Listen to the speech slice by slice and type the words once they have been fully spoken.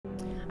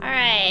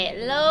Alright,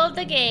 load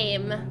the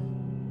game.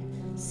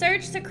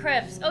 Search the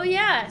crypts. Oh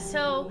yeah,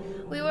 so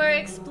we were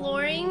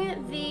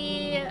exploring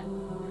the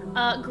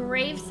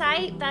grave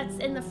site that's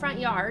in the front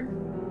yard-ish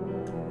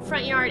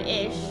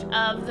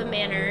of the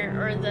manor,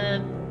 or the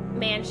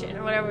mansion,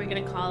 or whatever we're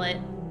gonna call it.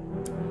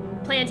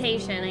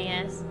 Plantation, I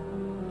guess.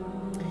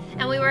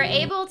 And we were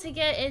able to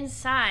get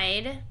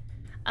inside.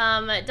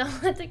 Don't let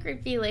the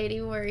creepy lady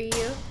worry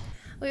you.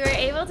 We were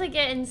able to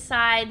get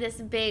inside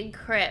this big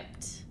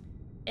crypt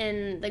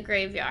in the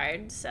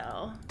graveyard,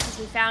 so, because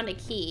we found a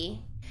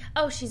key.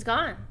 Oh, she's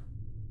gone.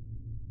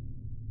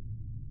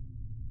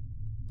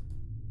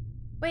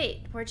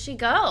 Wait, where'd she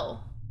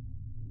go?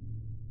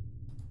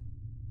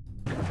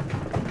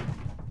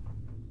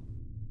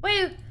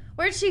 Wait,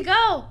 where'd she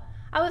go?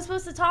 I was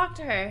supposed to talk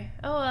to her.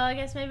 Oh, well, I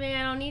guess maybe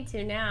I don't need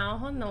to now.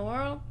 What in the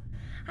world?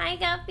 Hi,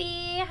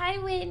 Guppy. Hi,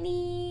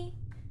 Whitney.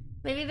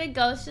 Maybe the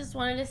ghost just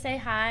wanted to say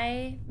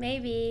hi.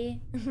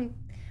 Maybe.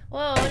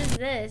 Whoa, what is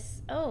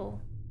this? Oh.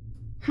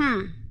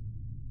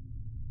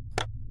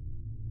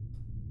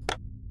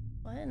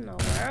 What in the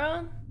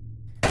world?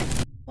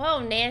 Whoa,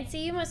 Nancy,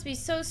 you must be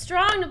so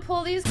strong to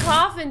pull these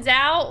coffins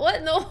out. What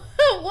in the...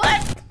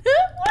 What?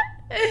 What?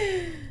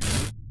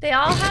 They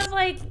all have,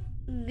 like,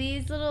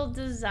 these little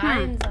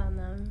designs on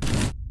them.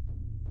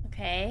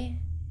 Okay.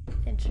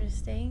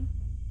 Interesting.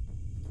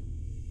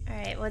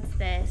 Alright, what's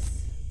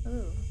this?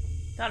 Ooh.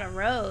 Got a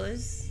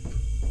rose.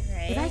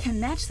 Alright. If I can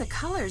match the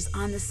colors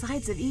on the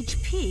sides of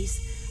each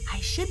piece, I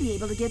should be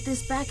able to get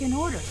this back in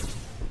order.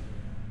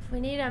 We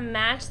need to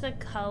match the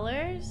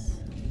colors?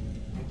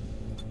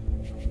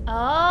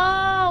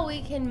 Oh,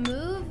 we can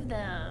move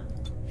them.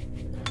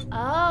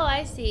 Oh,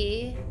 I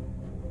see.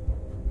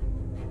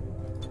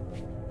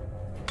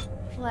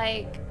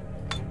 Like...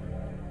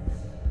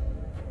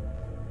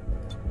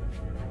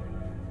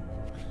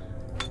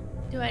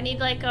 Do I need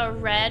like a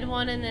red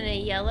one and then a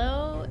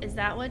yellow? Is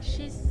that what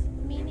she's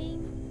meaning?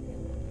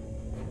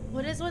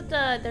 What is with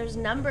the... There's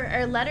number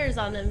or letters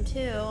on them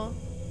too.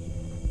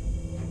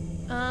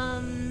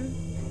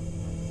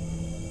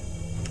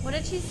 What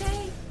did she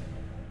say?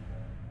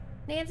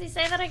 Nancy,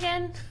 say that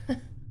again.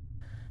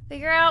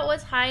 Figure out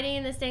what's hiding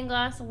in the stained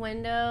glass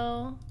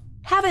window.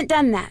 Haven't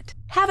done that.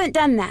 Haven't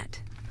done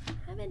that.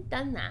 Haven't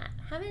done that.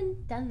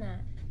 Haven't done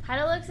that.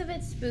 Title looks a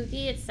bit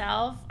spooky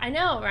itself. I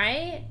know,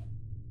 right?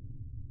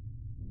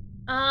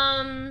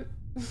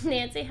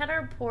 Nancy had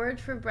our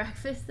porridge for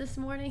breakfast this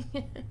morning.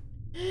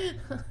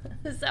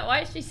 Is that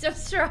why she's so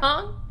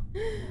strong?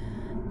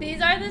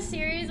 These are the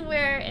series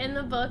where in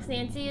the books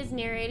Nancy is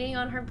narrating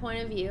on her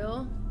point of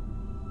view.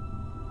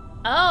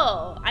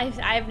 Oh,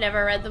 I've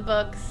never read the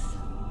books.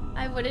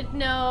 I wouldn't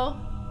know.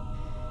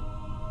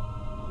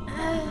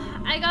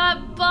 I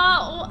got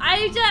bought.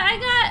 I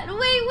got.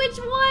 Wait, which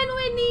one,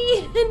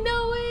 Whitney?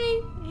 No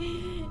way.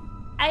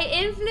 I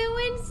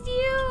influenced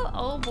you?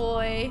 Oh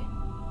boy.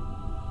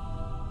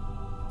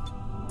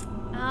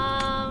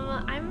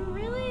 I'm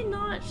really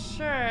not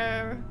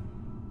sure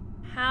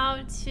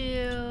how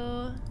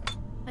to,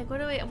 like,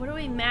 what are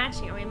we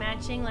matching? Are we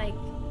matching like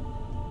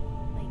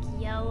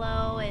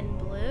yellow and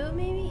blue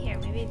maybe? Here,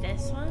 maybe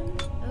this one.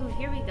 Oh,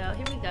 here we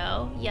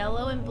go.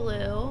 Yellow and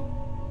blue.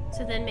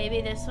 So then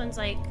maybe this one's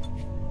like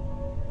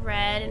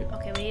red and,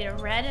 okay, we need a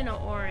red and an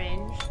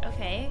orange.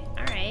 Okay,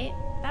 all right,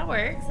 that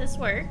works. This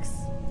works.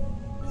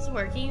 This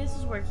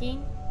is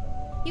working.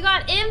 You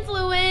got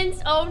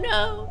influence. Oh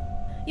no.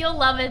 You'll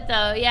love it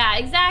though. Yeah,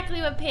 exactly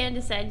what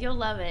Panda said. You'll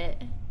love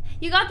it.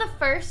 You got the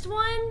first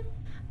one?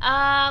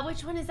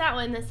 Which one is that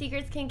one? The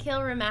Secrets Can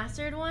Kill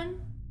Remastered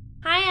one?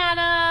 Hi,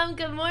 Adam.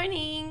 Good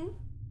morning.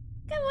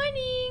 Good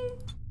morning.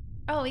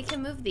 Oh, we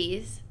can move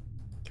these.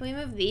 Can we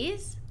move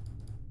these?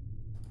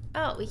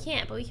 Oh, we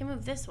can't, but we can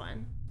move this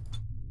one.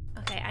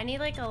 Okay, I need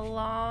like a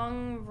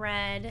long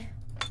red.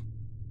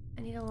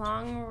 I need a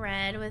long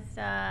red with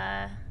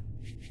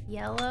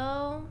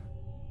yellow.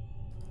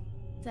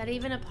 Is that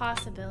even a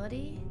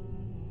possibility?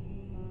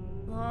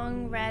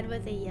 Long red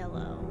with a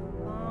yellow.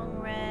 Long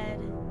red.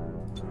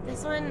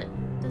 This one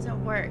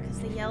doesn't work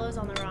because the yellow's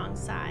on the wrong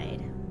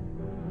side.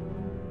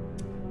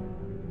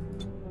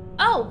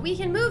 Oh, we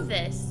can move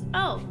this.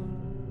 Oh.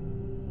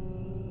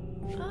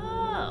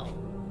 Oh.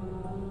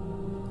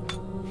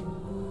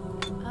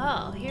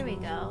 Oh, here we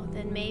go.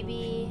 Then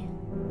maybe...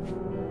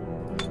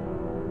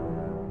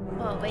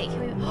 Oh, wait, can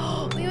we...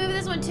 Oh, we can move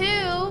this one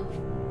too!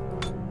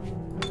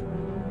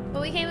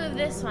 But we can't move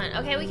this one.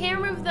 Okay, we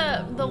can't remove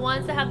the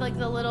ones that have like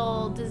the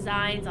little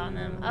designs on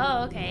them.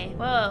 Oh, okay.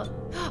 Whoa.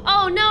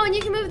 Oh no, and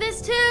you can move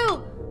this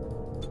too!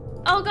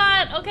 Oh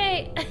god,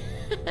 okay.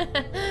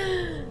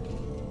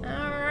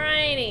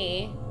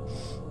 Alrighty.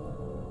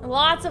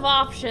 Lots of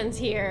options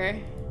here.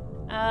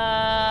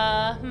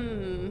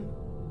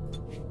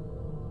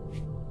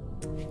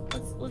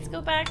 Let's go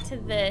back to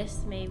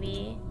this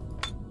maybe.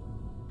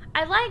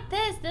 I like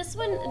this. This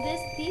one,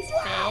 these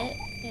fit,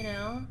 you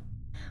know.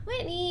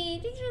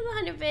 Whitney, thanks for the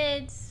 100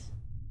 bits.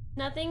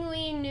 Nothing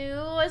we knew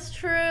was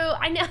true.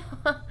 I know.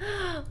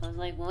 I was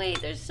like,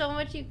 wait, there's so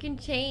much you can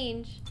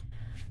change.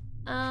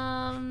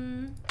 I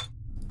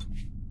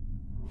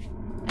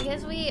guess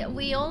guess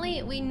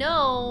we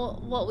know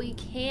what we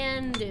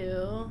can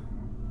do.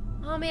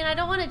 Oh man, I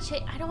don't want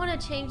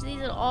to change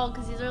these at all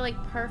because these are like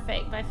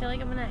perfect, but I feel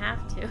like I'm gonna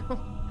have to.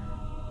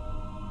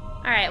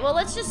 All right, well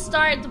let's just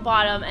start at the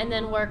bottom and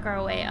then work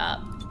our way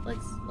up.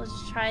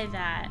 Let's try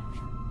that.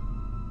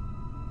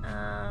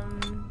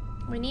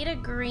 We need a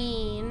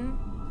green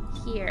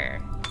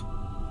here.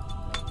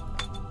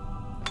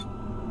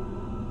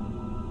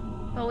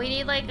 But we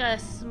need like a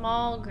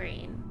small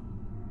green.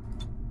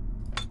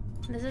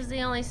 This is the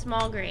only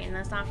small green.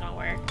 That's not gonna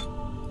work.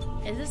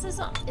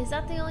 Is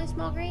that the only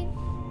small green?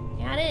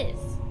 Yeah, it is.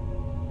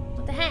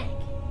 What the heck?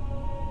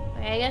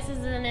 Okay, I guess this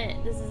isn't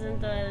it. This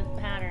isn't the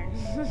pattern.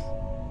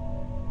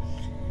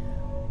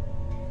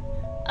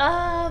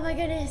 Oh my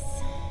goodness.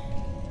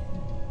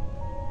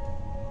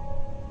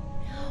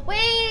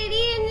 Wait,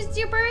 Ian, it's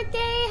your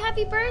birthday.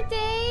 Happy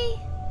birthday.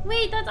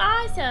 Wait, that's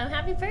awesome.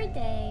 Happy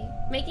birthday.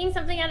 Making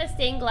something out of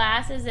stained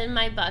glass is in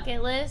my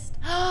bucket list.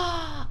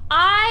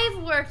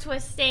 I've worked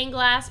with stained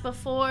glass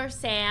before,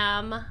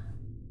 Sam.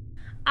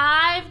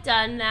 I've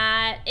done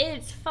that.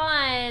 It's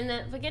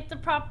fun, but get the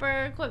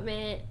proper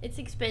equipment. It's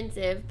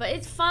expensive, but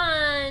it's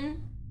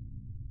fun.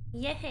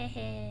 Yeah,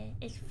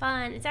 it's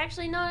fun. It's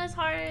actually not as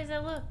hard as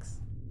it looks,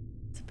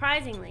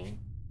 surprisingly.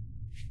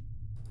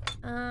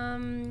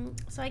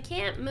 So I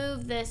can't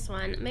move this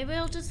one. Maybe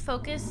I'll just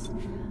focus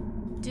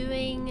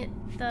doing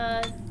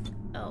the,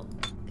 oh,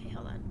 okay,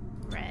 hold on.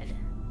 Red.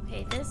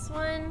 Okay, this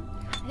one.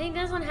 I think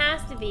this one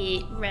has to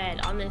be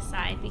red on this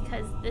side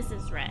because this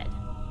is red.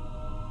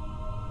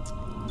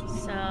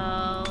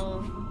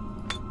 So,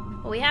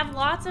 well, we have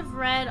lots of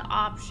red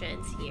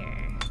options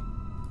here.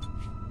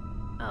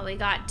 Oh, we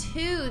got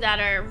two that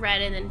are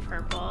red and then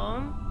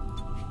purple.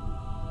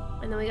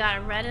 And then we got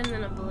a red and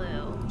then a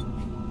blue.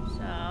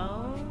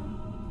 So,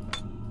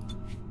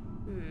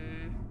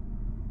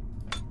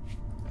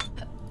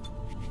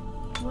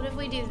 what if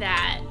we do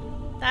that?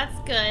 That's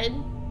good.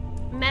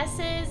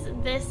 Messes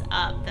this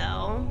up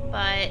though,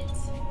 but,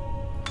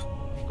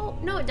 oh,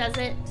 no it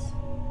doesn't.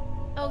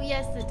 Oh,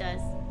 yes it does.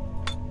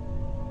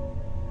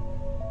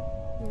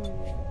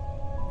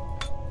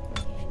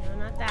 Okay, no,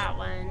 not that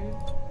one.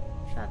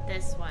 Not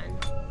this one.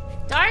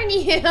 Darn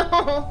you!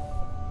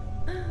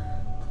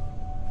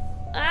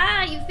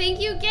 Ah, you think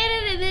you get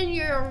it and then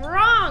you're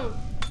wrong.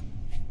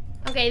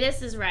 Okay,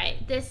 this is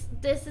right. This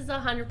is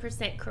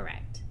 100%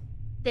 correct.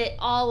 That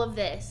all of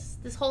this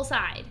whole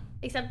side,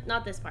 except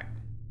not this part.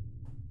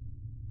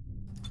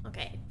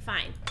 Okay,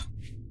 fine.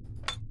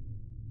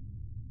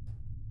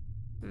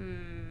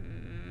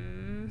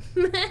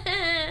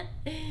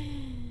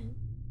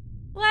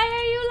 Why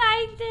are you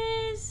like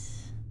this?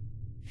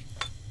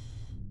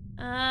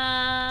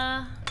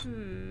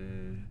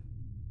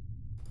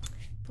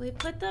 If we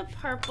put the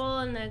purple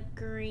and the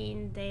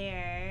green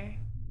there,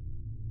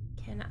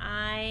 can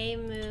I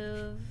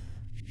move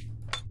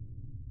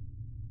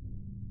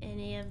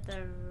any of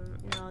the,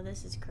 no,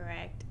 this is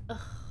correct.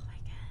 Oh my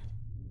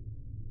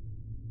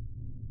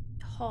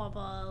god.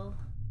 Horrible.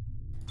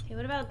 Okay,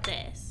 what about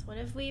this? What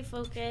if we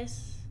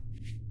focus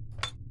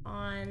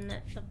on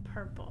the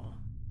purple?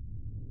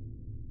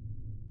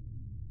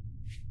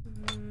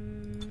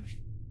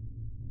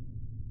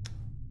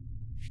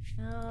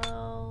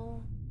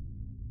 No.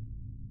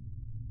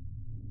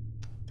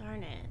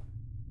 Darn it.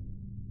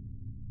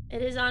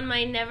 It is on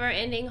my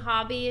never-ending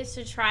hobbies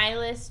to try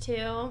list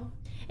too.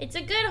 It's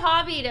a good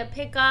hobby to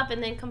pick up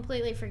and then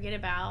completely forget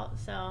about,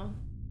 so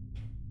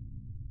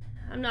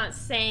I'm not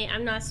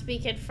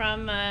speaking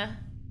from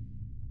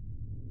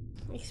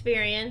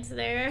experience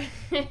there.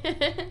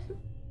 It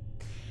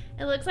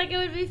looks like it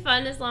would be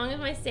fun as long as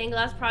my stained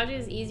glass project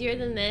is easier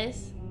than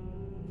this.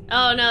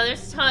 Oh no,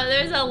 there's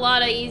a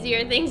lot of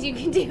easier things you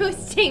can do with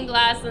stained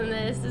glass than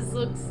this.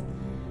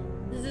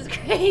 This is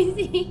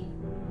crazy.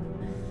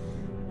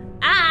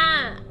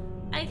 Ah,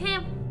 I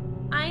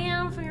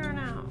am figuring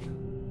it out.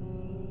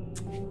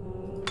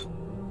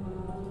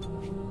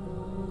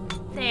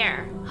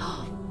 There,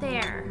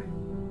 there,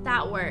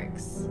 that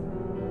works.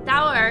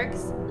 That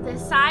works.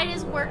 This side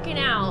is working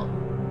out.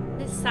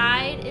 This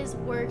side is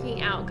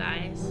working out,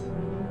 guys.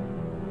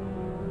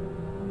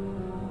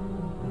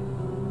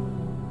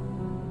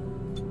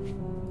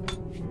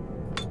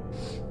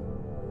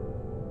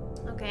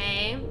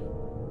 Okay.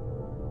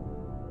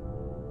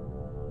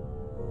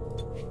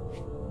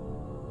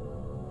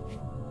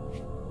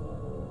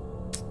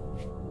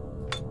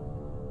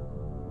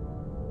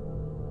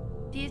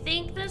 Do you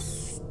think the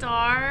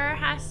star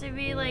has to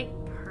be like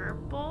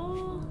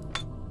purple?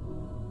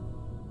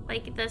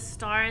 Like the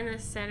star in the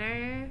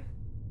center?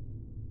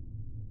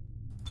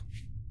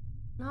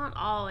 Not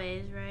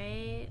always,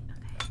 right?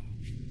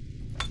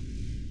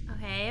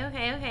 Okay.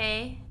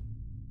 Okay.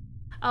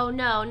 Oh,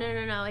 no.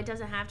 It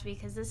doesn't have to be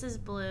because this is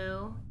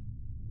blue.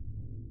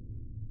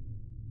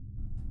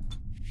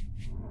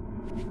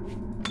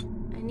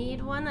 I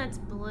need one that's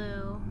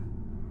blue.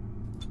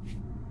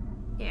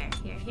 Here.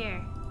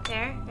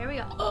 There we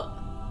go.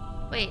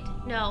 Oh! Wait,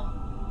 no.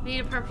 We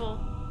need a purple.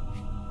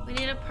 We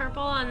need a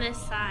purple on this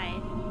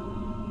side.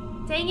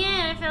 Dang it,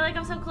 I feel like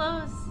I'm so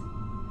close.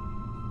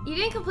 You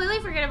didn't completely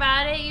forget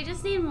about it. You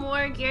just need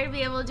more gear to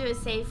be able to do it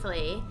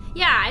safely.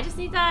 Yeah, I just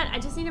need that. I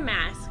just need a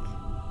mask.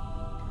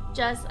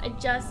 I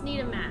just need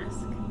a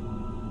mask.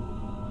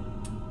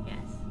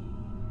 Yes.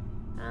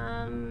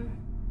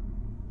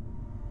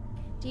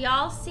 Do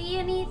y'all see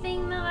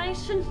anything that I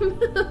should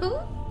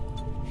move?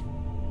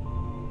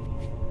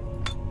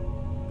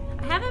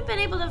 I haven't been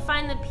able to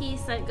find the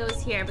piece that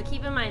goes here, but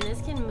keep in mind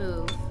this can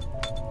move.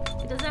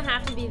 It doesn't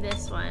have to be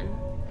this one.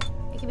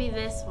 It could be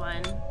this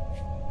one.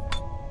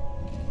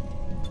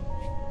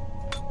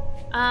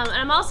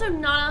 I'm also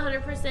not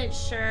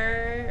 100%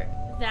 sure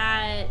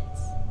that...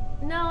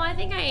 No, I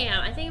think I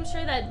am. I think I'm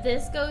sure that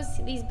this goes...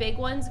 These big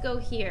ones go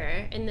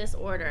here in this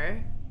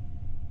order.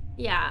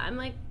 Yeah, I'm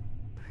like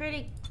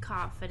pretty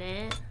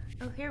confident.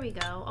 Oh, here we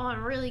go. Oh,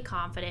 I'm really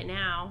confident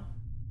now.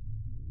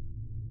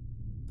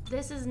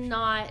 This is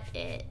not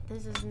it.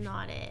 This is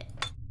not it.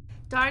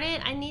 Darn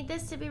it, I need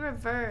this to be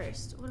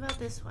reversed. What about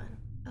this one?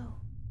 Oh.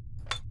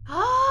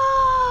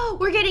 Oh,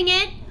 we're getting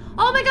it.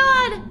 Oh my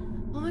God.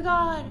 Oh my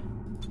God.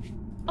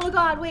 Oh my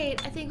God,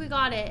 wait, I think we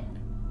got it.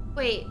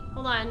 Wait,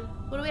 hold on.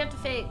 What do we have to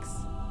fix?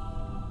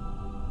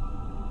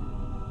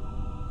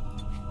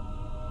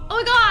 Oh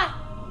my God!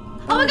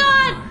 Oh my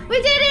God!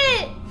 We did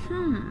it!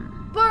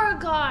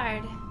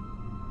 Beauregard.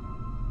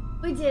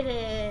 We did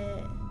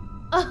it.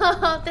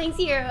 Oh, thanks,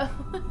 Hero.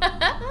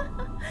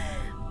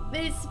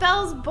 It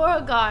spells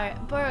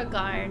Beauregard.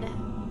 Beauregard.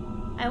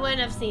 I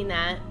wouldn't have seen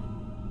that.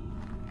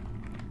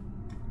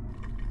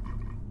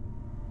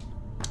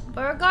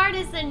 Beauregard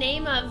is the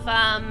name of,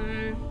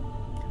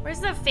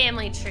 where's the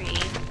family tree?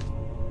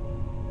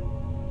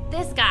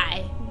 This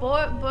guy,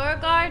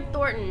 Beauregard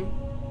Thornton,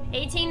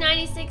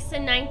 1896 to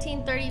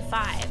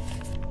 1935.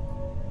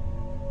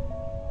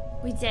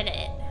 We did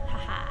it,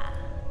 haha.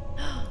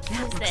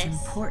 That looks this?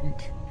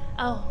 Important.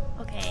 Oh,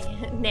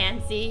 okay,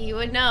 Nancy, you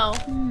would know.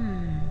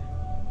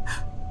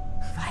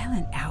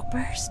 Violent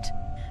outburst?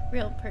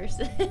 Real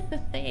person,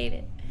 I hate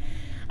it.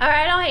 All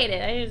right, I don't hate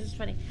it, it's just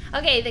funny.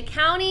 Okay, the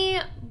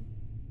county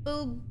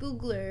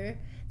Boogler,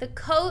 the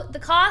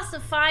cost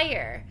of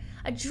fire.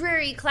 A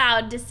dreary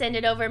cloud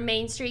descended over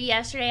Main Street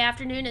yesterday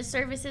afternoon as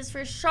services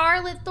for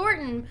Charlotte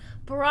Thornton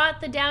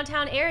brought the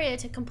downtown area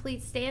to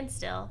complete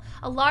standstill.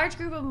 A large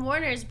group of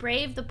mourners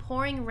braved the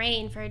pouring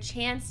rain for a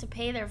chance to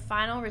pay their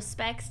final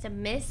respects to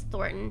Miss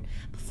Thornton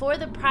before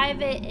the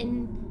private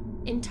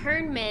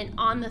internment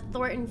on the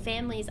Thornton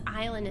family's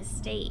island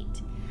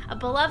estate. A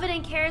beloved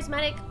and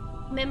charismatic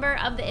member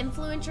of the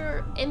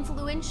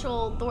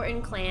influential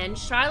Thornton clan,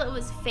 Charlotte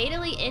was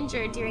fatally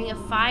injured during a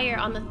fire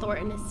on the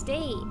Thornton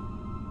estate.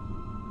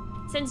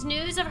 Since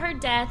news of her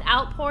death,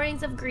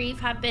 outpourings of grief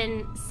have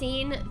been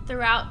seen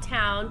throughout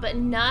town, but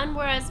none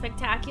were as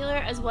spectacular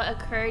as what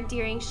occurred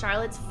during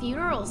Charlotte's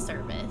funeral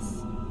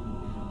service.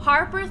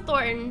 Harper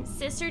Thornton,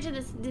 sister to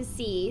the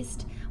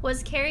deceased,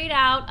 was carried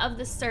out of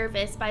the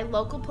service by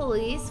local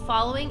police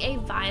following a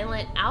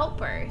violent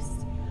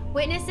outburst.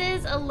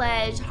 Witnesses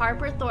allege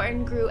Harper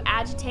Thornton grew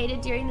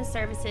agitated during the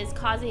services,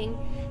 causing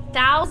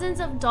thousands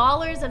of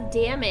dollars of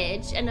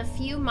damage and a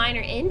few minor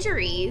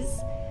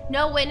injuries.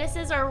 No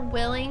witnesses are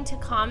willing to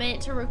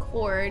comment to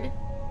record,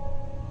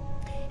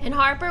 and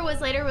Harper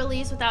was later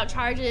released without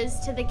charges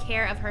to the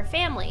care of her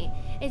family.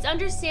 It's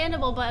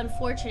understandable but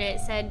unfortunate,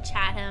 said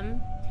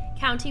Chatham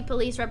County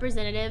Police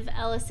Representative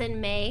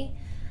Ellison May.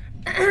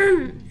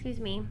 Excuse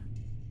me.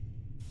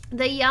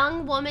 The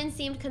young woman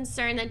seemed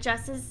concerned that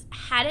justice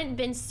hadn't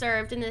been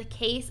served in the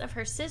case of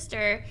her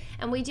sister,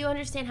 and we do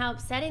understand how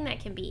upsetting that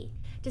can be.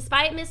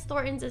 Despite Miss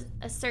Thornton's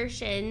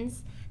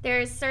assertions, there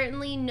is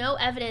certainly no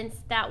evidence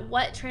that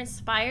what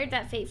transpired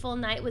that fateful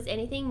night was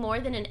anything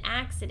more than an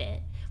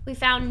accident. We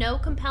found no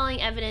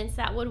compelling evidence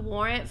that would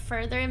warrant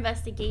further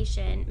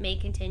investigation, May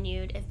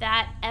continued. If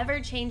that ever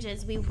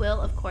changes, we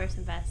will, of course,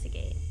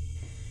 investigate.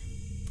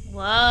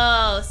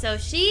 Whoa, so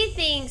she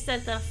thinks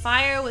that the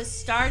fire was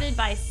started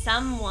by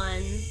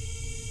someone.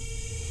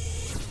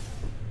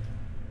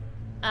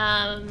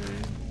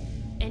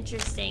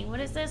 Interesting. What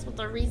is this? With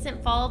the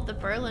recent fall of the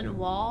Berlin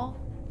Wall,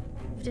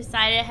 we've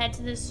decided to head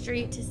to the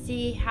street to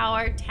see how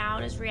our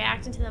town is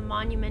reacting to the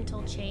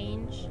monumental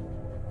change.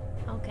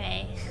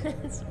 Okay,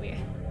 that's weird.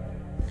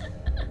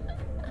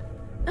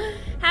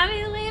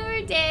 Happy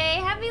Labor Day!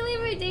 Happy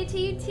Labor Day to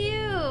you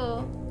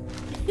too!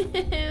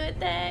 What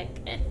the heck?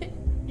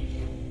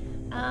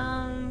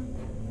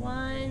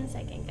 1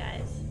 second,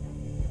 guys.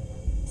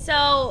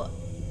 So,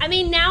 I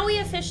mean, now we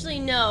officially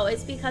know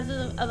it's because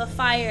of a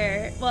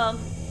fire. Well,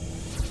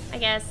 I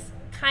guess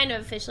kind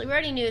of officially. We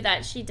already knew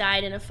that she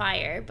died in a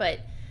fire, but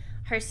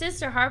her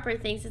sister Harper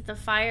thinks that the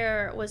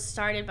fire was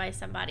started by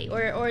somebody,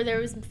 or there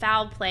was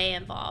foul play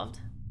involved.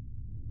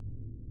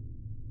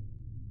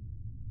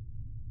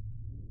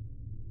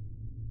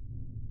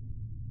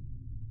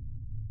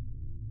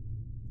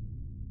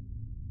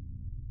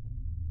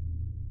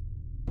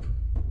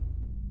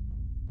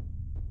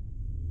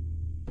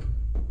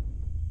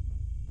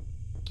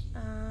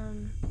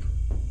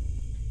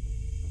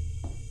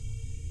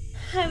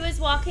 I was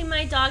walking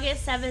my dog at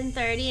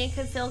 7:30 and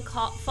could feel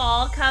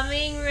fall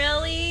coming,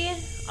 really?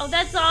 Oh,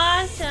 that's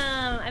awesome.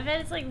 I bet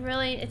it's like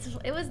really,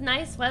 it was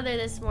nice weather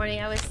this morning.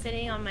 I was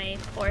sitting on my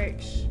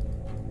porch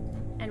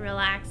and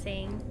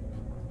relaxing.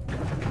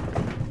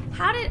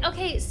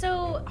 Okay,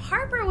 so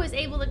Harper was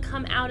able to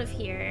come out of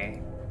here.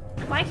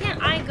 Why can't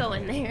I go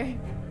in there?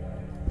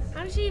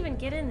 How did she even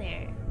get in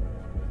there?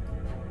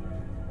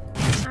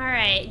 All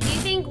right, do you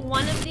think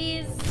one of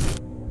these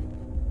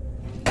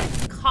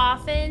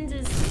coffins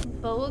is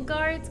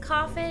Beauregard's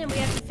coffin and we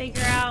have to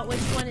figure out which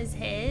one is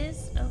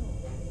his? Oh.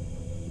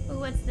 Ooh,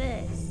 what's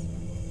this?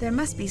 There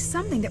must be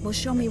something that will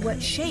show me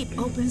what shape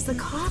opens the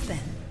coffin.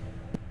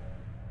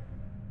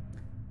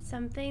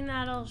 Something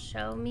that'll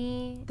show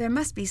me... There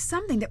must be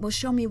something that will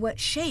show me what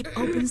shape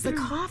opens the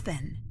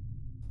coffin.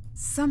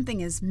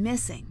 Something is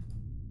missing.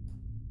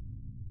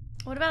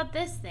 What about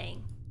this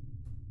thing?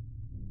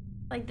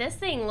 Like, this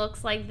thing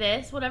looks like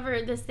this,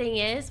 whatever this thing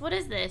is. What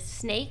is this?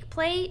 Snake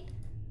plate?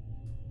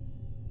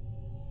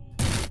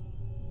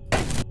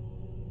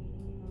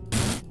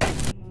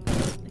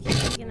 I keep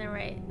thinking the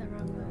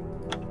wrong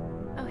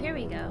one. Oh, here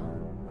we go.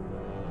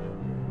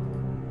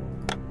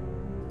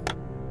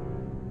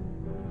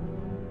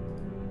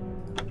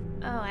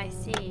 Oh, I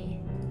see.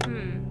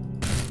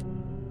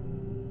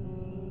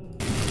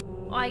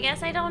 Well, I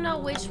guess I don't know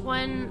which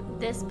one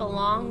this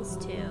belongs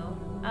to.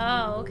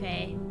 Oh,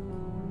 okay.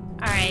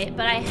 Alright,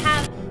 but I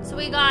have... So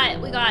we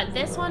got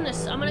this one.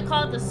 I'm gonna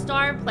call it the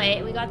star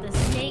plate. We got the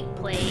snake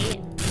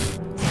plate.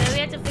 So we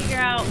have to figure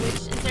out which...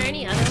 Is there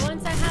any other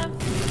ones that have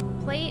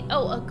plate?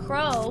 Oh, a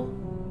crow.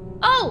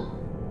 Oh!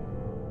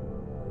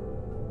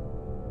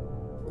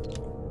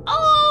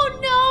 Oh,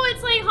 no!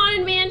 It's like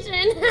Haunted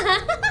Mansion.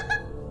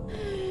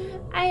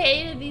 I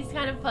hated these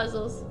kind of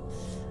puzzles.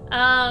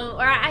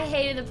 Or I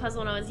hated the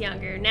puzzle when I was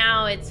younger.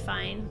 Now it's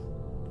fine.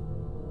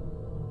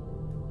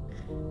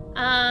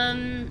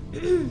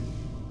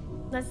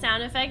 The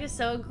sound effect is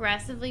so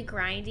aggressively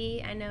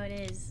grindy. I know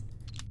it is.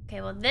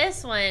 Okay, well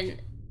this one...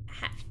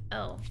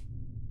 Oh,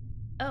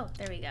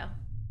 there we go.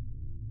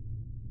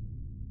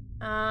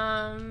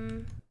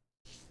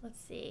 Let's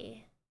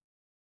see.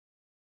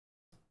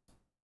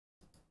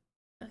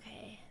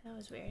 Okay, that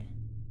was weird.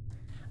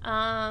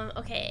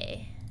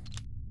 Okay.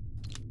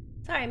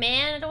 Sorry,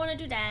 man. I don't want to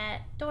do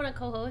that. Don't want to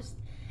co-host.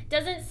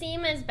 Doesn't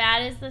seem as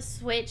bad as the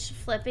Switch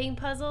flipping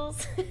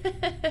puzzles.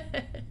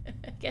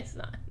 I guess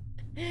not.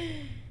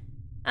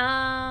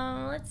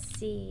 Let's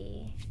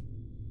see.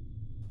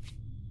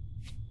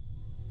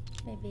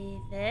 Maybe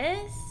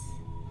this.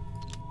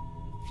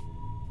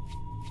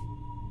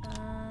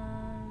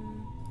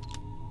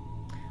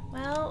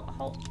 Well,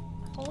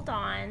 hold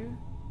on.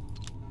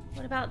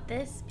 What about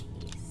this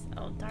piece?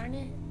 Oh, darn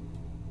it.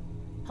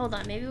 Hold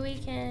on, maybe we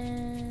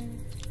can...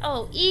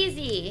 Oh,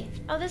 easy.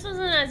 Oh, this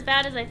wasn't as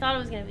bad as I thought it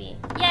was gonna be.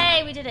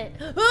 Yay, we did it.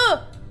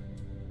 Oh!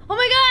 Oh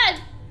my god!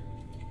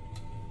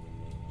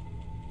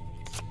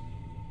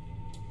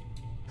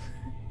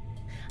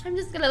 I'm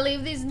just gonna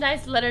leave these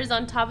nice letters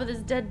on top of this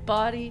dead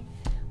body.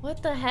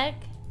 What the heck?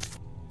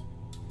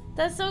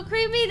 That's so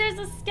creepy. There's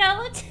a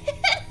skeleton.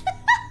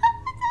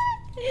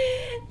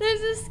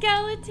 There's a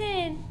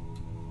skeleton.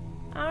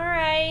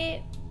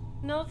 Alright.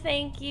 No,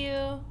 thank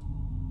you.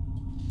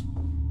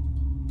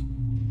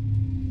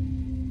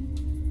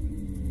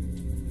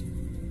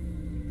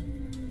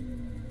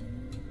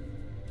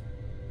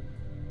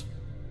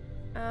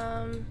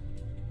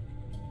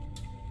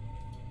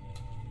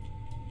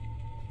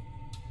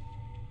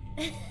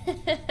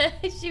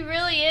 She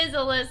really is,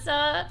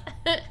 Alyssa.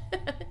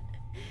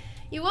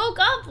 You woke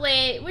up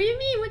late. What do you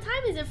mean? What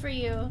time is it for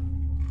you?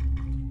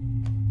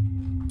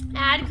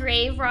 Add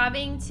grave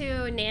robbing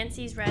to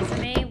Nancy's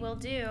resume. Will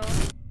do.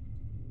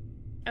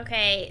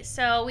 Okay,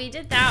 so we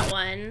did that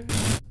one.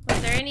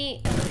 Was there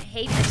any... Oh, I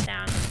hate this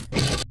sound.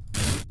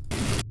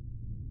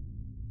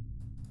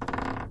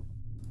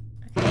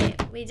 Okay,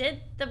 we did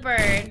the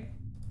bird.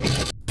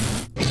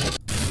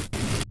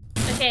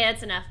 Okay,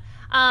 that's enough.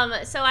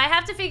 So I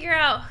have to figure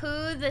out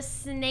who the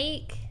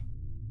snake...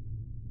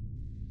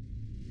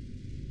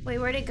 Wait,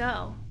 where'd it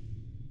go?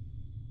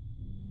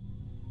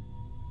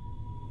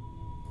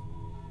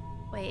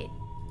 Wait.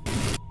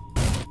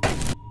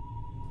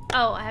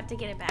 Oh, I have to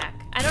get it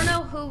back. I don't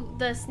know who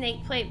the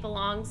snake plate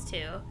belongs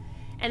to.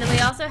 And then we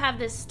also have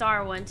this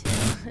star one too.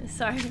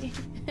 Sorry.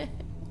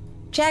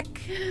 Check.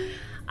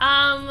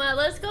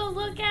 Let's go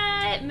look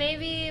at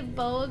maybe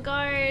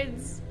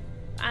Beauregard's,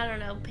 I don't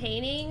know,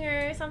 painting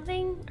or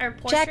something? Or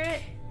portrait?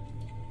 Check.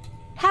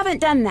 Haven't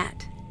done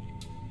that.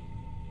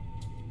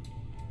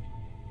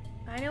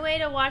 Find a way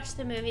to watch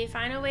the movie.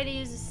 Find a way to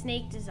use a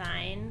snake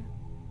design.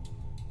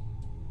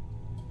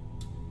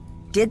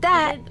 Did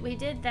that. We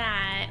did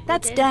that.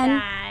 That's we did done.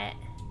 That.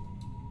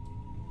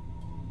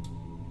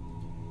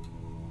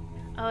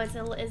 Oh, is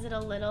it a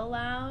little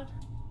loud?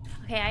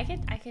 Okay, I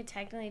could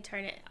technically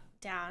turn it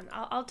down.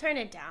 I'll turn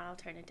it down. I'll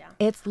turn it down.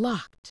 It's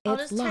locked.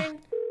 It's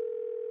locked.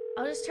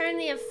 I'll just turn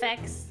the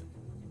effects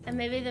and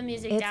maybe the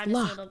music down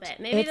locked. just a little bit.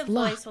 Maybe It's the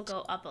voice locked. will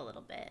go up a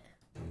little bit.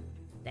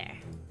 There.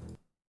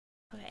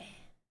 Okay.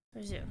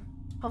 Resume.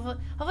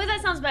 Hopefully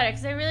that sounds better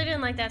because I really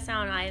didn't like that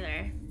sound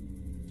either.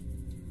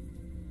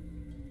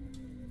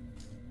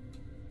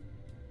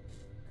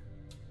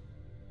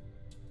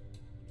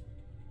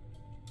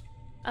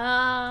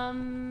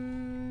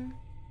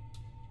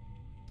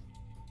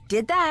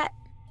 Did that.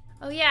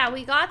 Oh yeah,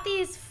 we got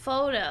these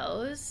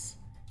photos.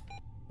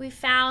 We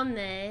found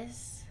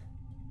this.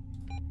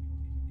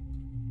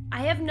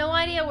 I have no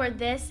idea where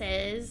this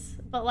is,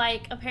 but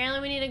like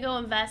apparently we need to go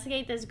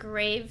investigate this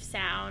grave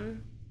site.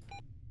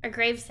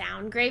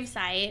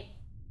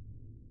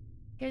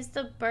 Here's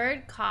the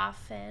bird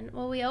coffin.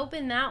 Well, we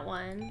opened that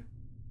one.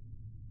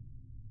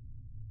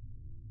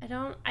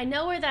 I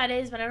know where that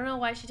is, but I don't know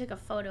why she took a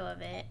photo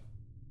of it.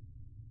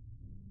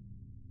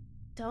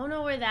 Don't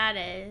know where that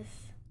is.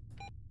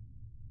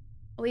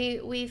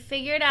 We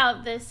figured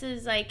out this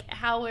is like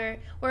how we're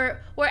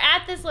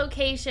at this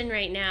location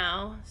right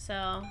now.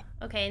 So,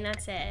 okay, and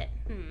that's it.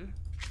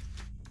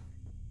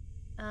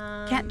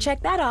 Can't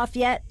check that off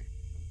yet.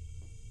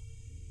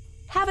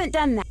 Haven't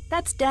done that.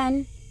 That's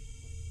done.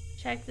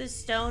 Check the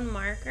stone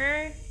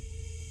marker.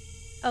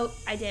 Oh,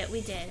 I did.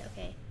 We did.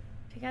 Okay.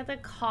 Check out the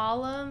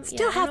column.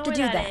 Still have to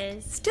do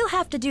that. Still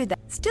have to do that.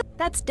 Still,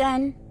 that's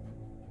done.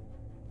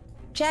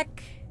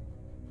 Check.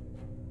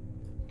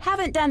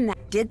 Haven't done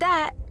that. Did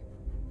that.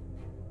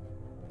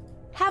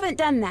 Haven't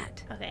done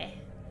that. Okay.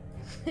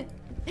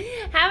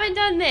 Haven't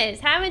done this.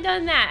 Haven't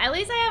done that. At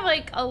least I have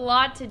like a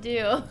lot to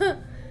do.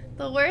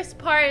 The worst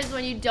part is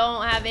when you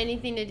don't have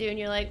anything to do and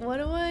you're like, what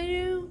do I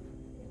do?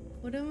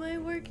 What am I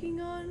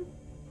working on?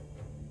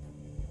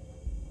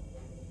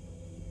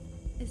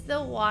 Is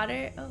the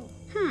water? Oh.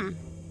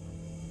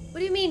 What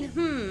do you mean,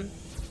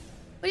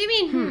 What do you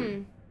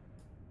mean,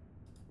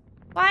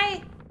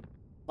 Why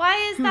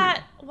is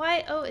that?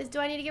 Why? Oh, do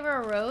I need to give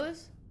her a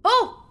rose?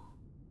 Oh!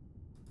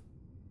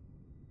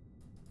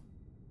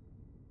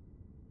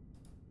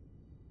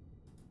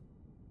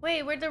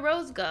 Wait, where'd the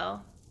rose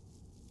go?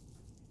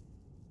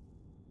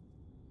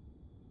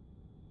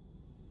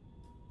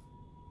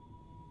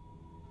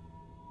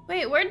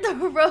 Wait, where'd the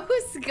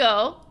rose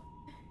go?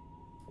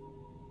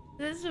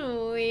 This is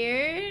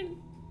weird.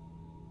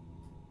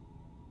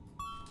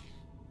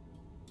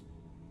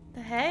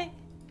 The heck?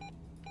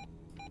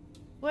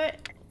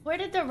 Where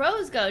did the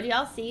rose go? Do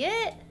y'all see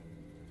it?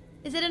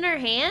 Is it in her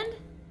hand?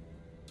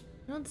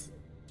 I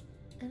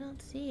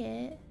don't see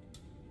it.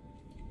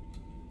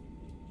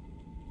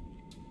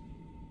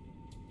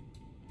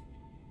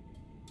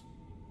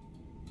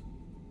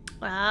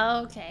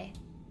 Okay.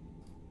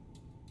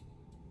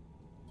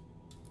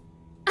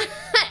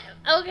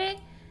 Okay.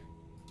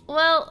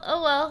 Well,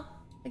 oh well.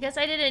 I guess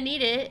I didn't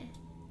need it.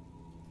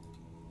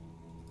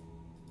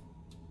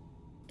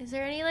 Is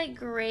there any like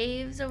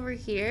graves over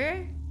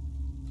here?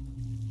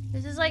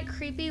 This is like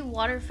creepy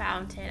water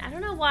fountain. I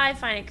don't know why I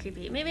find it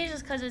creepy. Maybe it's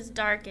just because it's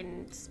dark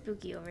and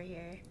spooky over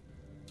here.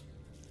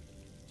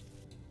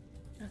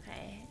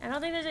 Okay. I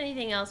don't think there's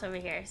anything else over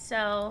here.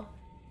 So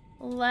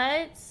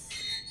let's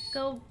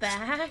go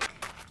back.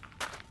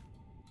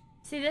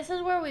 See, this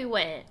is where we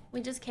went.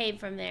 We just came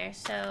from there.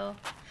 So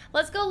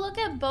let's go look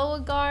at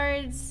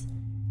Beauregard's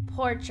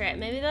portrait.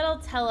 Maybe that'll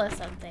tell us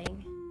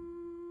something.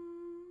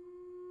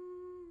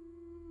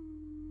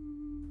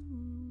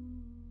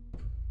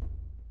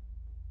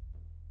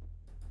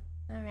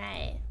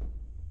 Alright.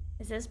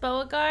 Is this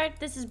Beauregard?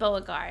 This is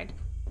Beauregard.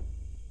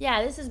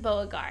 Yeah, this is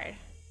Beauregard.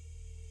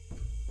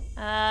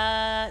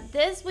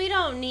 This we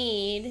don't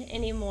need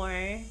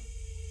anymore.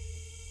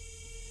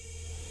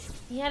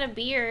 He had a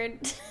beard.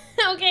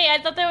 Okay,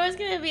 I thought there was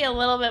gonna be a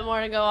little bit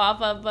more to go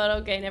off of, but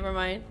okay, never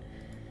mind.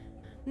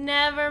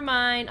 Never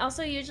mind.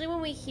 Also, usually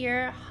when we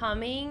hear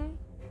humming,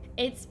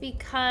 it's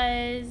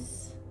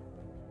because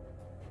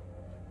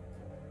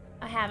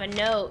I have a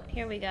note.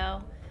 Here we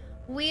go.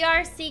 We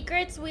are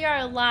secrets, we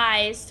are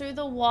lies. Through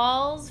the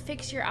walls,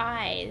 fix your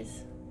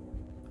eyes.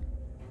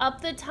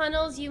 Up the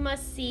tunnels you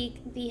must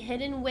seek, the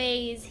hidden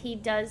ways he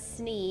does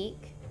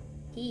sneak.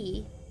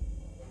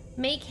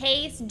 Make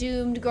haste,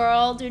 doomed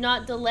girl, do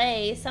not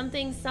delay.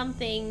 Something,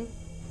 something,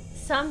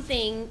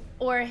 something,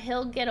 or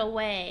he'll get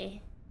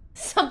away.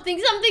 Something,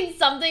 something,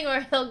 something,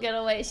 or he'll get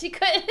away. She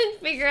couldn't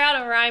figure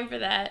out a rhyme for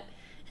that.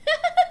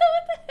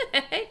 What the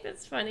heck?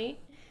 That's funny.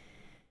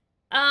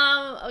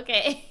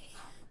 Okay.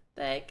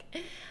 The heck?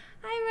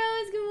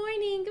 Hi, Rose. Good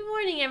morning. Good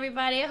morning,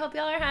 everybody. I hope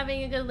y'all are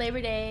having a good Labor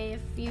Day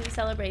if you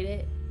celebrate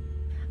it.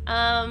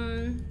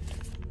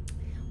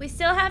 We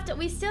still have,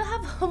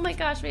 oh my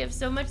gosh, we have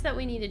so much that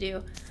we need to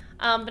do.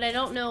 But I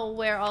don't know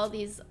where all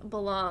these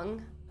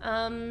belong.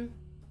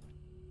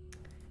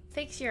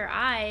 Fix your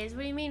eyes?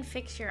 What do you mean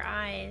fix your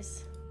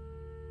eyes?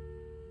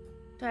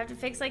 Do I have to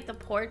fix like the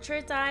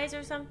portrait's eyes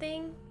or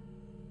something?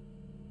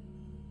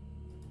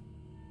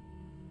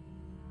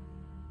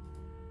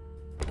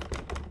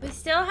 We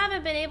still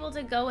haven't been able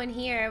to go in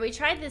here. We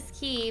tried this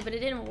key, but it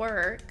didn't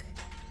work.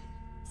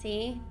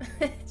 See?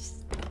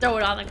 Just throw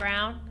it on the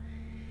ground.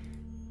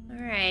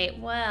 Alright,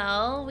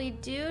 well, we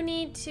do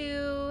need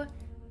to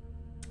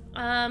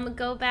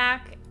go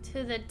back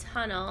to the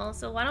tunnel.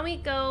 So why don't we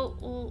go,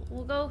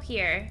 we'll go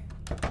here.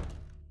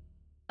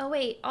 Oh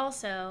wait,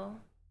 also.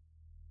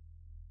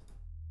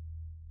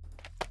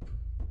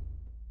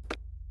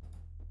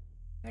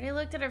 I already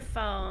looked at her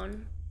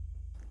phone.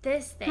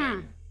 This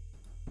thing.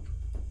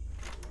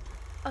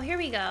 Oh, here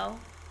we go.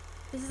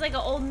 This is like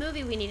an old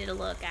movie we needed to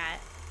look at.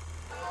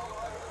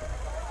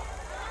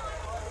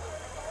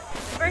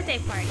 Birthday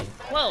party.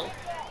 Whoa.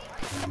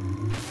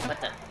 What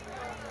the?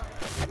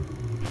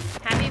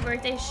 Happy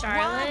birthday,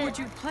 Charlotte. Why would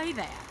you play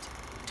that?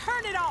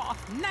 Turn it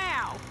off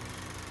now.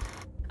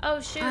 Oh,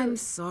 shoot. I'm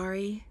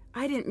sorry.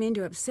 I didn't mean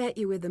to upset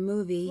you with the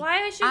movie.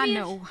 Why would she I be...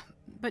 know,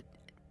 but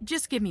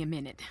just give me a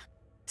minute.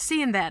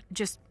 Seeing that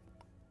just...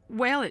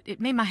 Well, it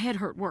made my head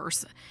hurt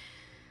worse.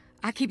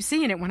 I keep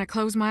seeing it when I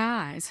close my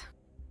eyes.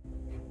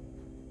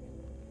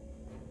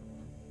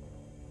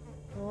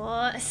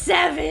 What?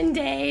 7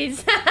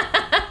 days.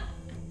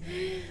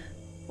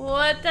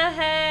 What the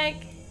heck?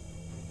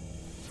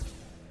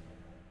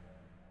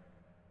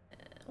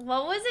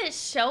 What was it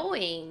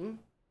showing?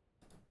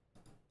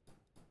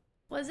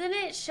 Wasn't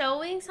it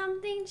showing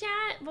something,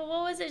 chat? But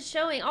what was it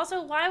showing?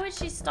 Also, why would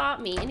she stop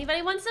me?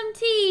 Anybody want some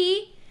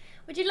tea?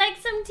 Would you like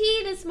some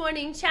tea this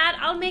morning, chat?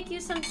 I'll make you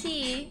some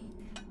tea.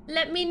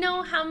 Let me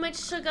know how much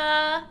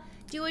sugar.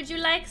 Would you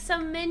like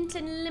some mint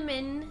and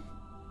lemon?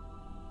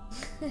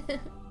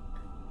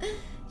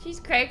 She's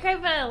cray-cray,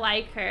 but I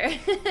like her.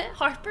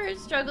 Harper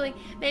is struggling.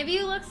 Maybe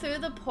you look through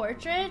the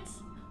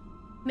portraits?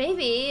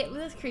 Maybe.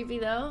 That's creepy,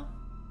 though.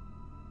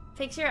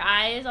 Fix your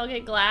eyes. I'll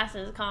get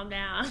glasses. Calm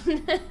down.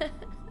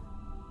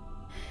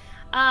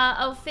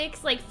 Oh,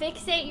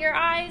 fixate your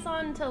eyes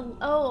on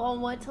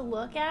what to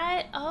look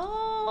at?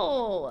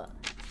 Oh.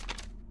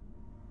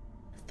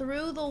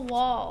 Through the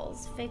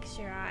walls. Fix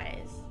your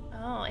eyes.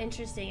 Oh,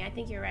 interesting. I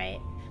think you're right.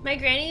 My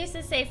granny used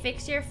to say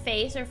fix your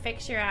face or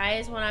fix your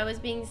eyes when I was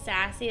being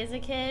sassy as a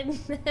kid.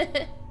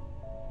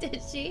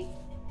 Did she?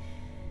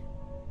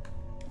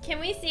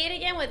 Can we see it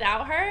again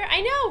without her?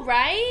 I know,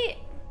 right?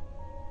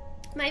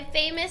 My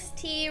famous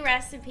tea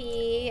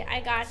recipe.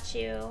 I got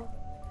you.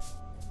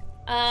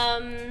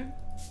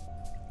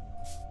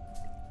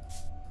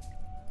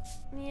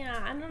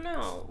 Yeah, I don't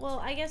know. Well,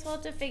 I guess we'll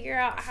have to figure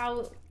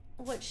out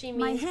what she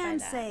means by that. My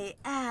hands say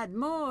add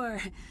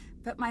more,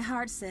 but my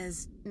heart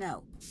says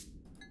no.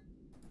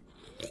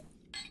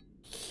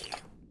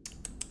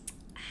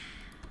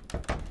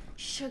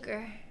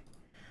 Sugar.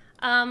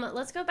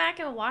 Let's go back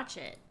and watch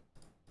it.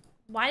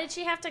 Why did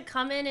she have to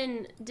come in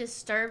and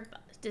disturb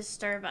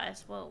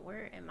us? Whoa,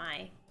 where am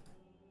I?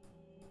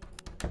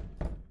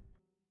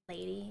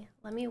 Lady,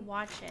 let me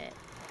watch it.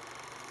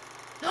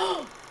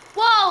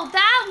 Whoa,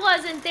 that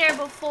wasn't there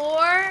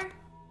before.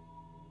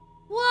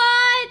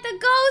 What? The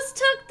ghost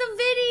took the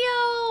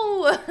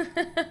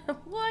video.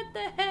 What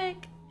the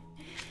heck?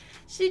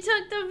 She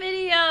took the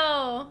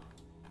video.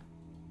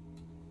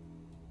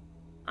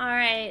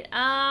 Alright,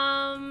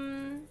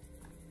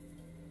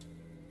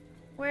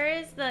 where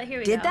is the... Here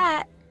we go. Did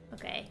that.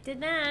 Okay,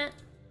 did that.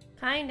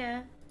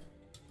 Kinda.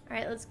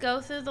 Alright, let's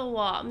go through the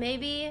wall.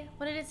 Maybe...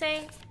 What did it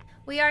say?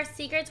 We are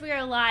secrets, we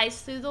are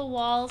lies. Through the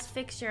walls,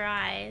 fix your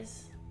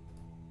eyes.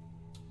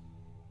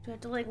 Do I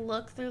have to, like,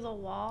 look through the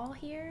wall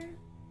here?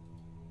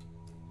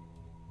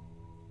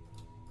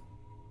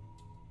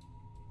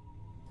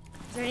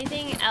 Is there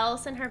anything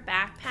else in her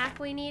backpack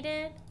we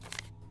needed?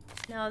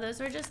 No, those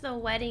were just the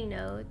wedding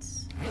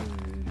notes.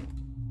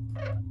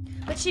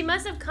 But she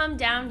must have come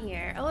down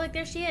here. Oh, look,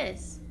 there she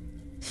is.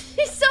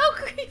 She's so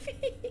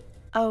creepy.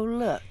 Oh,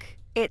 look.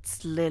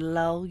 It's little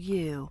old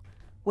you.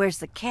 Where's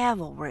the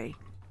cavalry?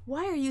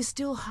 Why are you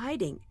still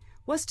hiding?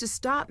 What's to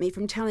stop me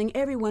from telling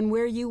everyone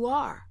where you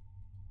are?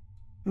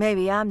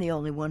 Maybe I'm the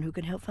only one who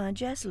can help find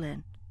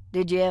Jessalyn.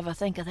 Did you ever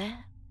think of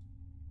that?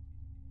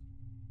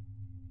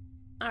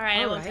 Alright,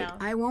 I won't tell.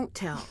 I won't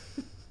tell.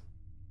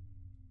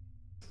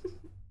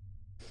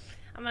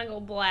 I'm gonna go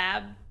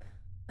blab.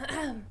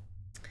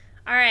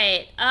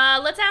 Alright,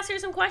 let's ask her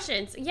some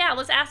questions. Yeah,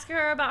 let's ask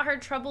her about her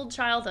troubled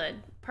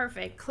childhood.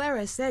 Perfect.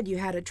 Clara said you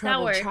had a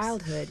troubled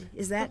childhood.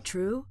 Is that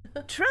true?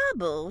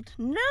 Troubled?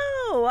 No,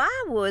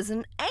 I was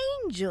an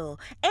angel.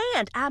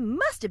 And I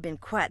must have been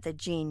quite the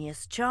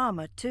genius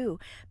charmer, too,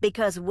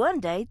 because one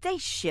day they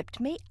shipped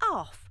me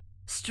off.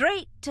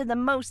 Straight to the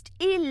most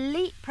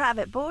elite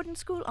private boarding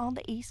school on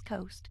the East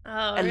Coast.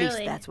 Oh, At really?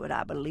 least that's what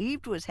I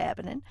believed was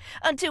happening,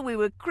 until we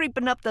were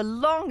creeping up the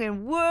long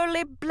and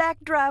whirly black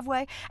driveway,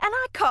 and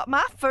I caught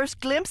my first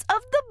glimpse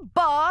of the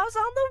bars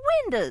on the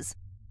windows.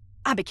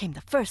 I became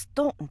the first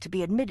Thornton to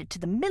be admitted to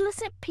the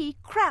Millicent P.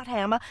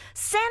 Krauthammer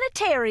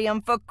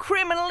Sanitarium for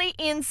criminally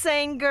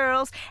insane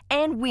girls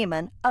and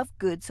women of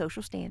good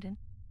social standing.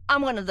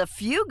 I'm one of the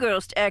few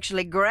girls to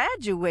actually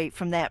graduate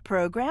from that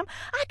program.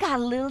 I got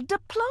a little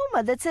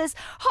diploma that says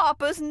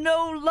Harper's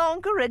no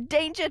longer a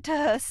danger to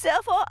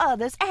herself or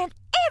others and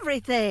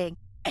everything.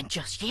 And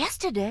just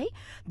yesterday,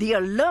 the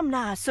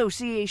Alumni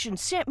Association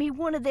sent me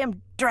one of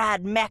them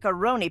dried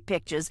macaroni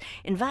pictures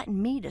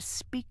inviting me to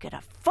speak at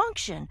a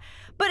function.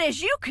 But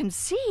as you can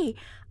see,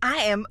 I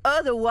am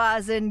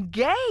otherwise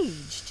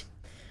engaged.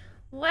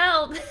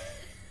 Well,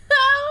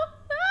 oh,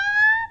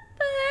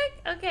 the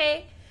heck?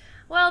 Okay.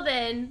 Well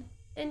then,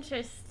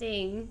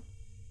 interesting.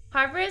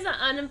 Harper is an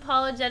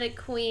unapologetic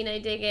queen. I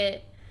dig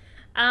it.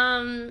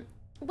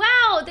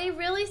 Wow, they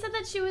really said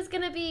that she was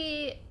gonna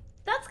be...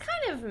 That's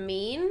kind of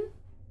mean,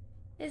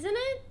 isn't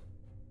it?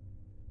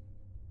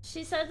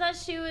 She said that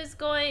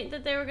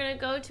that they were gonna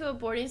go to a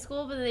boarding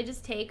school, but they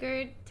just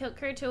took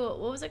her to what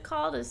was it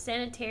called? A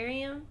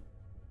sanitarium?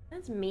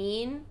 That's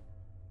mean.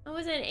 I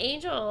was an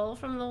angel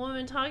from the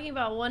woman talking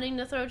about wanting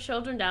to throw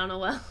children down a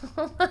well.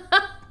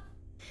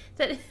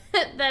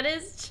 that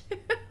is true.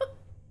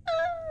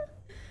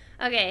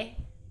 Okay.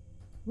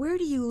 Where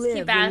do you live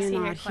Keep when asking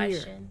you're her not here?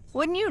 questions.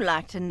 Wouldn't you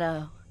like to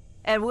know?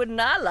 And wouldn't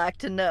I like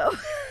to know?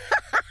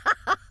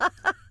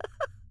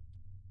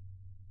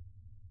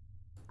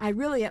 I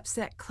really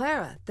upset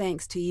Clara,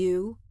 thanks to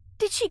you.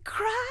 Did she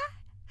cry?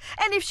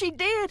 And if she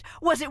did,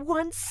 was it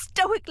one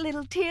stoic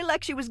little tear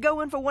like she was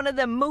going for one of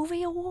them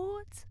movie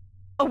awards?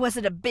 Or was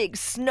it a big,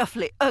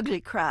 snuffly, ugly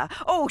cry?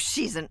 Oh,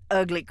 she's an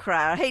ugly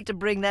crier. I hate to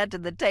bring that to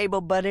the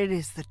table, but it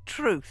is the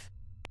truth.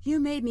 You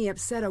made me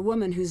upset a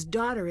woman whose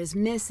daughter is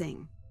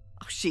missing.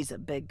 Oh, she's a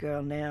big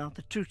girl now.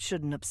 The truth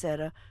shouldn't upset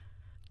her.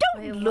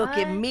 Don't Wait, look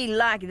at what? me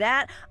like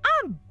that.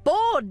 I'm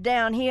bored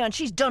down here, and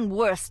she's done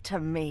worse to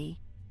me.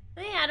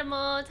 Hey,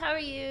 Animals, how are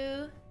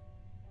you?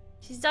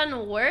 She's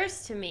done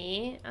worse to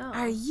me. Oh.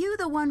 Are you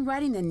the one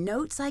writing the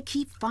notes I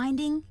keep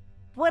finding?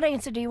 What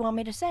answer do you want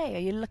me to say? Are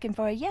you looking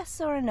for a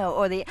yes or a no?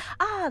 Or the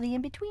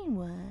in-between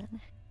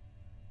one?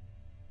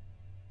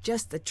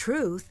 Just the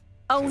truth.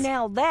 Oh,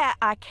 now that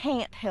I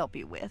can't help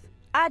you with.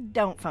 I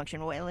don't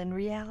function well in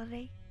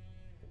reality.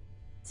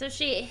 So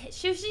she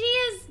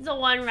is the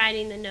one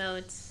writing the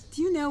notes.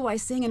 Do you know why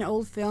seeing an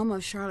old film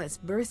of Charlotte's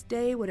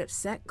birthday would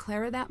upset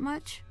Clara that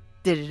much?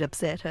 Did it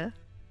upset her?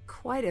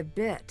 Quite a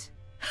bit.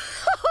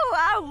 Oh,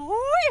 I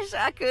wish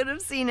I could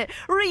have seen it.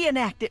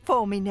 Reenact it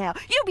for me now.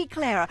 You be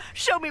Clara.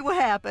 Show me what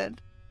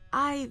happened.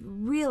 I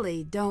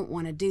really don't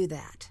want to do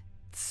that.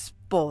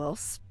 Spoil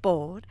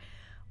sport.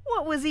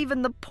 What was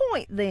even the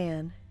point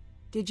then?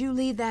 Did you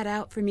leave that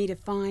out for me to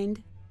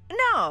find?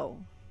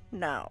 No.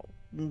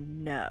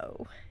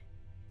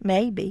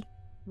 Maybe.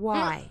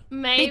 Why?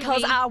 Maybe.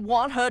 Because I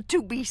want her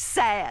to be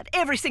sad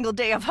every single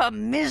day of her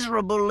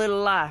miserable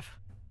little life.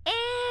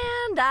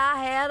 And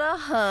I had a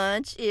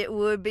hunch it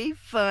would be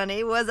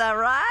funny. Was I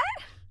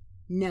right?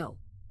 No.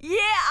 Yeah,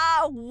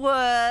 I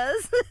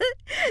was.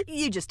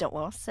 You just don't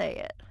want to say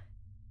it.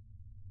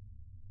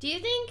 Do you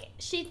think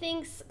she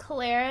thinks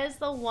Clara's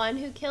the one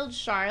who killed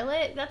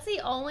Charlotte? That's the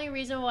only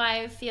reason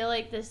why I feel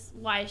like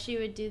why she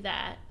would do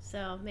that.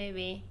 So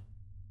maybe.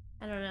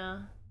 I don't know.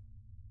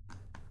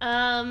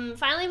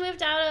 Finally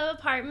moved out of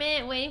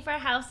apartment, waiting for a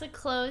house to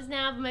close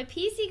now, but my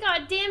PC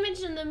got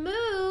damaged in the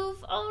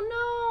move. Oh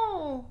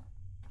no.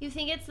 You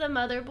think it's the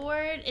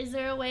motherboard? Is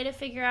there a way to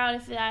figure out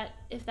if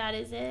that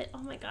is it? Oh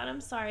my god,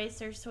 I'm sorry,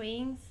 Sir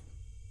Swings.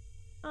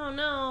 Oh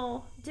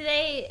no.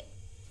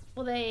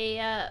 Will they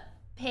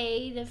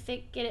pay to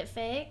get it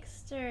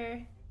fixed,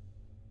 or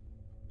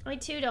I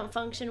too don't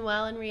function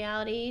well in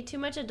reality. Too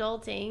much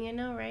adulting, I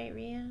know, right,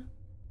 Rhea?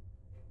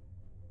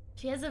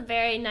 She has a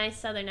very nice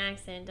southern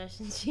accent,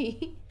 doesn't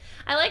she?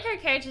 I like her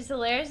character's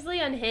hilariously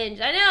unhinged.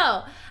 I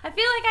know! I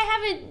feel like I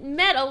haven't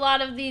met a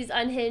lot of these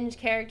unhinged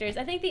characters.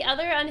 I think the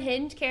other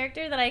unhinged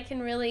character that I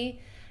can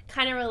really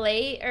kind of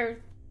relate or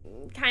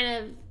kind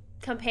of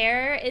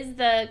compare is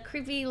the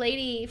creepy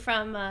lady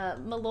from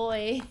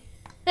Malloy.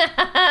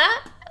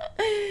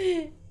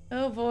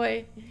 Oh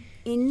boy.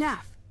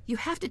 Enough. You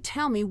have to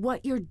tell me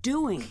what you're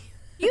doing.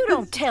 You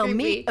don't tell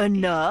me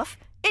enough.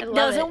 It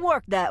doesn't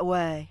work that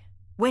way.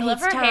 When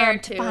it's time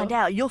to find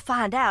out, you'll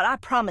find out. I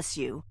promise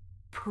you.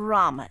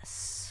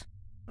 Promise.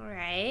 All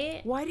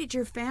right. Why did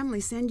your family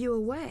send you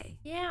away?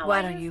 Yeah.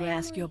 Why don't you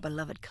ask your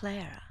beloved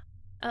Clara?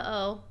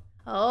 Uh-oh.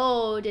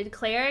 Oh, did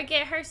Clara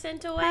get her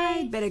sent away?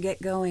 I'd better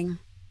get going.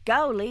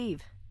 Go,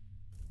 leave.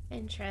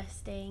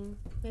 Interesting.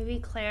 Maybe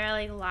Clara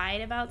like lied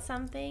about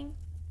something?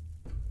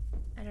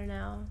 I don't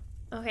know.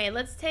 Okay,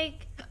 let's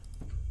take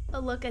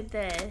a look at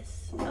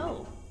this.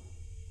 Oh.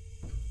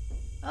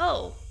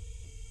 Oh.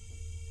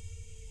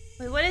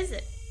 Wait, what is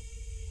it?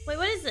 Wait,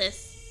 what is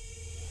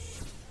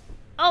this?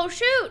 Oh,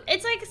 shoot!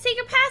 It's like a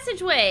secret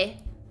passageway!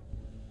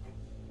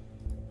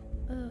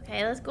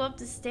 Okay, let's go up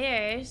the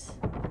stairs.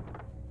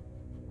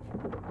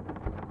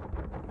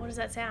 What does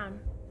that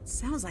sound?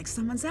 Sounds like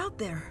someone's out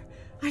there.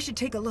 I should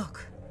take a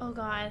look. Oh,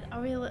 God.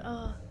 Are we...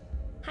 Oh.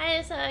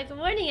 Hi, good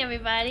morning,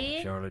 everybody.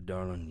 Charlotte,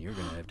 darling, you're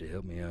gonna have to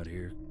help me out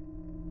here.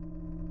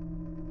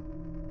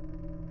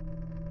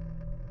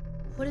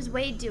 What is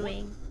Wade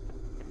doing?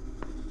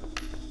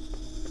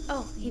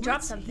 Oh, he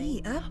dropped something.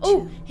 He up to?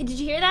 Oh, hey, did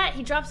you hear that?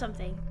 He dropped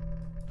something.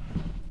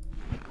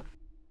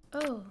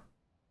 Oh.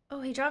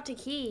 Oh, he dropped a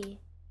key.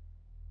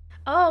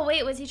 Oh,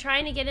 wait, was he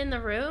trying to get in the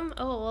room?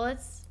 Oh, well,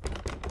 let's...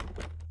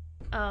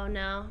 Oh,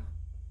 no.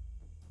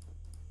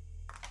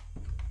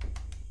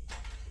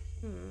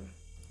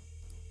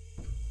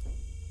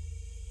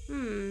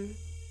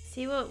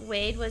 See what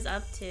Wade was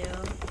up to.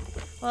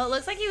 Well, it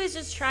looks like he was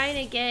just trying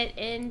to get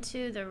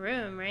into the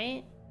room,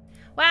 right?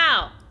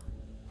 Wow.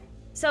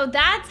 So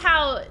that's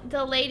how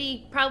the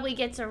lady probably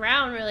gets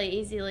around really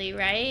easily,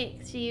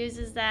 right? She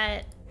uses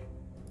that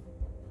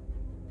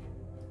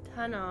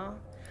tunnel.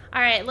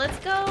 All right, let's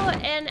go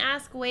and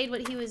ask Wade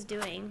what he was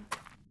doing.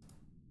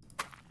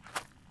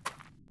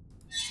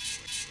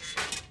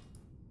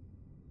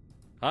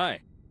 Hi.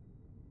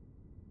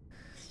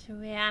 Should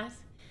we ask?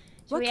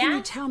 What can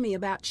you tell me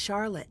about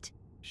Charlotte?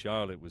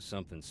 Charlotte was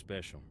something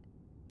special.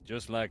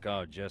 Just like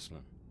our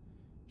Jessalyn.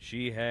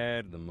 She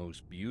had the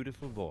most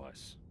beautiful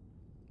voice.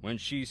 When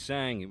she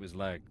sang, it was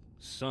like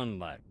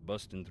sunlight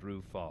busting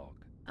through fog.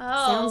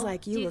 Oh, sounds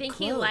like you do you were think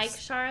close. he liked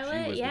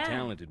Charlotte? She was Yeah. the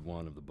talented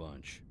one of the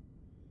bunch.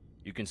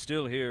 You can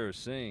still hear her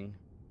sing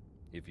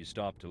if you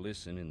stop to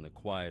listen in the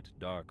quiet,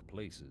 dark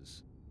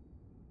places.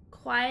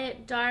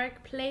 Quiet,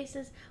 dark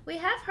places. We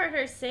have heard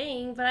her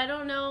sing, but I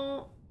don't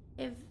know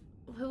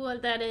who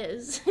that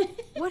is.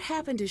 What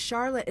happened to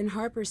Charlotte and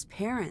Harper's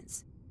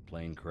parents?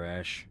 Plane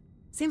crash.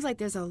 Seems like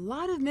there's a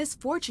lot of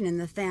misfortune in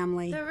the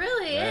family. There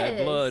really Bad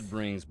is. blood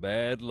brings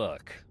bad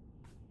luck.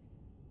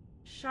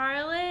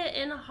 Charlotte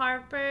and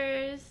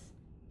Harper's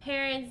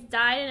parents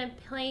died in a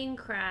plane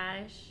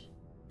crash.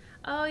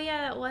 Oh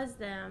yeah, that was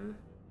them.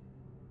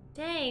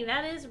 Dang,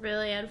 that is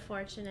really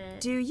unfortunate.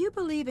 Do you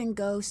believe in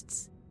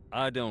ghosts?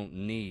 I don't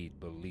need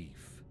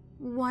belief.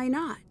 Why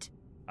not?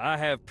 I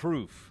have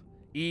proof.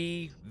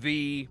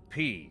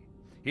 EVP.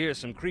 Here's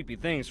some creepy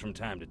things from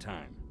time to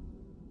time.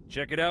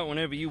 Check it out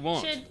whenever you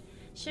want.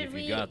 Should If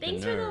we? you got the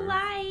Thanks for the nerve.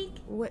 like.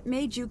 What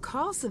made you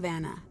call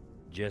Savannah?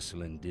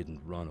 Jessalyn didn't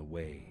run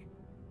away,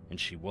 and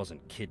she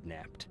wasn't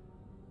kidnapped.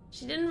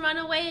 She didn't run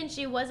away and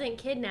she wasn't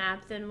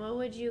kidnapped, then what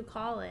would you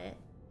call it?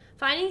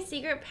 Finding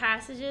secret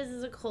passages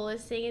is the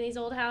coolest thing in these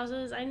old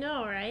houses. I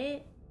know,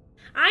 right?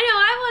 I know,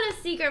 I want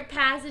a secret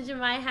passage in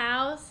my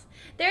house.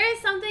 There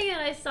is something that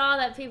I saw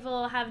that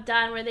people have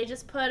done where they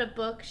just put a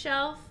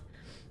bookshelf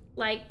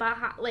like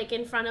behind, like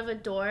in front of a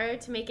door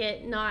to make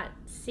it not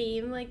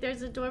seem like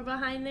there's a door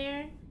behind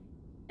there.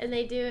 And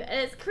they do,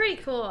 and it's pretty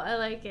cool. I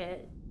like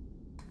it.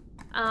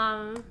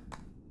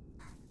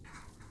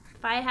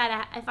 If I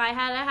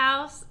had a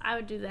house, I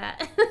would do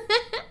that.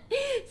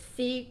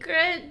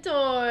 Secret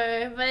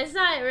door, but it's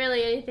not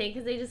really anything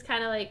because they just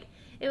kind of like,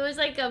 it was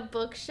like a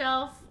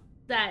bookshelf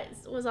that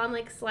was on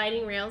like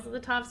sliding rails at the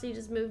top, so you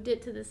just moved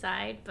it to the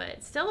side, but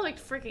it still looked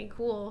freaking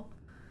cool.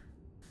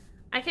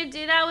 I could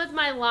do that with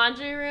my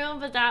laundry room,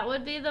 but that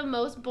would be the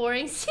most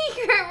boring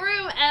secret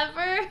room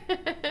ever.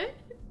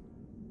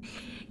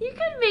 You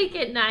could make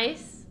it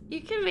nice.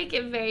 You can make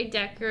it very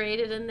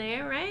decorated in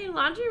there, right?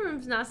 Laundry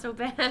room's not so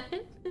bad.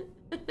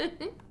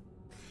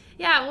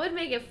 Yeah, it would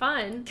make it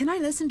fun. Can I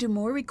listen to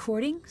more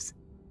recordings?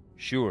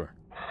 Sure.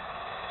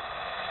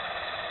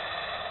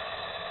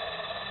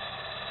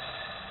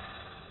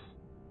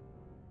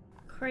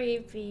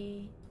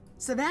 Creepy.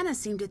 Savannah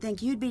seemed to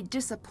think you'd be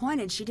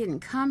disappointed she didn't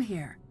come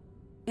here.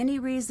 Any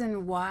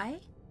reason why?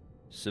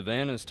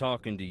 Savannah's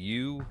talking to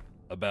you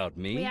about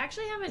me? We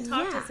actually haven't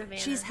talked yeah, to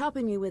Savannah. she's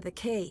helping me with a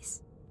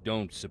case.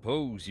 Don't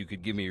suppose you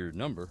could give me your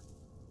number?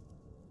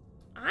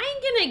 I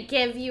ain't gonna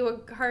give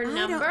you her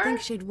number. I don't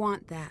think she'd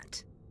want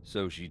that.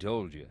 So she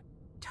told you.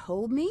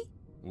 Told me?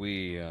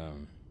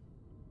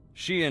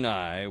 She and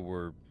I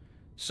were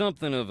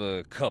something of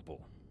a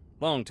couple.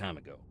 Long time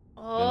ago.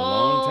 Oh, Been a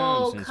long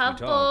time since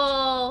couple. we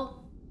talked.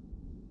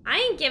 I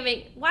ain't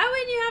giving. Why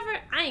wouldn't you have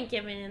her? I ain't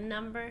giving a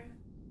number.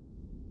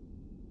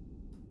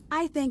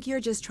 I think you're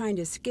just trying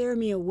to scare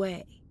me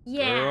away.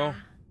 Yeah. Girl.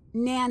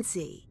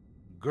 Nancy.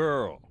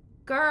 Girl.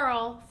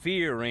 Girl.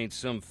 Fear ain't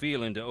some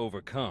feeling to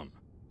overcome.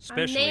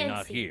 Especially not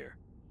Nancy. here.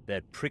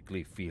 That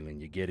prickly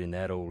feeling you get in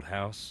that old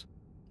house,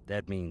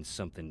 that means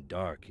something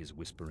dark is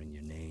whispering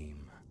your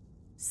name.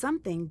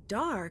 Something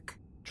dark?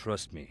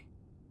 Trust me.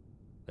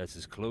 That's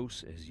as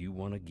close as you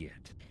want to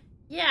get.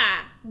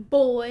 Yeah.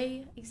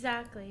 Boy.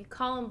 Exactly.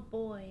 Call him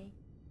boy.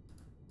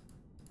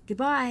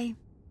 Goodbye.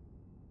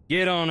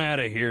 Get on out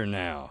of here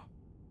now.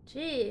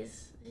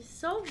 Jeez. He's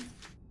so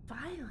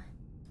violent.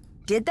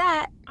 Did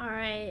that.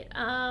 Alright.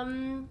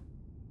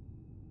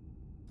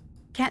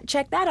 Can't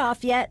check that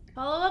off yet.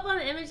 Follow up on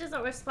the images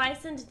that were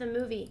spliced into the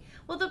movie.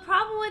 Well, the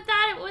problem with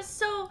that, it was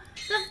so,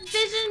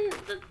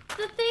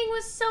 the thing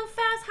was so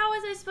fast. How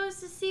was I supposed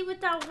to see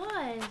what that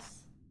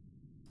was?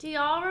 Do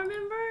y'all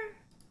remember?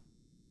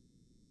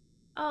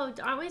 Oh,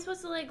 aren't we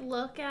supposed to like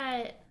look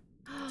at?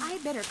 I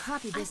better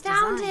copy I this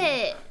found design.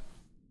 it.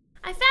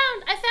 I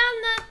found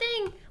that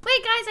thing.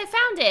 Wait, guys, I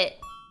found it.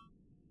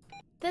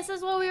 This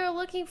is what we were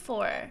looking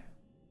for.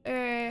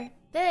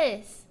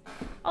 This.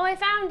 Oh, I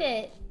found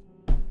it.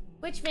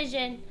 Which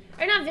vision?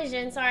 Or not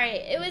vision, sorry.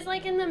 It was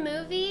like in the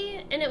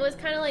movie, and it was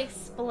kind of like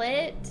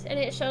split, and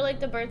it showed like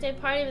the birthday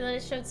party, but then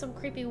it showed some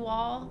creepy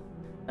wall.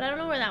 But I don't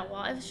know where that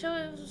wall, it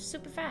was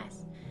super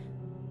fast.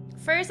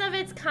 First of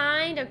its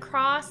kind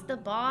across the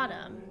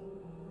bottom.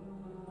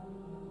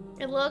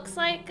 It looks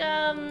like,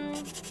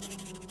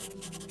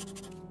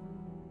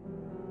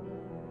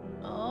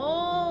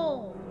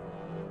 oh.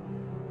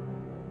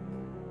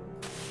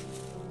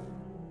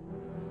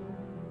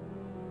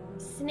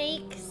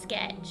 Snake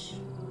sketch.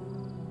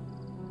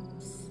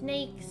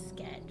 Snake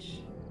sketch.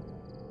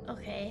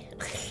 Okay.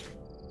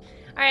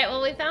 Alright,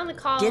 well, we found the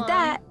column. Did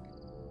that.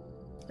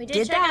 We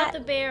did check out the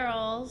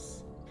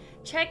barrels.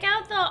 Check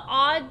out the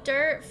odd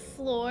dirt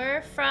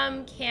floor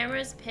from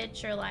Camera's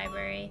picture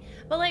library.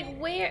 But, like,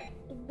 where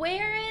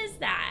is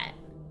that?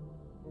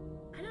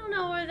 I don't don't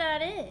know where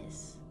that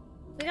is.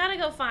 We gotta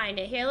go find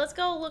it. Here, let's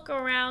go look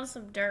around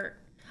some dirt.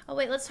 Oh,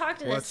 wait, let's talk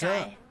to this guy.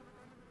 What's up?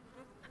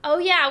 Oh,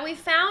 yeah, we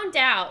found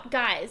out.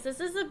 Guys, this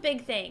is a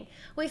big thing.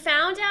 We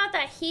found out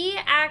that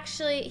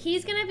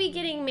he's gonna be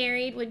getting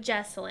married with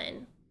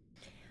Jessalyn.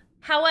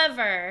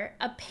 However,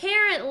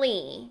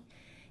 apparently,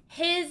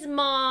 his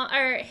mom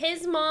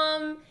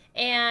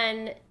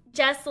and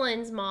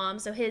Jessalyn's mom,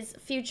 so his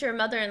future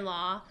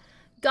mother-in-law,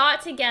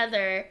 got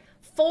together,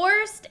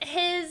 forced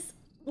his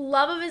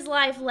love of his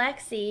life,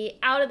 Lexi,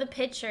 out of the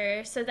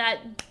picture so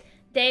that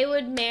they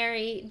would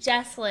marry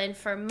Jessalyn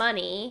for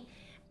money,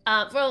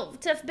 well,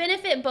 to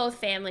benefit both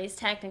families,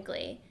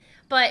 technically.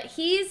 But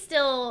he's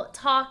still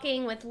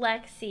talking with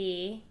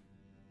Lexi,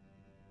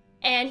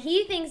 and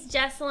he thinks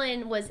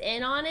Jessalyn was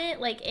in on it,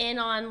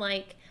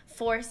 like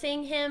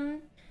forcing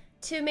him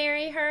to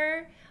marry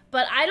her.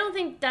 But I don't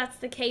think that's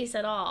the case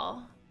at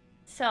all.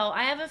 So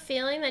I have a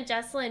feeling that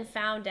Jessalyn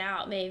found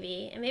out,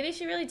 maybe. And maybe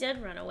she really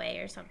did run away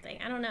or something.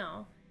 I don't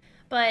know.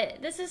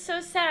 But this is so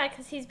sad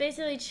because he's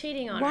basically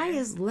cheating on her. Why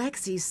is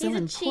Lexi so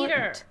important? He's a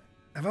cheater.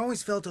 I've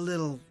always felt a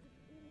little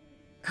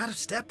out of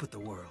step with the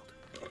world.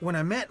 When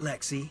I met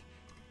Lexi,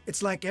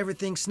 it's like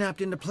everything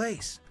snapped into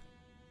place.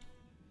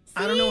 See?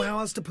 I don't know how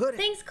else to put it.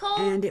 Thanks, Cole.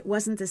 And it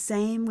wasn't the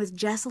same with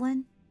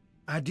Jessalyn?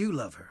 I do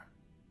love her,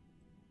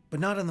 but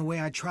not in the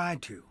way I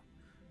tried to.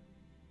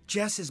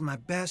 Jess is my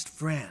best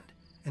friend,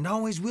 and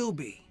always will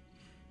be.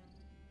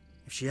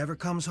 If she ever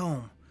comes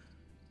home,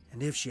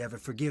 and if she ever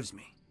forgives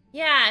me.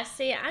 Yeah,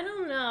 see, I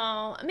don't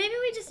know. Maybe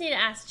we just need to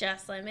ask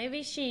Jessalyn.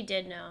 Maybe she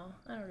did know.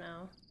 I don't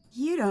know.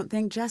 You don't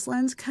think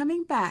Jessalyn's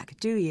coming back,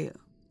 do you?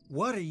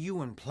 What are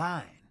you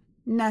implying?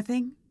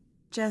 Nothing.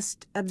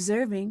 Just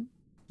observing.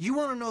 You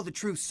want to know the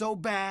truth so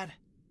bad?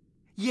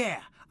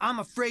 Yeah, I'm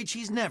afraid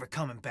she's never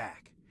coming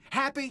back.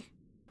 Happy?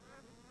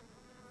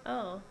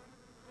 Oh.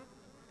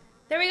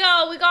 There we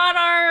go. We got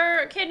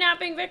our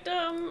kidnapping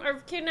victim,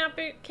 or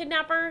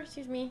kidnapper,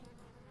 excuse me.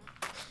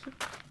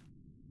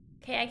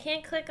 Okay, I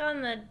can't click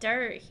on the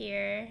dirt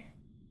here.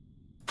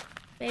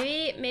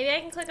 Maybe I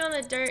can click on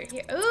the dirt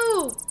here.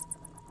 Ooh!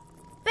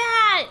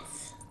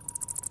 Bats!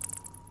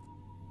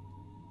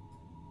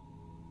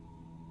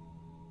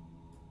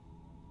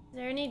 Is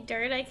there any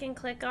dirt I can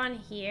click on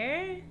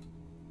here?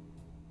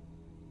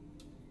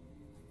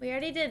 We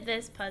already did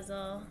this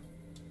puzzle.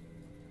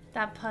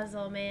 That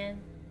puzzle,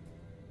 man.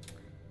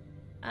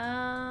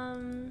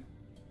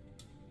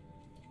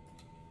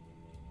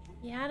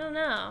 Yeah, I don't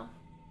know.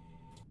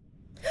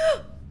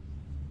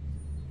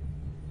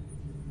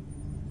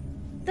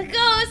 The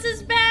ghost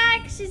is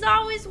back! She's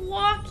always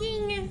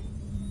walking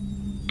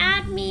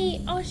at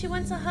me. Oh, she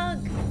wants a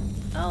hug.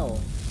 Oh.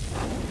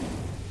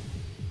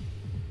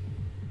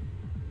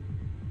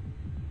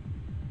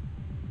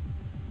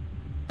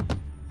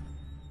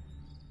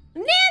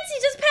 Nancy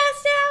just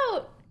passed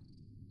out!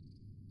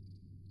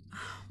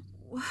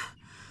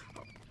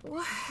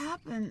 What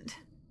happened?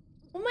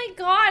 Oh my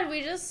god,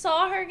 we just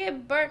saw her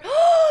get burnt.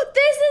 Oh,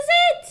 this is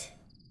it!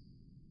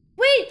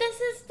 Wait,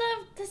 this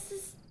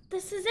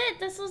is it.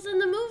 This was in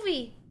the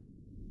movie.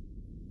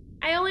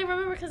 I only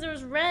remember because it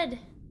was red.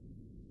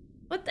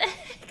 What the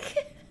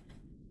heck?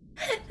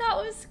 That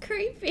was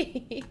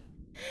creepy.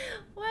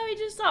 Why, we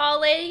just saw a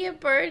lady get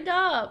burned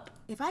up.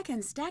 If I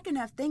can stack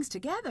enough things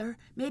together,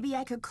 maybe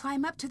I could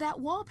climb up to that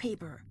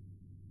wallpaper.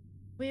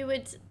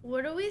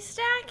 What are we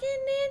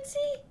stacking,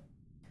 Nancy?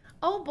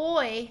 Oh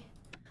boy.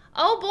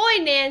 Oh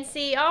boy,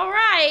 Nancy. All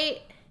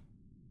right.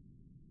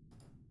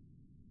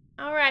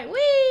 All right.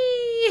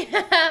 Whee!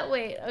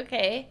 Wait,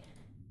 okay.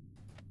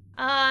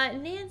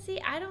 Nancy,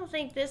 I don't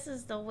think this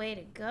is the way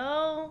to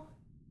go.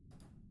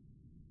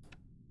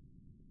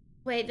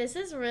 Wait, this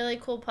is a really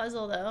cool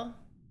puzzle, though.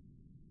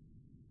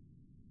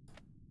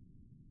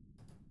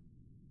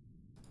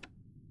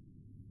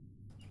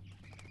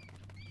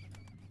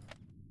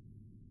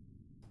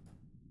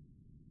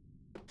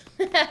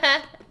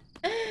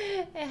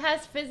 It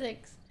has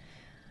physics.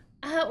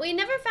 We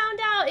never found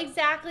out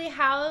exactly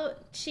how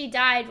she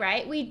died,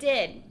 right? We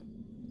did.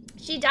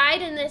 She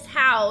died in this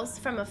house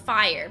from a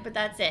fire, but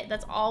that's it.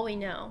 That's all we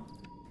know.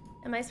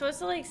 Am I supposed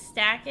to, like,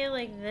 stack it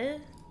like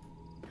this?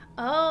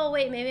 Oh,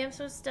 wait, maybe I'm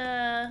supposed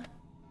to...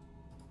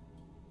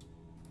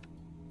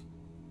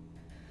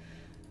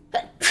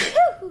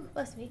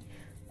 Bless me.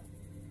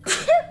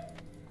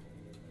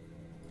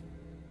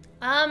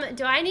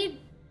 Do I need...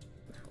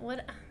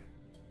 What...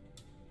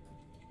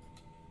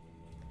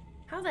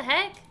 How the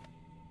heck?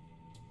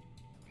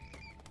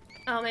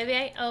 Oh, maybe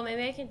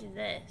I can do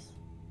this.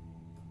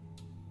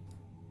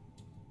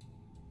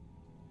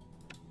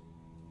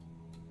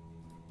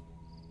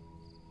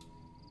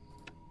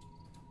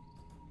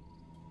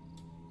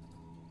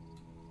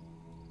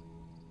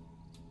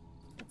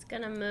 It's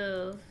gonna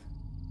move.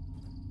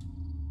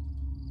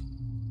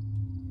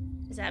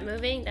 Is that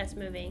moving? That's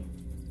moving.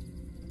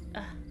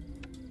 Ugh.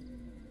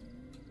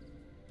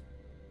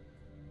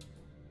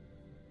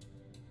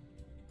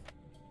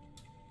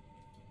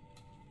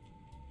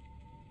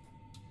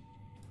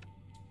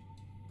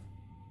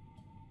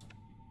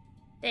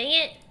 Dang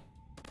it.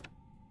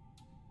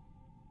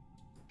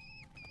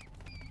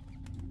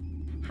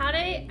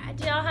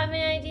 y'all have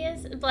any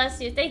ideas? Bless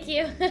you. Thank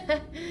you.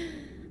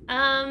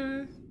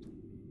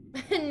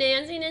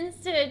 Nancy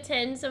needs to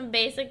attend some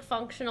basic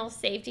functional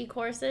safety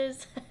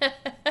courses.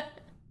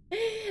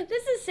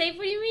 This is safe.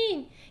 What do you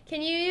mean?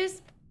 Can you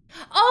use...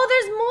 Oh,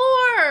 there's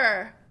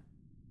more!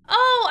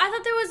 Oh, I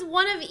thought there was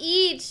one of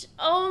each.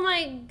 Oh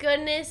my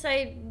goodness,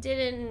 I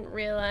didn't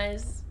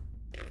realize.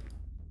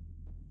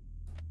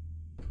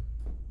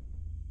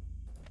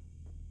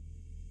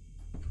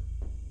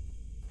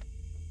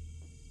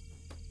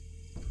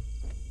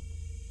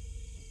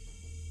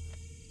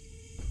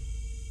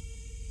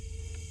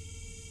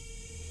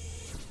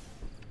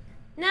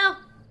 No.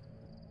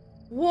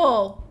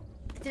 Whoa.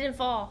 It didn't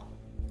fall.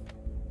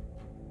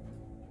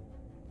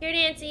 Here,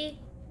 Nancy.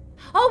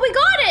 Oh, we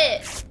got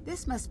it!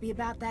 This must be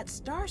about that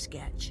star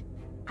sketch.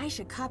 I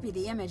should copy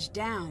the image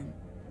down.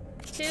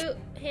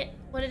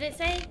 What did it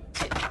say?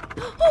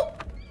 Oh!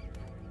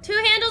 2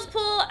 handles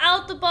pull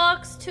out the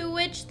box to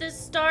which the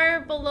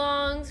star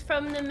belongs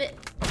from the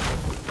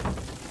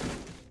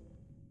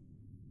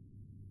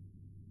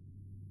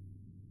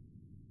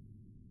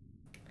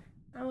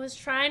I was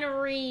trying to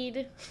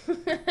read.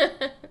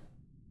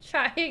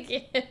 Try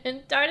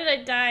again. Darn it, I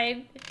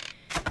died.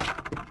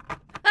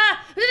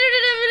 Ah!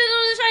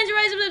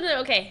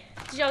 Okay.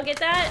 Did y'all get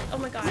that? Oh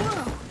my god.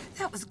 Whoa,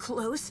 that was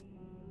close.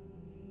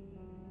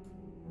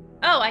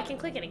 Oh, I can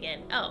click it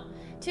again. Oh.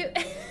 2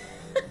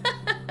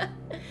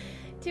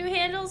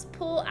 handles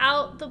pull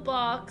out the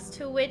box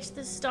to which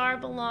the star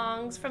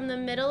belongs. From the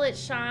middle it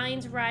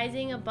shines,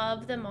 rising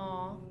above them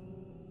all.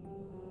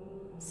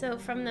 So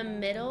from the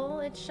middle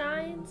it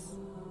shines?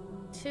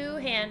 2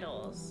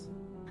 handles.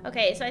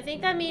 Okay, so I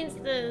think that means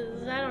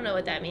I don't know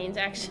what that means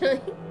actually.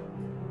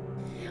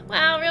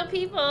 Wow, real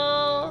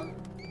people.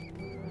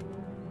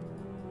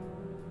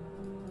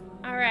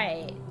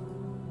 Alright.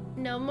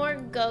 No more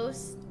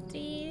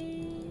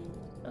ghosty.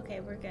 Okay,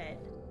 we're good.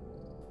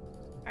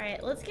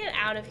 Alright, let's get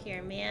out of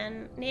here,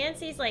 man.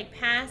 Nancy's like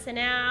passing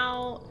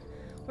out.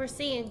 We're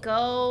seeing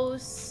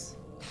ghosts.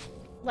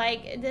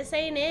 Like, this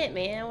ain't it,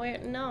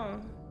 man.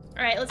 No.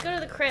 Alright, let's go to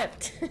the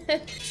crypt.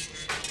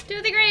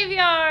 To the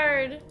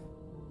graveyard.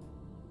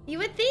 You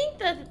would think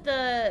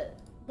that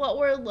what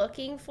we're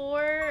looking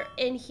for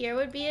in here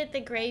would be at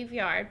the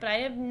graveyard, but I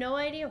have no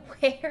idea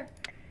where.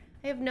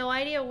 I have no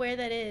idea where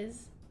that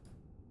is.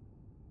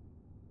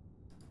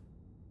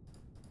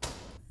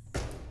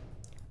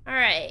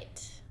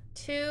 Alright.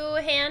 2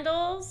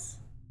 handles.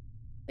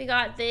 We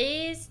got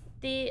these.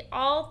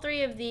 All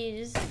 3 of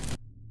these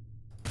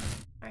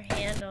are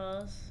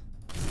handles.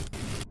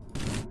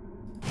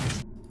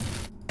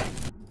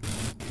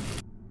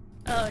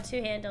 Oh,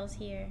 2 handles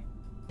here.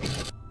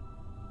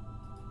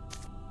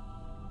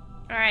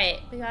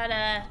 Alright, we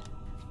gotta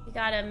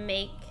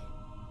make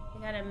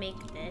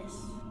this.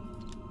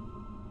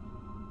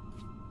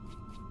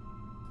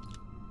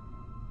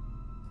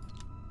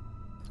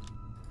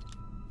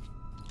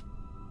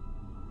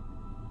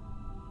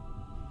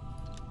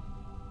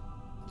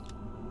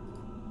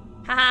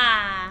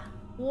 Haha!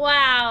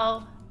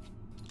 Wow!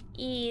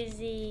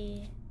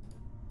 Easy.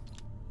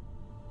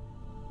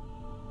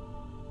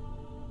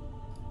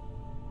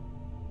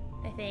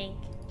 I think.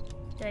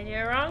 Did I do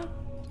it wrong?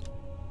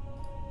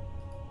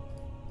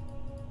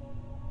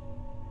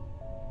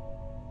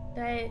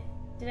 Did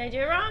I do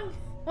it wrong?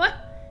 What?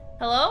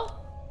 Hello?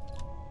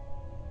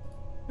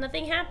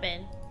 Nothing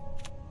happened.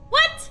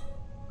 What?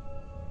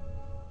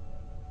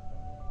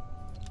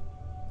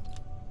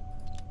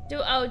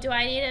 Do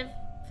I need to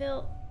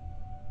fill?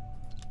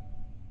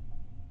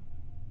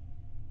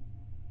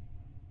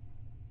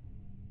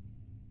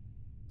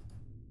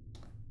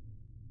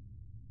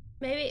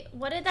 Maybe,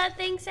 what did that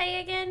thing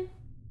say again?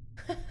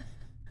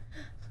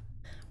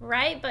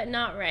 Right, but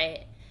not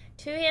right.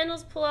 2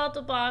 handles pull out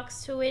the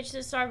box to which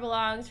the star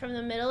belongs. From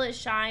the middle it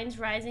shines,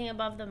 rising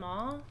above them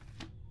all.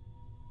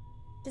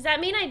 Does that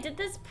mean I did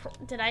this?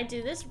 Did I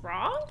do this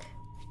wrong?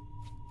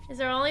 Is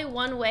there only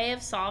one way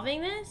of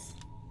solving this?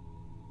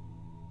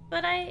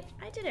 But I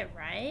did it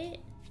right.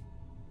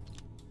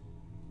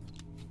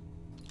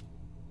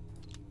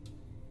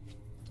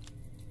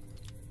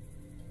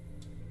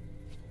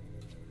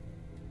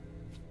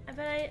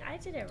 But I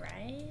did it right.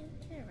 I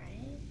did it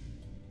right.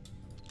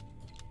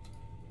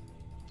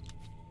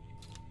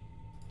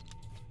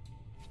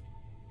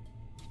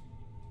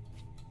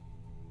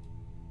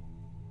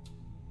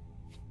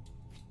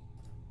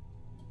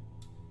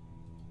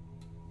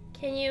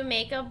 Can you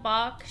make a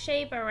box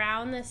shape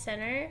around the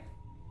center?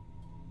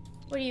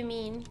 What do you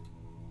mean?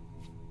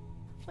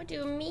 What do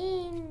you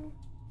mean?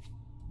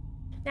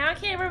 Now I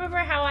can't remember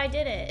how I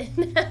did it.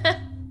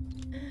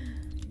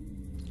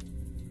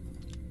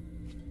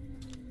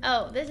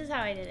 Oh, this is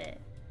how I did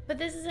it. But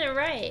this isn't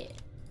right.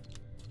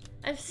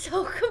 I'm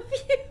so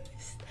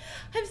confused.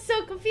 I'm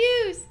so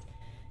confused.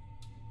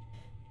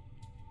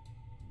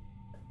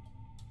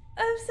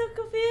 I'm so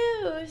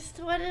confused.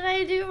 What did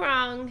I do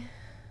wrong?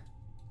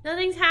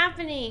 Nothing's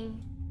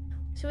happening.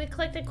 Should we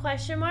click the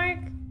question mark?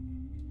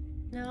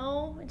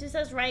 No, it just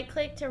says right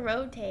click to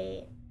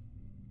rotate.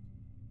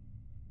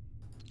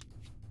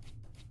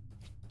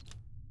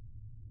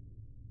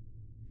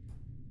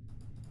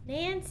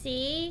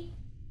 Nancy.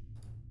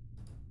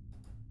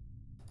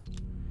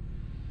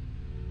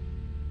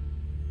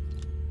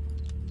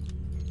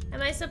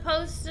 Am I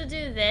supposed to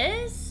do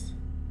this?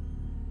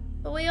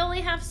 But we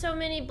only have so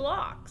many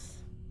blocks.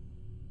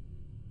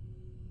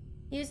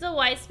 Use the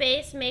white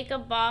space, make a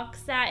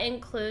box that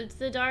includes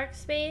the dark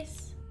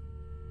space.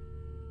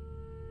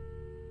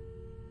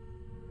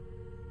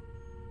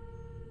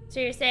 So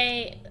you're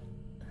saying...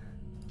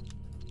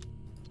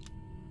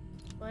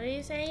 What are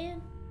you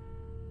saying?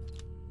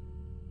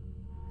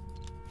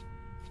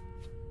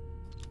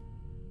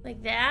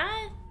 Like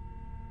that?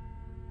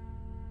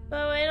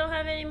 But I don't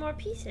have any more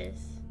pieces.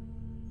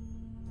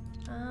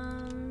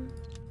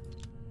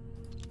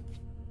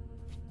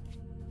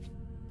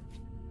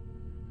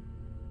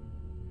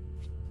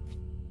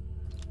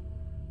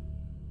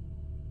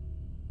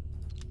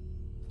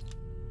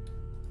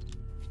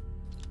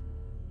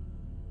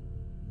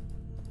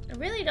 I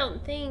really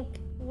don't think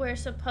we're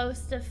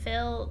supposed to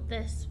fill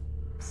this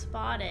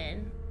spot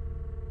in.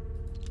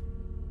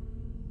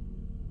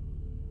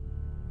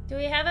 Do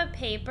we have a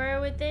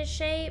paper with this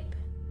shape?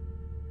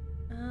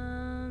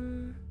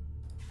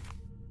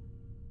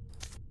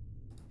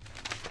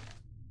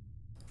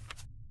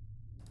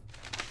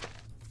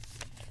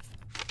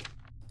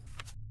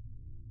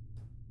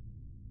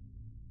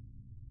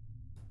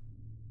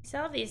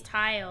 Still have these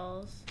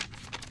tiles.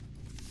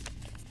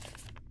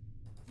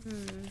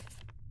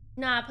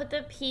 Nah, put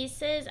the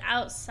pieces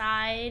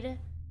outside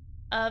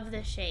of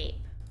the shape.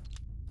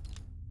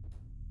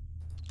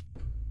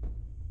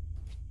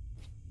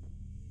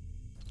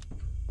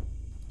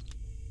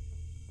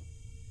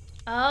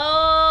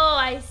 Oh,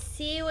 I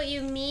see what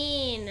you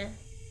mean.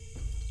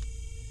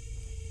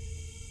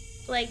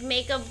 Like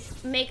make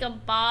a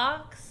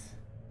box.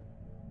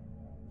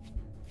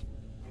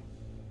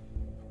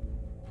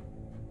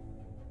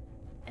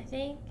 I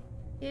think.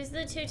 Use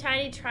the two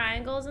tiny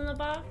triangles in the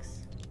box.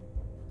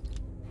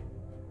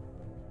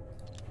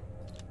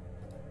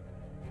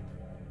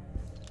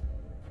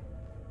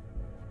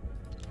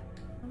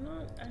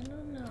 I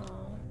don't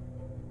know.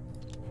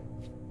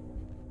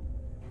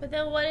 But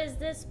then what is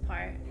this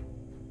part?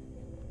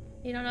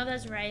 You don't know if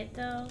that's right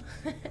though?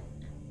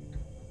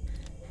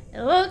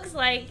 It looks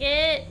like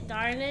it,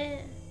 darn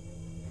it.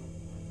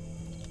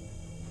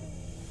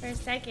 For a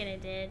second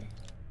it did.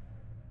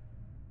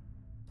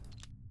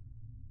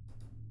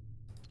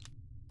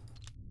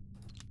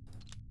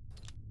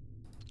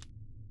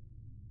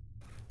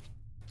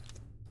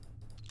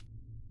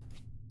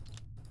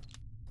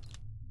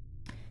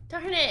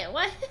 Darn it,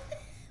 what?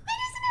 Why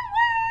doesn't it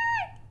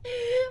work?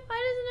 Why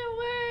doesn't it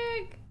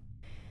work?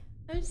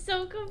 I'm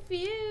so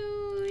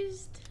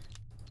confused.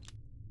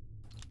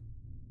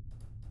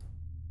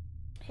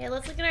 Hey,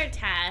 let's look at our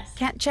task.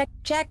 Can't check.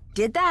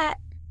 Did that.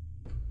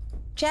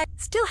 Check.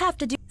 Still have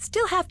to do that.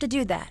 Still have to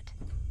do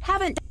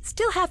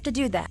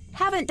that.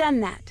 Haven't done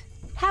that.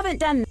 Haven't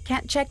done.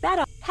 Can't check that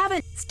off.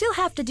 Still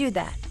have to do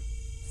that.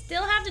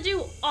 Still have to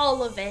do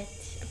all of it,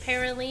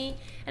 apparently.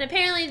 And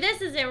apparently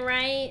this isn't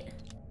right.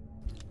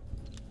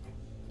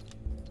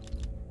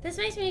 This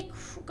makes me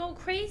go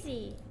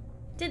crazy.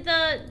 Did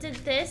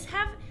this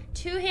have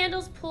two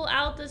handles pull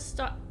out the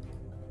star?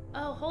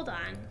 Oh, hold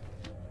on.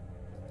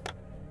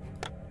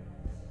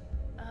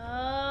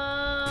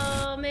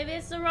 Oh, maybe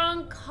it's the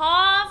wrong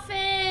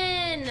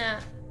coffin.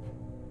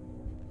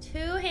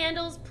 Two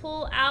handles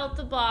pull out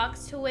the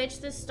box to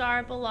which the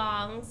star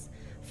belongs.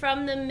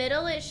 From the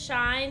middle it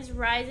shines,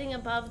 rising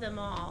above them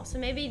all. So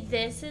maybe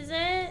this is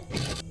it?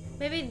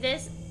 Maybe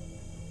this...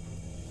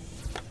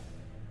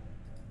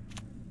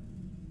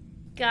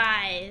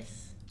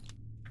 Guys,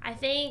 I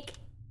think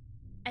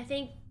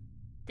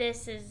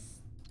this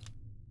is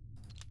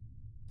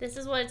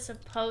what it's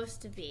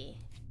supposed to be.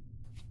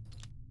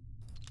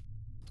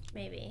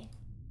 Maybe.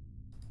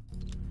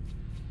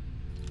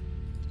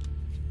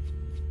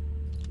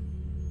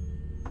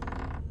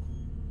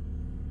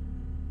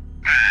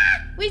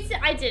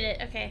 I did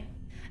it. Okay.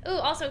 Ooh,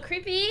 also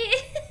creepy.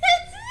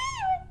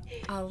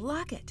 I'll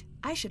lock it.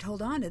 I should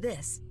hold on to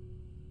this.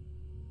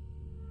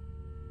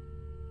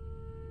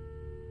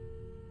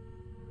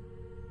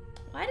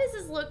 Why does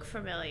this look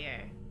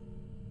familiar?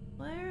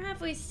 Where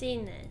have we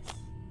seen this?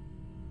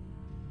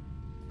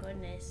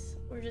 Goodness,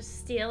 we're just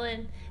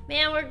stealing.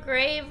 Man, we're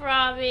grave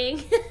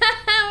robbing.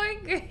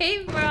 We're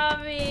grave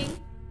robbing.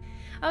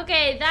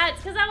 Okay,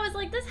 that's because I was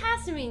like, this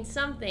has to mean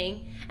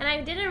something. And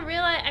I didn't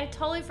realize, I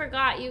totally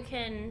forgot you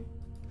can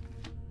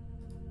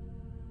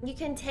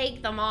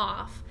take them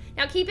off.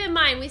 Now keep in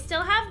mind, we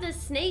still have the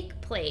snake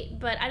plate,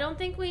 but I don't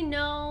think we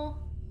know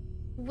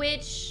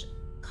which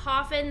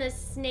coffin the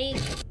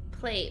snake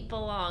plate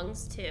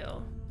belongs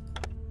to.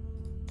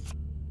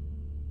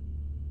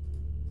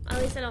 At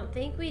least I don't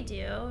think we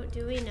do.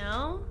 Do we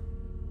know?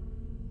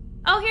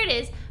 Oh, here it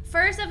is.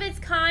 First of its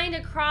kind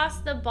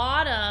across the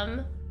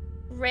bottom,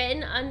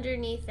 written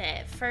underneath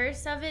it.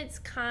 First of its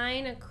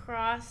kind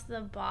across the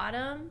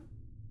bottom.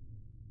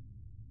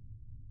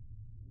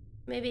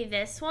 Maybe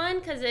this one,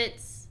 because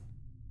it's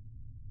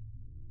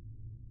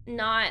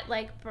not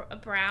like a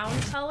brown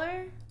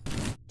color.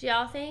 Do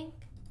y'all think?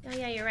 Oh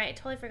yeah, you're right. I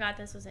totally forgot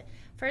this was it.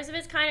 First of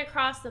its kind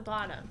across the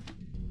bottom.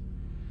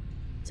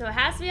 So it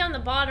has to be on the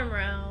bottom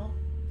row.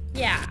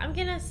 Yeah, I'm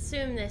gonna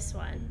assume this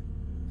one.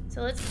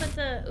 So let's put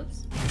the,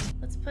 oops.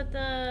 Let's put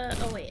the,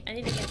 oh wait, I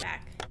need to get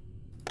back.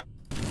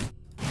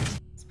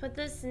 Let's put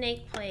the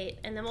snake plate,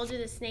 and then we'll do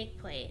the snake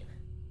plate.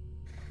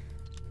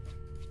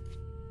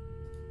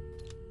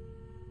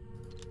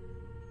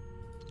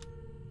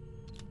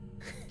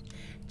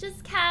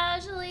 Just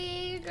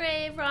casually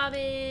grave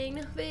robbing,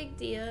 no big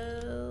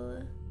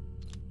deal.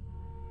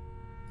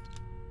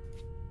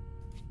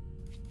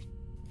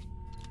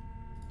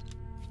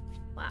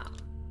 Wow.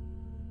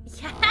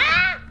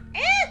 Yeah!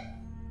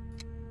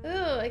 Ooh,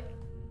 a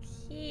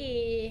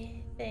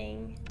key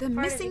thing. The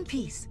missing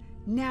piece.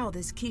 Now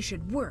this key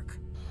should work.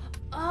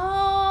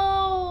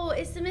 Oh,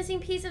 it's the missing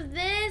piece of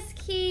this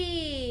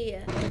key.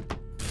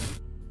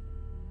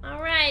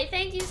 All right,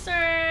 thank you,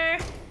 sir.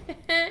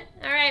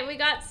 All right, we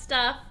got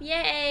stuff.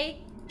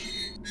 Yay.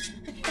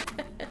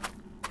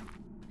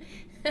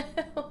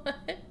 What?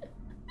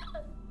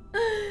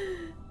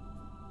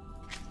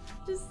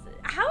 Just,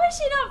 how is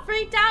she not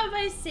freaked out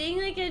by seeing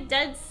like a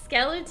dead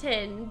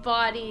skeleton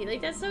body?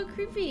 Like, that's so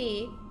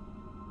creepy.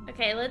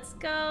 Okay, let's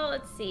go.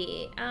 Let's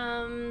see.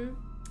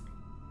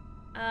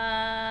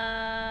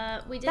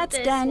 We did That's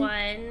this done.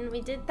 one.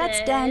 We did That's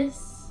this. done.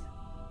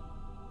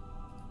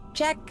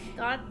 Check.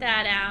 Got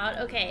that out.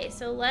 Okay,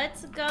 so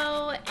let's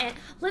go and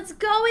let's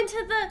go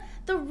into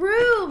the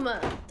room.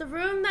 The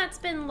room that's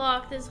been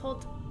locked this whole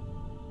time.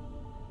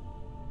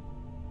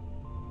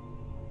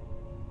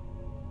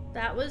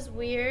 That was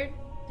weird.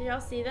 Did y'all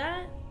see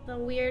that? The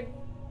weird.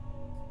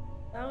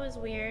 That was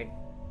weird.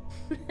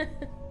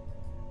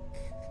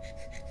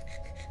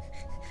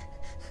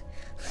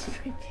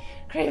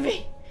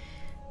 Creepy.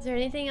 Is there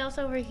anything else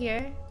over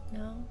here?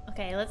 No?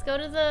 Okay, let's go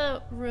to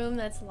the room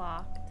that's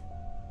locked.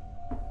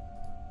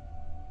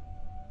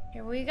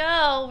 Here we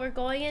go. We're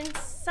going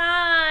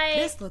inside.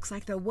 This looks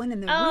like the one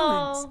in the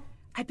Oh. ruins.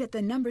 I bet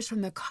the numbers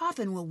from the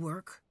coffin will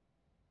work.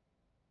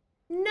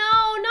 No,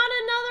 not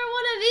another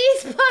one of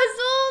these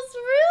puzzles.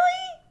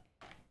 Really?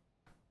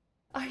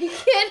 Are you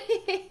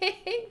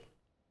kidding?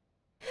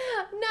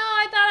 No,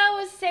 I thought I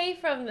was safe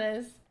from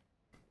this.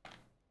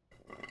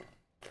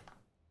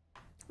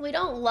 We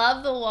don't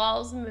love the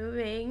walls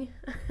moving.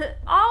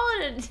 All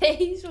in a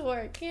day's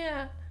work,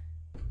 yeah.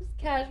 Just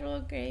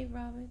casual grave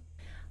robbing.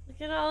 Look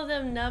at all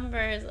them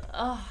numbers.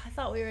 Oh, I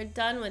thought we were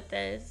done with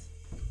this.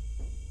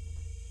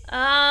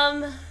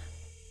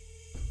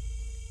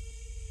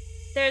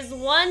 There's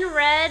 1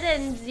 red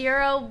and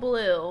 0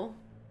 blue.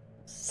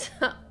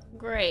 So,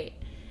 great.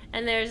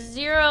 And there's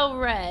 0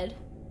 red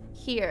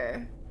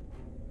here.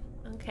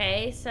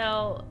 Okay,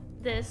 so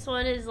this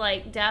one is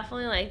like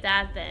definitely like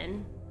that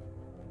then.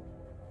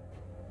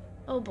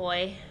 Oh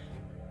boy.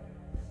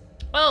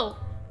 Oh,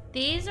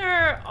 these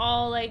are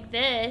all like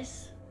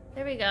this.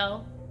 There we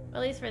go. At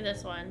least for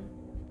this one.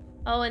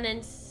 Oh, and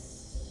then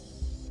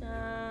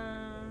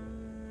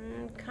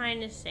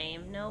kind of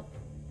same. Nope.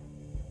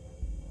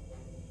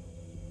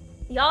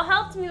 Y'all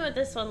helped me with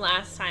this one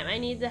last time. I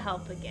need the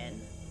help again.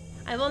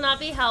 I will not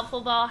be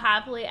helpful, but I'll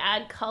happily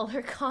add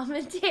color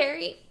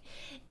commentary.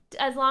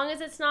 As long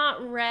as it's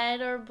not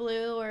red or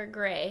blue or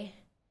gray.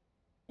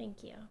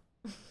 Thank you.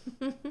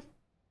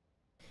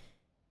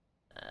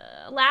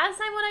 Last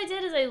time what I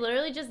did is I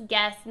literally just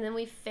guessed and then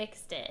we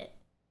fixed it.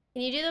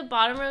 Can you do the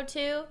bottom row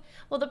too?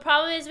 Well, the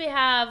problem is we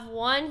have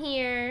 1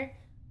 here,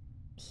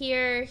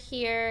 here,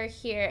 here,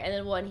 here, and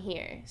then 1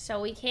 here. So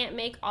we can't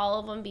make all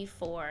of them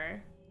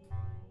before.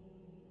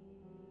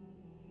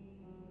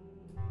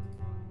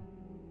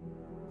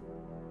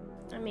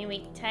 I mean,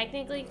 we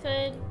technically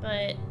could,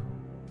 but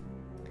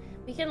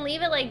we can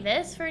leave it like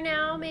this for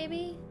now,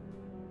 maybe.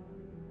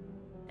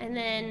 And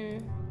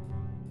then...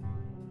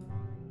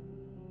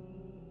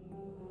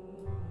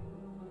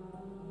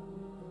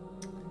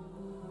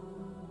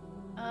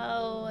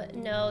 Oh,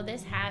 no,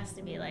 this has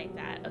to be like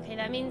that. Okay,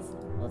 that means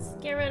let's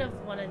get rid of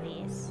one of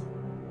these.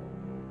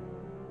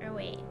 Or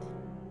wait.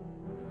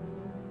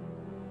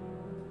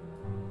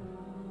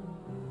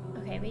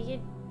 Okay, we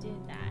could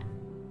do that.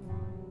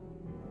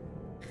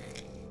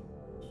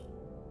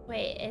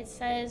 Wait, it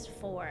says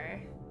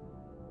 4.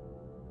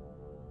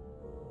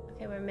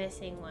 Okay, we're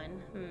missing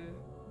 1.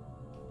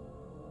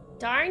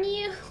 Darn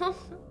you!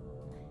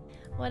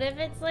 What if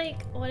it's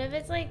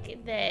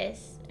like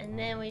this, and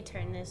then we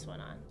turn this one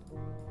on?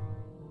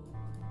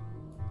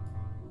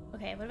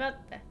 Okay, what about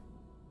that?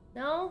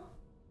 No?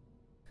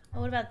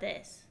 Oh, what about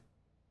this?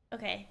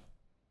 Okay.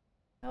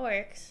 That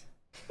works.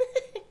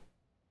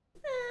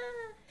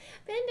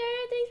 Bender,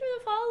 thanks for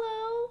the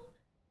follow.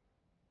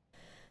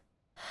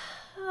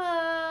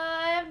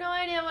 I have no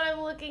idea what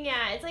I'm looking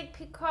at. It's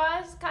like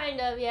cross, kind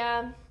of,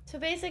 yeah. So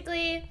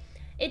basically,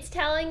 it's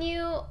telling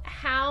you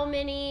how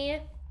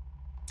many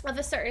of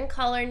a certain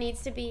color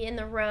needs to be in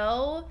the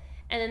row,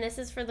 and then this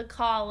is for the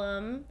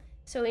column.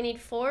 So we need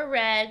 4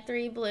 red,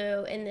 3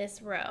 blue in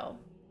this row.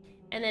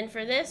 And then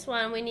for this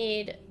one, we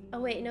need,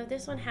 oh wait, no,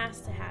 this one has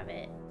to have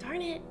it.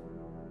 Darn it.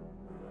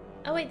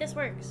 Oh wait, this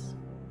works.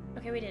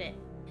 Okay, we did it.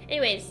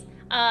 Anyways,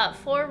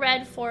 4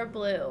 red, 4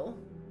 blue.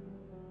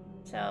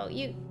 So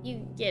you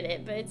get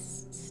it, but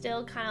it's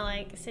still kind of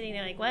like sitting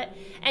there like, what?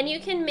 And you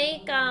can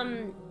make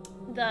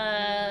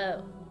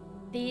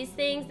these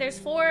things. There's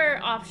 4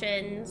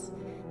 options.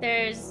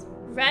 There's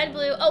red,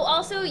 blue. Oh,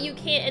 also you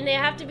can't, and they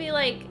have to be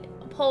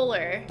like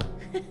polar.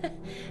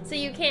 So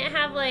you can't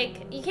have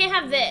like, you can't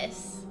have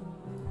this,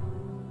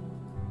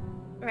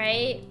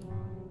 right?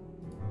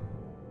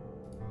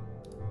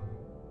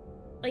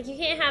 Like you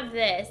can't have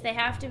this. They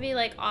have to be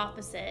like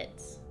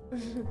opposites.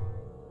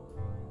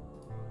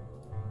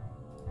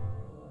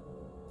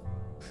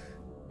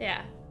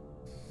 Yeah.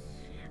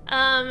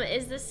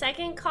 Is the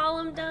second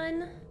column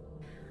done?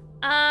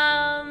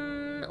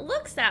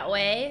 Looks that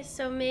way,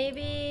 so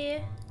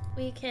maybe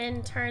we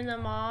can turn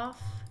them off.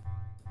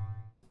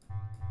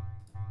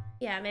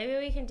 Yeah, maybe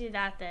we can do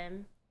that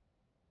then.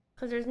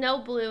 Because there's no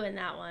blue in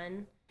that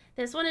one.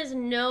 This one is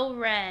no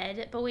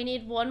red, but we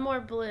need 1 more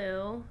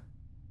blue.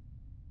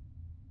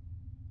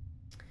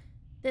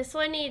 This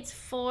one needs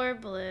 4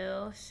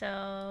 blue,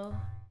 so...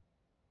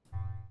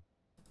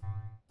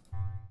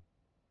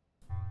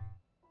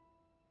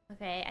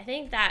 Okay, I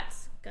think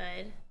that's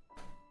good.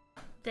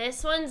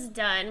 This one's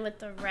done with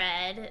the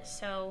red,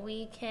 so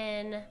we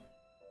can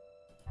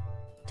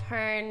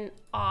turn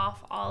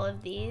off all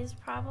of these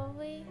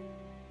probably.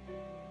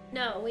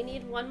 No, we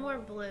need 1 more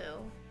blue.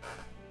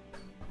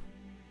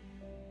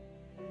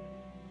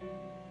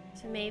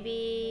 So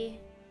maybe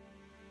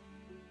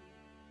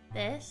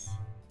this?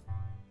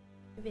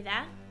 Maybe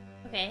that?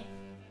 Okay.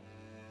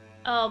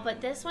 Oh,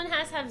 but this one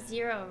has to have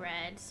 0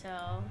 red,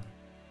 so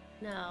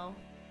no.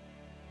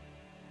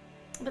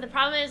 But the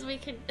problem is we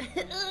could...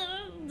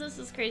 This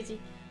is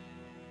crazy.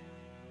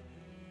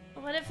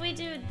 What if we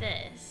do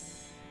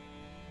this?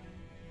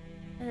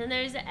 And then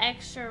there's the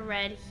extra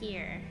red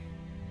here.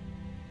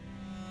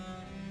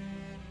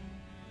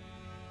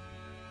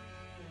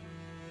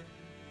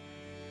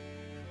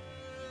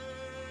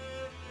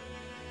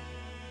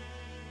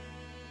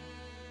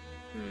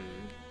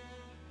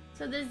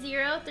 So the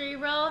 0, 3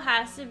 row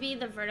has to be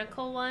the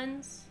vertical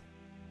ones.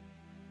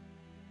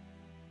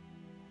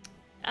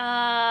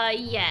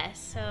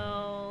 Yes,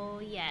 so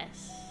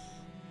yes.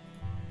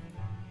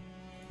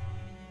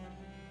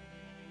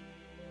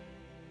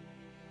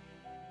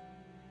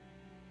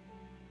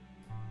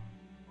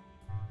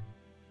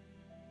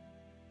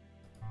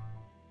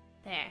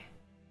 There.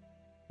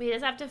 We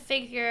just have to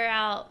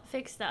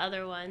fix the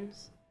other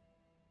ones.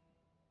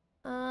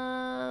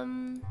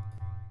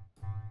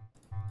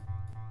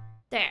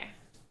 There.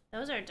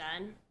 Those are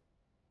done.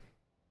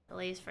 At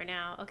least for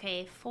now.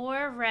 Okay,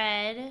 4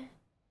 red.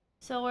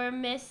 So we're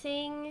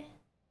missing...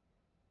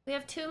 We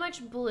have too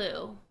much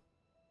blue.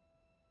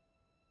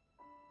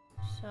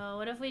 So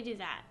what if we do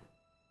that?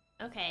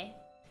 Okay.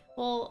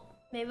 Well,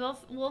 maybe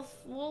we'll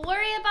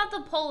worry about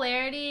the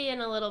polarity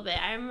in a little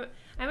bit. I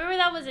remember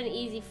that was an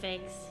easy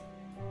fix.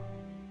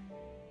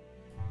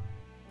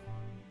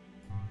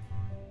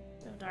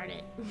 Oh, darn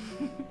it.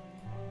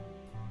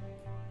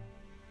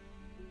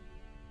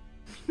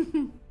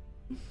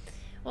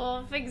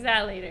 We'll fix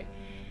that later.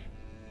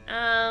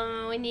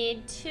 We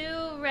need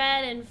 2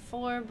 red and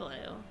 4 blue.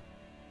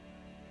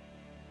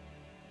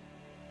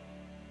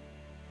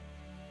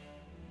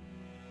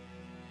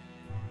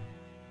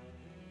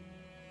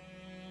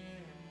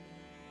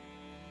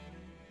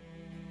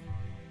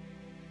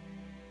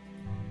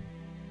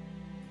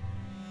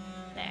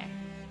 There.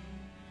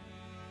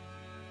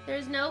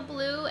 There's no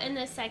blue in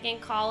the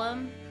second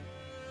column.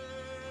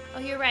 Oh,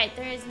 you're right.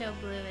 There is no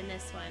blue in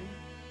this one.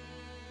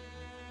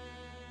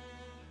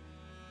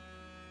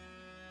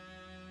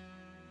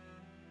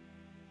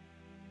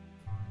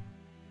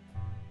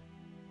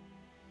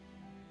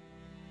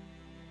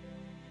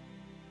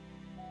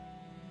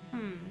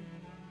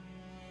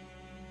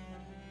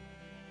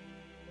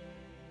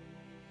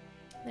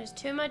 There's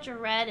too much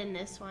red in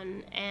this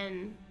one,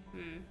 and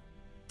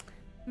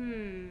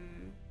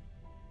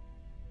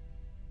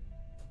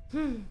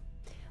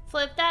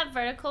flip that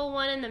vertical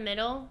one in the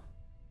middle.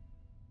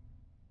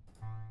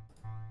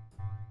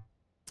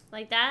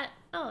 Like that.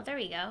 Oh, there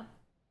we go.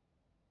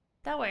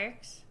 That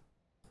works.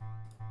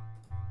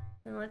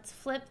 And let's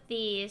flip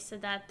these so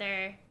that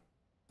they're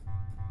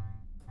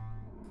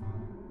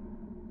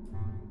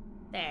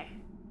there.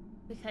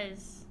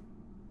 Because,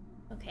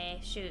 okay,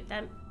 shoot,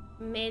 that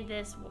made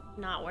this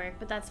not work,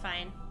 but that's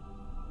fine.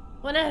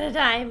 One at a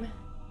time.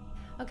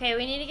 Okay,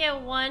 we need to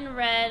get 1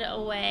 red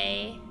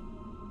away.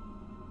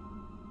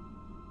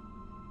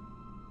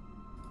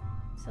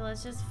 So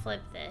let's just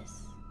flip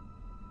this.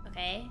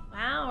 Okay,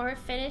 wow, we're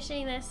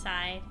finishing this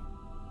side.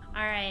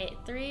 All right,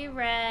 3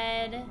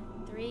 red,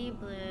 3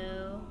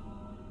 blue.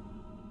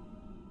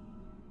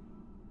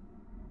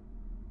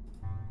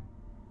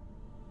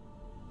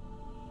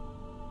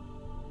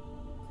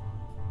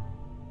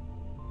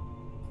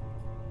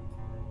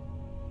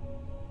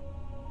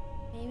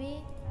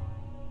 Maybe?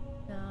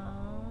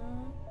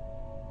 No.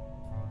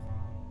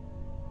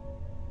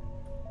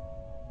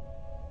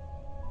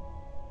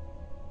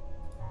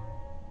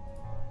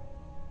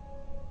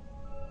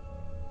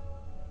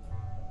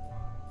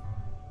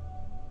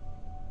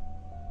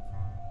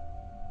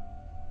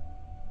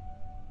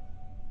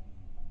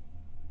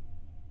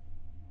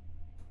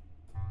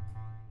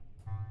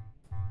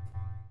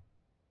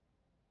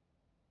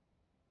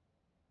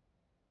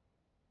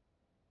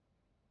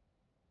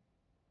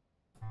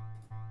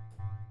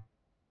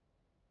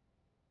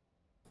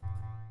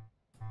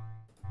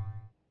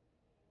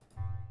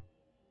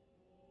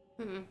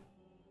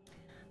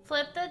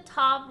 Flip the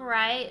top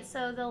right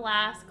so the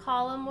last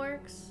column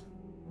works.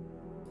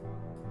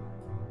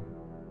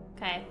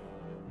 Okay.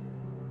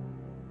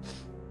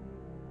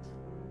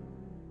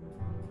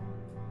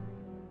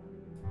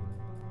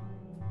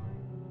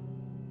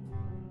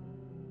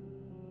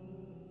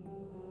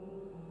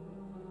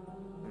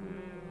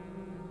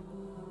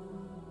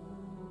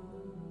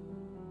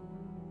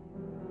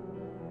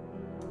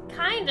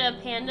 Kinda,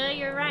 Panda,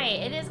 you're right.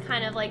 It is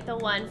kind of like the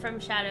one from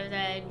Shadow's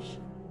Edge.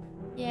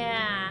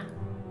 Yeah.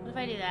 What if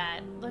I do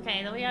that?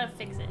 Okay, then we gotta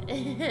fix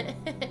it.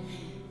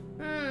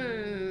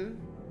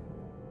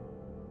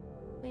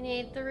 We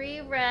need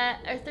 3 red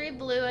or 3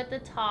 blue at the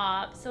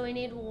top, so we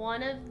need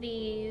one of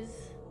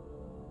these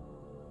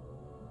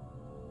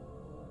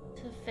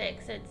to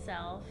fix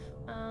itself.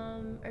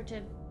 Or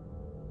to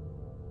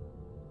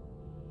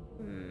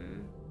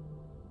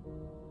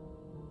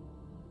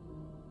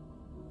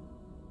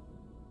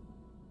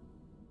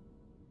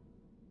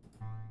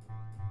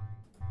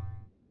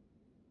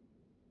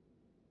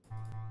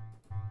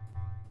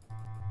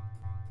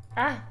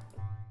Ah,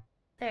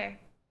 there.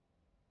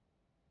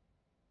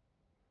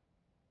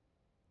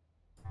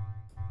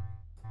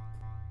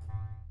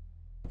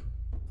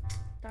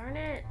 Darn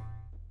it.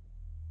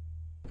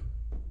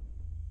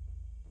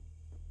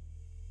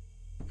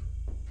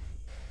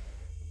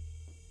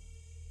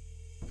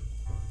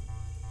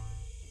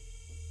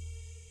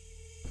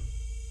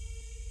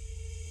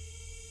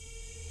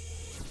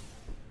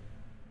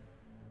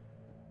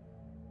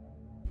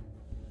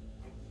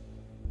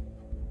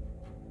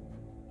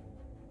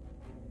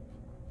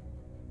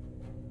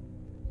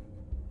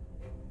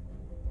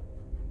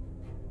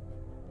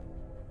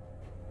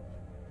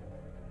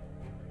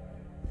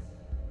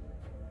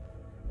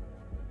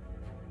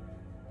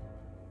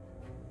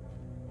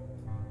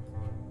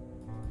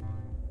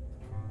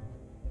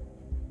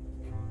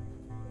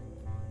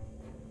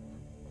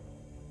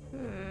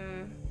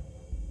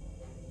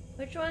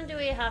 Which one do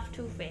we have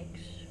to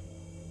fix?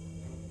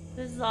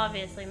 This is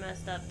obviously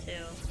messed up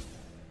too.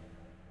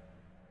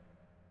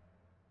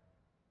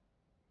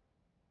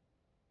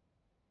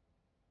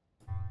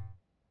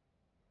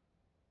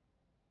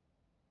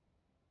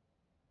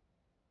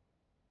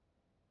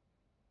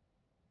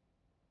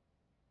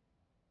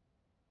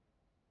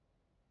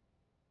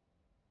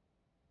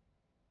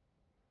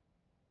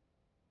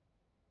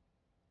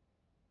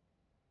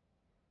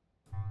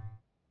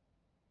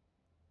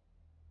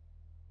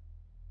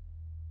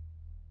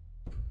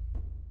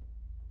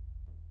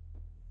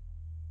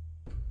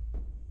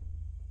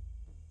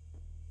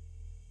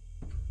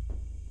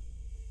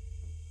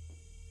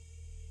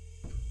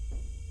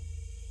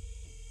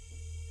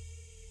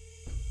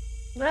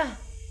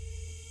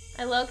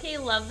 I low-key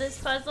love this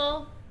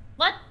puzzle.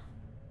 What?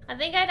 I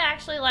think I'd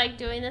actually like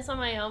doing this on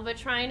my own, but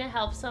trying to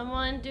help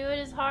someone do it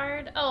is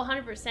hard. Oh,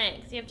 100%,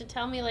 because you have to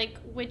tell me like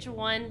which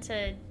one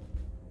to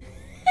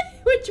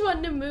which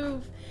one to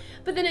move.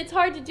 But then it's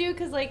hard to do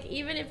because like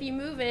even if you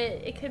move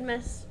it, it could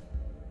mess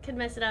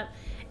it up.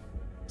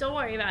 Don't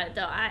worry about it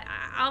though.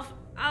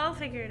 I'll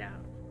figure it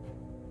out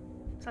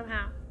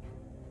somehow.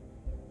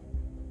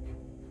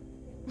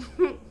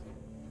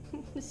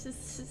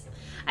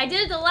 I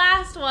did the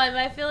last one, but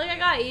I feel like I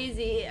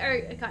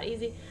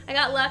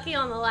got lucky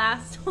on the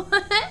last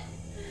one.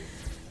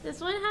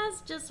 This one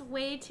has just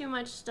way too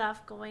much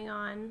stuff going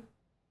on.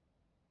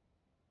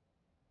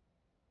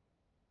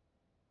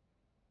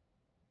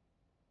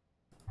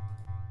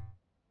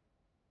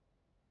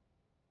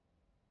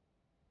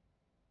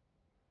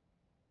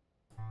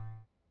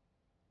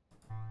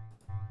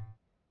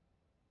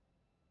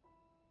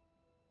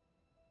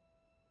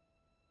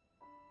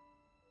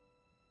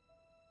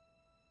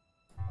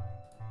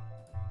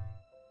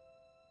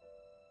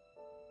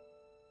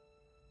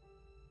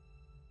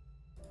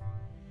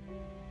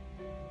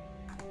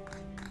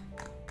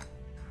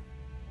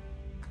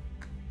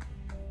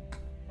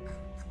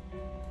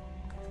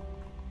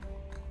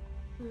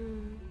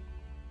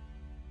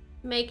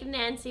 Make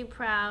Nancy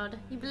proud.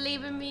 You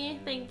believe in me?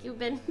 Thank you,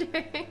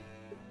 Bender.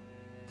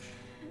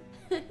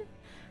 I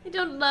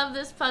don't love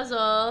this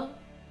puzzle.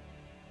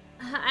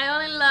 I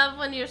only love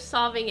when you're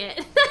solving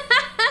it.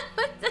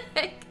 What the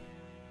heck?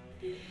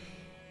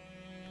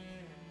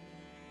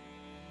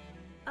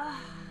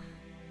 Let's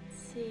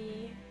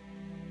see.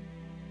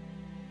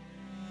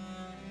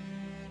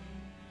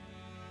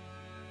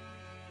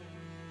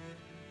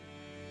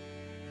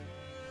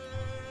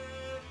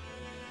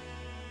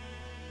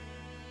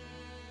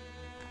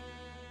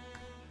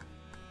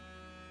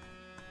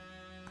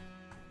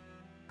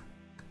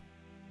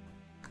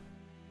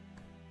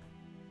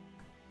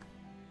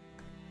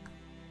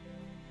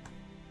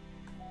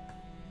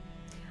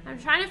 I'm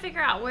trying to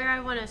figure out where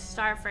I want to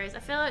start first. I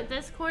feel like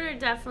this corner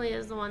definitely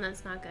is the one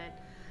that's not good.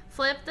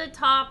 Flip the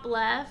top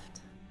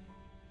left.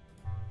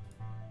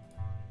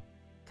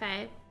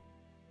 Okay.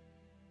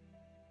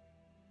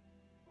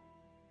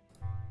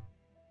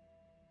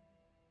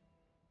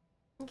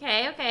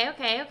 Okay.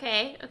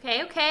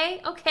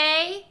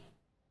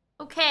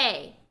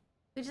 Okay.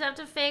 We just have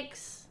to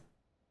fix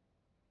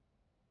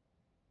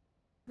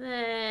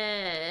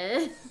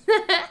this.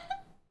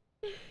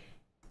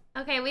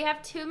 Okay, we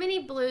have too many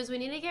blues. We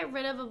need to get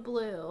rid of a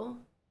blue.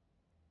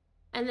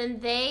 And then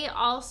they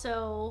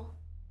also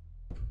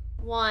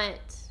want...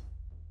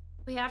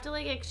 We have to,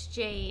 like,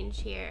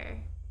 exchange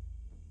here.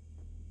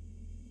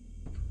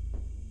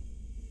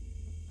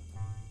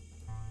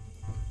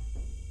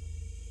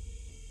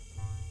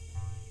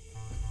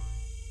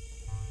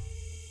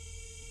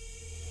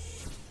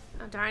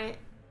 Oh, darn it.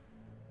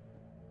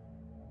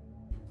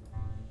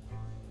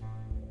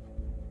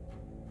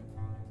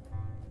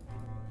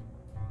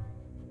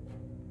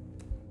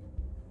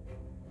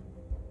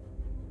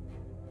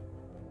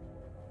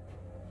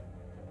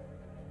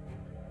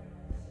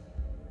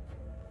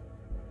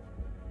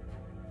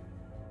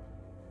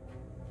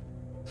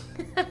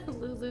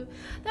 Lulu.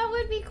 That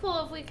would be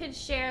cool if we could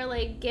share,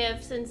 like,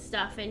 gifts and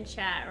stuff in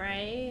chat,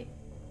 right?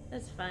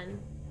 That's fun.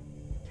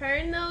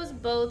 Turn those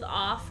both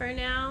off for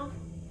now.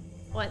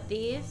 What,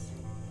 these?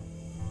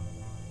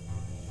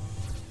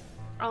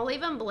 I'll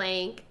leave them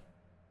blank.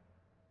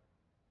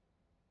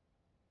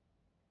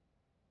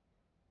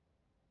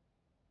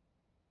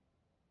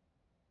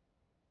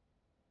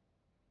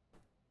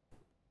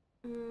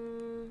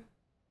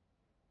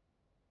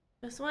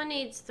 This one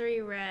needs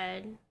 3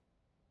 red.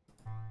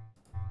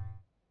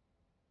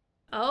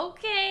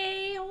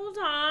 Okay, hold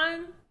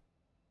on.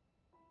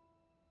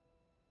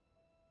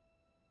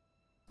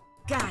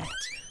 Got it.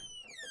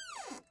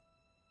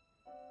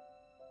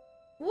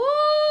 Woo!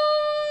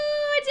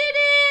 I did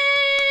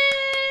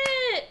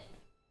it!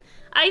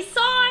 I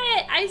saw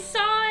it! I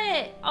saw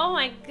it! Oh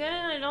my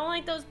god, I don't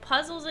like those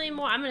puzzles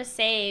anymore. I'm gonna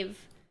save.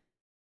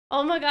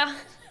 Oh my god.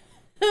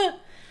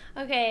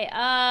 Okay,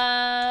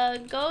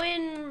 go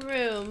in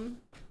room.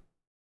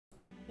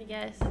 I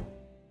guess.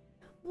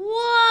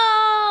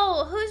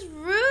 Whoa! Whose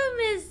room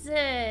is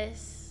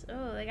this?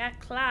 Oh, they got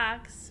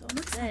clocks. What's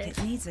Looks this? like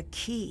it needs a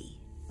key.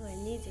 Oh, it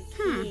needs a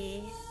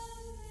key.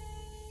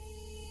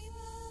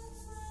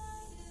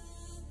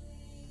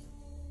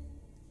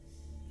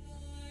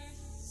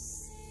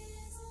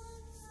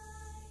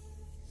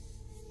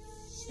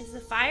 Is the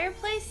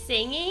fireplace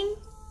singing?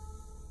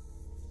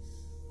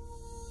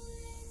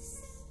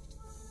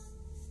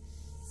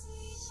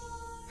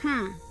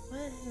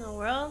 What in the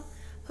world?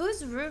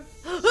 Whose room?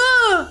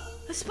 Ah!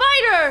 A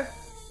spider!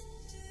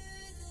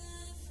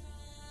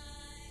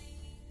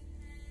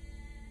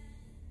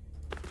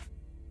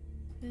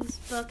 Whose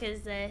book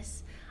is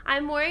this?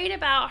 I'm worried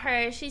about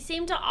her. She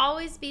seemed to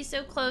always be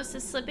so close to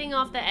slipping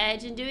off the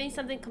edge and doing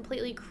something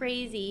completely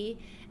crazy.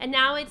 And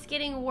now it's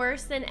getting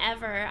worse than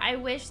ever. I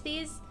wish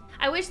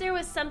there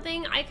was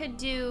something I could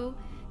do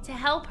to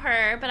help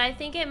her, but I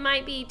think it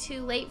might be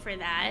too late for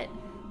that.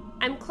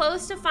 I'm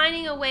close to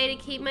finding a way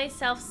to keep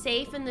myself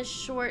safe in the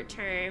short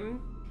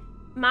term.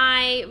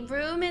 My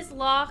room is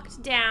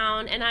locked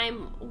down and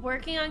I'm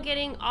working on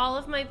getting all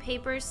of my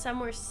papers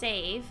somewhere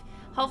safe.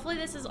 Hopefully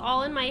this is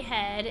all in my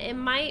head. It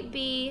might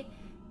be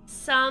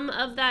some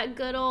of that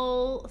good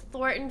old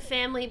Thornton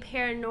family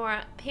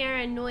paranoia,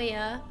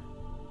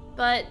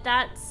 but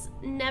that's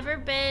never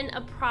been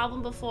a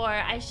problem before.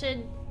 I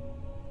should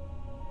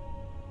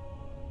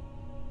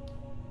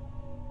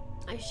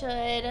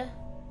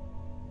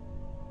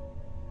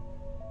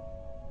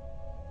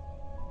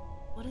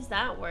what is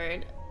that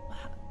word?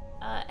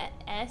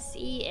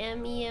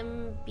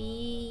 S-E-M-E-M-B-S?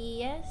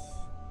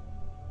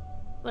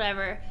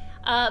 Whatever.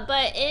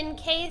 But in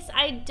case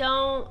I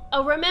don't...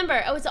 Oh,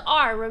 remember. Oh, it's an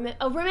R.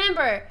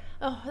 Remember.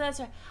 Oh, that's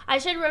right. I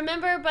should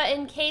remember, but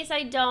in case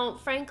I don't,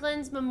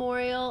 Franklin's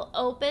memorial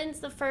opens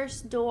the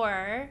first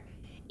door.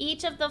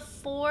 Each of the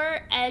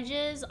 4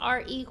 edges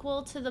are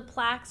equal to the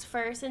plaque's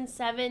 1st and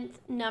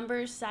 7th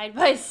numbers side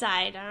by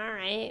side. All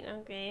right.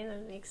 Okay.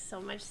 That makes so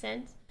much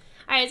sense.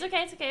 All right. It's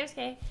okay. It's okay. It's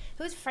okay.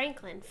 Who's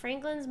Franklin?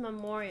 Franklin's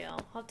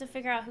memorial. I'll have to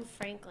figure out who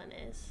Franklin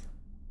is.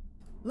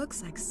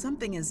 Looks like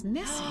something is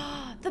missing.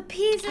 The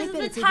pieces I of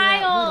better the figure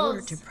out what order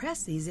tiles. to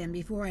press these in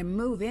before I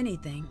move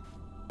anything.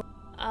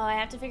 Oh, I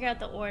have to figure out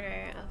the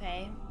order.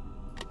 Okay.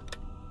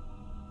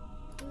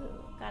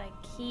 Ooh, got a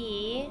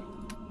key.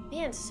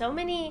 Man, so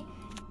many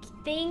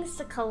things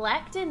to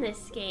collect in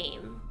this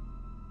game.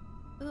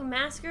 Ooh,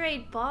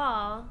 masquerade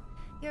ball.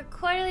 You're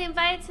cordially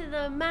invited to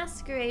the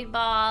masquerade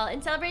ball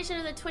in celebration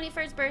of the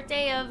 21st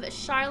birthday of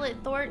Charlotte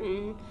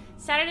Thornton.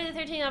 Saturday the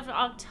 13th of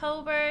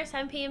October,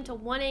 7 p.m. to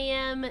 1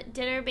 a.m.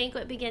 Dinner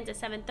banquet begins at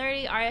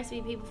 7:30.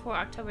 RSVP before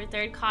October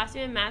 3rd.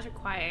 Costume and mask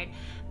required.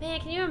 Man,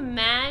 can you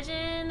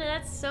imagine?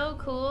 That's so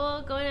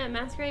cool. Going to a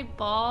masquerade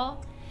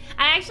ball.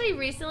 I actually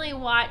recently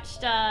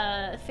watched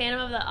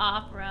Phantom of the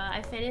Opera.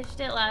 I finished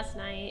it last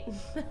night.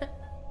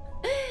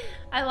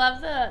 I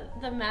love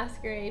the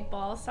masquerade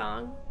ball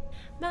song.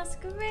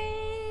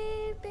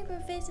 Masquerade, paper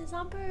faces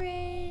on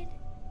parade.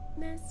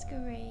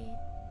 Masquerade.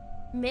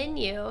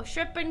 Menu,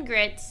 shrimp and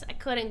grits. I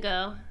couldn't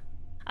go.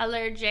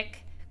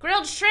 Allergic.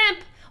 Grilled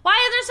shrimp. Why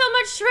is there so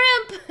much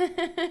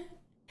shrimp?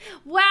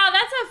 Wow,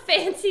 that's a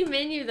fancy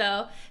menu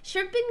though.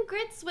 Shrimp and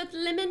grits with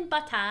lemon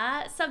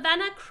butter,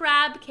 Savannah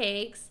crab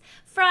cakes,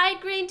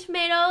 fried green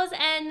tomatoes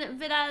and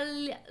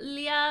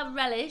vidalia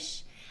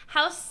relish,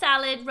 house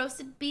salad,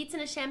 roasted beets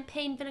and a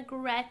champagne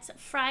vinaigrette,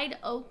 fried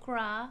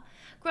okra,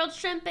 grilled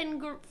shrimp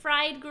and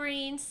fried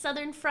greens,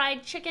 southern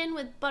fried chicken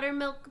with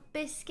buttermilk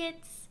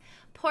biscuits,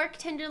 pork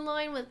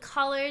tenderloin with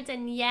collards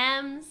and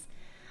yams,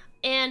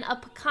 and a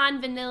pecan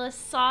vanilla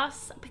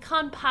sauce,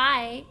 pecan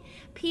pie,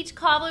 peach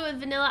cobbler with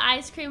vanilla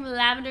ice cream,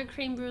 lavender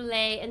creme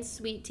brulee, and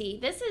sweet tea.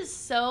 This is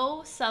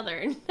so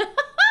southern.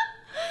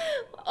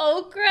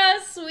 Okra,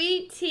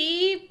 sweet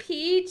tea,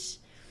 peach,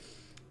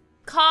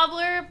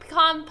 cobbler,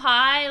 pecan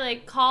pie,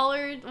 like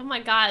collard. Oh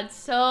my god,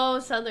 so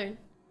southern.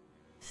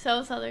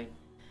 So southern.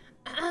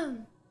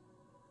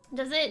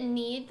 Does it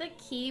need the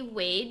key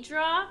weight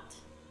dropped?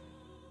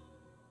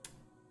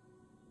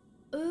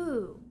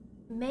 Ooh,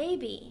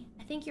 maybe.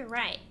 I think you're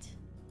right.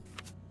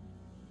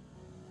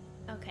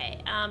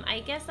 Okay,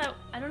 I guess that,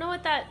 I don't know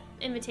what that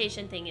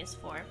invitation thing is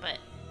for, but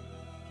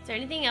is there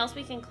anything else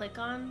we can click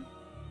on?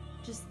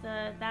 Just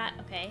that,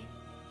 okay.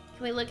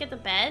 Can we look at the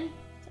bed?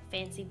 It's a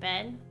fancy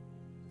bed.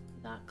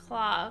 We got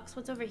clocks.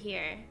 What's over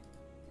here?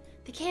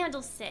 The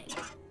candlestick.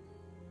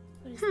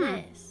 What is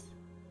this?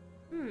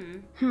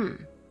 I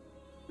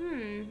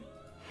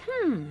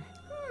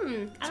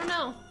don't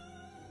know.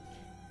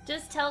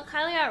 Just tell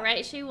Kylie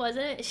outright she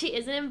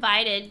isn't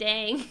invited,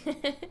 dang.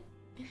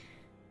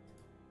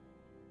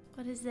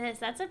 What is this?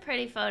 That's a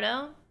pretty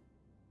photo.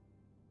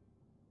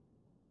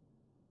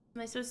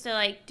 Am I supposed to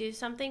like do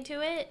something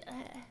to it?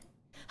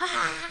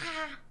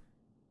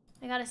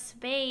 I got a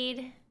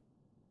spade.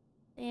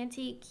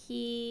 Antique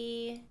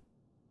key.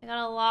 I got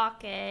a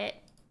locket.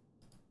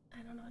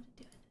 I don't know what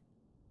to do with it.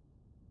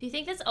 Do you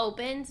think this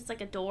opens? It's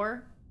like a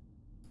door.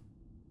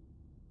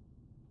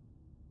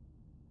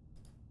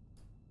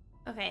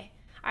 Okay.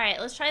 Alright,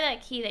 let's try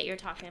that key that you're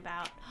talking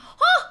about.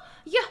 Oh!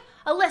 Yeah!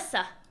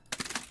 Alyssa!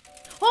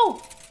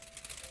 Oh!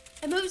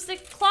 It moves the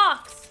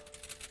clocks.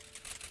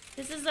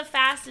 This is the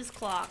fastest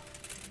clock.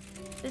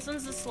 This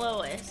one's the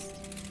slowest.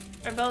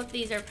 Or both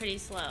these are pretty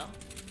slow.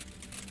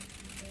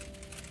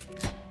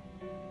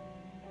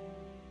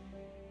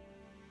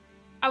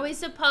 Are we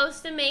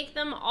supposed to make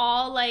them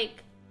all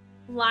like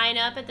line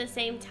up at the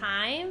same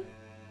time?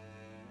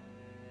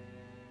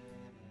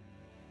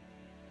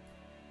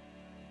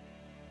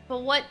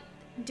 But what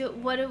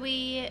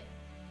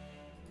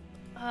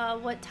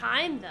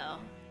time though?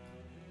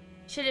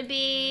 Should it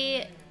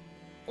be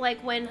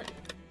like when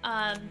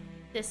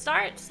this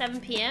starts, 7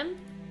 p.m.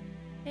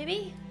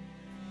 maybe?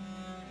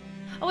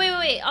 Oh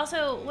wait.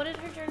 Also, what did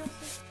her journal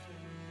say?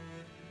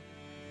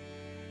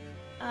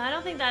 I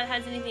don't think that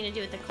has anything to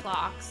do with the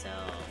clock, so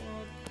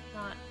we'll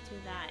not do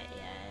that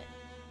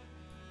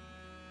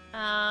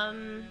yet.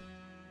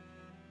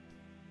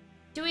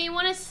 Do we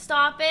want to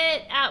stop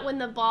it at when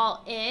the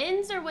ball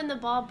ends or when the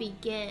ball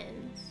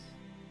begins?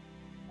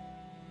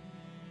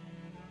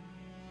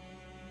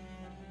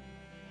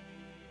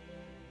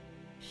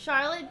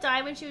 Charlotte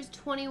died when she was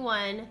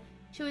 21.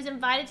 She was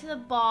invited to the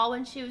ball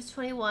when she was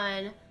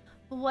 21.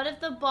 But what if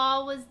the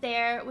ball was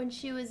there when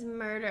she was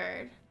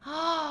murdered?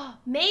 Oh,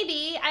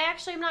 maybe. I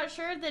actually am not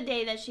sure of the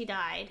day that she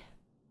died.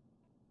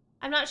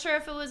 I'm not sure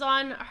if it was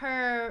on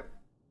her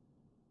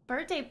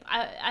birthday.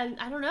 I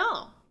don't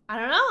know. I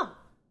don't know.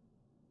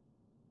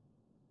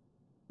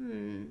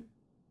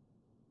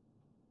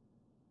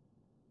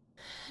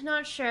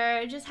 Not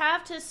sure. Just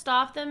have to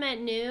stop them at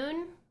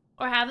noon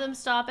or have them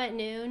stop at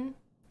noon.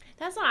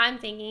 That's what I'm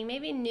thinking.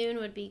 Maybe noon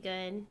would be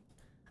good.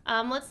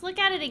 Let's look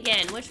at it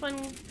again. Which one?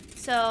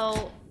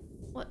 So,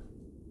 what?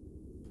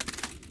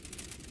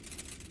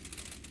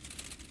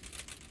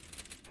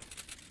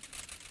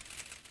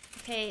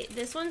 Okay,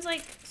 this one's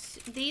like,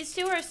 these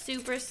two are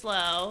super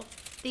slow.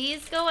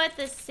 These go at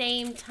the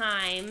same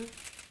time.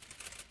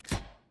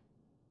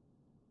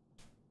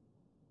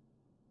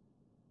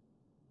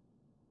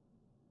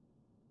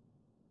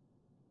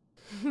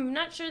 I'm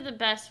not sure the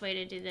best way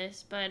to do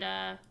this, but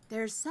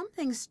There's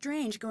something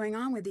strange going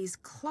on with these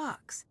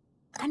clocks.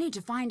 I need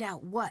to find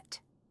out what.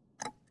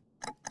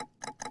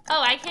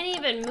 oh, I can't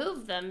even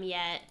move them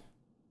yet.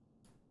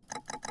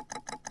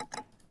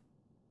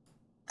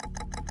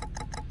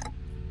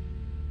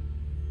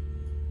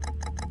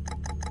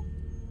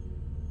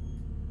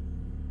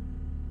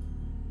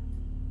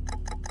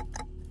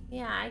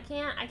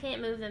 Yeah, I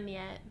can't move them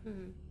yet.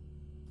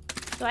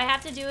 Do I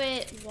have to do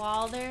it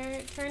while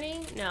they're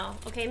turning? No.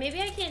 Okay, maybe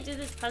I can't do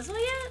this puzzle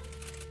yet?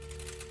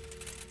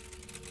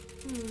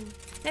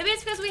 Maybe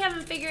it's because we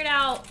haven't figured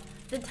out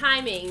the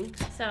timing,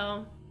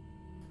 so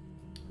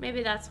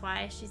maybe that's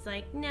why she's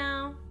like,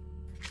 no.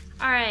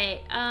 All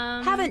right,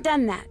 Haven't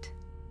done that.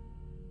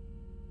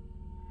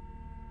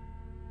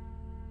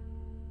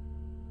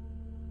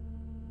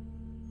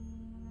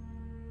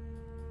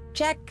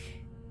 Check.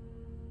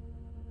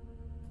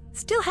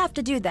 Still have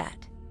to do that.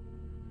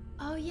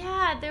 oh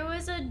yeah, there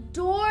was a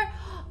door.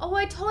 Oh,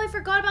 I totally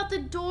forgot about the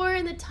door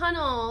in the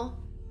tunnel.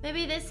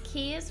 Maybe this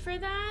key is for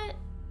that?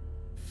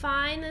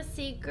 Find the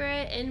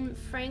secret in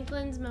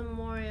Franklin's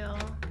memorial.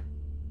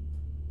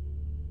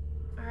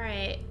 All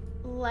right,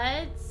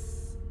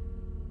 let's...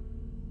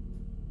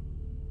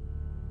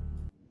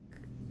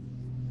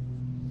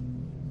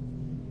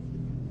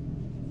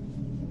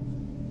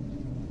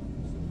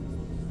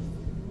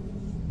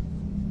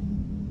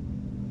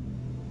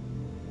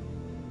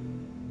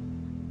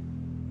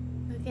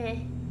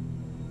 Okay.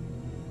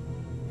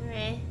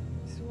 Alright.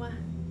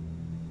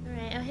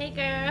 Alright. Oh, hey,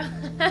 girl.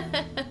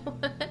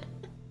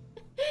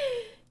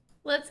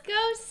 Let's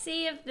go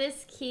see if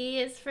this key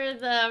is for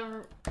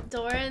the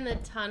door in the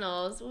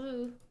tunnels.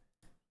 Woo.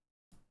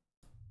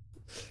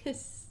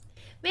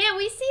 Man,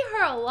 we see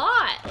her a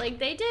lot. Like,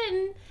 they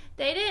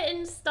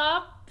didn't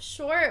stop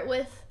short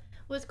with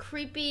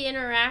creepy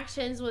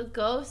interactions with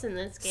ghosts in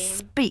this game.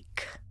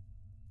 Speak.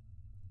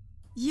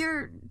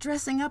 You're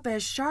dressing up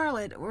as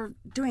Charlotte or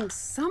doing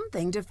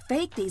something to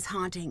fake these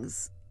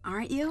hauntings,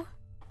 aren't you?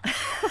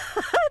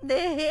 The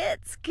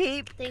hits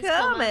keep Thanks,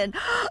 coming.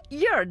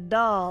 You're a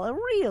doll, a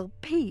real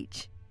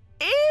peach.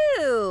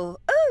 Ew.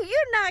 Oh,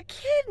 you're not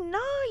kidding,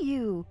 are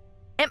you?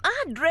 Am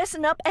I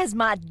dressing up as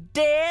my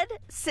dead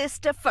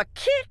sister for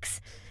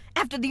kicks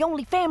after the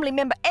only family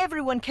member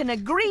everyone can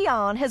agree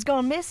on has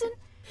gone missing?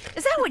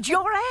 Is that what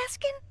you're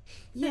asking?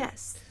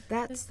 Yes,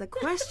 that's the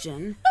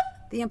question.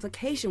 The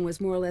implication was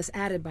more or less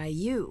added by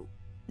you.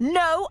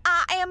 No,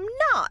 I am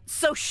not,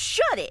 so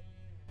shut it.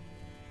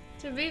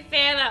 To be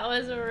fair, that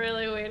was a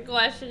really weird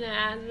question to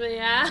ask, but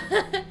yeah.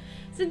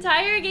 This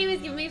entire game is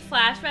giving me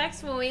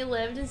flashbacks when we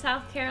lived in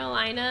South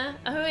Carolina.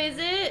 Who is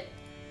it?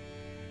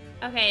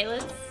 Okay,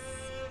 let's...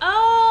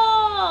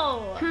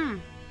 Oh!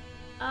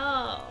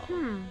 Oh.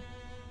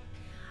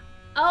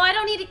 Oh, I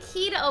don't need a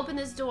key to open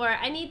this door.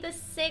 I need the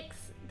 6th.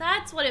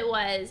 That's what it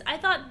was. I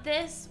thought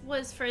this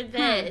was for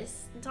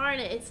this. Darn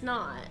it, it's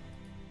not.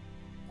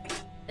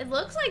 It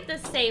looks like the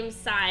same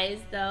size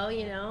though,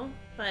 you know,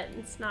 but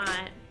it's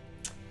not.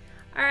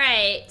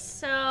 Alright,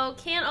 so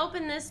can't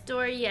open this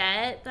door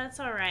yet. That's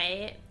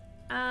alright.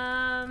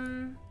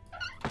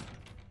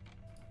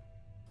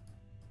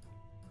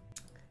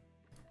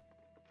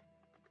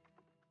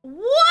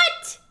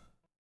 What?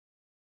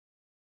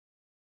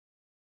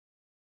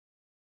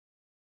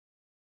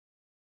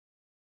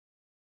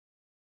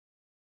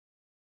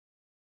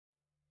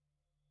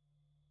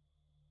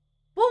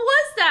 What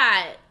was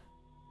that?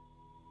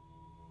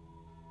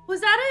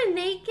 Was that a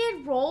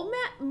naked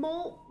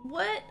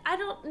what? I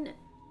don't know.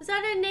 Was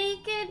that a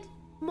naked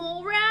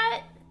mole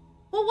rat?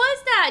 What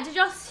was that? Did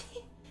y'all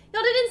see?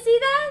 Y'all didn't see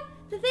that?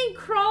 The thing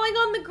crawling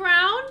on the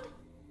ground?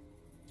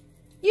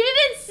 You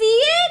didn't see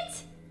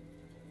it?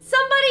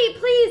 Somebody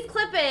please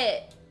clip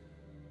it.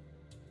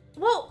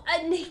 Well,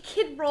 a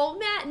naked roll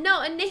mat?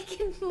 No, a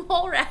naked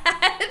mole rat.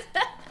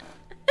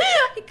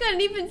 I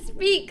couldn't even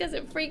speak because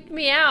it freaked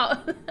me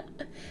out.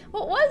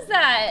 What was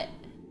that?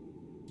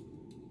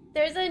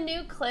 There's a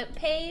new clip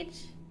page.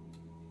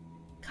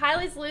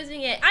 Kylie's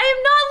losing it. I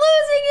am not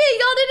losing it!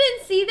 Y'all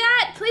didn't see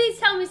that? Please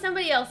tell me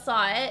somebody else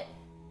saw it.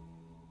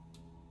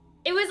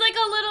 It was like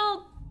a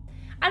little...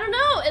 I don't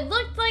know. It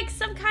looked like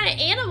some kind of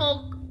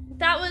animal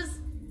that was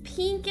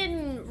pink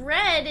and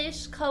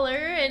reddish color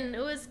and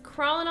it was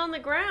crawling on the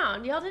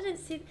ground. Y'all didn't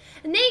see...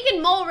 A naked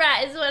mole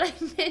rat is what I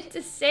meant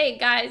to say,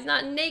 guys.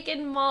 Not naked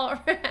mole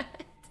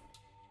rat.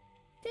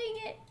 Dang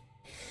it.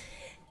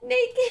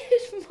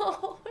 Naked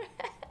mole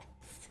rat.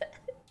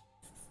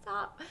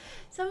 Stop.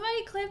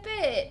 Somebody clip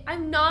it.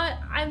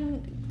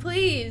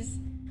 Please.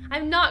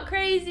 I'm not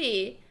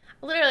crazy.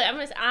 Literally,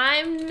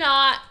 I'm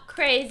not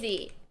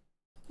crazy.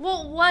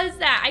 What was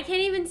that? I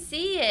can't even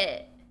see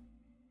it.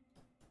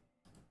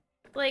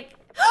 Like,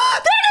 there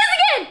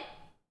it is again!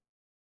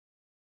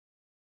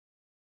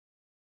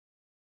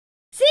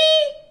 See?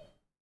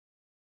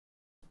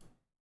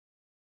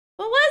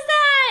 What was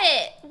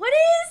that? What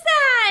is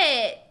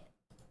that?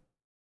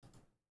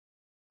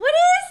 What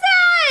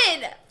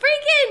is that?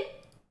 Freaking...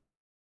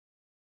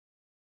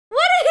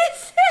 What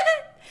is that?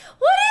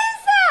 What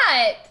is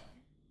that?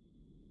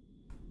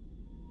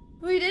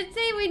 We did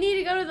say we need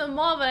to go to the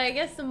mall, but I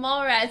guess the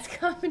mall rat's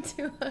coming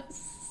to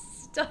us.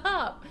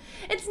 Stop.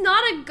 It's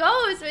not a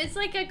ghost, it's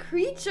like a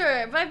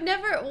creature, but I've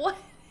never... What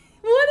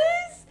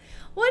is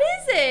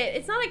it?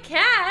 It's not a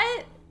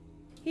cat.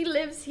 He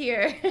lives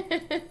here.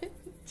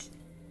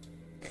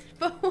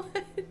 But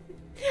what?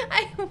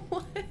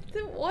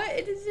 What?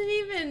 It doesn't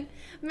even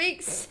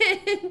make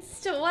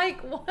sense to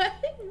like, what?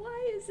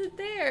 Why is it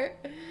there?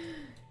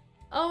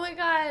 Oh my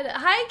god.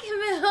 Hi,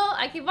 Camille.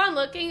 I keep on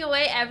looking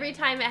away every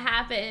time it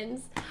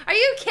happens. Are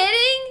you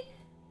kidding?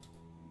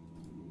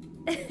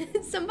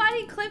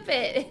 Somebody clip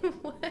it.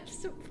 What's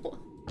the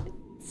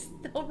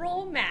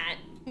roll mat?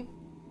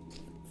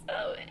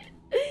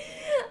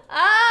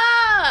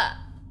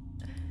 Ah!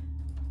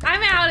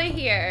 I'm out of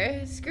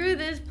here. Screw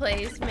this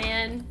place,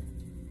 man.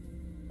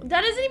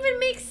 That doesn't even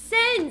make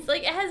sense.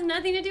 Like, it has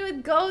nothing to do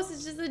with ghosts.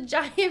 It's just a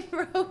giant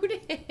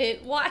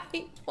rodent. Why?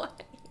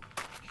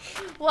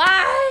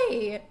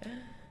 Why?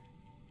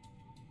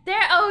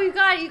 There. Oh, you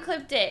got it. You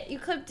clipped it. You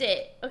clipped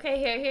it. Okay,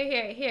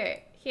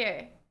 here.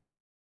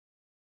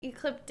 You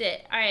clipped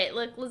it. All right,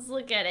 look. Let's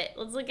look at it.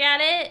 Let's look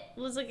at it.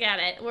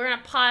 We're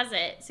gonna pause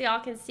it so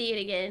y'all can see it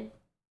again.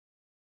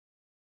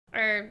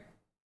 Or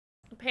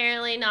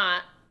apparently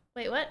not.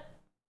 Wait, what?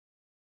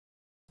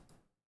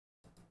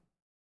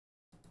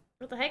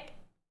 What the heck?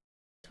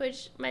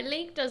 Twitch, my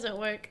link doesn't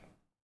work.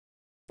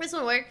 This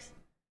one works.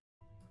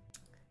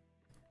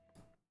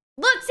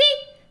 Look, see?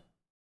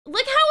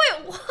 Look how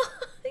it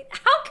walks.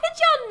 How could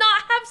y'all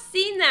not have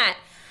seen that?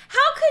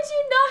 How could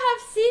you not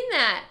have seen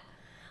that?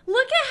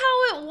 Look at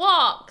how it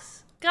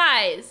walks.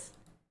 Guys,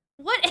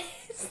 what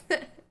is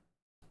that?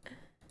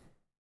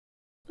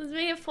 Let's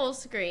make it full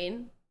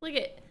screen. Look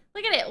at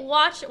it.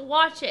 Watch it.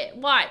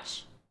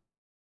 Watch.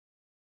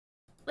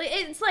 Like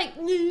it's like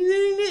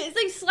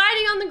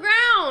sliding on the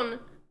ground.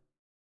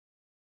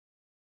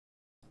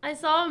 I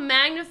saw a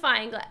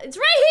magnifying glass. It's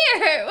right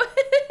here. What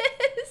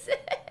is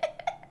it?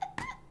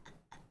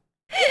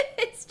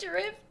 It's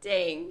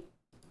drifting.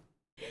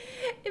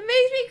 It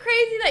makes me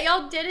crazy that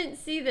y'all didn't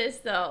see this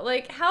though.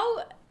 Like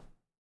how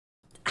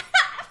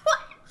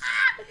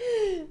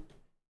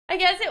I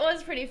guess it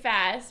was pretty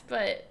fast,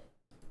 but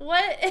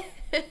what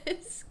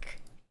is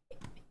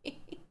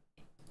creepy?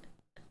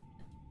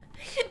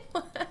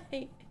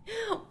 Why?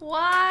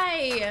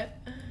 Why?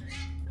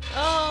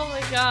 Oh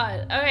my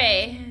god.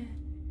 Okay.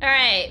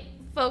 Alright.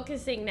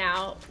 Focusing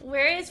now.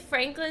 Where is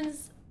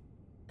Franklin's...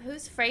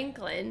 Who's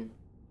Franklin?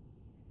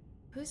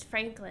 Who's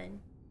Franklin?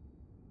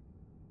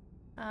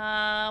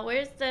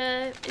 Where's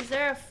the... Is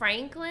there a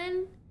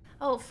Franklin?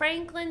 Oh,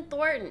 Franklin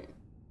Thornton.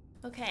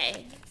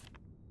 Okay.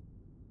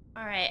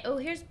 Alright. Oh,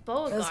 here's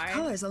Beauregard. Those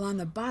colors along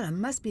the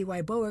bottom must be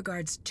why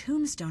Beauregard's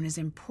tombstone is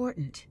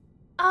important.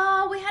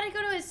 Oh, we had to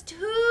go to his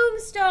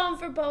tombstone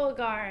for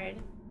Beauregard.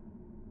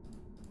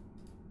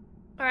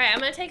 Alright, I'm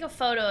gonna take a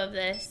photo of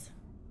this.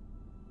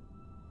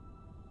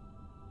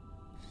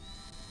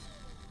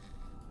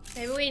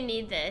 Maybe we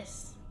need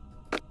this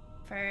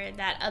for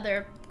that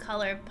other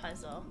color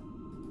puzzle.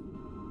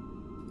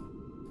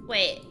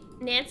 Wait,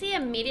 Nancy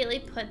immediately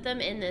put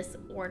them in this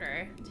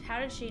order. How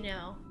did she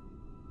know?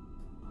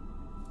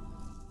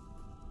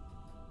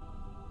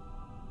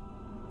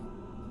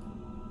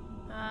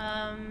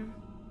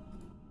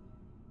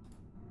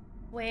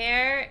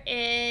 Where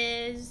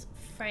is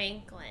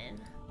Franklin?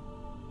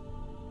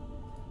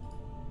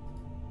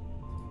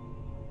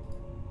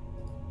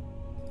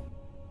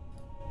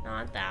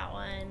 Not that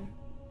one.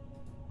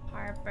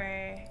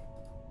 Harper.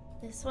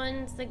 This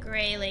one's the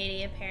gray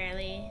lady,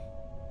 apparently.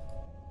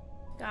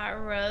 Got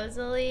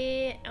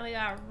Rosalie, and we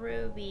got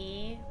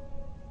Ruby.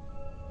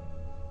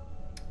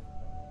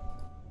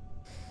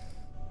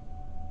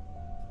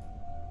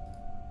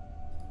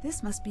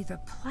 This must be the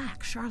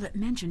plaque Charlotte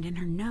mentioned in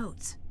her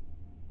notes.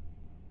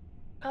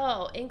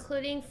 Oh,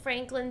 including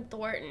Franklin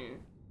Thornton.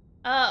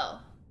 Oh.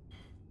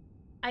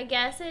 I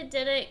guess it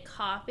didn't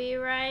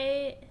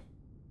copyright.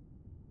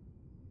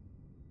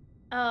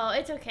 Oh,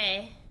 it's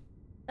okay.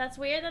 That's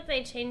weird that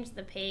they changed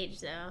the page,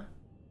 though.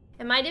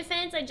 In my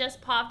defense, I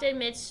just popped in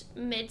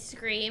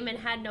mid-scream and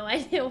had no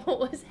idea what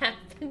was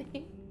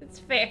happening. It's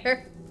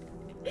fair.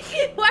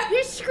 Why are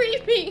you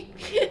screaming?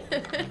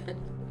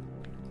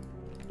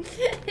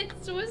 It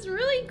was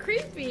really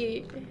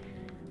creepy.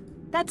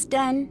 That's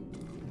done.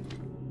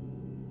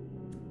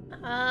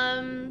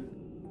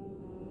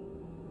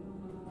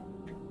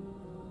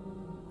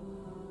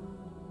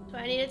 Do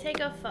I need to take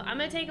a photo? I'm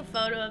gonna take a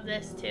photo of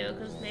this too,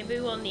 because maybe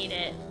we'll need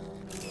it.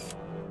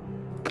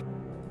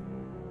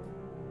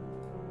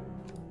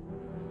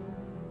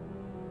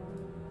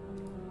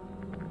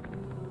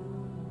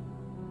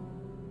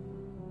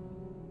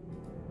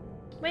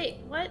 Wait,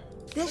 what?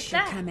 This What's should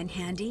that? come in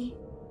handy.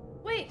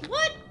 Wait,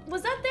 what?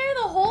 Was that there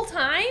the whole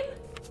time?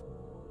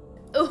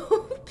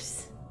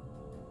 Oops.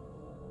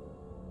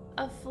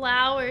 A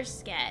flower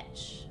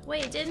sketch.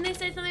 Wait, didn't they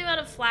say something about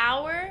a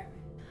flower?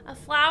 A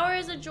flower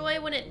is a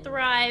joy when it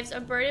thrives, a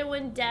burden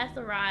when death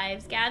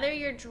arrives. Gather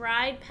your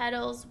dried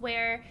petals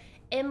where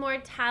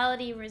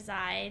immortality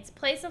resides.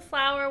 Place a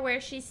flower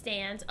where she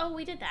stands. Oh,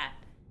 we did that.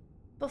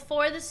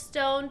 Before the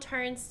stone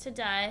turns to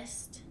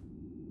dust,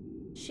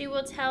 she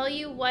will tell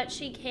you what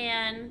she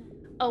can,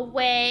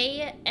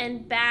 away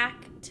and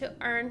back to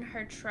earn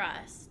her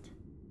trust.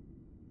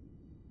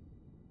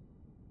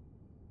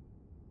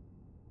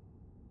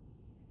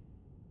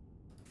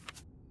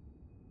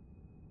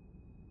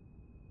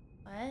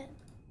 What?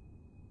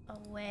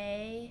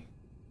 Away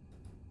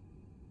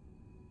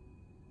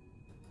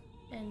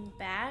and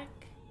back?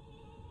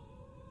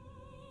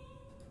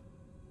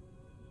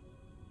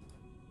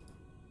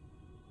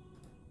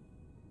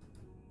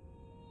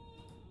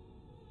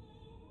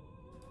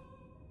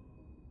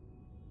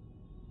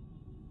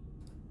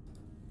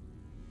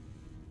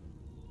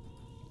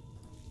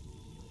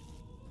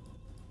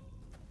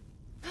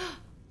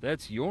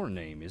 That's your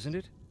name, isn't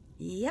it?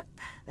 Yep,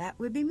 that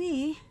would be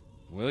me.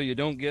 Well, you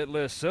don't get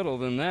less subtle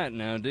than that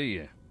now, do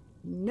you?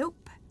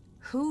 Nope.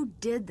 Who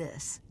did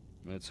this?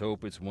 Let's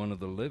hope it's one of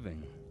the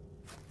living.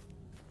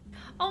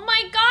 Oh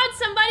my god,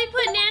 somebody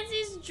put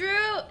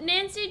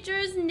Nancy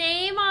Drew's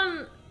name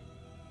on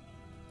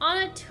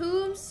a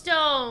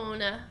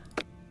tombstone.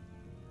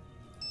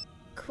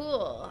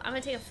 Cool. I'm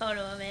gonna take a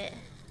photo of it.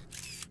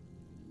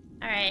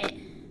 Alright.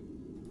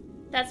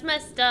 That's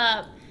messed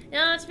up. You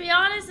know, to be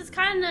honest, it's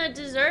kind of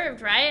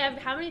deserved, right?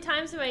 How many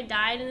times have I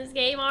died in this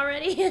game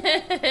already?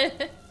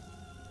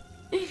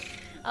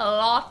 A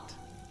lot.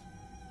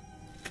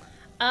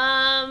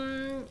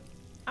 Alright,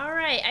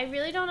 I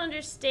really don't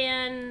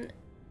understand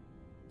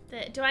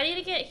Do I need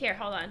to get here?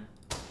 Hold on.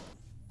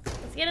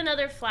 Let's get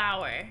another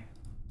flower.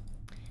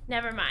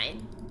 Never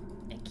mind.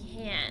 I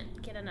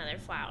can't get another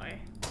flower.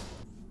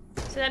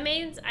 So that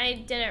means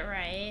I did it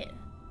right.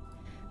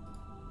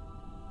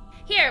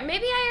 Here,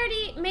 maybe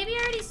I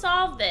already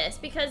solved this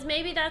because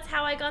maybe that's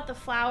how I got the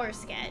flower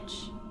sketch.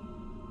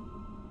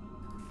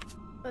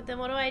 But then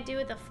what do I do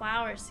with the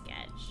flower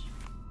sketch?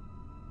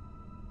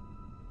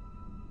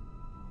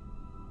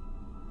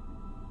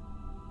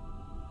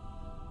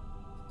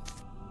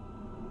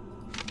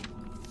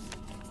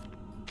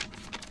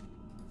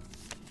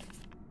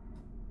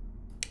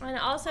 And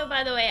also,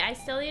 by the way, I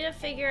still need to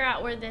figure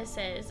out where this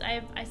is.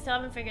 I still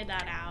haven't figured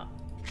that out.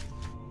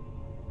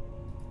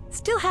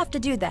 Still have to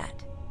do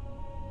that.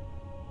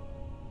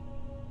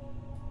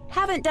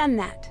 Haven't done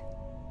that.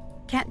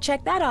 Can't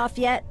check that off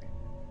yet.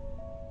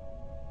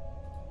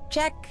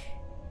 Check.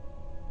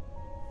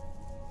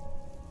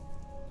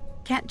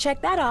 Can't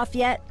check that off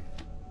yet.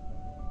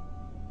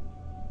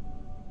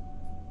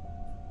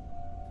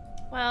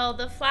 Well,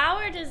 the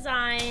flower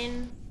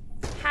design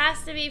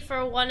has to be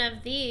for one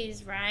of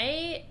these,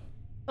 right?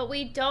 But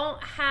we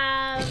don't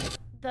have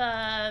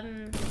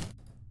the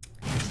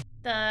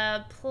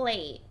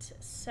plate.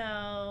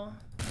 So,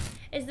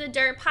 is the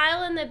dirt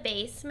pile in the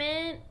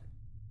basement?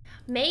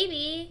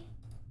 Maybe.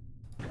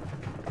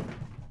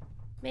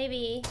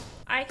 Maybe.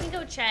 I can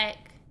go check.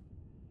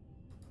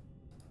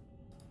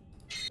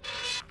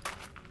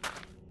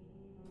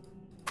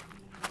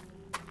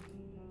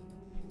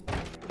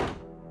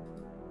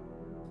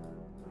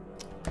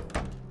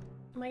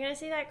 Am I gonna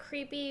see that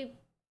creepy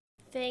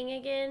thing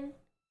again?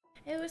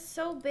 It was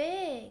so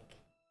big.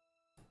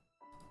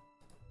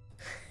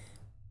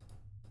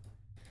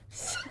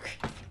 So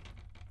creepy.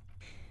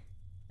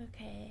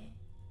 Okay.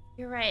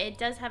 You're right, it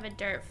does have a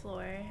dirt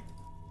floor.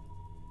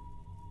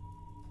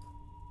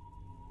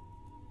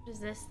 What is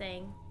this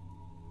thing?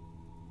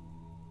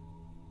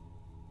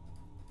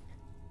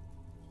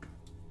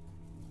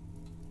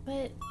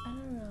 But, I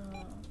don't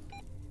know.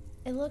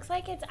 It looks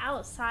like it's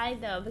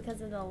outside though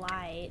because of the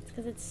lights,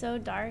 because it's so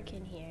dark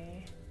in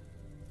here.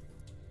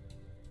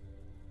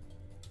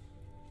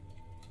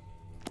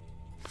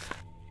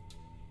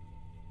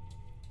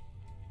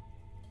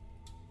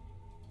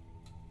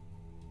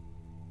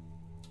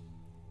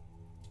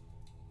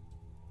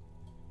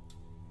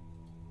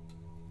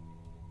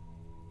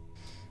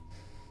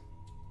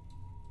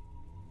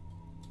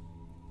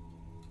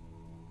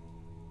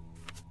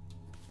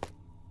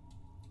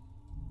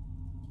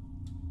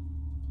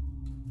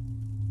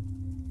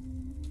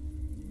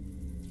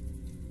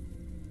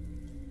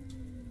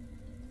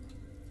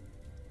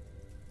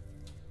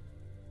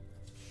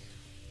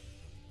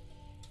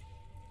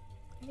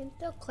 I can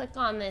still click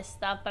on this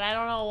stuff, but I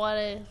don't know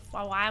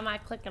why am I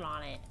clicking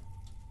on it?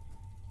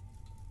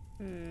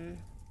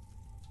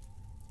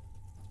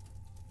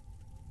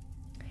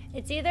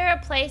 It's either a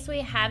place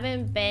we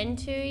haven't been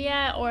to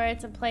yet, or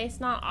it's a place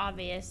not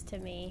obvious to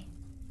me.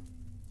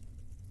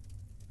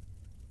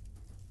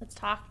 Let's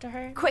talk to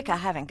her. Quick, I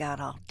haven't got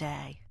all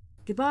day.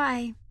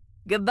 Goodbye.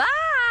 Goodbye!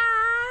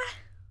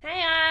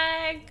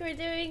 Hey, we're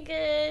doing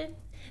good.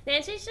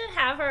 Nancy should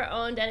have her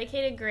own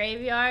dedicated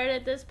graveyard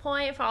at this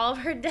point for all of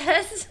her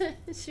deaths.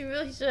 She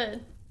really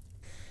should.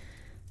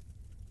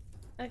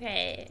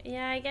 Okay,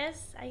 yeah, I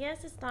guess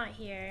it's not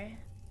here,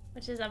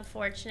 which is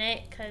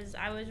unfortunate because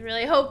I was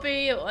really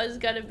hoping it was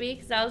gonna be,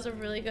 because that was a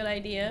really good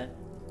idea.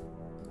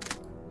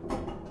 Yeah,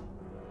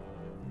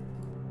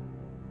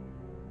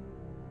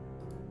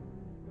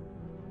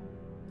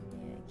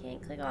 I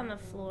can't click on the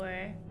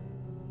floor.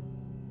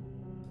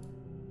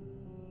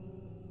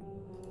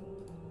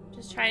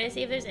 Just trying to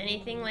see if there's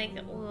anything like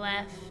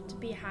left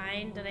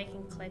behind that I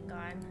can click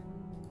on.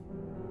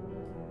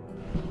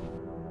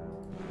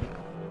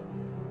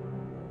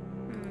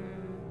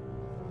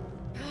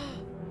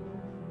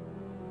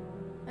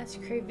 That's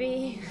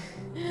creepy.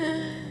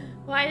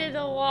 Why did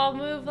the wall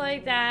move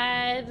like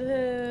that?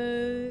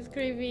 It's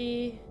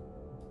creepy.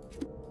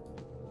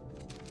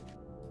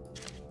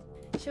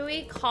 Should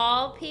we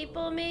call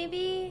people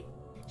maybe?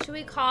 Should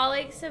we call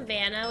like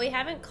Savannah? We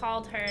haven't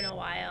called her in a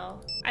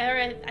while.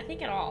 I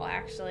think at all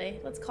actually.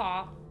 Let's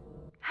call.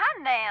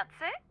 Hi,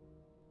 Nancy.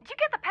 Did you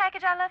get the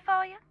package I left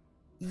for you?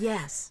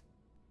 Yes.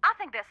 I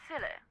think they're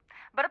silly,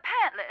 but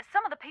apparently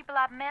some of the people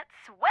I've met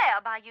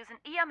swear by using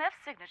EMF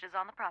signatures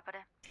on the property.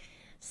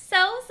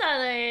 So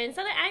Southern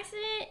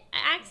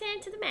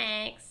accent to the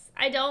max.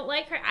 I don't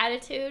like her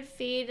attitude.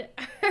 Feed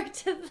her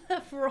to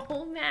the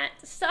roll mat.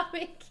 Stop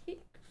making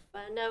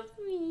fun of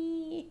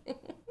me. I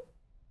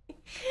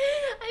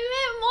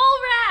meant mole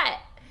rat.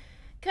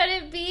 Could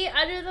it be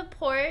under the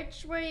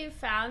porch where you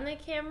found the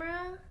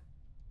camera?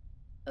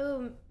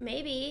 Oh,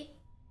 maybe.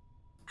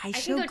 I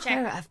can showed go check.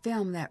 Clara a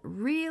film that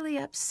really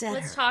upset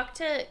Let's her. talk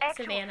to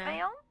Actual Savannah.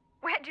 film?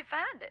 Where'd you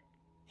find it?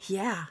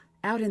 Yeah,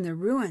 out in the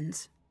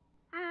ruins.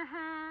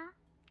 Mm-hmm.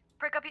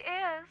 Prick up your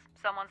ears.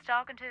 Someone's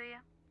talking to you.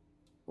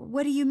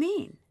 What do you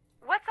mean?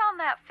 What's on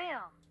that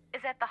film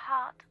is at the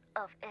heart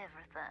of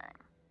everything.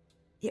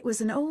 It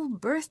was an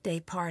old birthday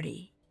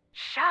party.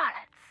 Charlotte's.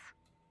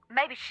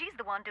 Maybe she's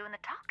the one doing the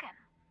talking.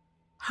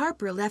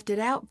 Harper left it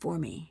out for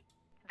me.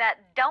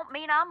 That don't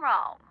mean I'm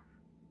wrong.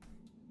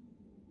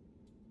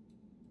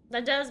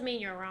 That does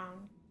mean you're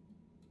wrong.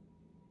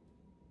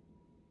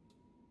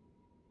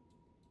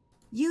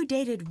 You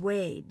dated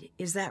Wade,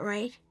 is that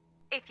right?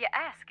 If you're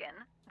asking,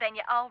 then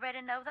you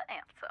already know the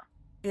answer.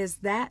 Is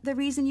that the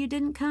reason you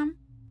didn't come?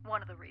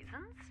 One of the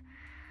reasons.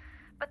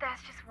 But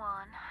that's just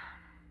one.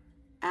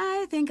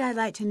 I think I'd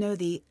like to know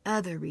the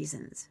other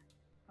reasons.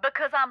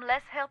 Because I'm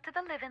less help to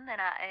the living than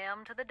I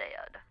am to the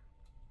dead.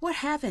 What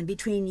happened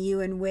between you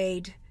and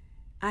Wade?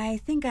 I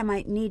think I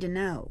might need to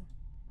know.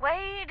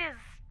 Wade is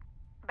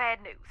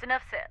bad news.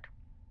 Enough said.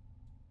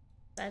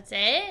 That's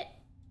it?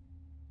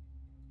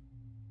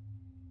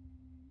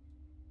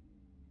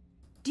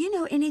 Do you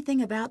know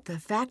anything about the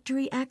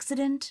factory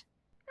accident?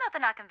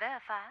 Nothing I can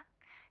verify.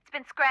 It's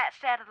been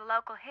scratched out of the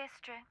local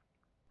history.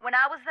 When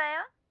I was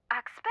there, I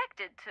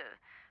expected to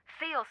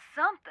feel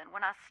something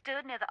when I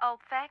stood near the old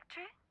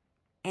factory.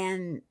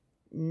 And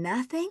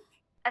nothing?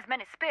 As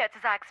many spirits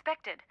as I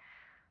expected.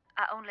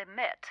 I only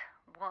met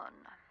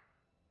one.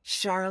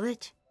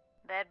 Charlotte?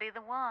 That'd be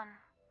the one.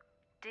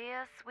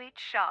 Dear, sweet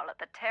Charlotte,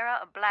 the terror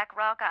of Black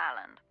Rock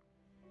Island.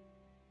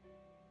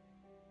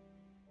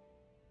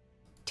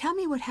 Tell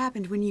me what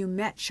happened when you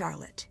met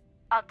Charlotte.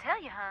 I'll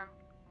tell you, hon,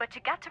 but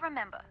you got to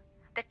remember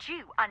that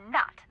you are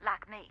not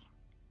like me.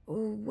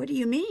 Oh, what do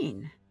you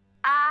mean?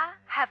 I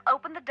have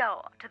opened the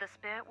door to the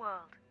spirit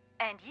world,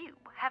 and you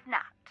have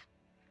not.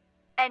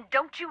 And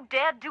don't you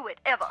dare do it,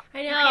 ever.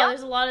 I know,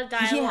 there's a lot of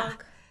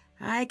dialogue.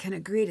 Yeah, I can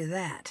agree to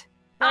that.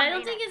 But I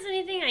don't think it's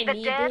anything I need to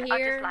hear. The dead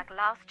are just like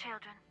lost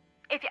children.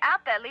 If you're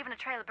out there leaving a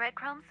trail of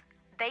breadcrumbs,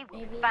 they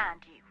will find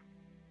you.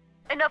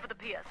 Enough of the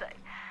PSA.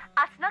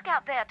 I snuck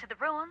out there to the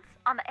ruins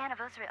on the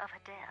anniversary of her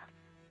death.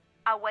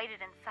 I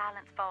waited in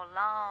silence for a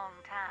long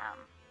time.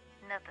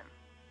 Nothing.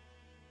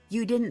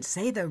 You didn't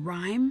say the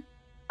rhyme?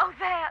 Oh,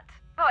 that.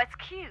 Oh, it's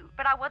cute,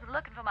 but I wasn't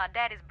looking for my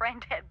daddy's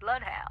brain-dead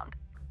bloodhound.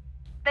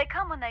 They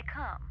come when they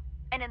come,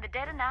 and in the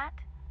dead of night,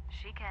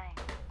 she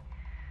came.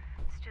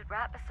 Stood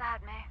right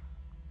beside me.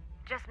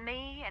 Just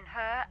me and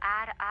her,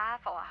 eye to eye,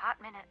 for a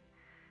hot minute.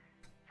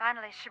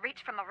 Finally, she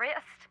reached for my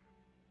wrist.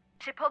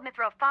 She pulled me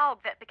through a fog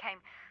that became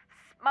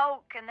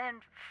smoke and then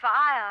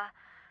fire.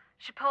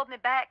 She pulled me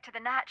back to the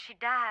night she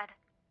died.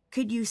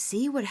 Could you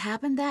see what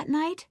happened that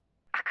night?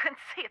 I couldn't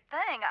see a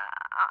thing.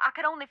 I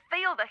could only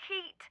feel the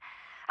heat.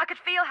 I could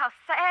feel how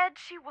sad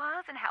she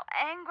was and how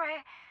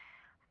angry.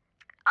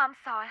 I'm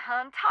sorry,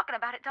 hon. Talking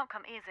about it don't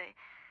come easy.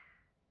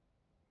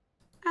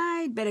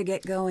 I'd better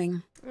get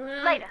going.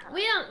 Later.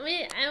 We don't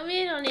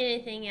need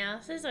anything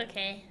else. It's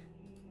okay.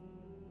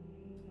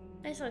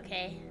 It's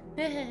okay.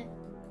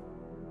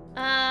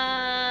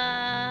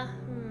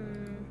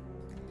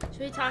 Should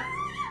we talk?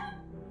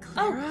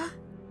 Clara?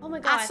 Oh my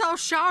god. I saw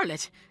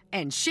Charlotte,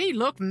 and she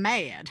looked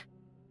mad.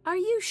 Are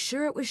you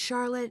sure it was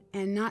Charlotte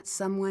and not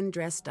someone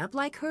dressed up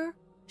like her?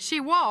 She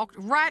walked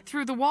right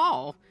through the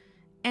wall,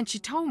 and she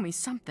told me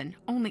something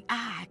only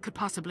I could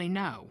possibly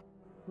know.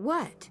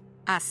 What?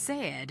 I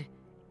said,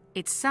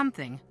 it's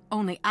something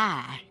only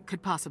I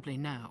could possibly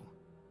know.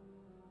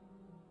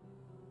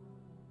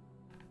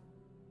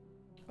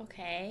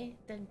 Okay,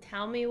 then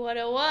tell me what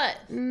it was.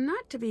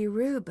 Not to be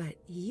rude, but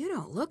you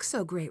don't look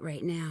so great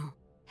right now.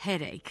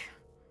 Headache.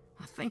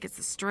 I think it's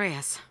the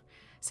stress.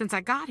 Since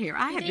I got here,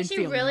 I have been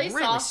feeling really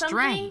saw something?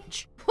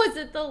 strange. Was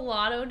it the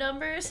lotto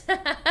numbers?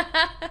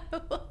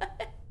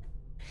 What?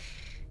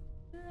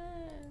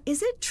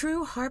 Is it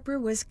true Harper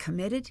was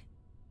committed?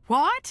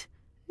 What?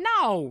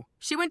 No.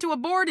 She went to a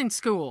boarding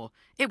school.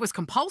 It was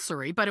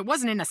compulsory, but it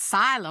wasn't an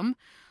asylum.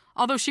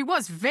 Although she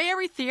was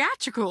very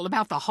theatrical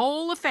about the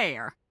whole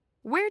affair.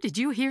 Where did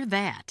you hear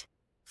that?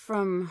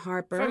 From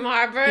Harper. From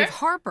Harper? If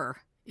Harper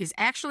is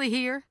actually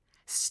here,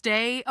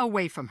 stay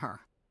away from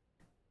her.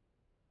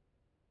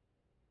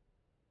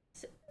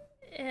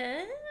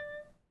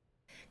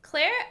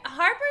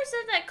 Harper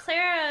said that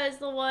Clara is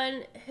the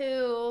one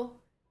who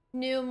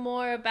knew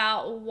more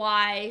about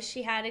why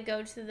she had to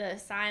go to the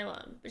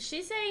asylum. But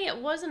she's saying it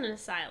wasn't an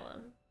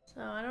asylum.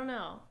 So I don't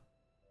know.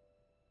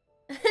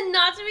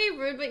 Not to be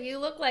rude, but you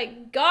look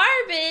like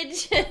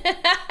garbage.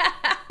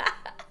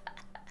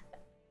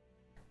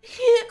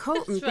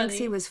 Colton thinks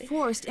he was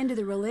forced into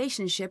the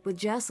relationship with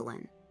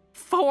Jessalyn.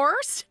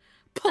 Forced?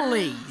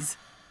 Please.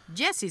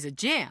 Jessie's a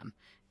gem.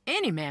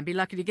 Any man be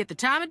lucky to get the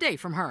time of day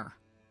from her.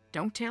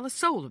 Don't tell a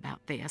soul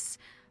about this,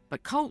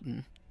 but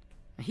Colton,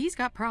 he's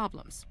got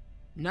problems.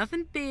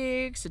 Nothing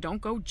big, so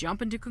don't go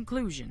jumping to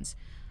conclusions.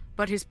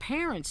 But his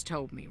parents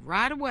told me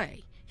right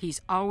away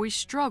he's always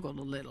struggled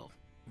a little.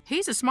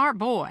 He's a smart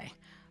boy,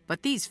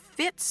 but these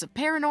fits of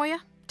paranoia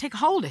take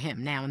hold of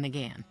him now and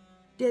again.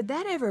 Did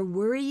that ever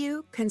worry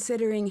you,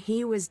 considering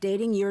he was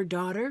dating your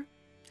daughter?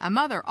 A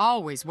mother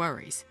always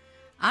worries.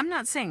 I'm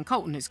not saying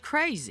Colton is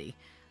crazy.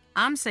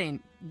 I'm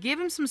saying give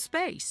him some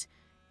space.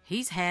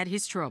 He's had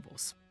his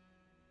troubles.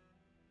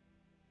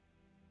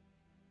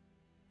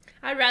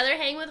 I'd rather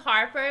hang with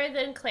Harper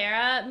than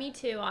Clara. Me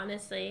too,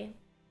 honestly.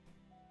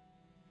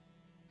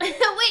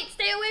 Wait,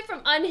 stay away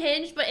from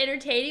unhinged but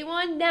entertaining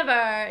one?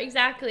 Never.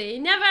 Exactly.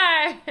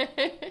 Never.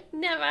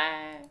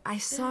 Never. I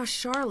saw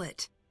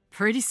Charlotte.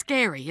 Pretty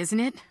scary, isn't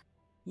it?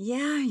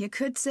 Yeah, you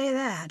could say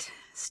that.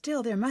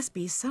 Still, there must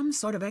be some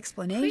sort of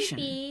explanation.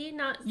 Creepy,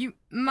 not You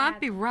might bad.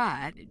 be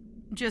right.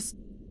 Just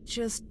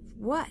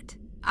what?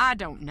 I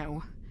don't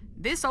know.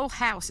 This old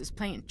house is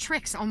playing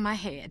tricks on my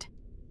head.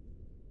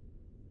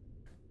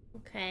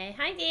 Okay.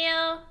 Hi,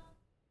 Deal.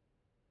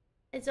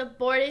 It's a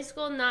boarding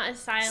school, not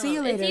asylum. See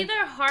you later. It's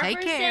either Harper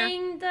Take care.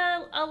 saying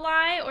a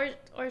lie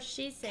or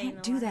she's saying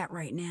Can't the do lie. that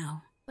right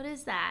now. What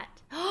is that?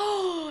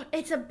 Oh,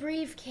 it's a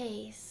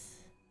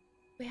briefcase.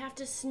 We have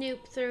to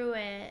snoop through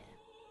it.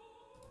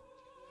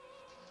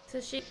 So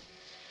she...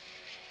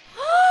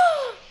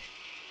 Oh,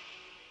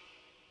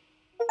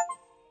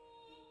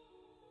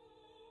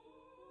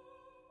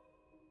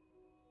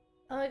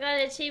 I got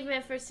an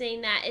achievement for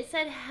seeing that. It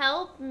said,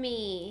 help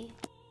me.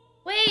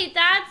 Wait,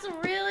 that's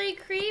really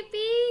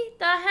creepy?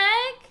 The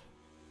heck?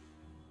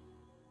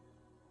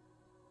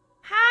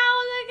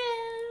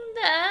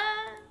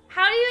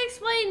 How do you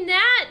explain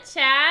that,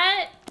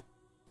 chat?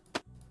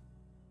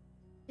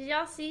 Did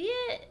y'all see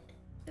it?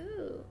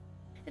 Ooh.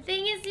 The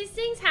thing is, these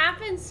things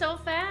happen so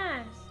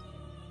fast.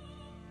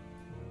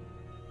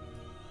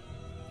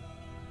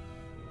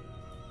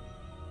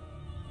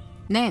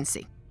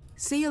 Nancy.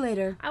 See you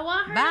later. I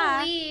want her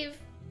Bye. to leave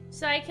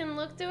so I can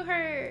look through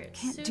her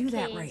Can't do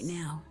that right suitcase.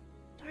 now.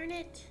 Darn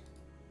it.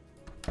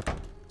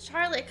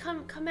 Charlotte,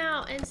 come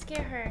out and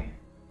scare her.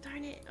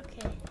 Darn it.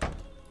 Okay.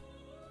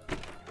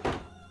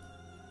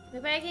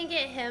 Maybe I can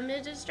get him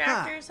to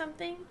distract her or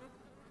something?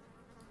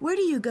 Where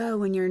do you go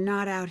when you're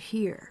not out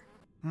here?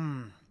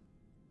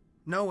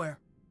 Nowhere.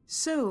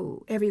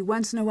 So, every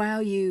once in a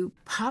while you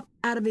pop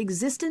out of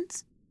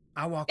existence?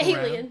 I walk around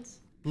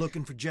Aliens.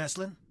 looking for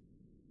Jesslyn.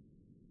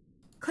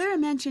 Clara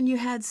mentioned you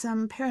had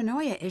some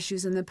paranoia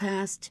issues in the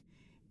past.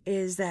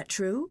 Is that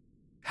true?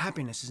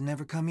 Happiness has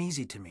never come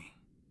easy to me.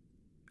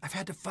 I've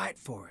had to fight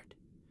for it.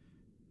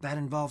 That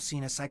involved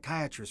seeing a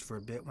psychiatrist for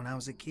a bit when I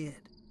was a kid.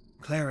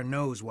 Clara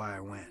knows why I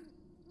went,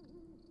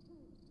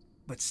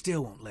 but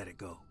still won't let it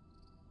go.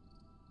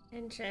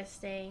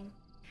 Interesting.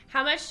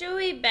 How much do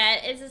we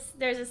bet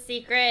there's a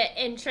secret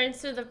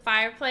entrance through the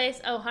fireplace?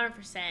 Oh,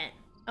 100%.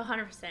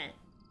 100%.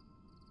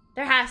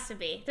 There has to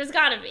be. There's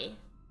gotta be.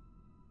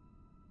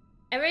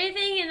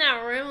 Everything in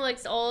that room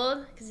looks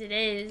old, because it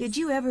is. Did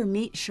you ever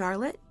meet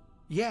Charlotte?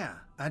 Yeah,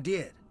 I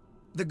did.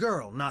 The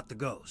girl, not the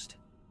ghost.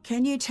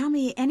 Can you tell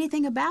me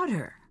anything about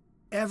her?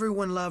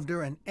 Everyone loved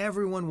her and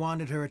everyone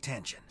wanted her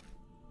attention.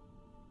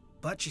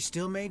 But she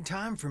still made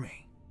time for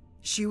me.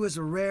 She was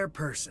a rare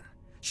person.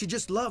 She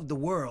just loved the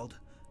world.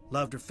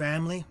 Loved her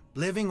family,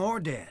 living or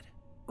dead.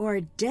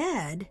 Or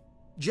dead?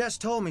 Jess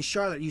told me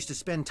Charlotte used to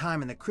spend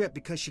time in the crypt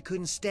because she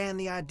couldn't stand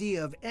the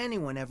idea of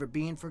anyone ever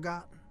being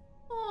forgotten.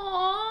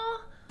 Aww.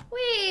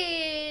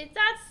 Wait,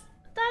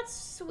 that's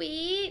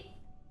sweet.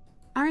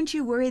 Aren't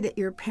you worried that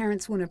your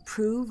parents won't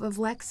approve of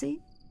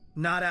Lexi?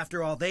 Not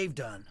after all they've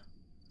done.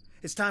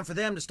 It's time for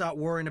them to start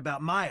worrying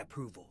about my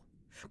approval.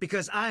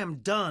 Because I am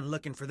done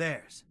looking for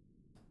theirs.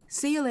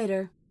 See you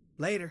later.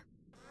 Later.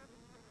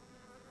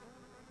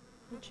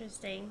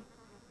 Interesting.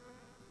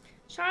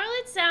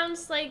 Charlotte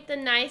sounds like the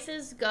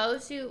nicest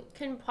ghost you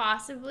can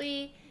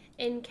possibly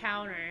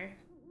encounter.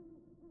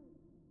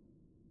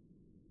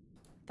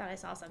 Thought I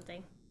saw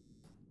something.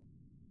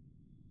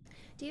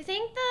 Do you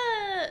think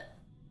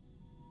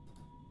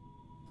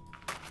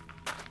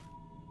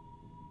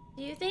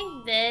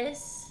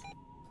this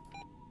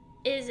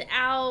is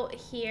out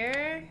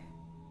here?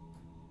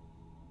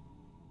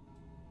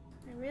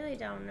 I really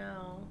don't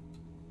know.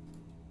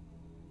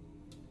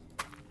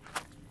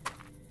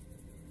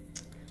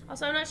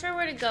 Also, I'm not sure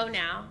where to go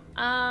now.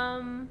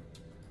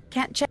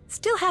 Can't check.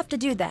 Still have to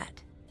do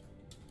that.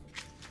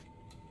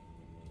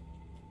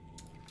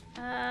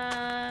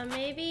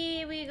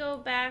 Maybe we go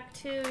back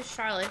to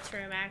Charlotte's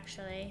room,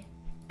 actually.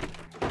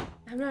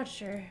 I'm not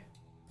sure.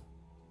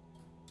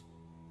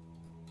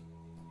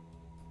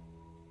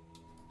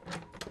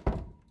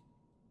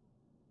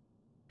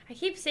 I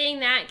keep saying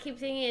that, keep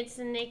thinking it's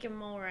a naked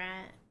mole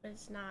rat, but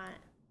it's not.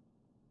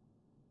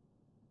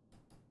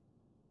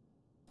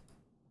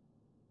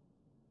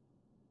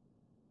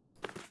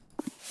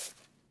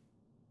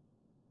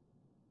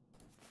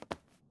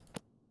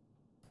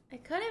 I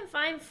couldn't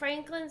find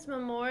Franklin's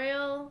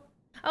memorial.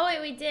 Oh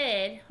wait, we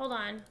did. Hold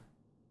on.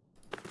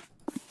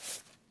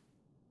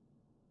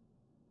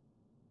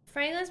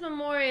 Franklin's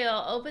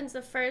memorial opens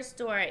the first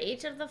door.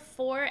 Each of the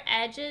 4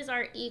 edges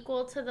are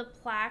equal to the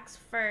plaque's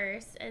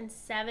first and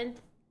 7th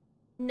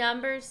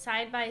numbers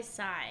side by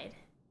side.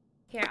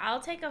 Here,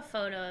 I'll take a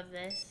photo of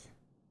this.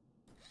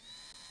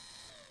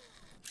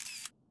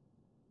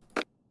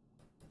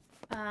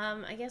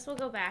 I guess we'll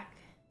go back.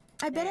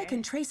 I bet I there.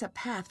 can trace a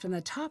path from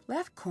the top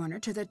left corner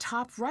to the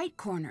top right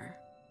corner.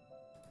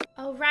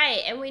 Oh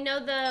right, and we know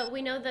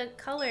the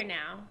color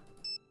now.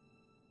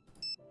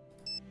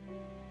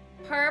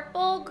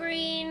 Purple,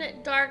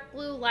 green, dark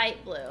blue,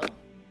 light blue.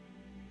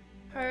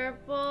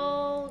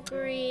 Purple,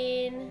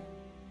 green,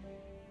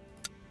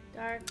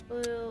 dark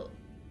blue,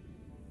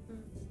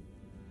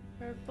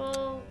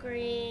 purple,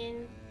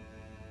 green,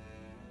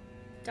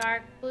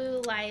 dark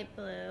blue, light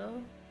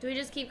blue. Do we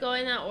just keep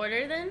going in that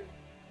order then?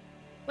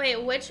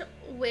 Wait,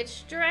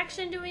 which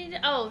direction do we need to,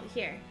 oh,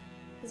 here.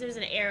 Because there's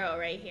an arrow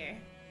right here.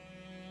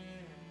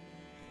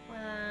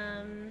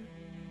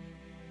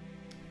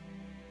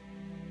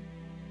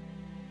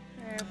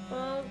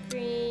 Purple,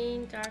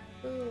 green, dark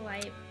blue,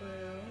 light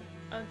blue.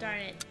 Oh, darn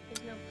it.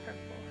 There's no purple.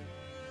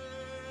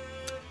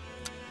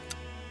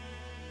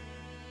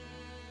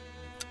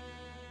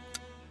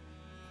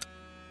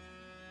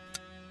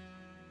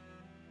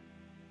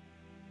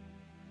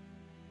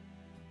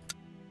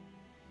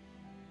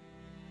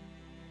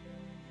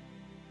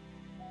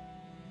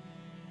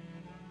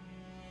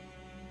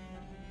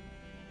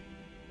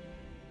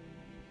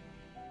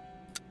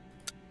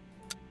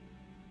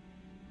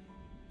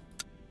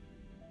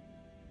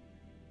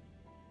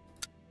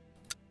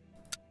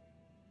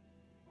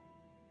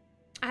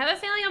 I have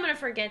a feeling I'm gonna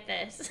forget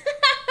this.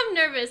 I'm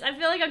nervous. I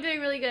feel like I'm doing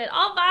really good.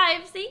 All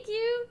vibes, thank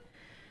you.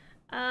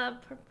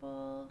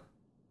 Purple.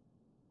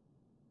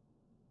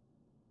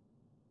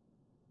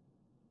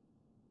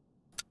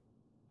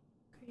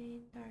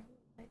 Green, dark,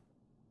 light.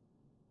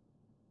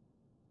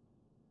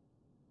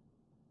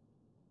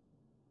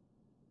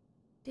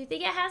 Do you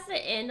think it has to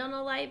end on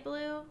a light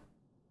blue?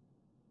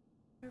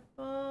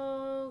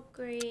 Purple,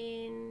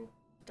 green,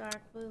 dark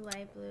blue,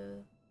 light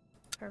blue.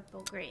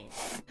 Purple, green.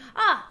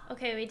 Ah,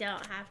 okay, we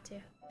don't have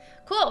to.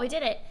 Cool, we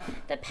did it.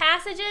 The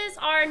passages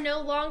are no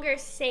longer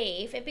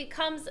safe. It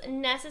becomes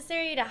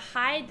necessary to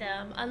hide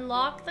them,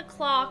 unlock the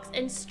clocks,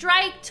 and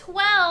strike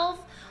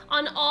 12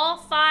 on all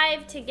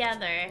 5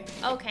 together.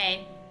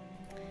 Okay.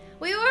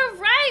 We were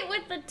right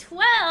with the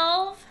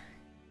 12.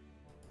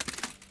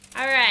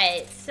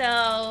 Alright,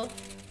 so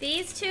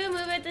these two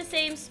move at the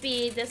same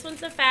speed. This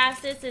one's the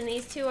fastest, and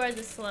these two are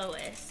the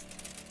slowest.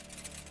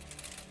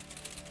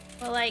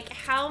 Well, like,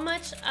 how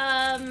much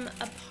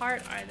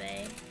apart are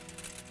they?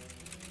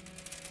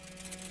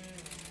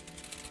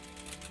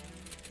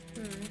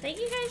 Thank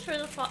you guys for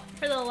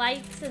the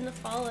likes and the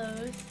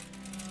follows.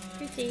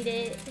 Appreciate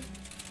it.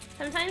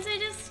 Sometimes I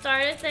just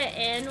start at the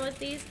end with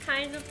these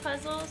kinds of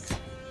puzzles.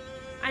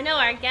 I know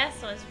our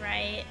guess was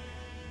right.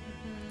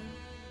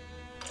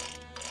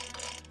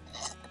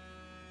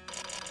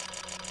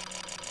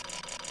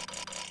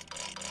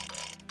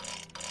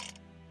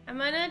 I'm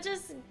gonna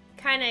just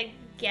kind of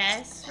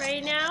guess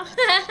right now.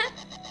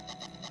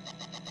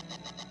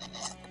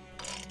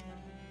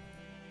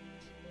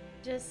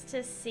 Just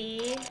to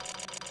see.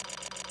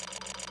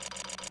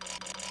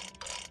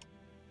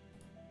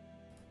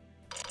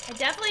 I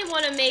definitely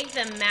want to make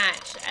them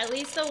match. At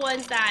least the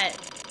ones that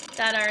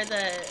are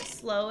the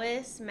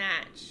slowest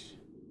match.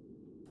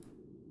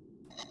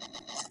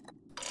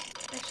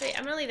 Actually,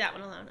 I'm gonna leave that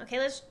one alone. Okay,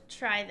 let's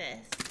try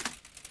this.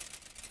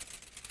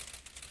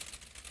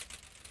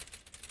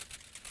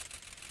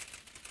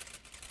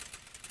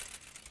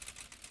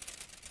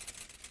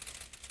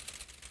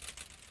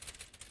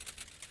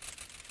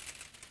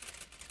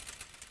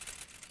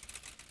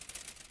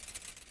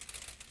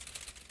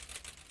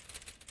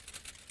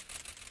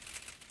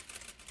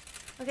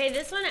 Okay,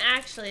 this one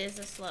actually is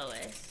the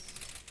slowest.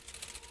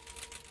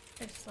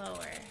 They're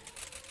slower.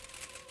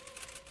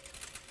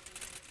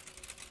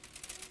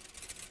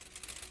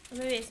 Or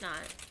maybe it's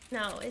not.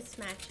 No, it's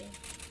matching.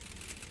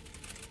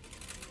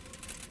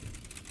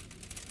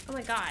 Oh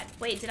my god.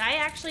 Wait, did I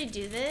actually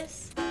do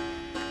this?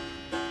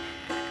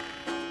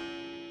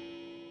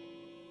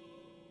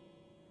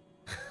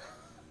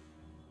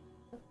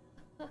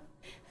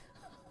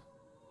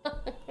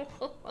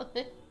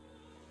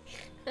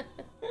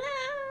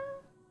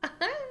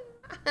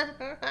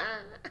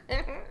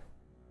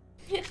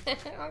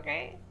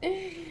 Okay.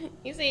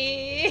 You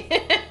see?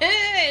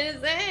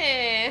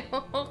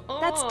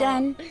 That's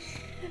done.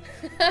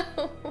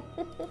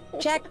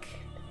 Check.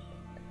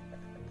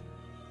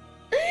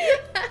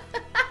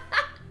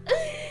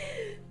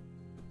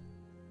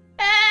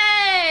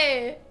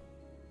 Hey!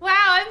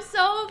 Wow,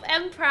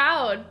 I'm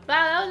proud.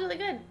 Wow, that was really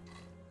good.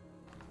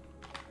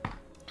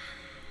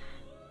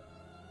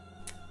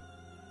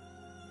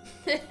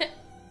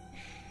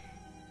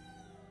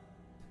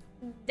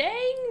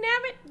 Dang,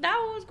 nabbit, that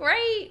was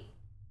great.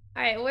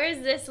 All right,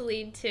 where's this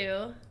lead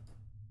to?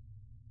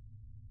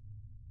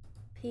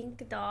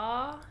 Pink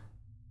doll.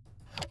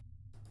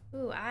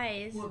 Ooh,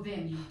 eyes. Well,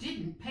 then you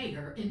didn't pay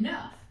her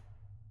enough.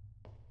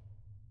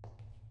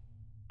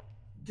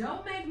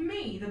 Don't make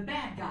me the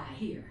bad guy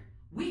here.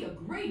 We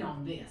agreed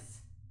on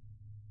this.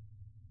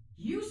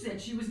 You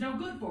said she was no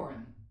good for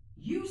him.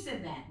 You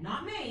said that,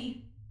 not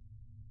me.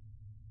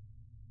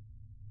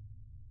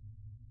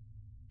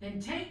 Then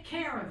take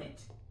care of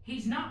it.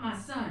 He's not my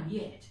son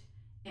yet.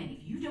 And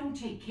if you don't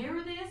take care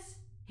of this,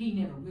 he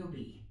never will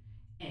be.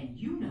 And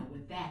you know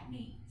what that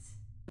means.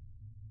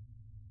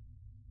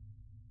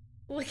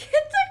 Look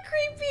at the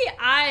creepy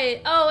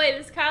eye. Oh wait,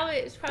 it's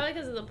probably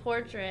because of the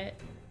portrait.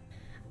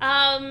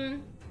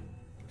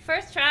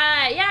 First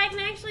try. Yeah, I can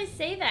actually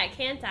say that,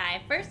 can't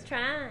I? First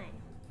try.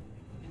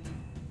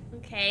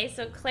 Okay,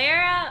 so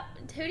Clara,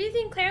 who do you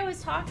think Clara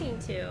was talking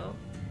to?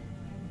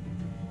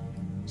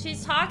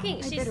 She's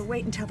talking, I better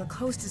wait until the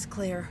coast is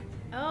clear.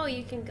 Oh,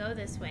 you can go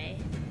this way.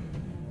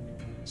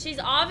 She's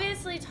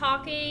obviously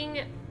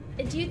talking,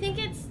 do you think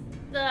it's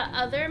the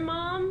other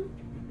mom?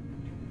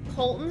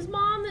 Colton's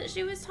mom that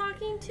she was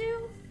talking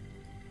to?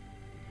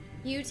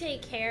 You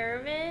take care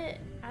of it?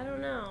 I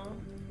don't know.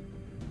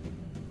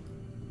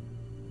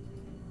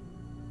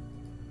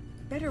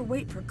 Better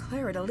wait for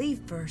Clara to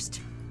leave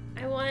first.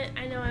 I want,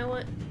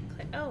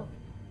 oh.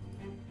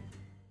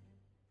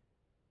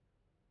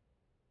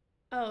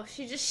 Oh,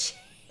 she just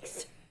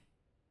shakes.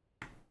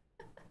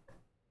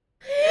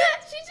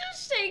 She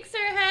just shakes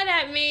her head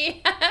at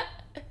me.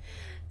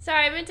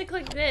 Sorry, I meant to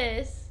click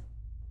this.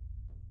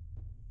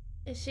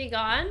 Is she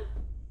gone?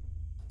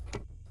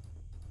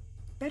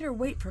 Better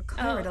wait for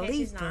Clara to leave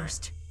she's not.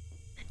 first.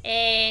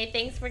 Hey,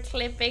 thanks for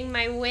clipping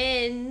my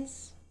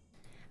wins.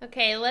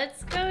 Okay,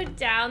 let's go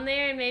down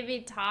there and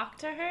maybe talk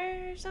to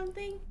her or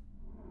something.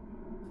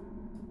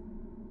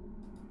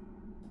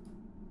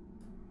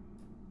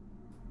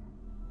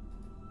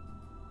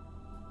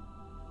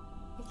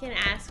 We can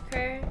ask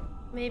her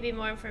maybe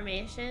more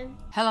information.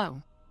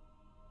 Hello.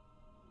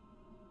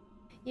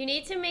 You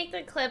need to make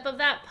the clip of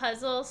that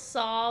puzzle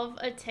solve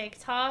a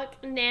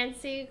TikTok,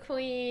 Nancy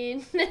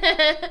Queen.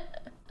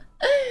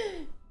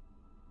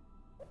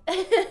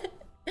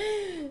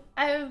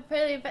 I'm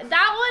pretty bad.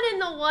 That one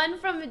and the one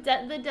from the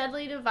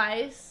Deadly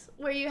Device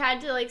where you had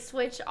to like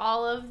switch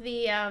all of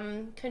the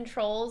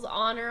controls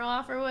on or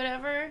off or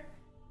whatever.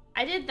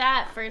 I did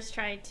that first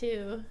try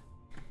too.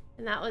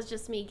 And that was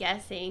just me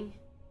guessing.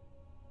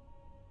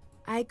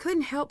 I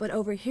couldn't help but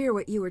overhear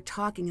what you were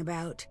talking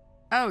about.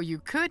 Oh, you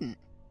couldn't?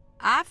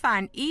 I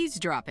find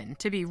eavesdropping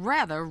to be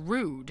rather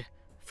rude.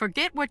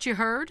 Forget what you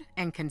heard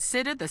and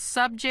consider the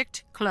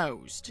subject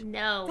closed.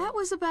 No. That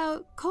was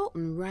about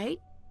Colton, right?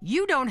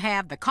 You don't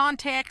have the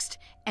context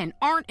and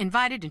aren't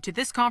invited into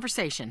this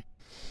conversation.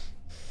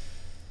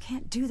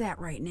 Can't do that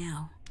right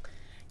now.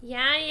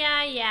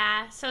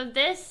 Yeah. So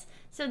this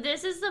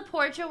is the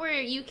portrait where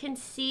you can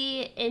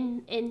see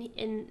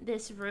in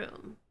this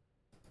room.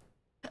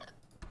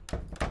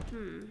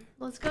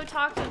 Let's go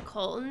talk to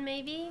Colton,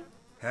 maybe?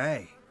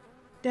 Hey,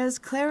 Does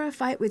Clara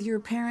fight with your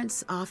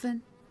parents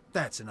often?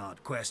 that's an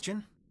odd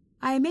question.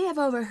 I may have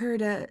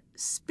overheard a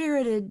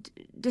spirited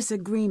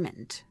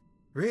disagreement.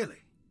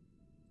 Really?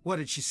 What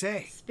did she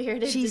say?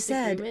 Spirited She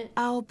disagreement. said,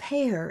 I'll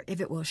pay her if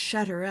it will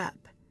shut her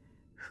up.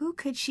 Who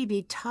could she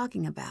be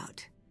talking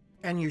about?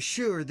 And you're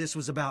sure this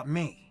was about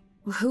me?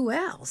 Well, who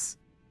else?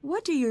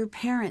 What do your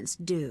parents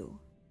do?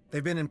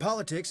 They've been in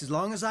politics as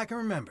long as I can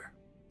remember.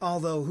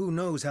 Although who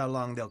knows how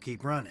long they'll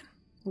keep running.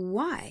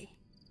 Why?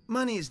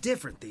 Money is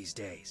different these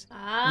days.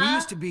 Ah. We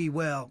used to be,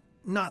 well,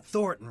 not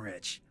Thornton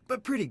rich,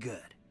 but pretty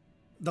good.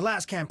 The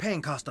last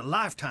campaign cost a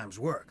lifetime's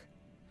work.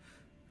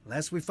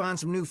 Unless we find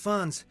some new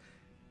funds,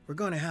 we're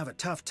going to have a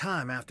tough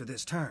time after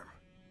this term.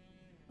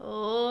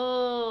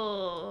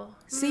 Oh.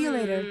 See you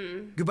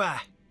later.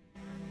 Goodbye.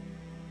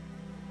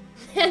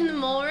 And the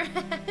mole rat.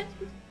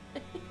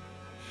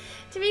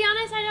 To be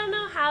honest, I don't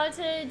know how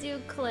to do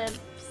clips.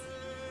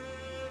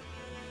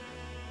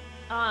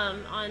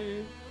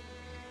 On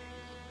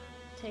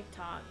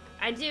TikTok.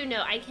 I do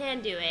know I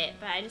can do it,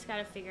 but I just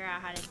gotta figure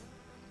out how to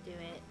do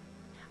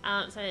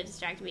it. So it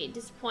distracted me.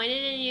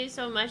 Disappointed in you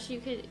so much you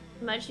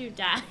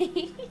die.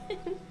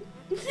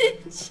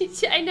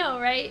 I know,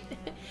 right?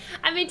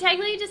 I mean,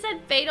 technically, you just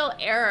said fatal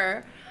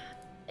error.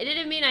 It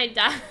didn't mean I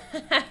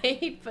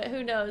died, but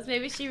who knows?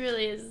 Maybe she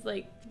really is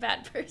like a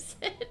bad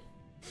person.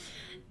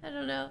 I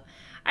don't know.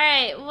 All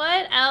right,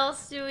 what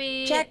else do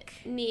we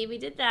need? We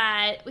did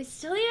that. We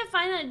still need to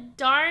find that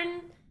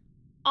darn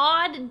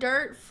odd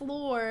dirt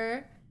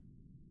floor.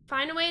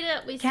 Find a way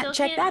to. We Can't still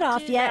check can't that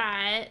off do yet.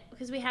 that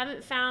because we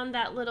haven't found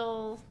that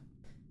little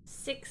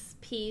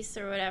 6-piece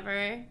or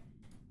whatever.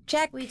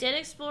 Check. We did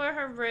explore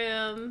her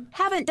room.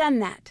 Haven't done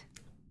that.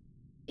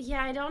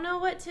 Yeah, I don't know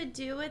what to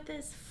do with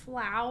this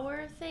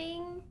flower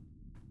thing.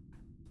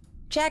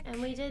 Check.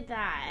 And we did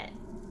that.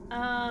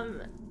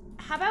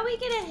 How about we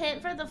get a hint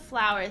for the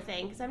flower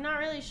thing? Because I'm not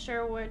really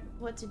sure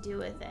what to do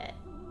with it.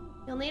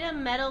 You'll need a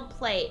metal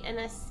plate and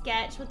a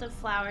sketch with a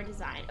flower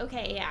design.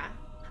 Okay, yeah.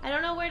 I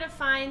don't know where to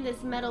find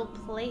this metal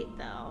plate,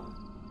 though.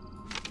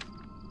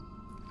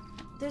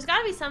 There's got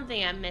to be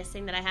something I'm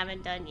missing that I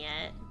haven't done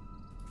yet.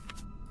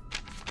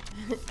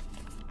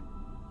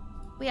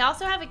 We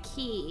also have a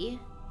key.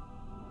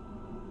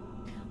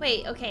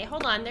 Wait, okay,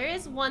 hold on. There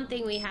is one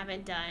thing we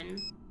haven't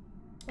done.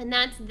 And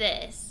that's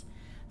this.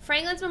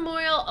 Franklin's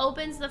Memorial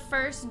opens the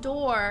first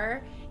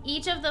door.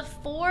 Each of the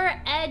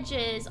 4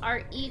 edges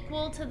are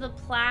equal to the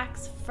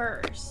plaques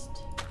first.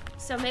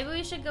 So maybe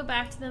we should go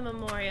back to the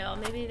memorial.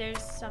 Maybe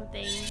there's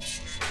something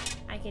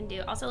I can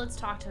do. Also, let's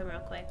talk to him real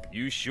quick.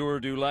 You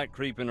sure do like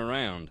creeping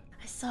around.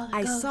 I saw the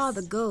I ghost. saw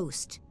the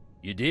ghost.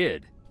 You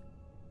did.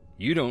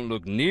 You don't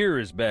look near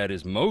as bad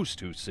as most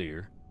who see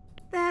her.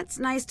 That's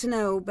nice to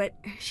know, but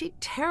she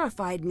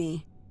terrified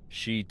me.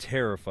 She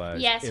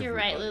terrifies Yes, you're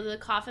right, everybody. Lulu.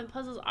 The coffin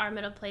puzzles are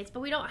metal plates, but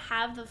we don't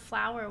have the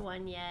flower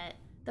one yet.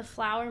 The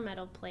flower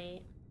metal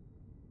plate.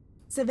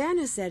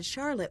 Savannah said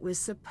Charlotte was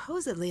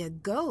supposedly a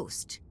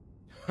ghost.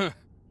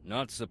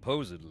 Not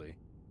supposedly.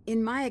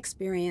 In my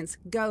experience,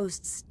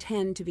 ghosts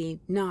tend to be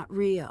not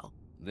real.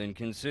 Then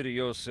consider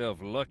yourself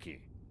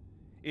lucky.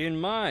 In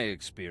my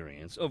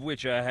experience, of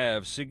which I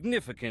have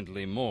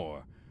significantly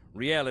more,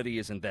 reality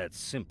isn't that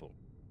simple.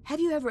 Have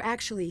you ever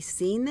actually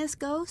seen this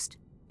ghost?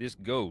 This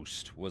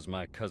ghost was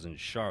my cousin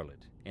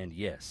Charlotte, and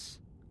yes,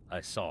 I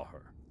saw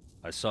her.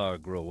 I saw her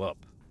grow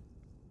up.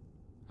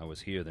 I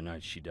was here the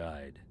night she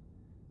died,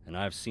 and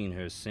I've seen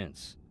her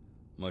since,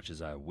 much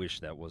as I wish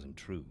that wasn't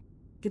true.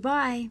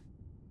 Goodbye.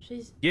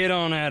 She's Get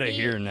on out of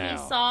here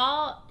now.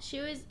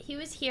 He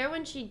was here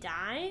when she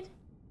died?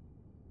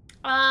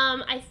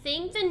 I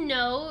think the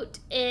note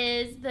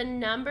is the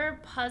number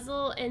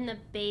puzzle in the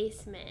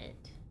basement.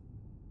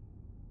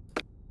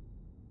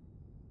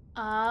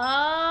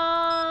 Oh.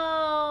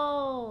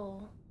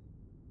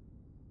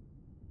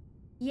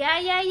 Yeah.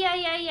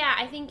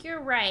 I think you're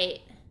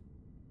right.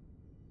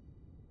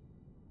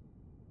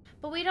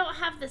 But we don't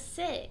have the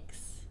 6.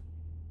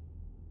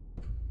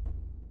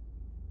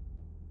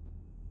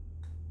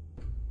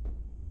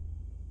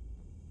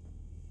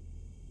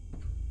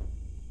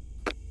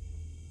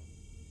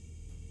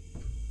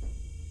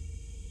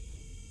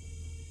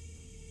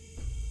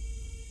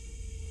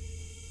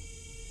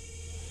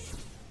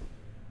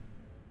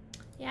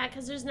 Yeah,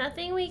 because there's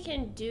nothing we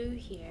can do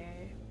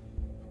here.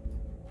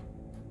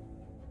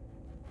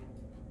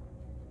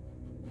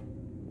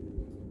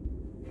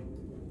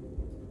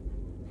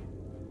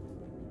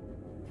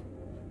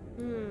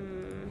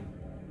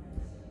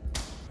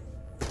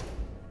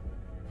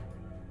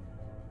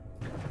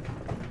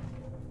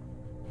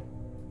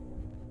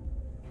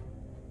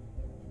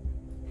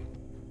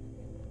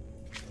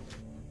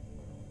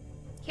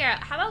 Here,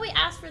 how about we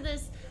ask for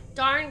this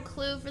darn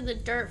clue for the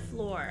dirt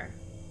floor?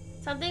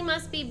 Something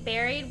must be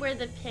buried where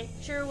the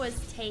picture was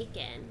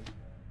taken.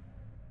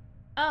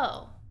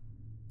 Oh.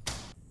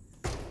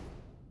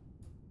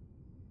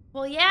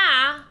 Well,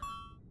 yeah.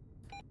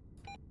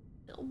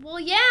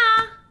 Well,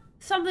 yeah.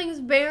 Something's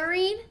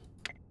buried.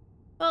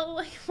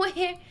 But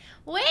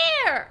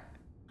where?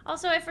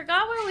 Also, I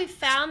forgot where we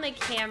found the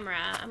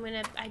camera.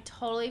 I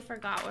totally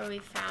forgot where we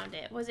found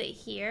it. Was it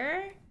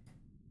here?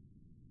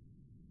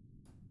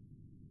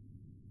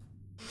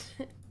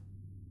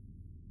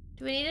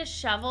 Do we need a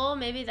shovel?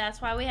 Maybe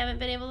that's why we haven't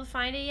been able to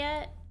find it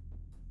yet.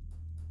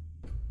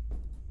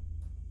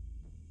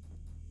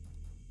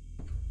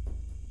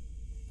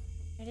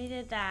 Already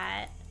did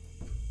that.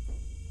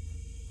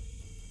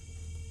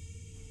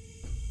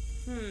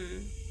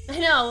 I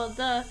know,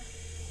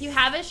 you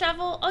have a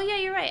shovel? Oh yeah,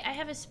 you're right, I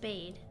have a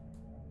spade.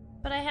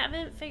 But I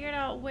haven't figured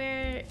out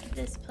where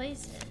this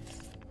place is.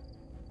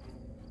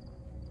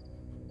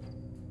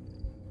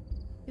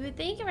 You would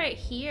think right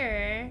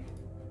here,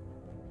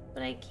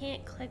 but I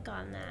can't click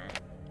on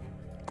that.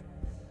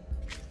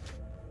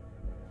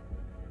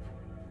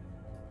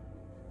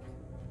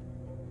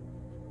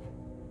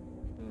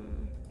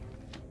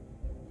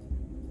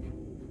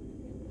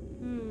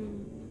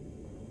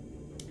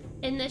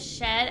 In the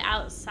shed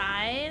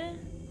outside?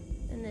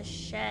 In the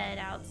shed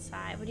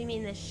outside. What do you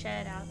mean the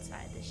shed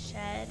outside? The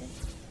shed?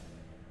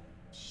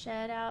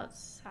 Shed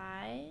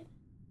outside?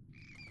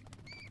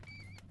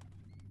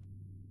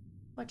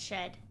 What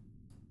shed?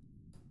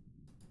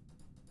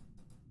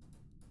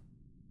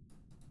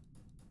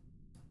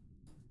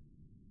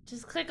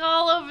 Just click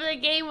all over the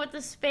game with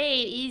the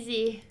spade.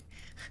 Easy.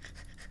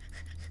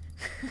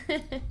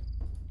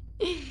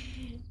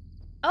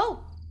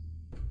 Oh!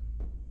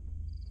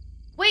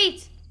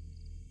 Wait!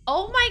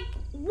 Oh my...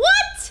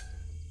 What?!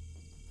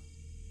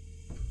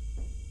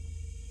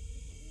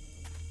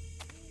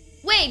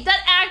 Wait,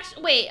 that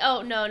actually... Wait,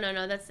 oh, no,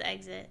 that's the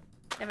exit.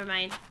 Never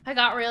mind. I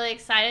got really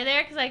excited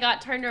there because I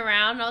got turned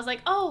around and I was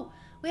like, oh,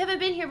 we haven't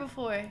been here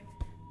before.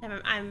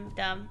 I'm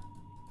dumb.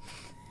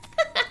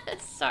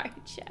 Sorry,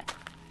 chat.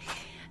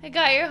 I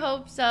got your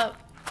hopes up.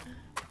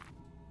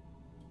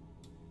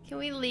 Can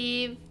we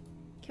leave?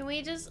 Can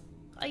we just...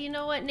 you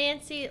know what,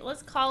 Nancy?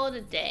 Let's call it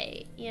a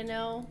day, you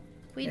know?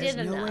 We did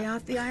enough. There's no way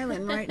off the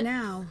island right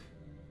now.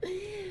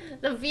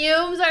 The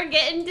fumes are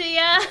getting to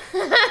ya.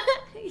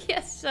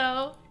 Yes,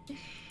 so.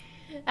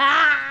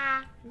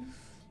 Ah!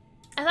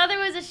 I thought there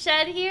was a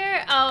shed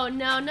here. Oh,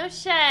 no, no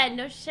shed,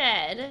 no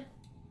shed.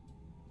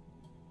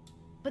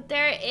 But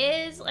there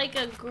is like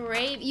a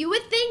grave. You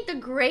would think the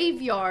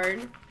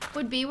graveyard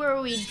would be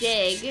where we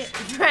dig,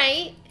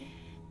 right?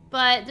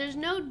 But there's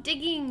no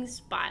digging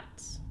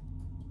spots.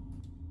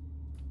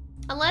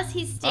 Unless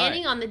he's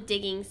standing on the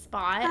digging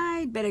spot.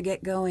 I'd better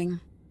get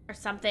going. Or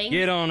something.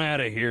 Get on out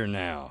of here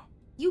now.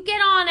 You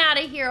get on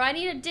out of here. I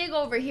need to dig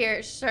over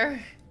here, sir.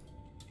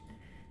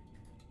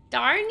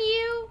 Darn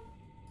you.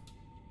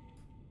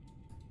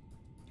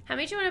 How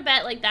much you want to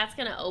bet like that's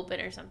gonna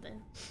open or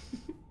something?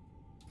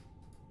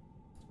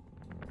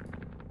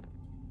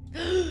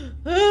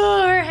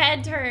 Oh, her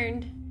head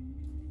turned.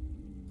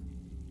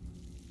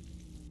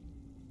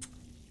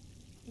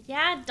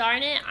 Yeah,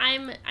 darn it,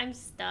 I'm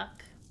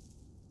stuck.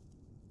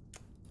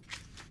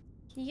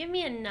 Can you give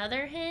me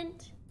another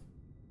hint?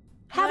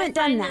 Haven't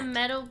done The that.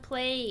 metal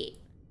plate.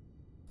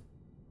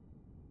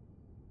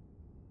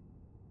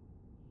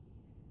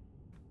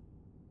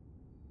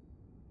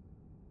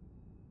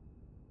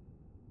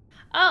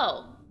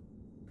 Oh,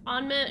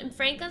 on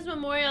Franklin's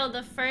memorial,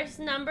 the first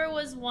number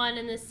was 1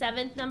 and the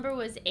 7th number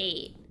was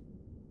 8.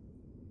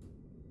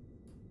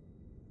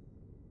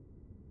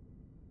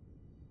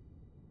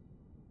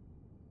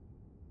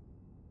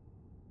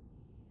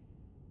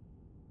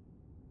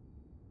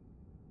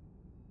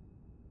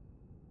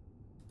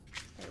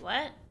 Wait,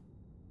 what?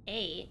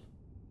 8?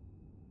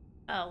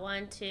 Oh,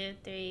 1, 2,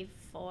 3,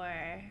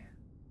 4,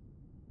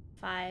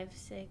 5,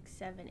 6,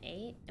 7,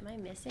 8. Am I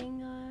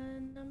missing a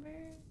number?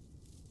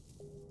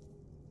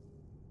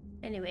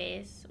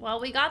 Anyways, well,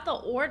 we got the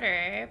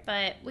order,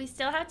 but we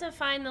still have to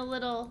find the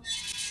little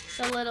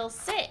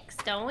 6,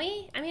 don't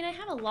we? I mean, I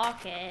have a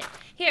locket.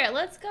 Here,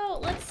 let's go.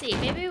 Let's see.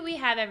 Maybe we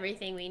have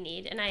everything we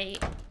need, and I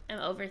am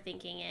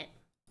overthinking it.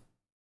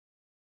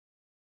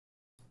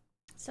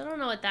 Still don't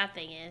know what that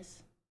thing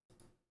is.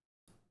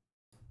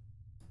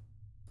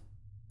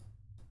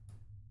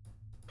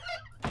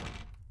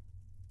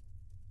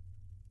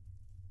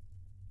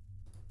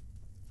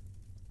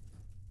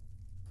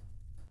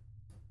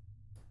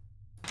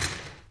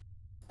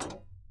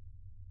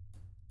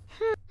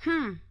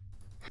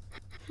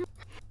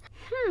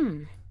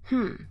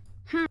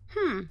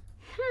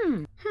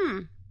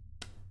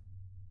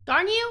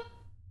 Darn you!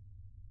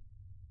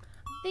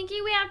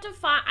 Thinking we have to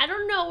find. I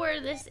don't know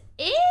where this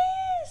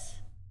is.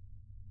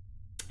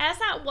 Ask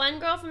that one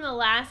girl from the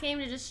last game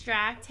to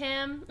distract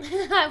him.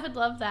 I would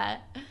love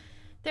that.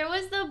 There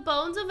was the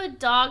bones of a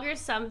dog or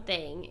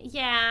something.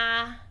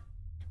 Yeah.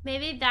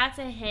 Maybe that's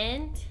a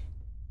hint.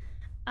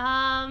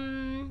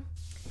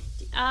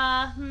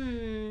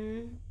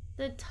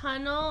 The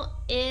tunnel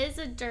is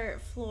a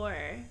dirt floor.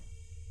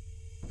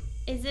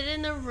 Is it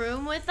in the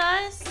room with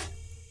us?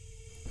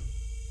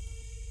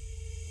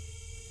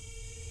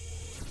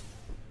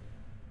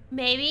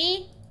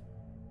 Maybe?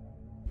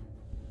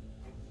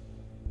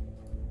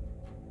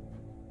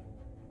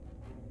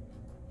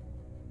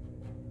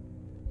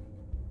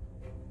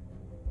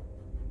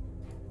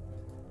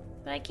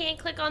 But I can't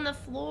click on the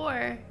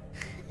floor.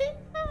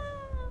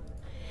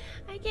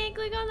 I can't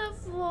click on the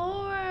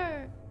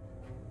floor.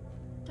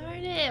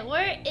 Darn it,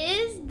 where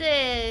is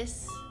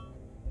this?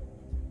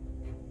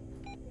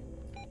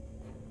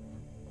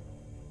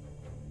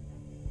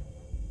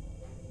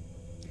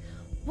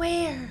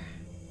 Where?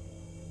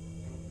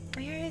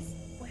 Where?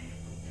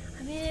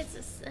 I mean,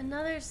 it's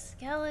another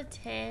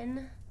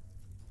skeleton.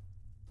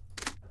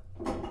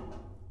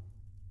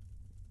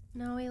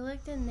 No, we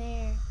looked in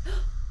there.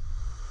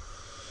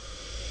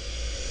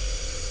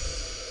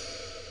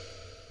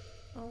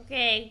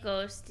 Okay,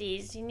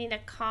 ghosties, you need to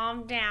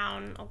calm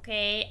down,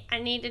 okay? I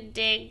need to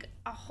dig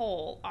a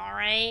hole,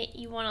 alright?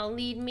 You want to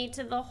lead me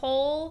to the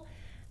hole?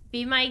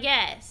 Be my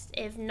guest.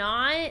 If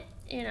not,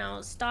 you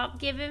know, stop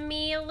giving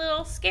me a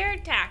little scare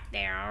attack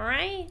there,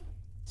 alright?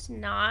 It's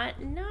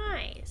not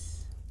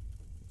nice.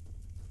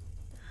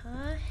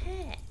 The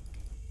heck?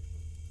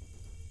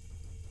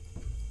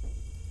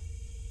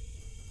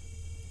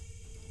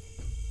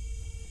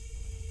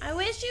 I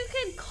wish you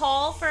could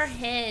call for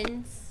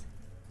hints.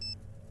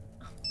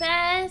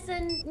 Bess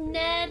and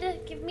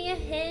Ned, give me a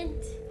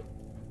hint.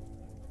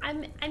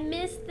 I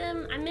miss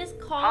them. I miss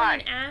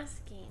calling and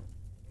asking.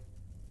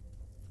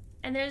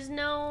 And there's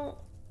no...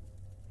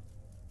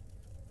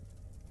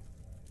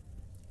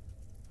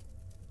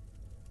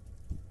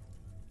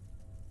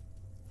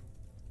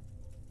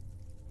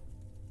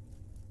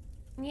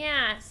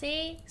 Yeah,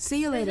 see?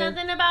 See you later. There's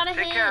nothing about a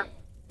Take hint. care.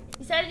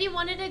 You said you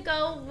wanted to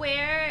go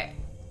where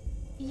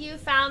you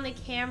found the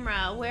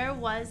camera. Where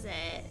was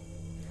it?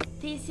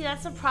 See,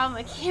 that's the problem.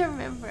 I can't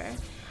remember.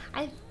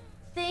 I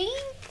think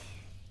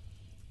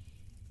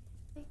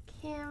the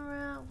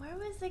camera. Where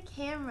was the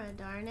camera?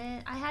 Darn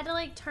it! I had to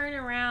like turn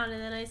around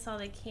and then I saw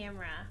the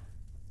camera.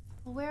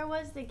 Where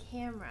was the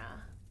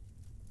camera?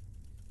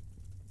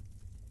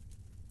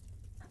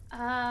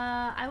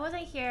 I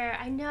wasn't here.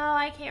 I know.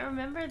 I can't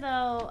remember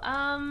though.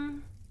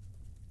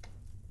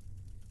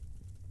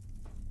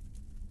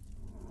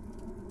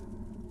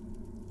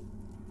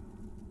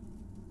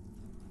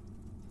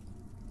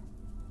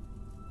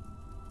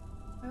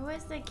 Where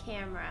was the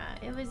camera?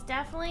 It was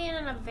definitely in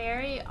a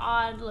very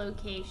odd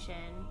location.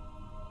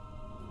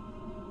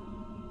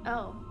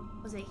 Oh,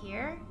 was it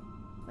here?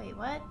 Wait,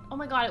 what? Oh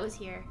my god, it was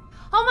here.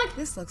 Oh my...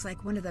 This looks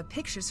like one of the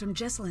pictures from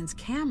Jesselyn's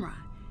camera.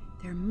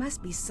 There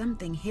must be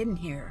something hidden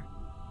here.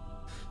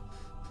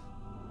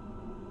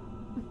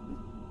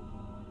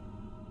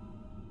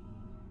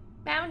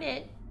 Found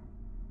it.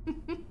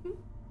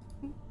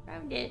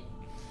 Found it.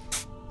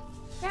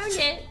 Found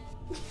it.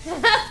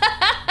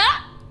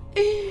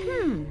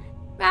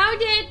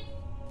 Found it.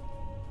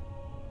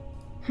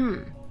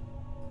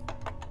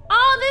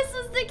 Oh, this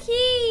is the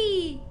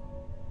key.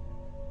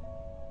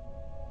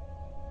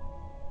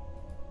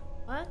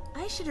 What?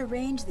 I should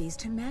arrange these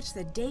to match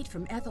the date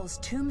from Ethel's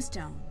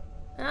tombstone.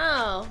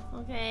 Oh,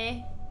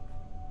 okay.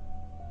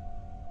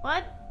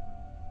 What?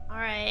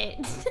 Alright.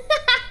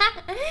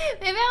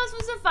 Maybe I was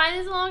supposed to find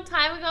this a long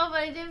time ago,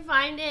 but I didn't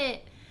find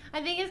it.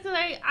 I think it's because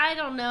I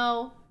don't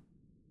know.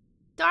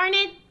 Darn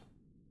it.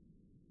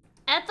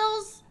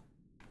 Ethel's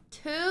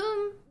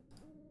tomb?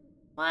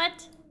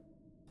 What?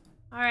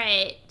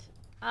 Alright.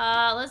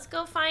 Let's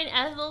go find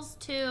Ethel's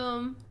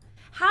tomb.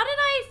 How did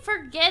I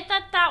forget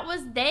that that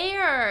was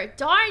there?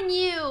 Darn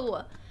you!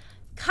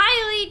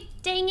 Kyliee,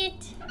 dang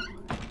it.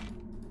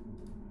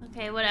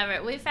 Okay,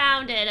 whatever. We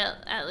found it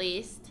at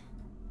least.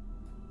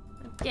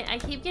 I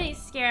keep getting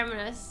scared. I'm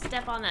gonna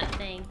step on that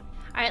thing.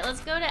 Alright, let's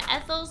go to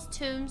Ethel's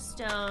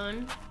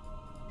tombstone.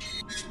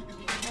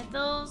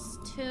 Ethel's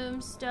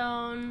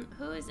tombstone.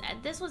 Who is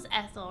this? Was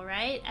Ethel,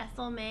 right?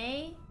 Ethel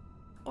May?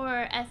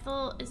 Or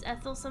Ethel, is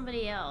Ethel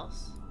somebody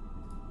else?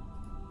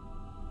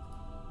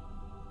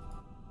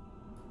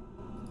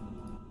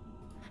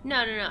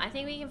 No. I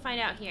think we can find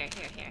out here.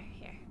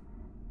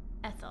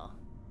 Ethel.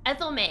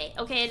 Ethel May.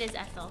 Okay, it is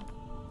Ethel.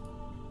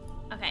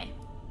 Okay.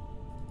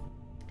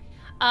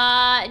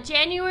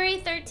 January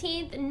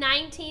 13th,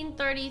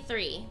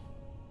 1933.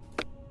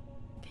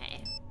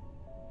 Okay.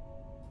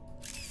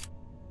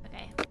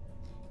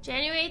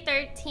 January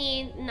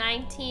 13th,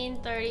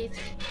 1933.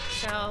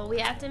 So we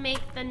have to make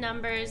the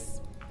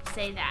numbers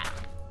say that.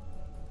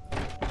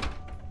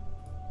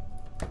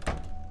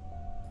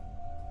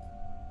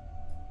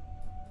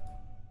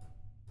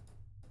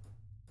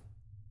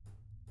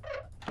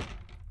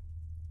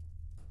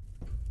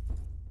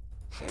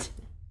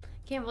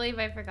 Can't believe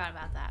I forgot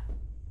about that.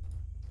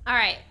 All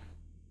right.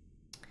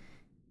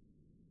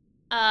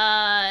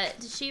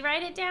 Did she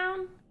write it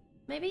down?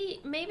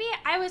 Maybe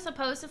I was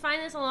supposed to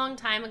find this a long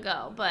time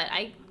ago, but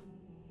I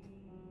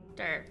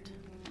derped.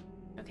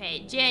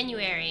 Okay,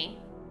 January.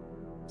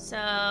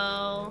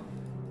 So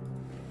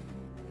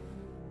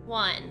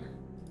 1.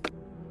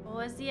 What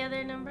was the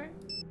other number?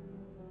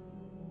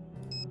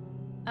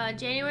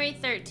 January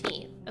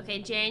 13th.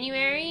 Okay,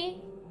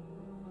 January.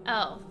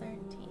 Oh,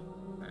 13th.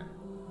 Huh.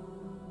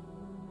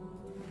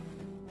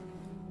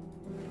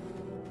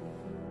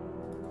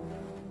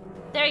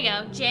 There you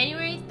go.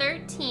 January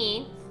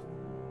 13th,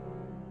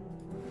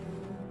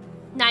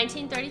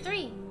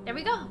 1933. There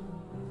we go.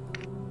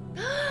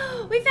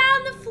 We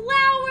found the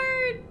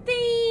flower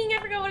thing. I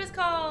forgot what it's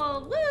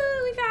called.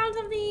 Woo, we found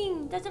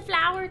something. That's a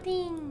flower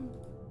thing.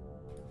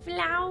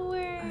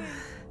 Flower.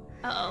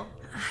 Uh-oh.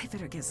 I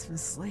better get some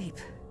sleep.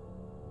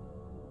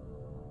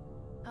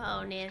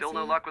 Uh-oh, Nancy. Still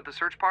no luck with the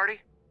search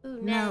party? Ooh,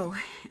 No,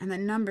 and the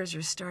numbers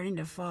are starting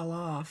to fall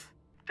off.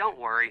 Don't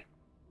worry.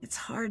 It's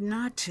hard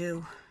not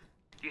to.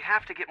 You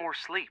have to get more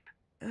sleep.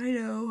 I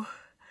know.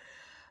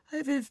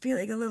 I've been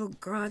feeling a little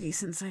groggy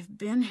since I've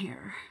been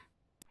here.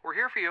 We're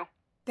here for you.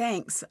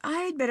 Thanks.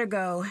 I'd better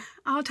go.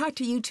 I'll talk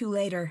to you two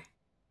later.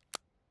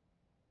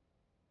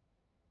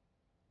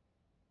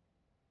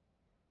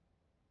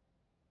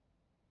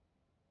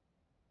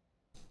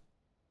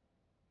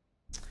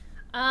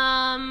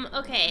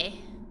 Okay.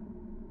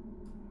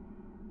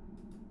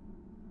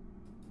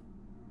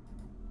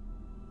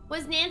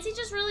 Was Nancy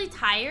just really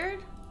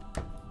tired?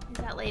 Is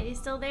that lady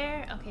still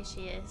there? Okay,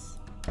 she is.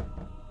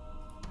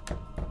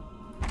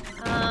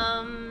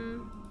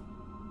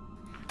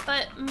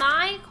 But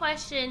my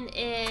question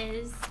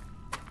is,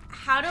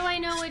 how do I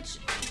know which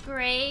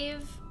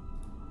grave?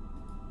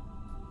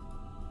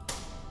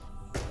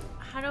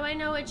 How do I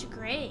know which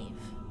grave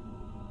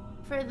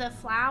for the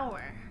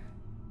flower?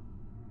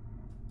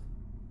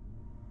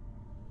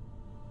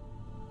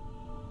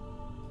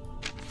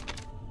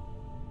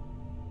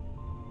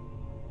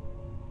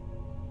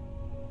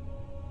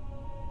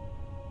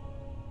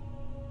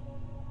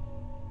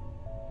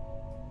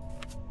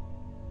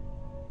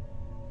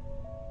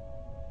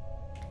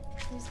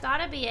 There's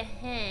gotta be a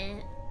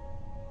hint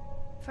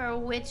for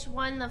which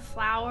one the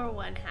flower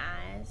one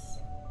has.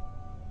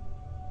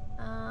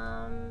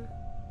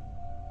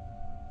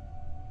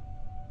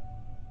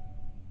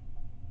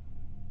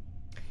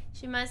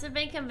 She must have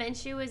been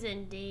convinced she was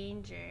in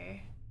danger.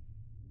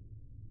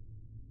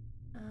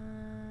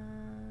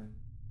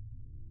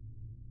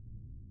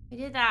 We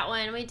did that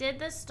one. We did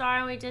the star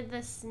and we did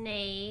the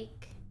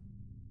snake.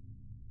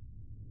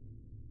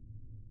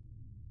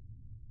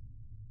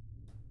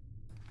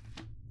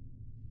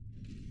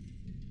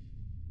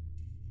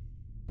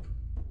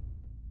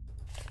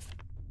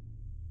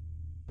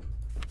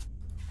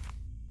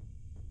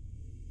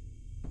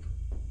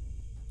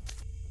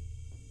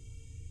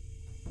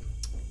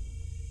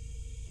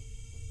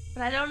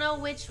 But I don't know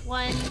which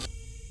one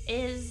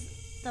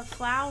is the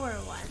flower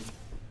one.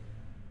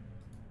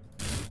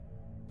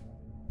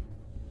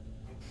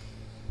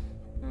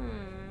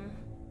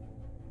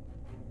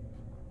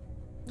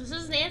 This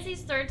is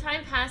Nancy's third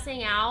time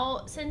passing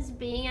out since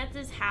being at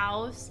this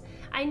house.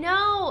 I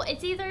know,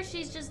 it's either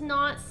she's just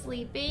not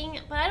sleeping,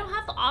 but I don't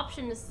have the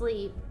option to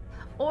sleep.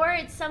 Or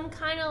it's some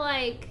kind of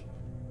like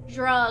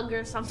drug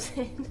or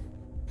something.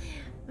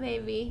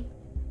 Maybe.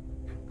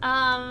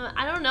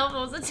 I don't know if it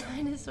was a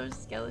dinosaur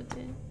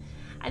skeleton.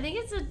 I think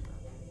it's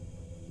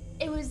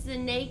It was the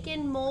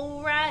naked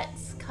mole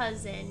rat's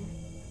cousin.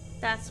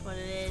 That's what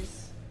it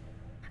is.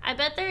 I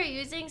bet they're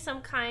using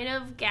some kind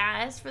of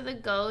gas for the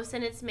ghost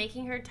and it's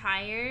making her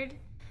tired.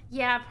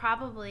 Yeah,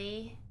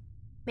 probably.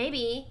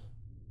 Maybe.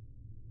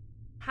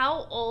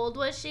 How old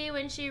was she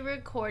when she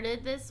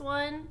recorded this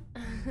one?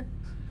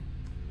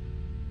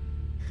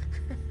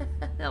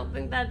 I don't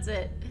think that's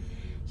it.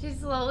 She's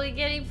slowly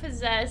getting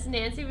possessed.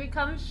 Nancy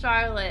becomes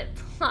Charlotte.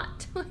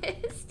 Plot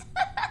twist.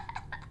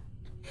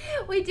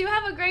 We do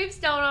have a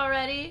gravestone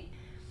already.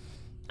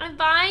 I'm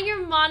buying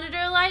your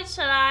monitor light.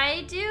 Should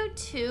I do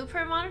 2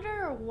 per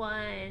monitor or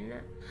 1?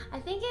 I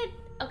think it,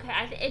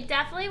 okay, it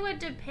definitely would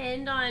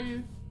depend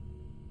on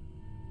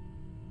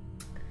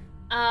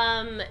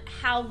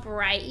how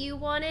bright you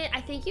want it.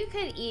 I think you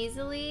could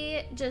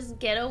easily just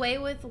get away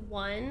with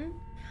 1.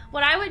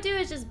 What I would do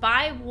is just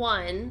buy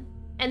 1,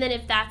 and then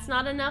if that's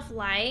not enough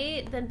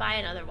light, then buy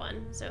another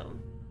one. So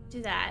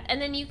do that.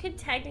 And then you could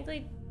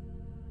technically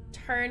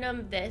turn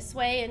them this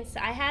way, and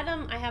I have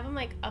them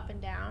like up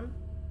and down.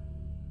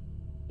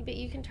 But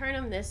you can turn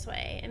them this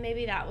way, and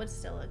maybe that would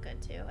still look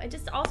good too. It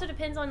just also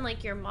depends on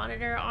like your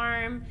monitor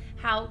arm,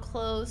 how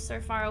close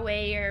or far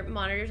away your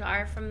monitors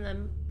are from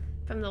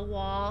the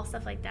wall,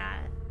 stuff like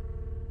that.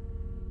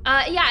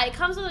 Yeah, it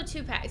comes with a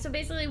 2-pack. So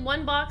basically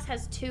 1 box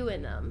has 2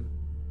 in them.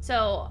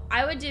 So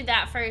I would do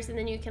that first, and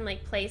then you can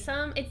like place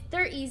them.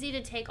 They're easy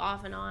to take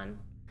off and on.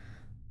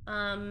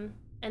 And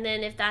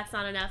then if that's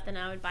not enough, then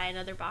I would buy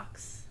another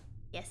box.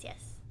 Yes,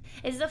 yes.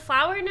 Is the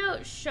flower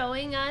note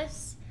showing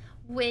us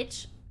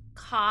which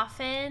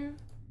coffin?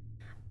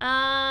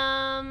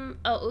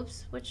 Oh,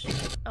 oops.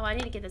 Oh, I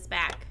need to get this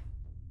back.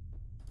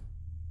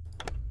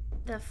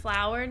 The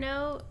flower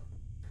note.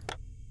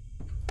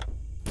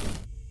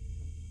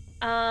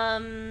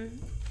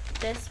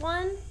 This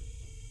one?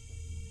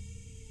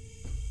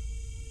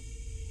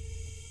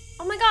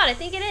 Oh my god, I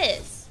think it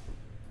is.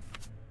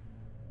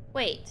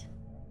 Wait.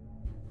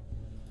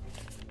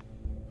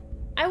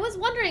 I was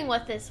wondering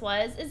what this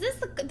was. Is this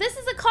this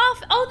is a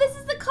coffin? Oh, this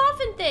is the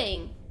coffin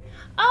thing.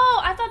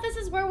 Oh, I thought this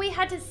is where we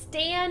had to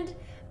stand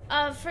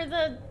for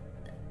the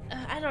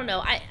I don't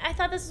know. I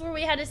thought this is where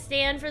we had to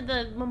stand for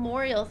the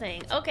memorial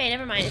thing. Okay,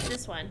 never mind. It's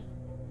this one.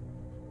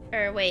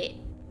 Or wait.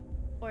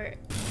 Or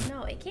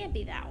no, it can't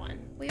be that one.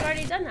 We've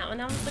already done that one.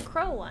 That was the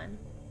crow one.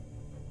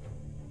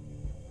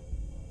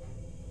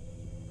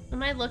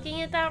 Am I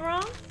looking at that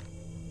wrong?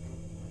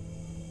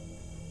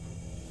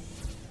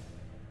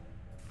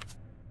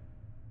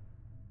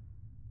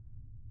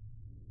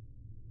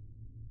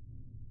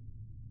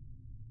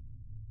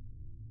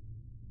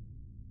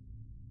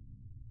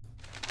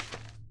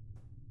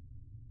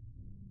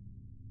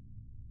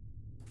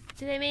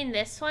 Do they mean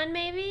this one,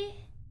 maybe?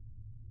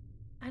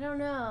 I don't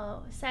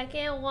know.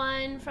 Second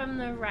one from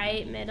the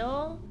right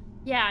middle?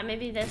 Yeah,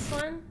 maybe this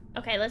one?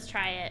 Okay, let's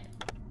try it.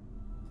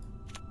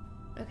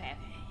 Okay.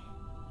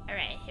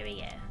 Alright, here we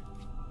go.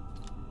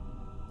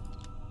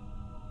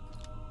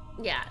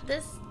 Yeah,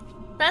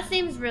 that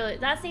seems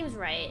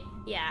right.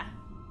 Yeah.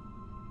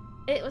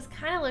 It was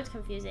kind of looked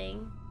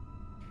confusing.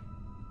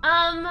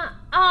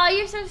 Oh,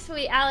 you're so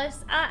sweet,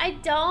 Alice. I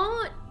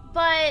don't,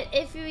 but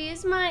if you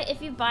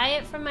buy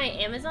it from my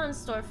Amazon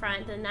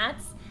storefront, then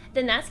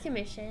that's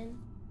commission.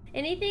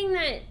 Anything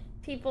that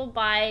people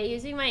buy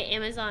using my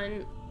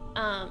Amazon,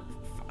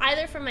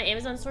 either from my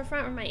Amazon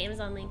storefront or my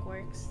Amazon link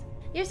works.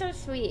 You're so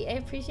sweet. I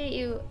appreciate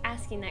you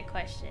asking that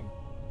question.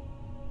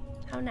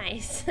 How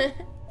nice.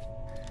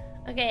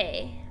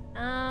 Okay.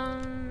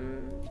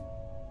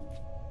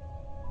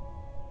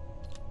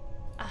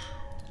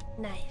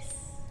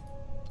 Nice.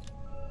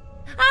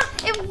 Ah,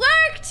 it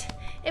worked!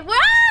 It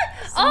worked!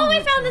 Oh, we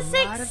found the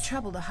 6! A lot of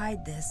trouble to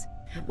hide this.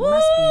 It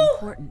must be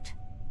important.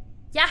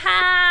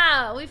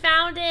 Yaha! We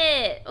found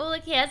it! Oh,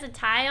 look, he has a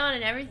tie on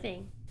and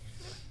everything.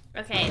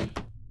 Okay.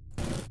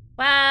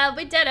 Wow,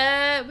 we did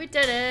it! We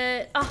did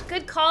it! Oh,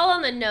 good call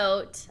on the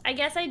note. I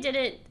guess I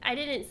didn't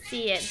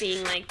see it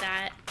being like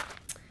that.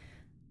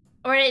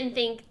 Or I didn't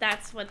think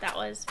that's what that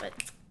was, but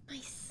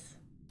nice.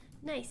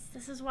 Nice.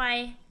 This is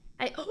why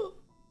I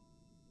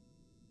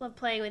love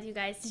playing with you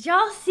guys. Did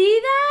y'all see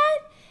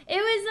that?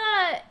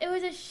 It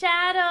was a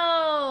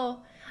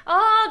shadow.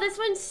 Oh, this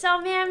one's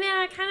so, man,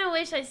 I kind of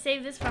wish I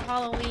saved this for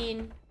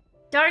Halloween.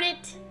 Darn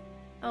it.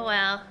 Oh,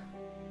 well.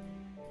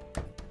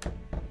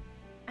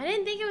 I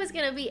didn't think it was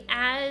going to be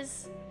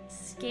as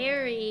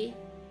scary.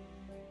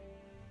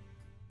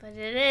 But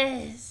it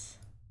is.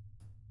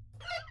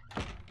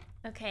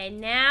 Okay,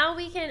 now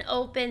we can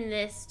open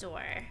this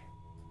door.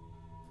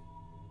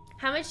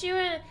 How much you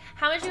wanna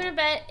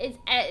bet is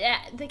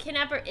the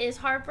kidnapper is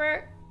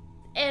Harper,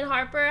 and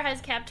Harper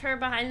has kept her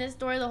behind this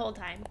door the whole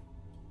time?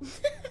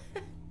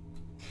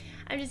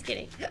 I'm just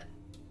kidding.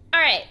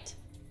 All right,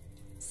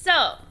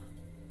 so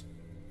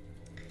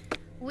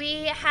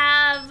we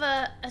have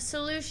a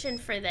solution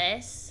for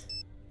this.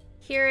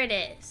 Here it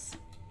is.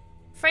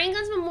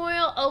 Franklin's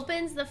Memorial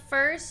opens the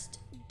first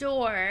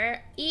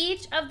door.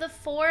 Each of the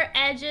 4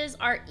 edges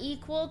are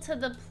equal to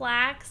the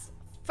plaque's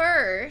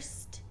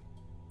first,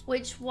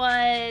 which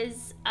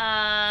was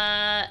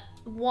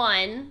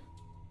 1.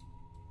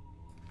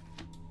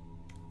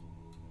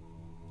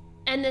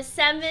 and the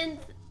 7th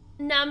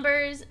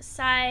numbers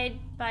side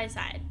by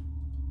side.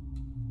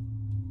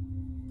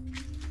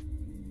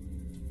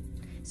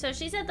 So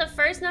she said the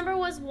first number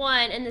was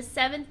 1 and the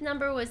 7th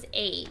number was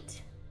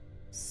 8.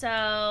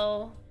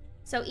 So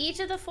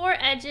each of the 4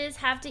 edges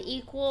have to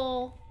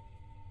equal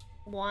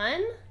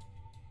 1.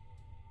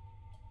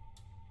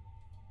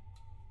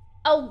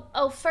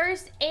 Oh,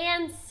 first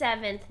and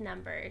 7th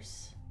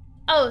numbers.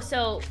 Oh,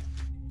 so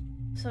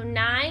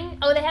 9?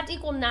 Oh, they have to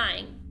equal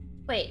 9.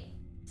 Wait,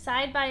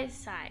 side by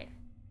side.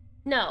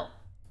 No,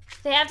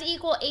 they have to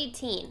equal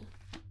 18.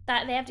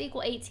 They have to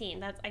equal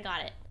 18. I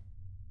got it.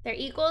 They're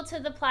equal to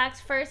the plaque's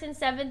first and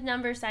 7th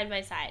numbers side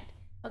by side.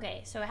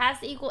 Okay, so it has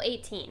to equal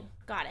 18.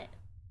 Got it.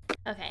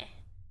 Okay,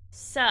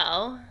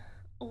 so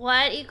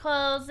what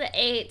equals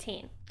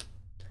 18?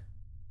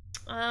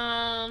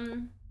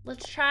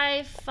 Let's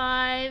try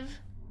 5,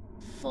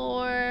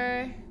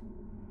 4,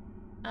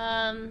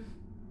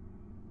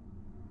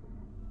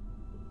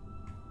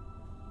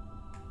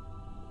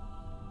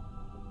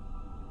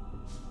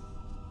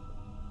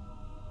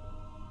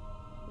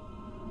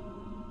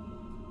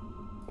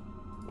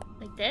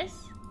 like this,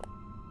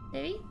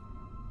 maybe?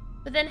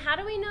 But then how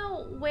do we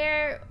know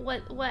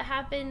what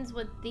happens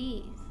with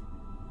these?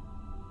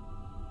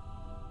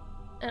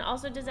 And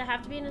also, does it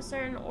have to be in a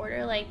certain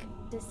order, like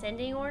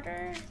descending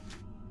order?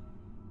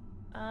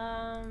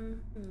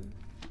 I'm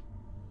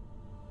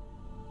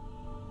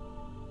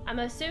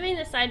assuming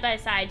the side by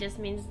side just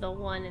means the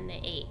 1 and the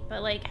 8,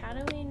 but like, how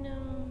do we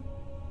know?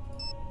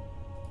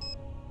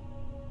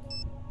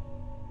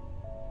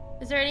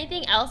 Is there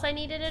anything else I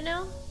needed to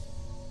know?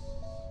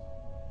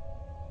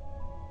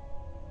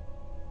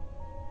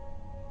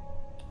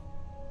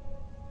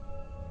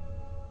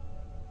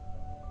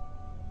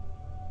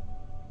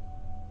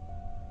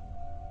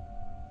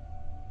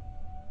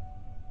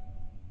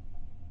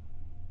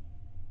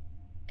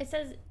 It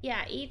says,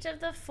 yeah, each of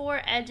the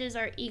 4 edges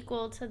are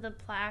equal to the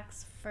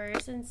plaque's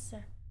first and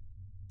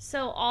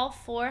so all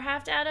 4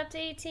 have to add up to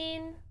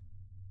 18?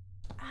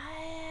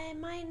 I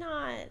might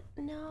not.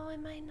 No,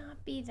 it might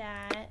not be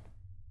that.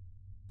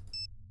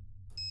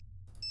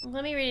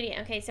 Let me read it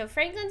again. Okay, so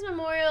Franklin's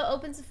Memorial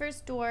opens the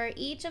first door.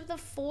 Each of the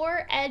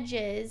 4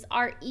 edges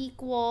are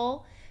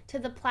equal to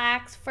the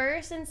plaque's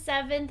first and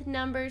 7th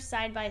numbers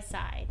side by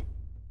side.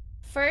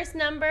 First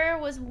number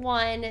was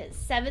 1,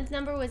 7th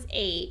number was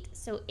 8,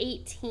 so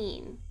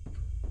 18.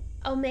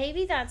 Oh,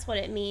 maybe that's what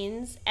it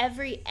means.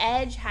 Every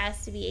edge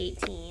has to be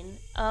 18.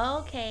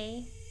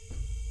 Okay.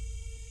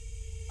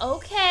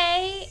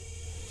 Okay.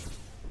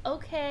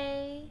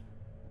 Okay.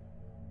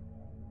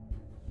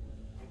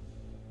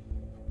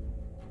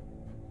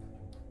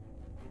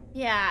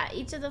 Yeah,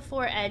 each of the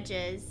 4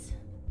 edges.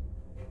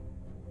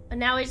 And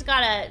now we just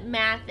gotta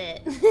math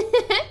it.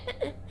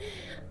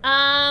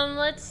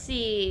 Let's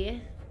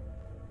see.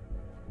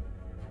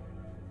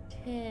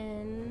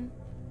 10.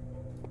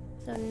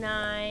 So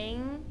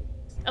 9.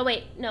 Oh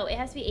wait, no, it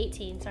has to be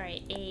 18.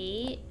 Sorry,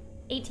 8.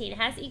 18. It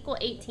has to equal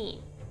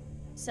 18.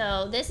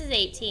 So this is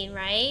 18,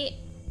 right?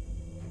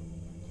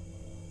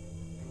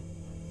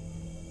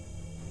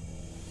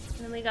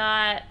 And then we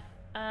got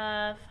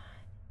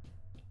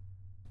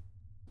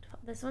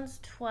this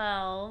one's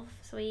 12.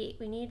 So we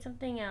need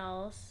something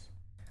else.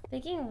 I'm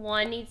thinking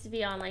 1 needs to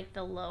be on like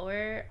the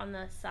lower, on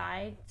the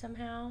side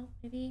somehow,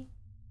 maybe.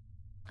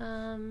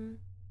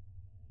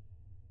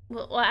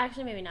 Well,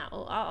 actually, maybe not.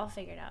 I'll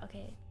figure it out.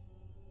 Okay.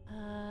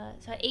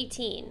 So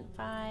 18.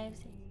 5,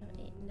 6, 7,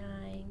 8,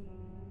 9.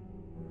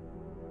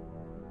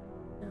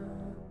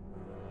 No.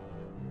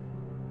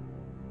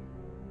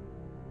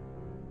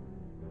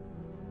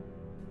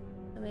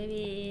 So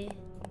maybe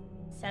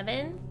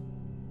 7.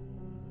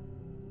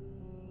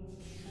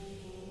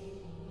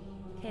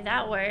 Okay,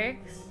 that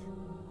works.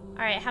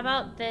 All right. How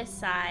about this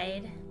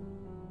side?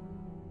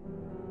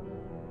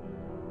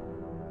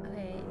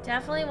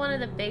 Definitely one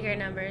of the bigger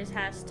numbers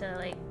has to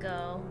like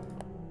go.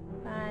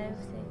 5,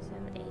 6,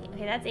 7, 8.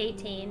 Okay, that's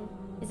 18.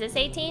 Is this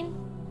 18?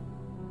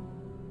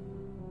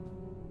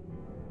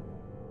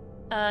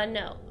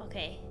 No.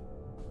 Okay.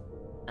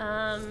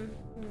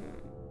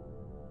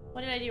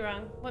 What did I do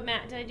wrong? What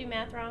math? Did I do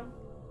math wrong?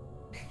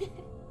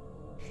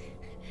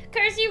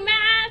 Curse you,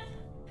 math!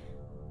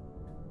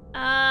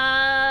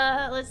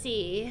 Let's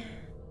see.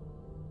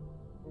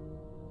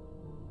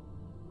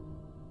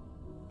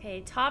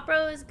 Okay, top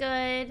row is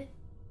good.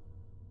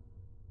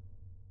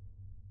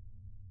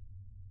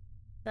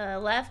 The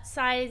left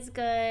side is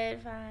good.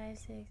 5,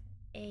 6,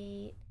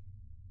 8.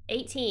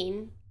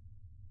 18.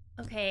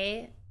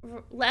 Okay.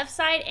 Left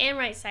side and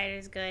right side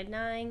is good.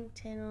 9,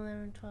 10,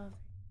 11, 12.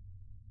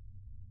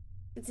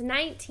 It's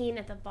 19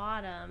 at the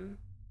bottom.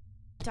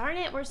 Darn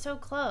it, we're so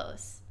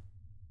close.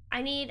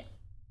 I need...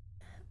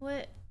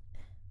 What?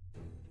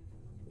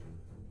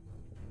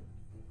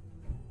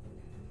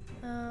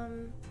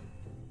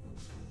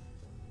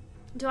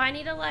 Do I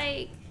need to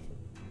like...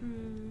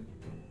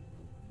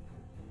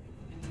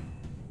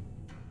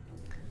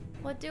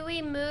 What do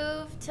we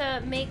move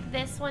to make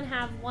this one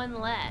have 1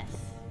 less?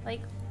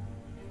 Like,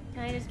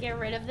 can I just get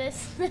rid of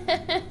this?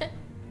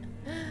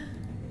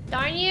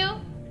 Darn you!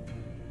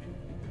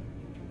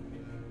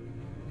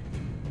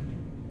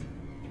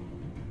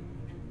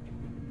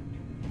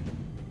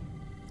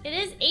 It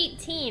is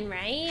 18,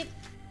 right?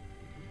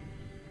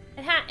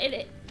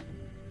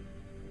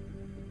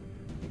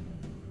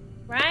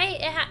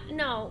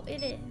 No,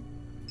 it is.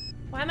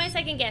 Why am I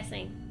second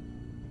guessing?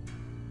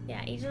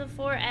 Yeah, each of the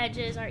 4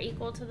 edges are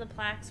equal to the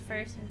plaque's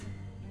first.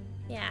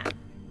 Yeah.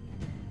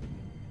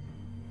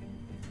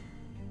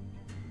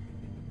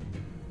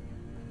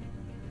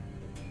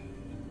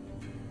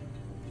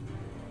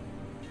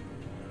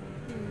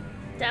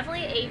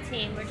 Definitely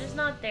 18. We're just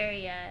not there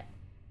yet.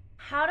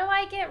 How do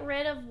I get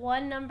rid of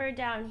one number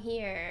down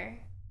here?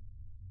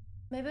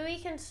 Maybe we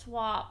can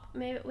swap.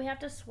 Maybe we have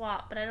to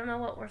swap, but I don't know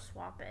what we're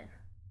swapping.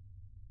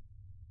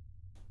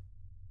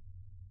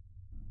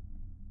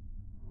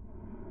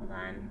 Hold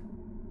on.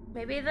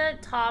 Maybe the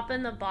top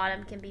and the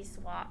bottom can be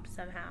swapped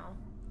somehow.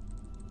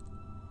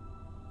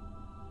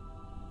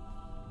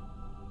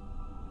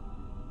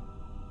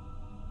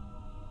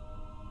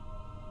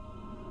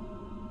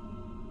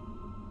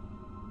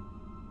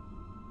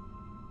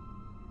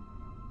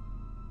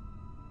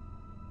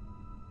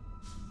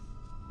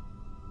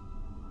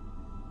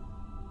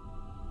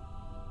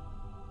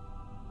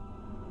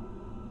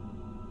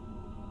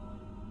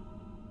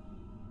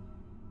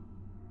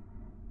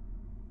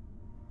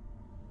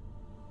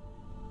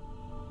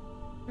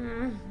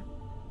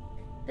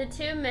 The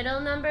 2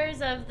 middle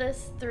numbers of the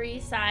 3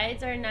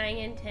 sides are 9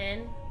 and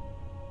 10.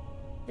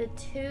 The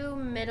 2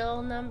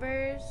 middle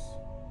numbers.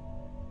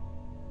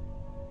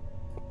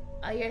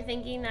 Oh, you're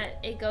thinking that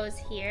it goes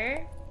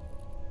here?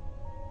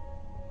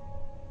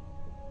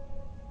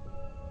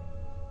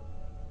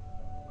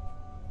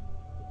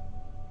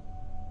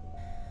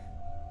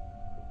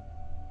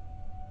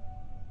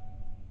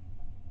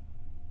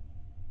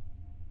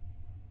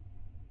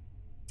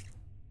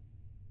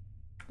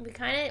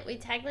 We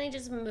technically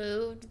just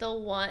moved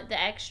the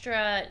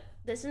extra.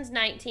 This one's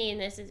 19,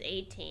 this is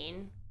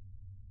 18.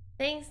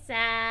 Thanks,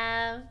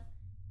 Sav.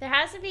 There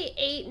has to be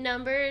 8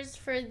 numbers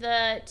for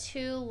the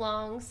 2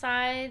 long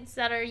sides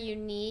that are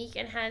unique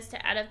and has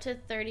to add up to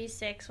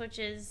 36, which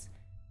is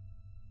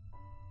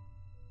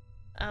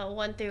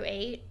 1 through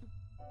 8.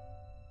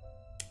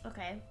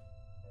 Okay.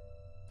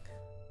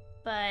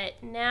 But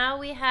now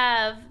we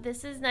have,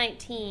 this is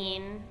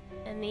 19,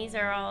 and these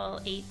are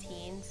all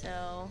 18,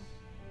 so...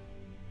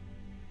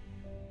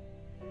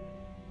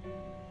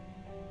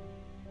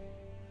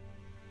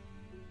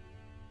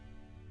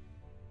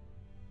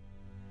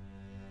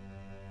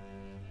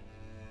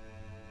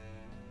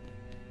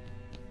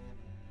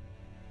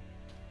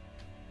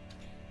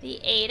 The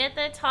 8 at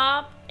the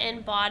top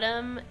and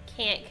bottom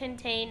can't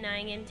contain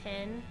 9 and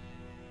 10.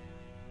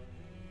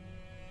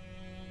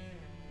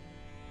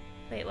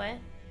 Wait, what?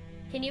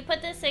 Can you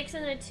put the 6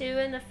 and the 2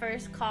 in the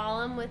first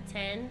column with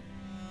 10?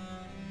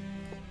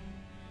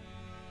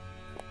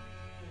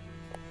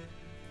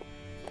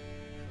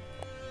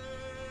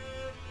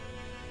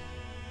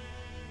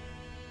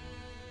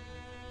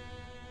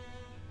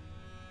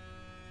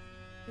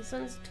 This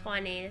one's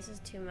 20. This is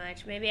too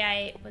much. Maybe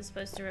I was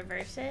supposed to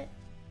reverse it?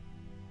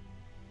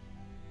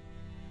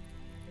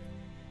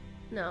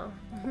 No.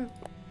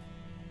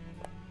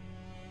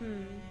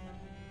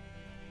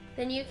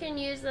 Then you can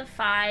use the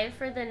 5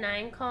 for the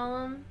 9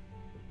 column.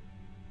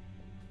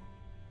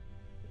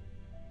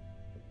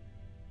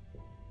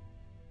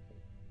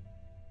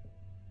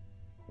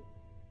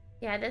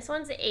 Yeah, this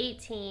one's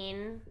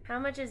 18. How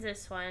much is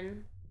this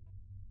one?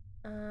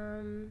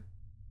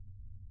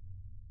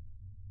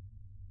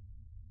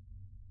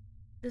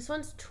 This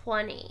one's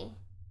 20.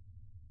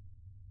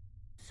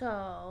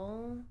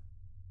 So...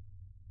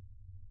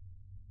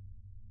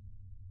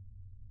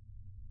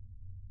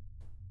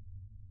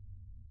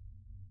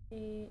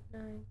 8,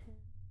 9, 10.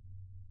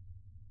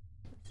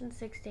 This one's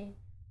 16.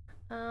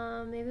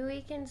 Maybe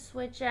we can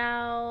switch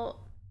out.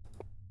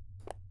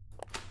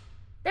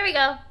 There we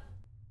go.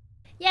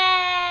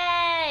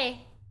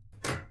 Yay!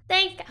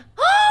 Thanks.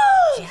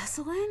 Oh!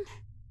 Jessalyn?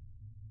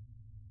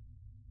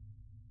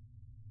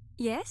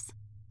 Yes?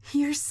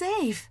 You're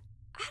safe.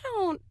 I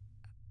don't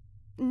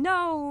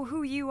know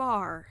who you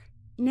are.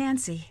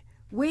 Nancy,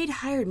 Wade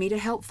hired me to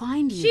help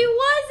find you. She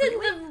was in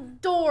the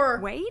door.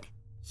 Wade?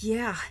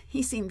 Yeah,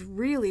 he seemed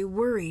really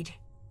worried.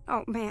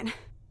 Oh, man.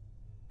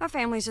 Our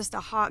family's just a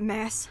hot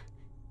mess.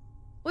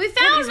 We What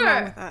found is wrong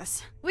her. with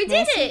us? We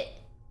did Nancy? it.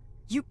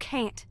 You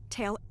can't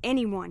tell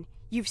anyone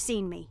you've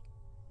seen me.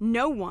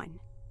 No one.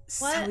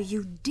 What? So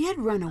you did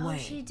run Oh, away.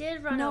 she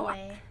did run No,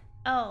 away.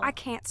 Oh. I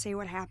can't say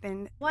what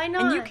happened. Why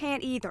not? And you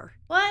can't either.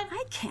 What?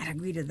 I can't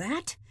agree to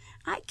that.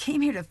 I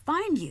came here to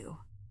find you.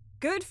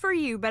 Good for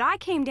you, but I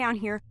came down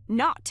here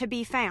not to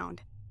be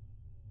found.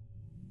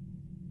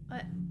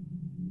 What?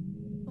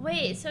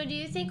 Wait, so do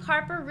you think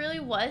Harper really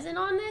wasn't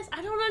on this?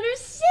 I don't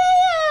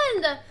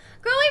understand!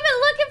 Girl, we've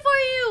been looking for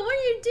you! What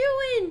are you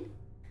doing?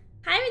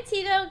 Hi,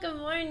 Matito. Good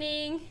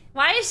morning.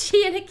 Why is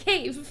she in a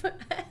cave?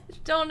 I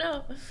don't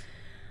know.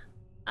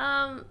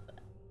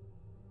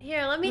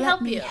 Here, let me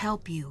help you. Let me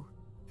help you.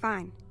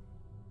 Fine.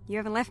 You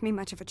haven't left me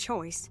much of a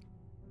choice.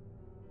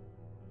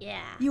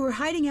 Yeah. You were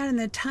hiding out in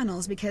the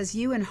tunnels because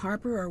you and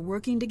Harper are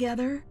working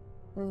together?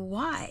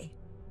 Why?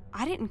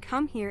 I didn't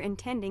come here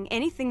intending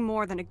anything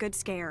more than a good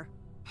scare.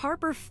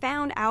 Harper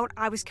found out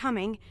I was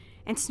coming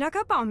and snuck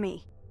up on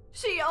me.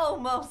 She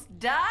almost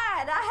died.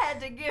 I had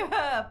to give her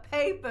a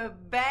paper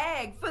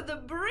bag for the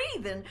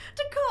breathing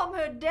to calm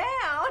her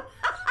down.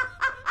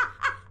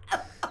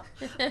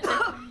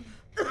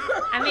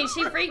 I mean,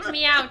 she freaked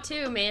me out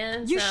too,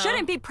 man. You so.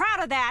 shouldn't be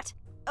proud of that.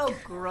 Oh,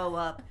 grow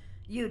up.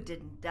 You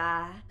didn't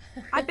die.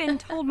 I've been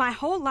told my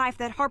whole life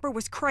that Harper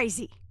was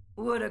crazy.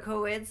 What a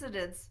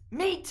coincidence.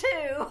 Me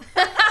too.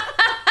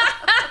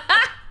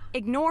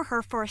 Ignore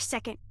her for a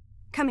second.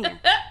 Come here.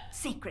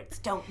 Secrets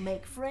don't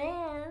make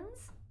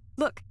friends.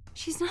 Look,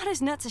 she's not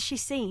as nuts as she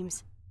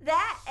seems.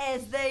 That,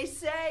 as they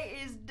say,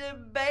 is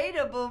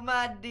debatable,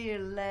 my dear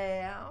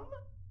lamb.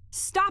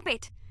 Stop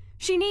it!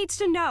 She needs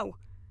to know.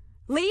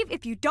 Leave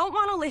if you don't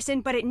want to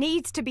listen, but it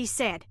needs to be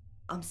said.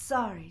 I'm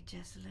sorry,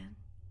 Jessalyn.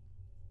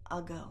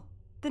 I'll go.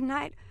 The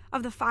night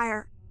of the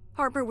fire,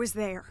 Harper was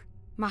there.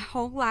 My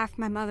whole life,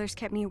 my mother's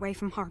kept me away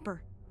from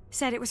Harper.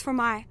 Said it was for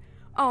my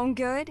own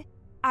good.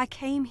 I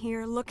came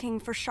here looking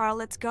for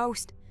Charlotte's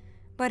ghost,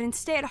 but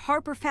instead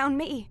Harper found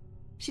me.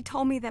 She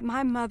told me that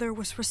my mother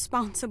was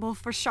responsible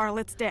for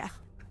Charlotte's death.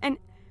 And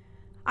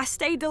I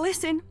stayed to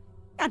listen.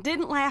 I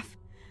didn't laugh.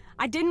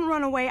 I didn't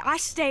run away. I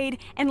stayed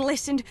and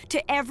listened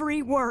to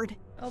every word.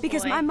 Oh,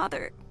 because boy. my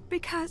mother,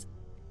 because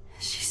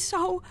she's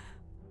so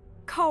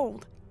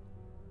cold.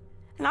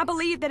 And I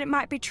believe that it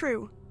might be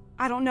true.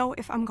 I don't know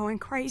if I'm going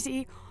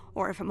crazy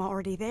or if I'm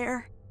already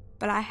there,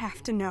 but I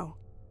have to know.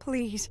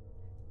 Please,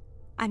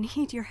 I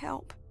need your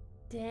help.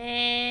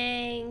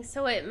 Dang.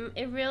 So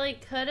it really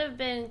could have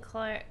been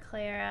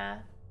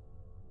Clara.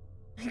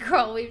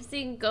 Girl, we've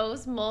seen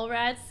ghosts, mole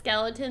rats,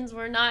 skeletons.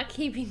 We're not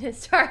keeping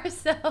this to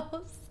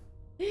ourselves.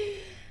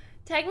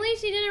 Technically,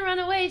 she didn't run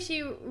away.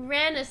 She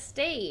ran a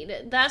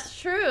stayed. That's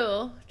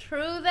true.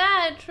 True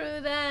that.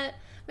 True that.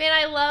 Man,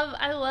 I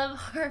love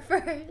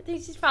Harper. I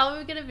think she's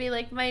probably gonna be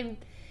like my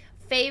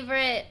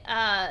favorite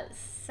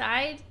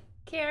side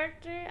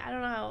character. I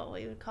don't know what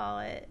we would call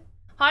it.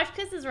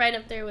 Hotchkiss is right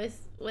up there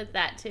with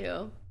that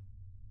too.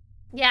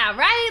 Yeah,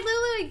 right,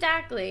 Lulu,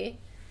 exactly.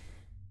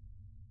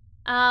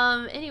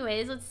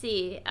 Anyways, let's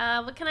see.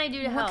 What can I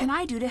do to help? What can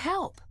I do to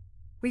help?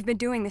 We've been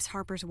doing this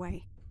Harper's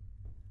way,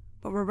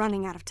 but we're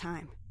running out of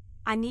time.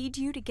 I need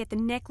you to get the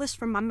necklace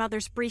from my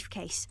mother's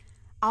briefcase.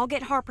 I'll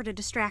get Harper to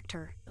distract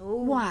her.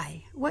 Ooh.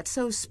 Why? What's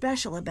so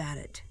special about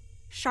it?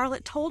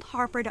 Charlotte told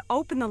Harper to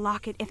open the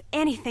locket if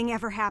anything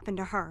ever happened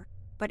to her.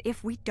 But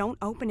if we don't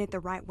open it the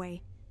right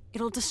way,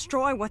 it'll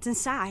destroy what's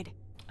inside.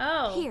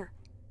 Oh. Here,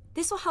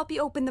 this will help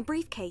you open the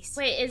briefcase.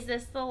 Wait, is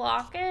this the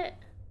locket?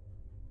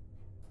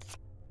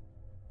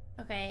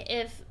 Okay,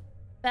 if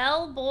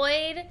Belle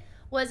Boyd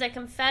was a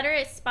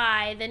Confederate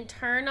spy, then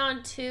turn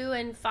on 2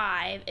 and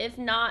 5. If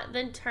not,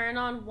 then turn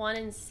on 1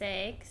 and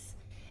 6.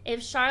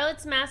 If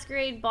Charlotte's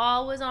Masquerade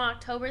Ball was on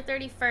October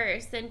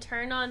 31st, then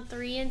turn on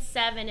 3 and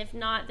 7. If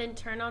not, then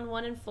turn on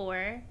 1 and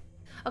 4.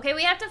 Okay,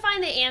 we have to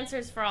find the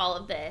answers for all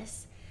of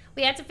this.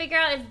 We have to figure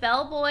out if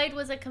Belle Boyd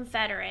was a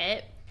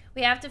Confederate.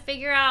 We have to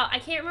figure out, I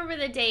can't remember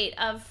the date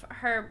of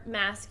her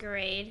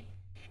masquerade.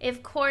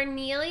 If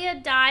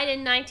Cornelia died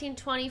in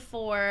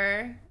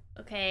 1924,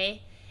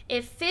 okay.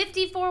 If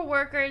 54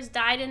 workers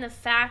died in the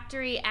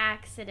factory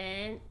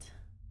accident.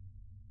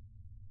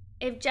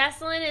 If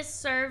Jessalyn is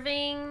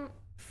serving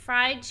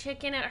fried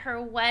chicken at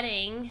her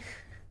wedding.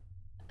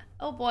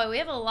 Oh boy, we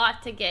have a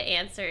lot to get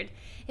answered.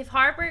 If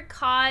Harper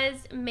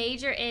caused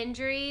major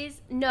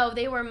injuries. No,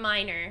 they were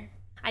minor.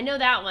 I know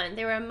that one.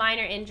 They were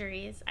minor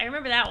injuries. I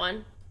remember that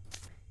one.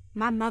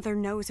 My mother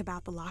knows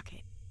about the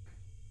locket.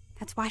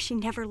 That's why she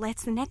never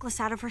lets the necklace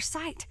out of her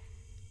sight.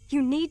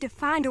 You need to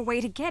find a way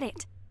to get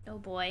it. Oh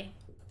boy.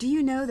 Do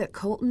you know that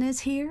Colton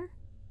is here?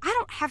 I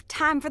don't have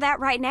time for that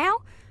right now.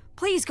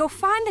 Please go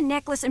find the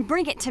necklace and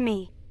bring it to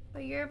me.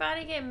 But you're about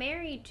to get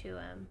married to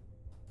him.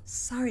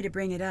 Sorry to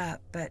bring it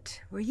up, but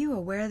were you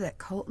aware that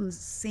Colton's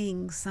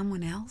seeing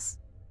someone else?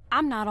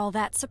 I'm not all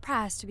that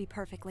surprised, to be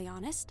perfectly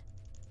honest.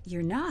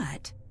 You're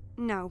not?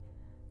 No.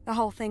 The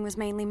whole thing was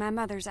mainly my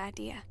mother's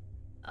idea.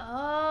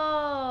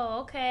 Oh,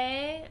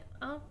 okay.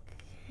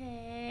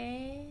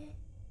 Okay.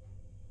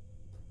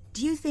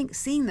 Do you think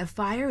seeing the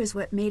fire is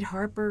what made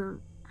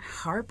Harper...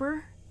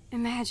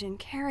 Imagine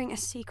carrying a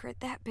secret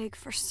that big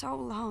for so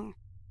long,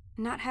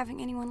 and not having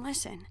anyone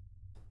listen.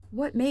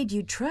 What made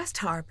you trust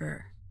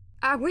Harper?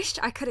 I wished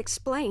I could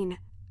explain.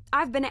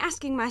 I've been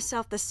asking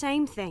myself the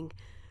same thing.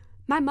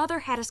 My mother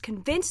had us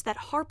convinced that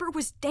Harper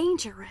was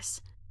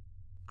dangerous.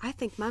 I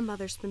think my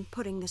mother's been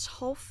putting this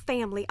whole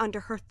family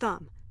under her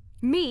thumb,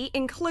 me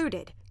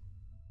included,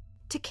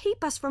 to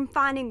keep us from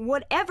finding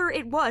whatever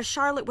it was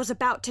Charlotte was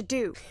about to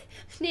do.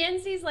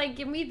 Nancy's like,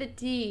 give me the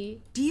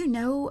tea. Do you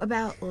know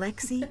about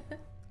Lexi?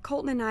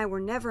 Colton and I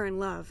were never in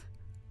love.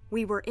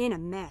 We were in a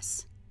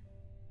mess.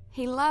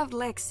 He loved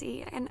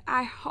Lexi, and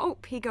I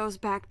hope he goes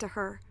back to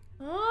her.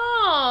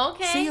 Oh,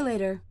 okay. See you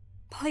later.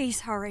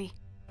 Please hurry.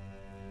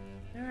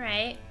 All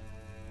right.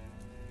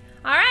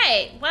 All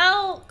right.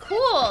 Well,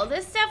 cool.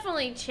 This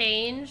definitely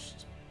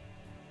changed.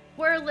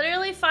 We're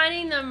literally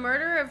finding the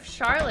murder of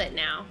Charlotte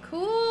now.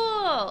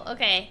 Cool.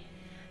 Okay.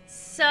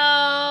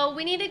 So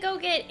we need to go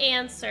get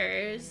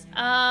answers.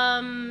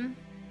 Alright,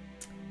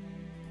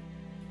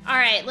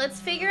 let's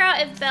figure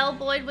out if Belle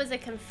Boyd was a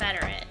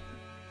Confederate.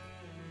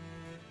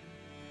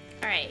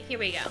 Alright, here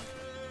we go.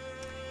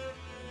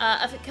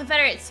 A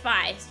Confederate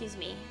spy, excuse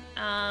me.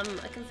 A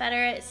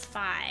Confederate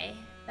spy.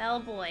 Belle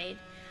Boyd.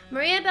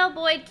 Maria Belle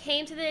Boyd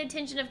came to the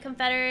attention of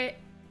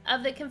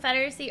the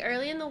Confederacy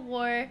early in the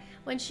war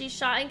when she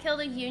shot and killed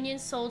a Union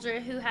soldier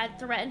who had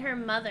threatened her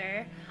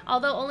mother.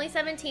 Although only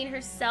 17,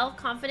 her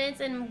self-confidence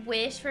and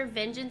wish for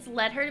vengeance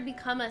led her to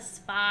become a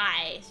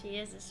spy. She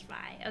is a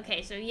spy.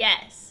 Okay, so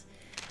yes.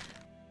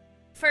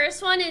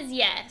 First one is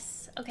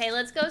yes. Okay,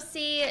 let's go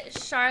see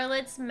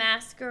Charlotte's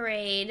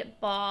Masquerade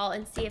Ball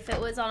and see if it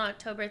was on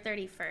October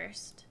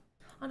 31st.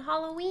 On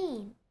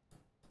Halloween.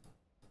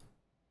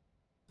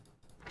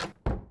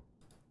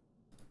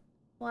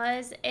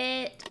 Was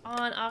it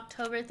on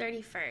October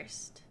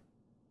 31st?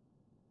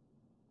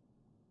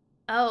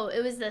 Oh,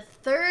 it was the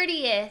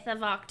 30th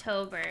of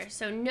October.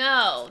 So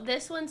no,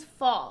 this one's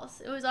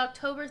false. It was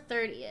October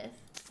 30th.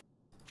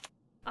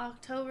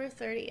 October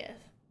 30th.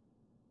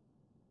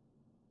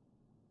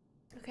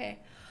 Okay.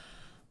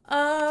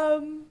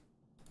 All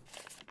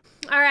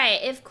right,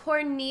 if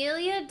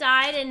Cornelia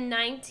died in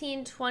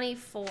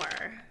 1924.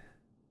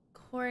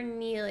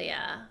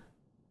 Cornelia.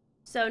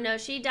 So no,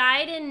 she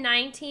died in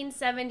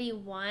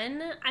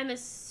 1971. I'm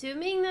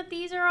assuming that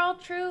these are all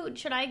true.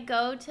 Should I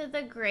go to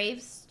the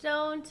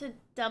gravestone to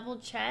double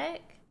check?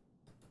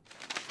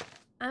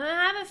 I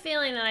have a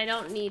feeling that I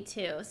don't need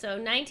to. So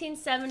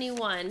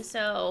 1971,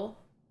 so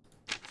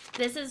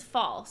this is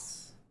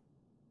false.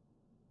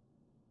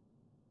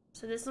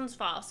 So this one's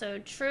false. So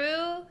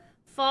true,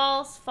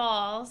 false,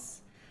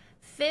 false.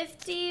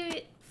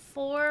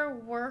 54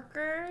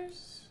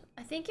 workers.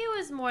 I think it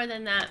was more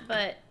than that,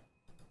 but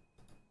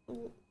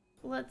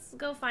let's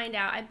go find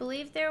out. I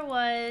believe there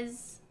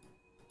was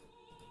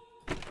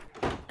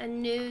a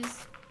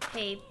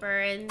newspaper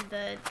in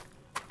the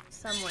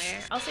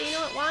somewhere. Also, you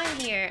know what? While I'm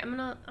here, I'm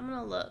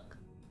gonna look.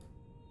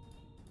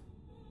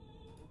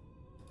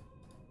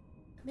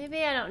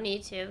 Maybe I don't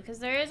need to because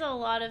there is a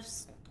lot of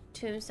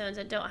tombstones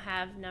that don't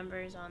have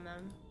numbers on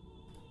them.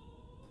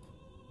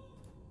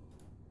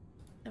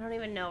 I don't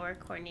even know where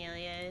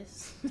Cornelia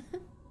is.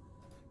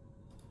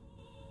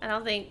 I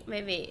don't think,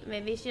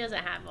 maybe she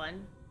doesn't have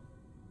one.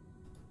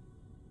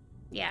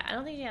 Yeah, I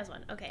don't think she has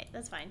one. Okay,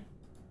 that's fine.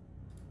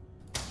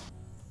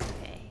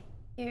 Okay,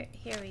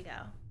 here we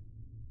go.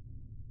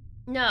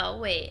 No,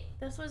 wait,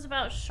 this was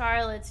about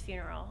Charlotte's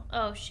funeral.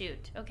 Oh,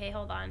 shoot. Okay,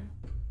 hold on.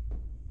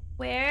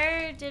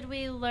 Where did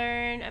we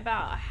learn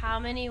about how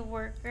many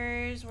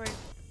workers were,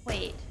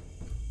 wait.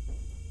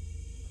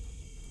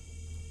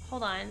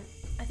 Hold on,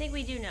 I think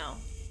we do know.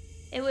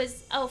 It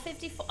was, oh,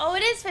 54, oh,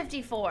 it is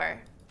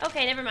 54.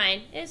 Okay, never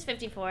mind, it is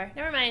 54,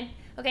 never mind.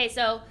 Okay,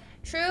 so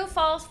true,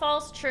 false,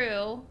 false,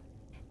 true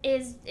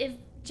is if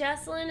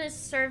Jessalyn is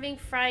serving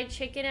fried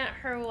chicken at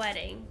her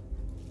wedding.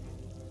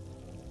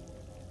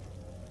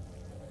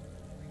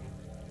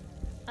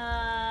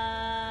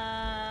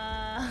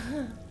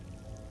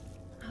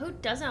 Who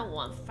doesn't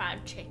want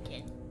fried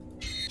chicken?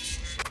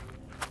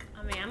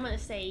 I mean, I'm gonna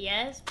say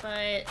yes,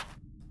 but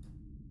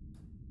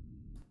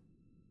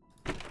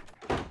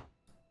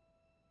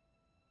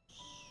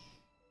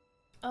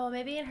oh,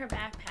 maybe in her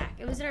backpack.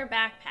 It was in her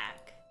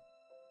backpack.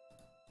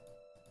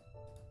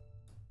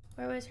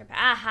 Where was her backpack?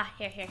 Aha,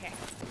 here.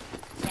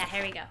 Yeah,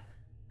 here we go.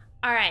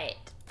 All right.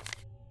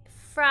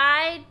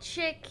 Fried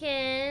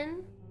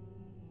chicken.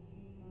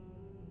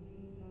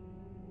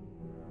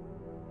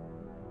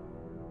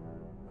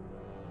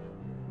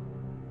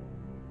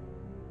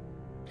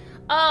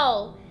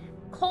 Oh,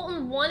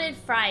 Colton wanted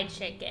fried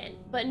chicken,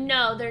 but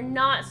no, they're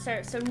not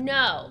served. So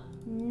no.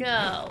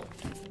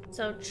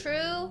 So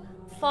true,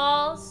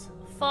 false,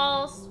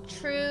 false,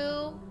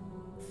 true,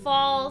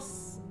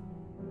 false,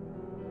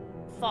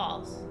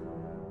 false.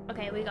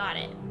 Okay, we got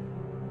it.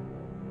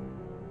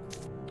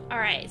 All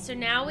right, so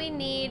now we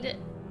need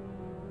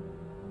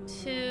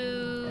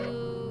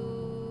to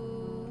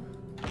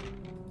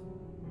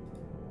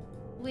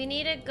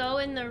go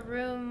in the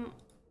room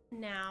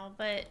now,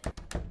 but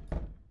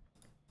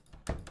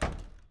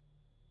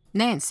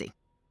Nancy.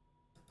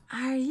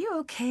 Are you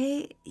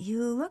okay?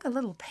 You look a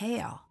little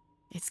pale.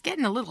 It's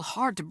getting a little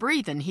hard to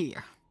breathe in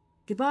here.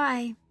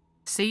 Goodbye.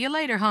 See you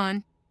later,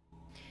 hon.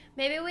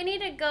 maybe we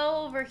need to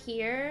go over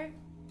here.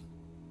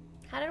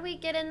 How did we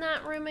get in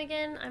that room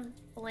again? I'm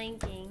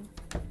blanking.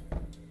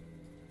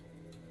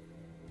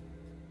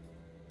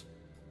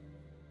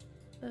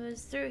 It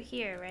was through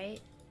here, right?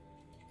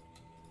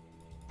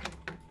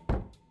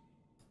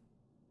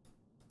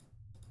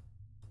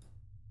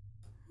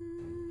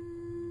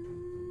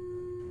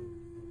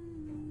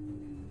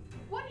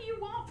 What do you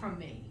want from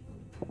me?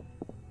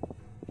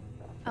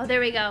 Oh, there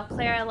we go.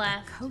 Clara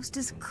left. Coast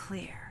is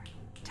clear.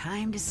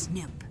 Time to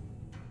snoop.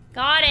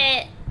 Got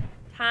it.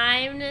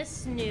 Time to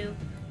snoop.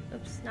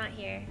 Oops, not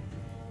here.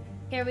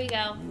 Here we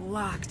go.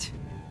 Locked.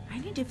 I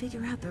need to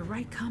figure out the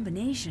right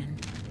combination.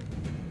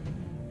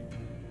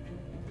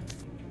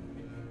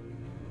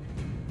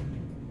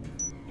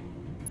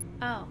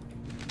 Oh.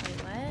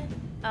 Wait, what?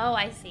 Oh,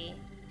 I see.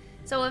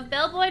 So if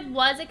Belle Boyd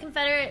was a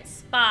Confederate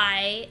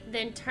spy,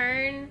 then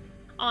turn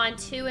on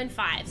 2 and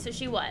 5. So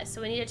she was.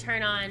 So we need to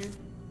turn on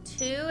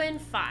 2 and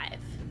 5.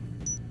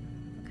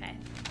 Okay.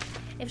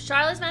 If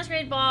Charlotte's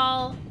Masquerade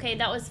Ball... Okay,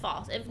 that was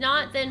false. If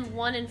not, then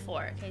 1 and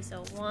 4. Okay,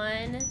 so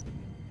 1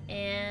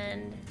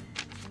 and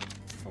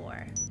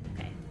 4.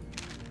 Okay.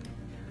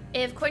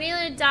 If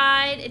Cornelia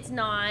died, it's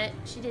not.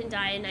 She didn't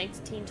die in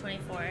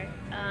 1924.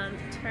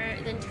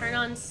 Then turn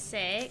on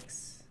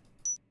 6.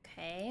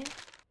 Okay.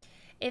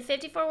 If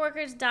 54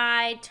 workers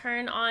died,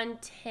 turn on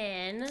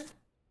 10.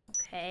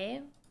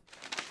 Okay.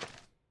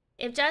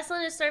 If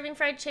Jessalyn is serving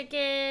fried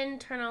chicken,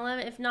 turn on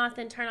 11. If not,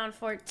 then turn on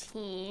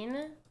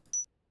 14.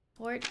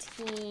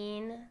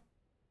 14.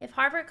 If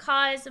Harper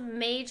caused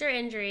major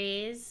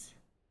injuries,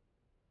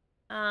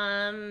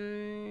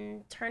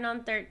 turn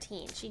on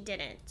 13. She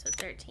didn't, so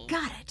 13.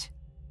 Got it.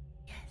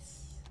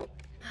 Yes.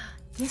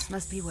 This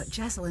must be what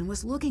Jessalyn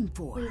was looking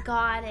for. We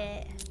got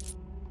it.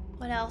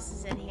 What else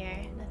is in here?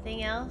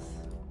 Nothing else?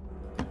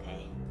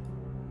 Okay.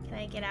 Can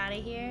I get out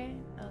of here?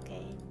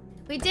 Okay.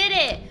 We did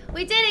it!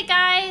 We did it,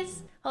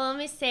 guys! Hold on, let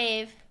me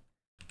save.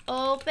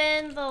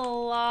 Open the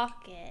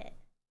locket.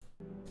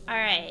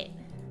 Alright.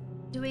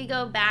 Do we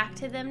go back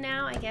to them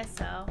now? I guess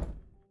so.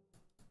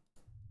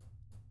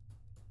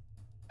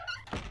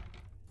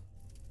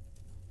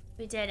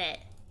 We did it.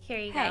 Here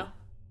you Hey. go.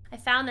 I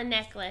found the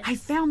necklace. I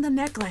found the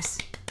necklace.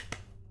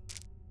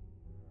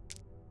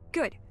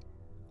 Good.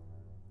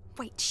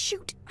 Wait,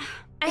 shoot.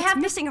 I It's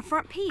have missing a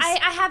front piece.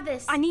 I have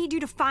this. I need you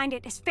to find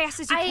it as fast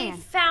as you I can.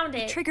 found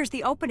It it. triggers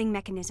the opening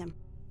mechanism.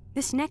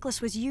 This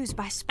necklace was used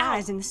by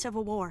spies Ow. in the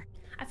Civil War.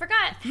 I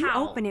forgot If you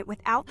how. open it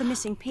without the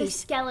missing The piece,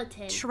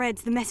 skeleton. it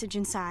shreds the message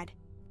inside.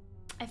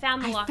 I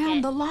found the I locket.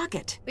 found the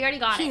locket. We already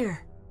got it.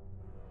 Here.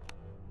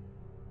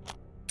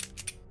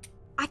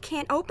 I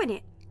can't open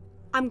it.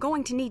 I'm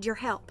going to need your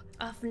help.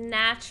 Oh, This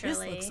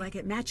naturally. looks like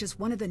it matches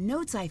one of the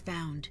notes I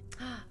found.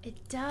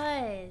 It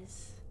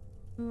does.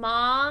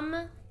 Mom,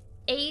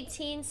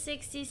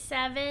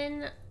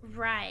 1867,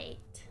 right.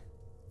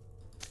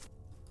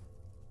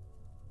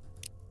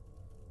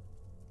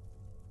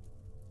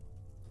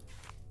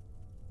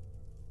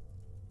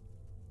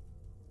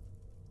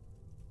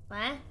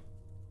 What?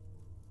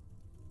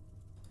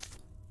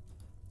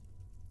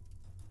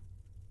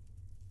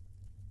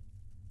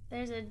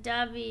 There's a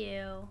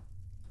W.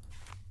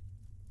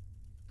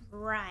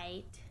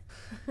 Right.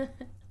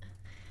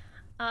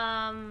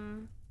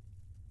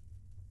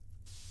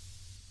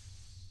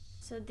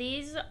 So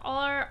these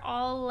are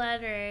all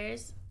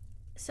letters.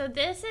 So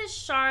this is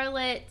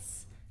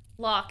Charlotte's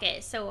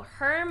locket. So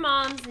her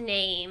mom's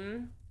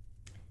name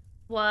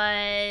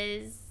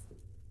was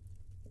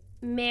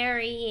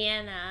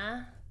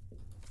Mariana.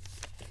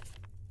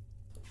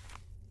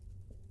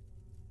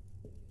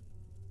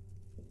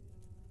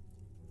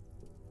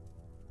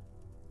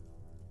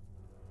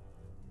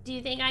 Do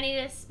you think I need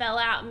to spell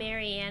out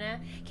Mariana?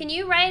 Can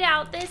you write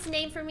out this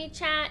name for me,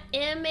 chat?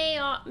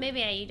 M-A-R, maybe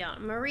you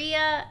don't.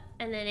 Maria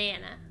and then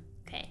Anna.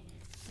 Okay,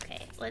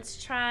 okay,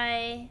 let's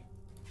try.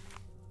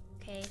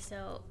 Okay,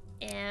 so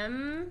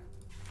M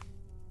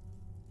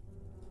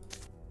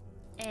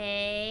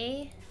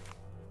A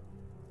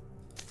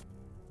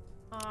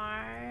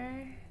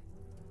R.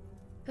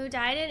 Who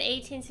died in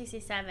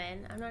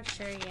 1867? I'm not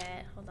sure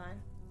yet. Hold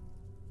on.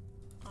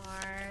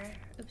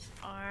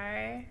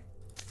 R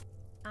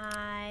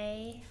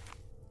I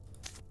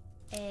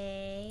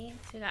A.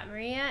 So we got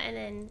Maria and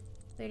then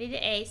we already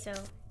did A, so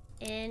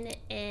N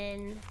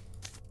N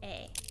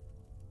A.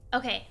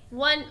 Okay,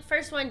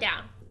 first one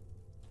down.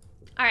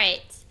 All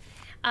right,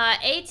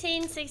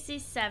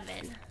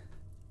 1867.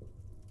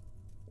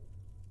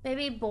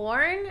 Maybe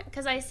born,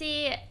 because I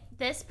see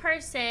this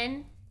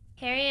person,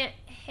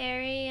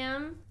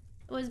 Harriam,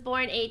 was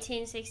born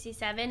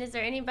 1867. Is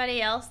there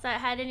anybody else that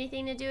had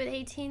anything to do with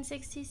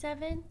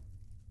 1867?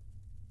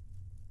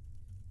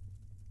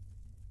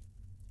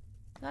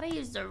 Gotta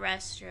use the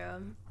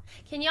restroom.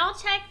 Can y'all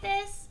check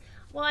this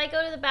while I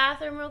go to the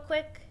bathroom real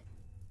quick?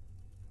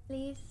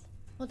 Please?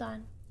 Hold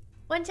on.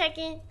 1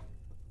 second.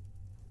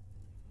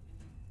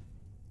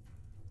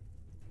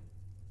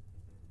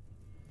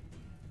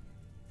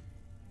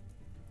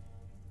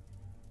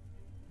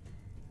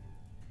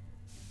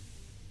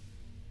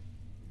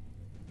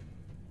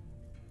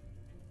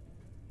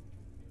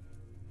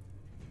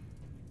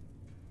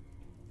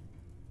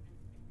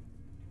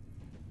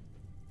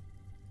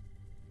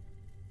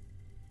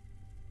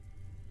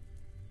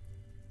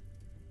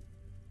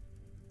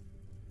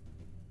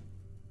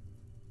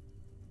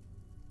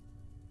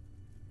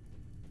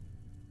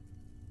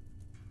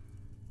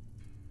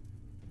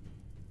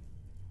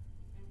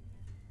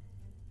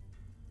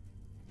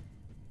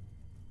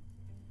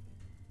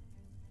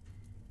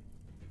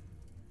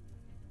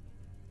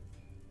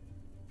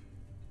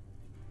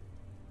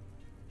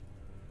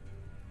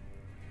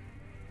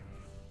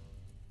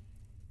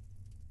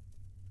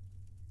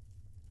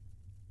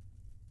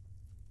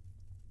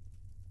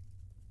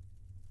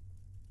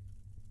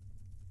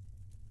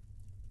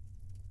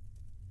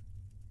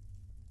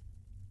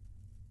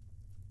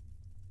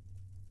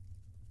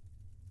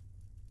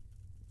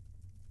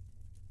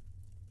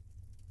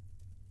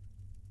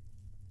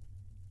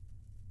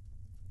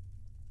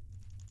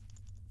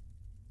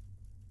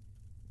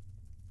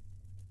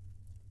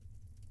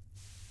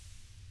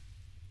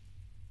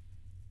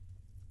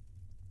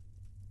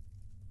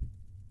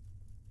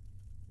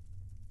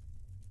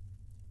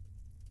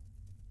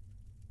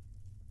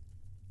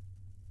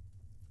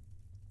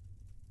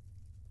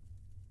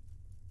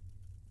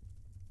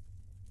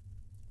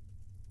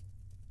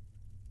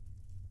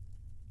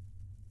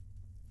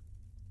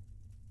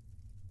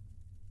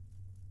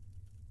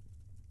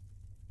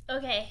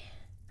 Okay,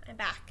 I'm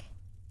back.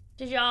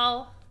 Did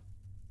y'all...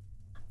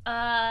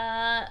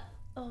 Oh,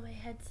 my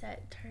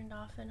headset turned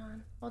off and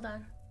on. Hold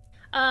on.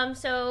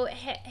 So,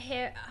 helium?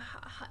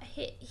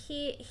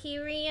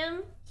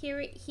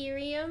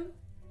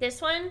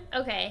 This one?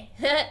 Okay.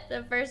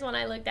 The first one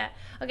I looked at.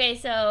 Okay,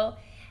 so,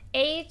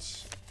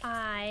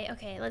 H-I...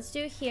 Okay, let's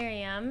do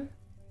helium.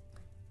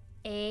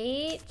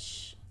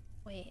 H...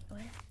 Wait,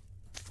 what?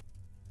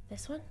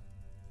 This one?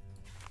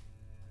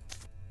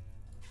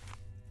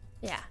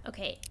 Yeah,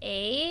 okay.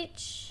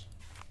 H...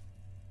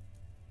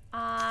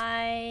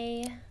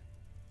 I...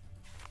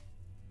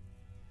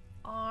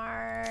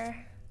 R...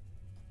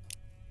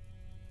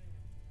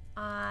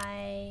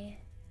 I...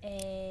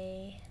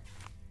 A...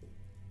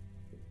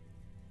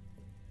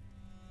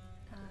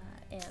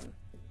 M.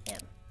 M.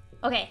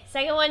 Okay,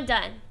 second one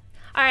done.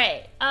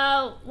 Alright,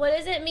 what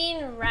does it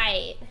mean,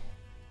 right?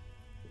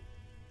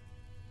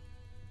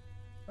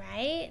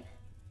 Right?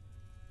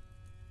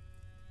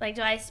 Like,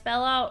 do I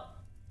spell out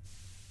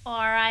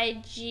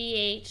R-I-G-H-T?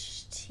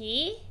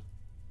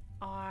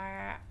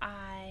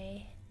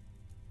 R-I...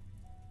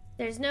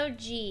 There's no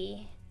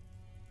G.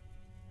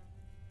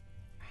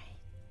 Right.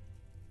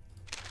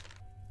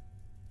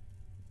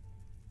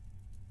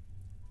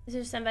 Is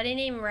there somebody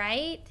named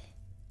Wright?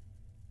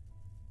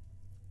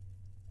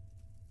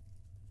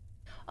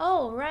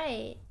 Oh,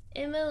 right.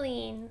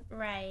 Emmeline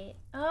Wright.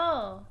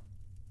 Oh.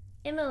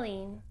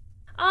 Emmeline.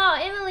 Oh,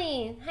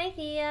 Emmeline. Hi,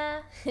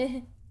 Thea.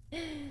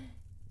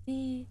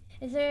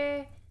 Is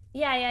there...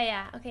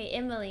 Yeah. Okay,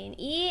 Emmeline.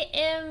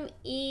 E-M-E-L-I-N-E.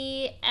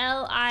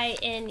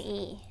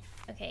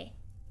 Okay.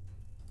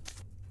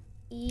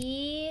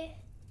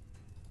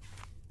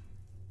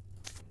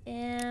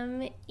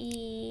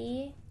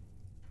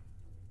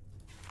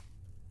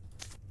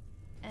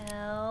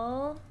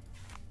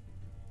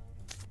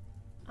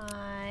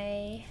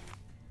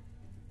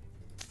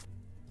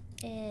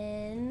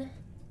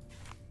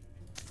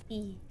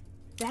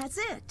 That's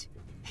it.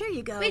 Here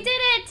you go. We did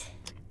it!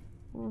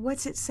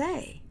 What's it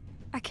say?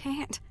 I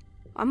can't.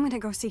 I'm gonna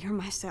go see her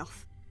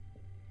myself.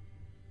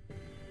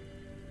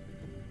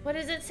 What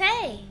does it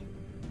say?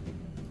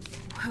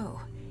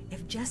 Whoa,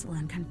 if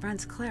Jessalyn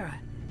confronts Clara,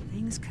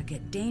 things could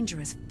get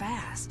dangerous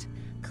fast.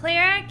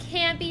 Clara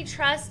can't be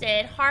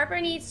trusted. Harper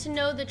needs to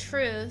know the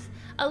truth.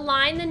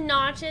 Align the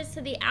notches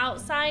to the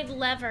outside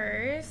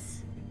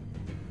levers.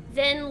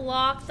 Then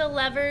lock the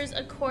levers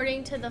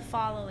according to the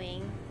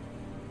following.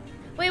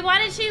 Wait, why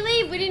did she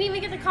leave? We didn't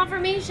even get the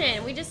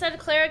confirmation. We just said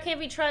Clara can't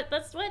be trusted.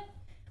 That's what?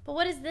 But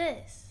what is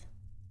this?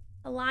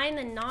 Align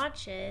the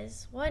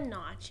notches. What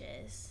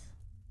notches?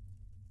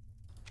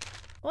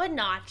 What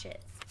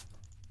notches?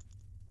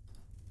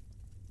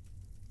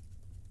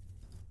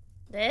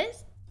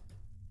 This?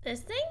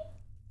 This thing?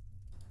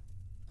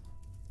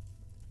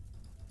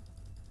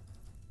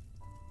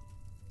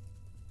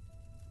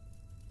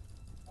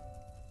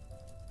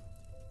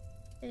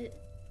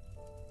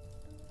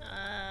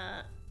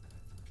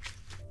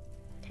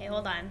 Okay,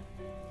 hold on.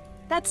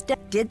 That's done.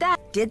 Did that.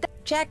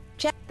 Check.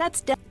 That's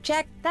done.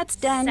 Check. That's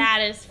done.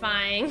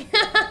 Satisfying.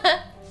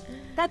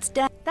 That's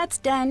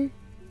done.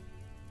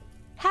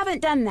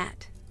 Haven't done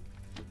that.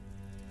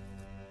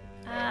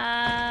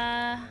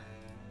 Ah!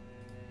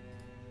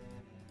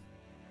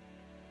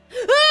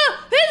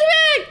 It's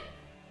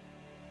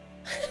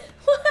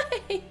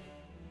big!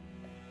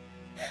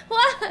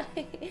 Why?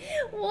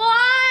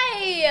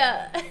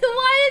 Why?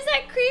 Why does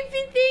that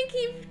creepy thing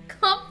keep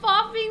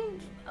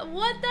popping?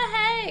 What the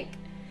heck?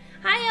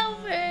 Hi,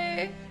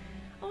 Elver.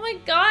 Oh my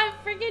god,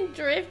 freaking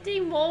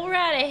drifting mole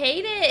rat. I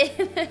hate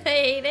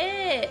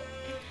it.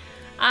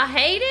 I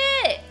hate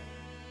it.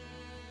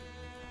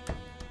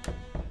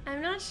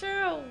 I'm not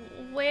sure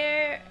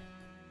where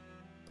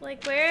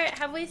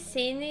have we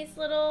seen these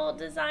little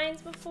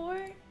designs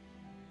before?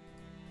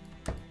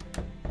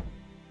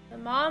 The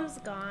mom's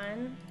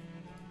gone.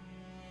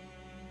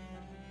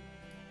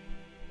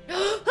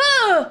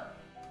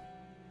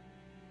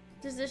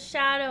 There's a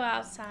shadow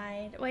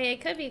outside. Wait,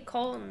 it could be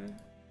Colton.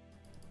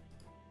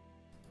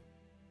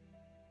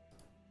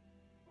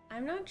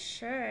 I'm not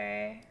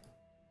sure.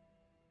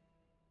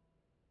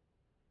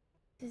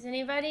 Does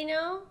anybody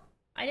know?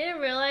 I didn't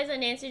realize that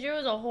Nancy Drew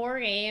was a horror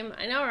game.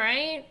 I know,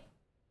 right?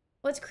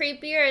 What's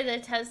creepier, the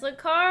Tesla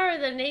car or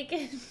the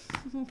naked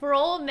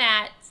roll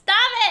mat? Stop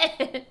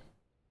it!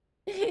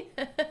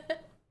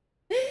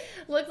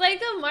 Looks like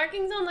the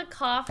markings on the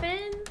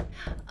coffin.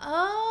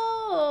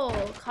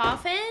 Oh,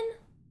 coffin?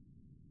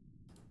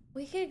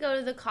 We could go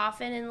to the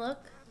coffin and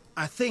look.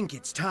 I think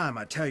it's time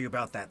I tell you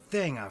about that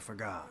thing I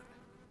forgot.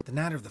 The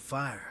night of the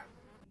fire.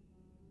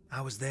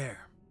 I was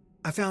there.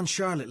 I found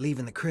Charlotte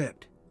leaving the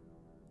crypt.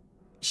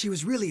 She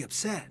was really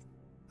upset.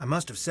 I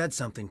must have said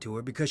something to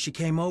her because she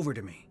came over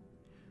to me.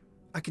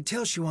 I could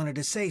tell she wanted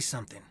to say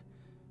something,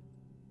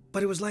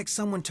 but it was like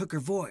someone took her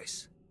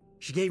voice.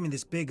 She gave me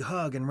this big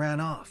hug and ran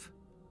off.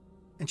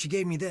 And she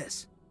gave me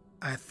this.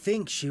 I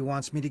think she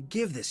wants me to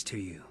give this to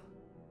you.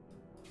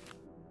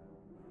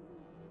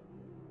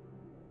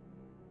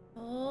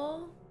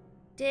 Oh,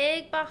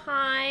 dig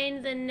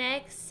behind the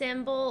next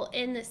symbol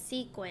in the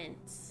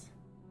sequence.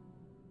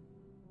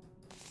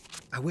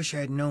 I wish I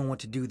had known what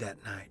to do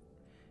that night.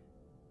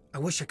 I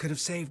wish I could have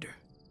saved her.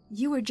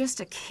 You were just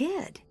a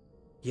kid.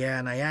 Yeah,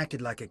 and I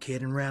acted like a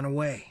kid and ran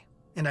away.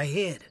 And I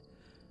hid.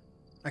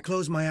 I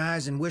closed my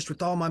eyes and wished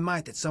with all my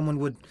might that someone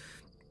would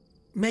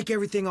make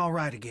everything all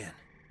right again.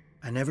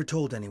 I never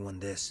told anyone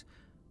this,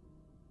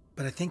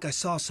 but I think I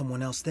saw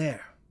someone else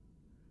there.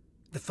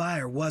 The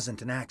fire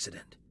wasn't an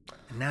accident.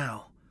 And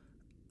now,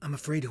 I'm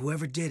afraid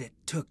whoever did it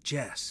took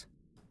Jess.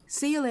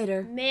 See you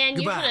later. Man,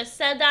 Goodbye. you should have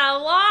said that a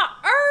lot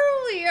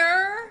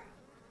earlier.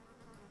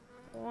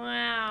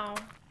 Wow.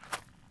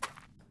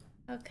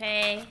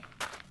 Okay.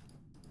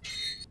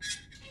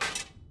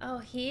 Oh,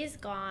 he's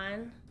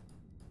gone.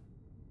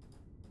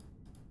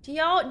 Do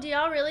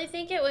y'all really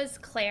think it was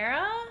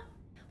Clara?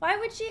 Why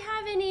would she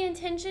have any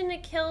intention to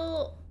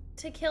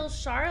kill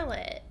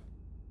Charlotte?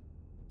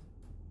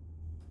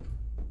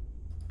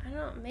 I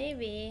don't,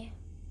 maybe.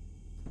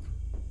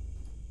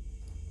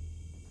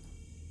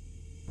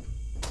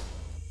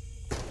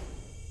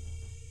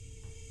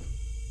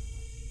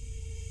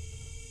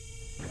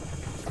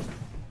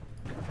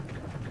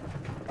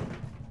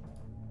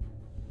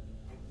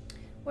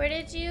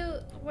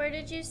 Where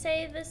did you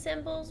say the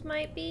symbols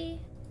might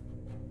be?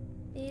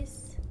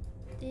 These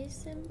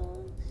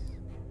symbols?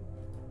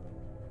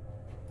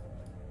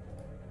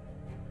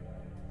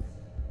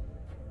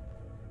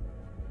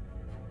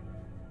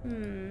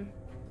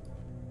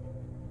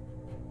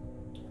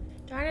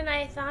 Darn it,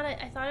 I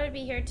thought it would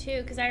be here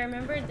too, because I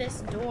remembered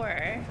this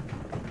door.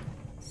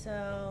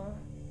 So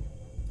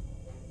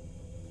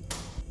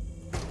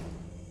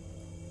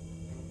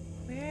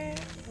where?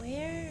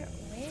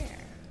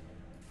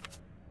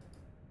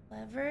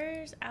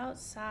 Levers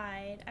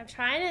outside. I'm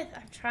trying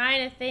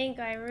to think.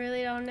 I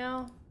really don't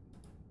know.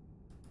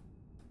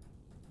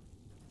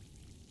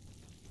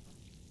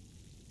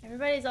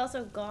 Everybody's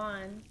also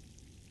gone.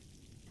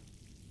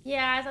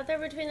 Yeah, I thought they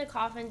were between the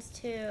coffins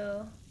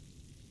too.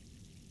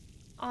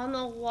 On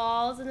the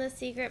walls in the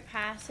secret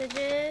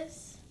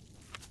passages.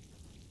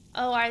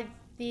 Oh, are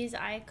these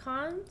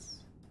icons?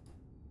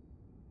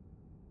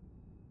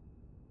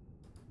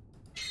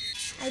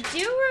 I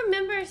do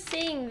remember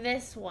seeing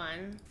this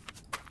one.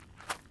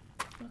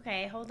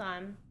 Okay, hold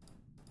on.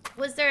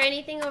 Was there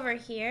anything over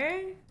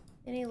here?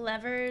 Any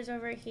levers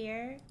over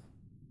here?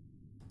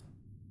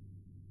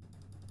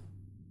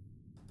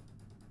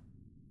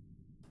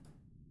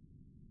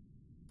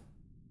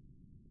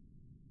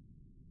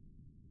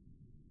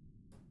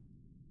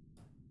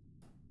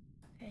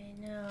 Okay,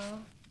 no.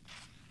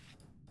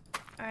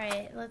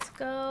 Alright, let's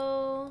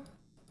go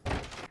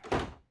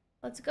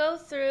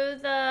through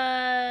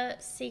the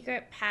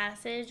secret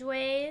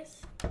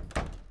passageways.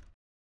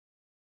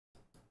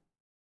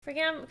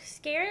 Freaking, I'm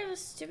scared of a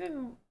stupid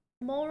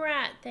mole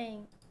rat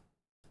thing.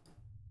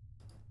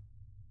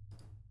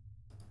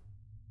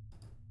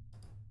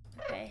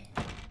 Okay.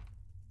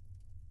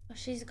 Oh,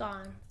 she's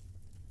gone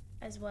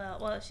as well.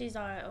 Well, she's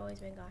always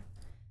been gone.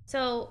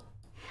 So,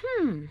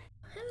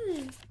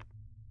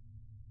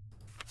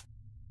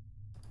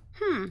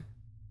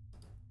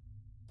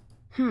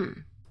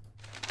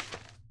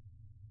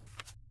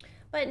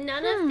 But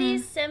none of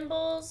these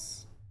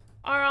symbols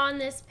are on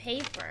this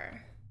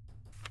paper.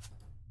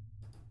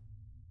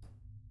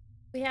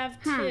 We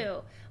have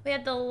two. We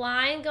have the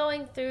line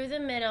going through the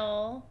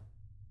middle,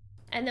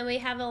 and then we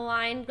have a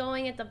line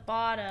going at the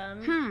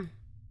bottom.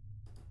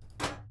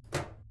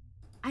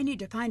 I need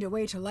to find a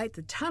way to light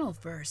the tunnel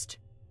first.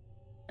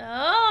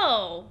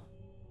 Oh!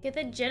 Get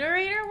the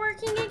generator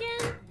working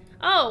again?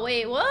 Oh,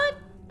 wait, what?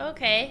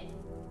 Okay.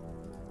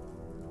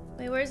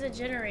 Wait, where's the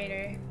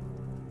generator?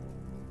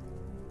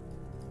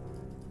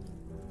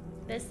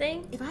 This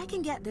thing? If I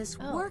can get this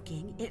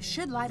working, it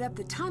should light up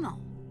the tunnel.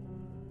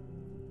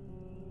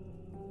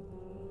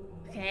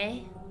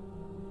 Okay.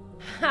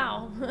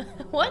 How?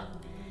 What?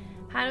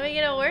 How do we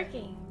get it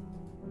working?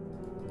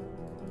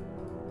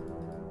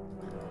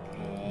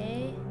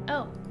 Okay.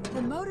 Oh.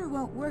 The motor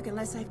won't work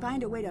unless I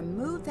find a way to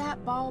move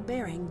that ball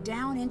bearing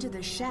down into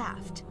the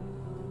shaft.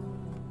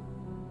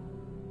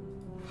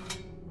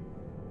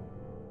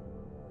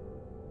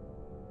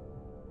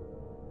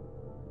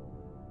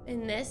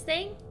 In this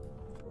thing?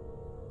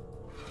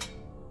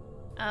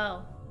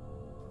 Oh.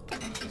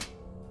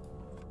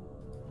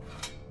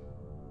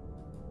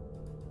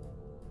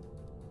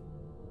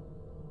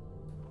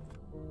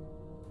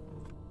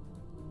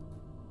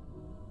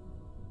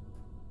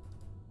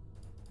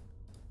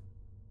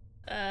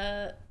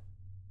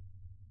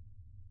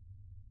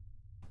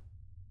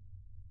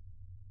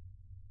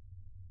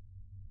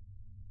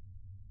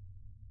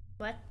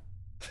 What?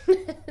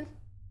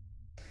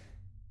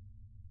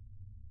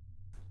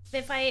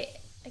 If I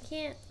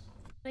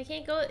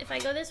can't go, if I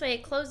go this way,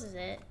 it closes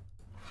it.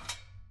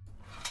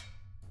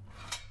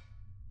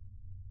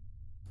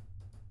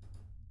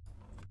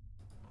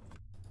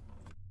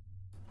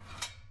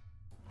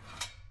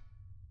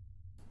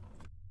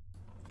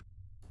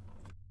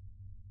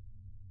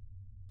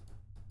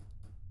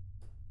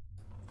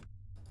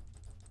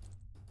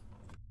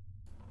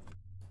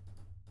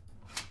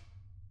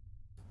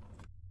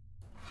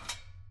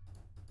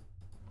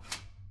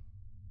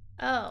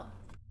 Oh.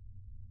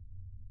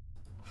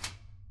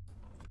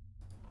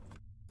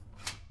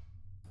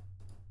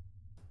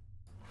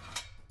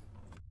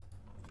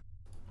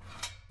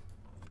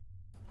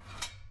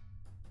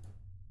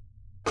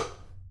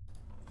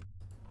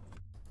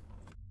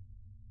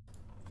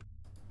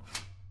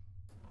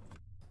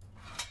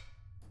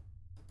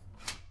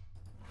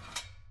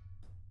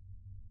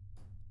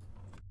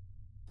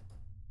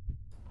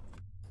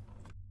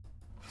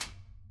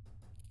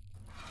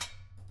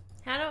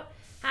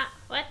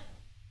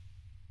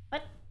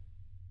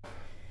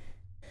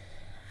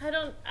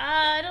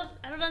 I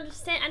don't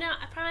understand. I know,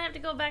 I probably have to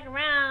go back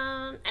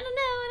around. I don't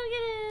know,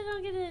 I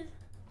don't get it.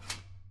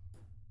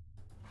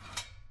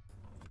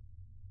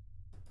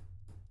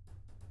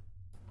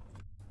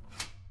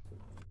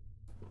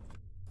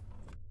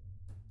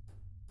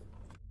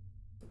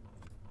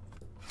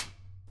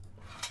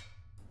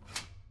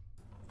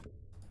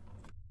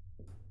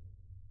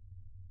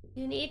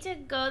 You need to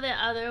go the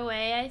other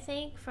way, I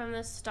think, from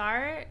the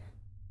start.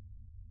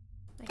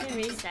 I can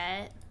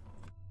reset.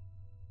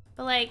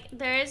 But like,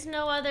 there is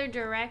no other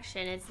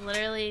direction. It's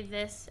literally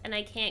this, and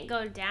I can't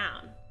go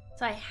down.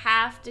 So I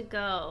have to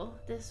go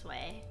this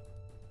way.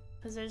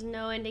 Because there's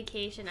no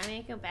indication. I mean,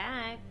 I can go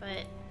back,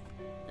 but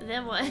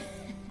then what?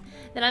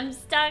 Then I'm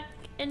stuck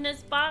in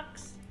this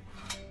box.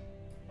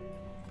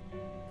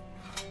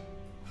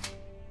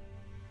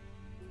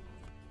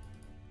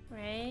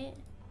 Right?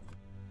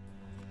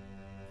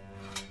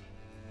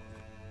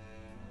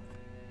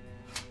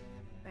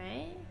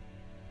 Right?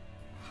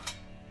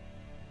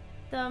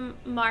 The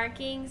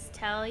markings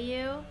tell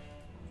you?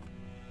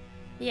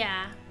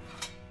 Yeah.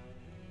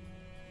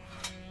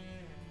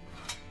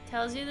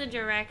 Tells you the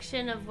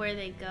direction of where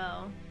they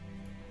go.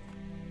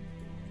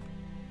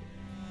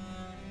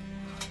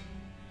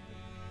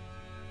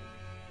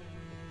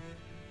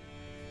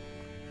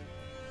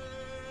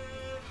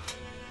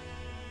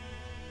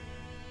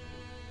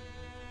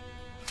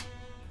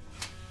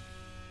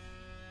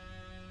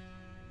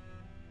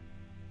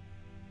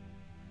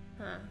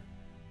 Huh.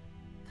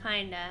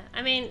 Kinda.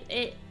 I mean,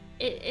 it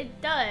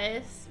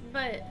does,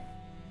 but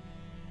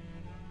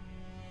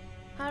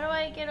how do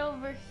I get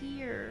over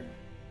here?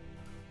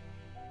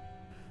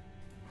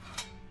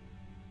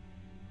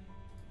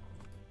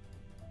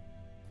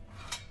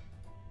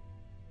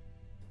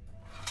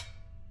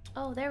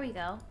 Oh, there we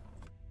go.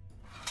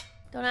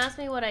 Don't ask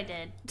me what I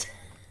did.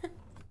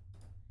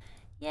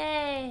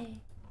 Yay!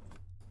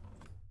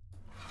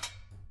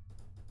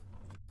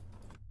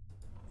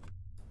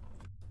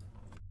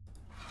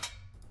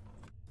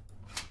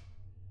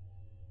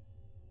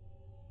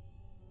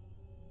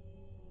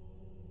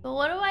 But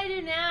what do I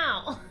do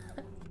now?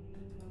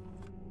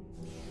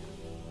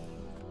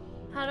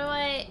 How do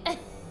I...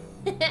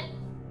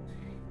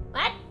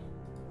 What?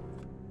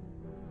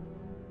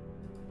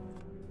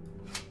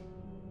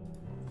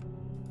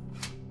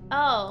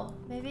 Oh,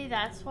 maybe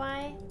that's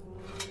why?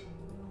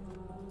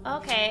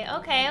 Okay.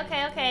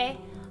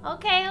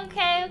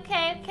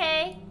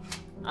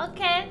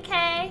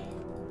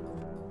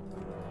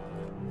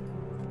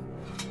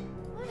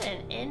 What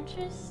an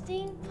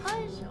interesting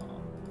puzzle.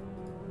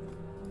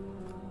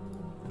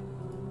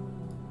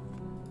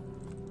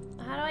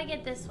 How do I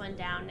get this one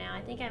down now?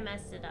 I think I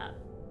messed it up.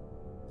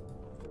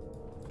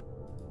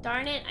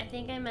 Darn it, I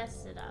think I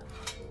messed it up.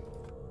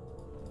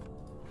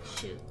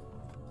 Shoot.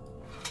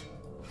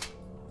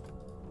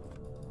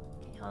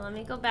 Okay, hold on, let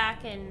me go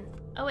back and...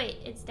 Oh wait,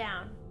 it's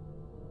down.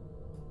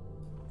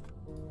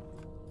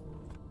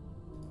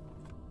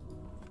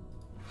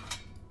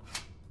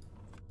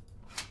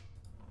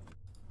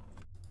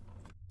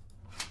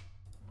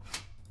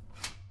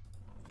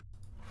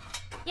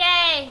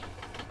 Yay!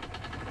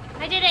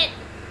 I did it!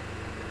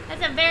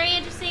 That's a very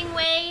interesting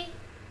way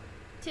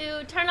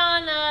to turn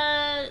on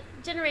a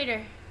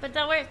generator, but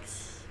that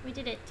works. We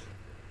did it.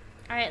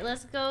 All right,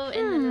 let's go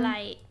in the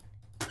light.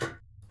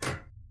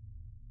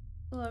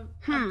 Ooh, a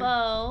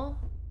bow.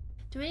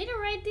 Do we need to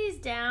write these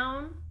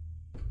down?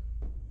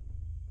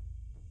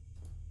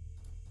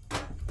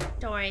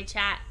 Don't worry,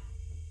 chat.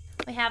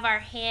 We have our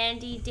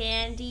handy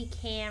dandy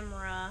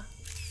camera.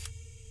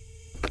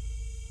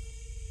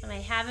 And I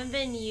haven't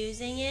been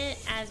using it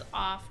as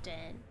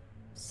often,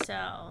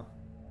 so...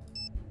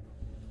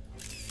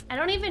 I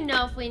don't even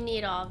know if we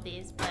need all of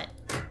these, but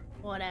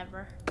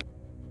whatever.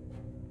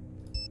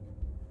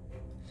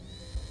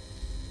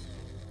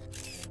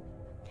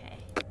 Okay.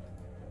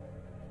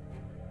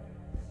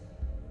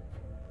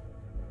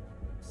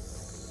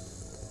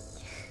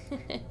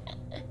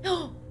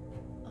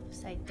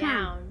 Upside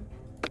down.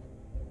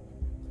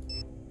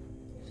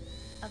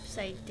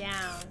 Upside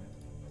down.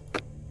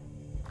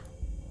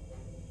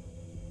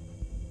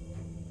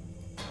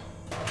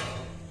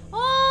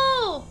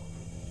 Oh!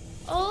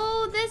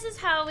 Oh, this is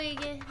how we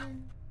get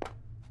him.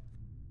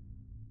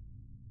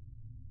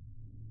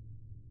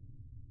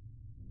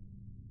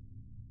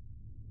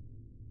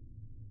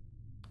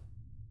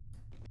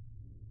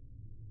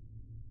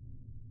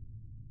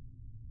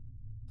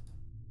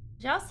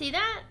 Did y'all see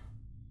that?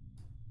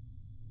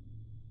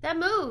 That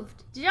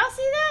moved. Did y'all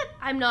see that?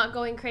 I'm not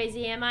going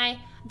crazy, am I?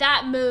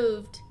 That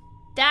moved.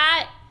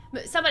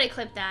 Somebody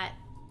clip that.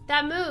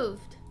 That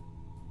moved.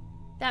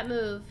 That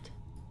moved.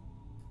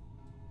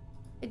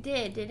 It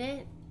did, didn't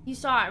it? You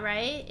saw it,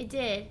 right? It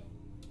did.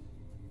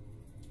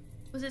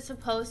 Was it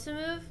supposed to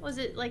move? Was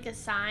it like a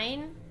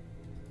sign?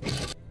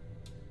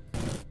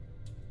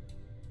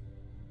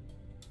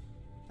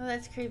 Oh,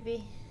 that's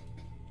creepy.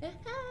 Dang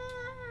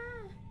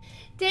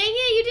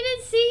it, you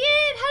didn't see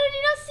it? How did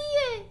you not see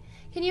it?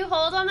 Can you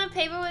hold on the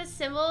paper with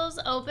symbols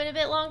open a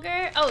bit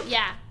longer? Oh,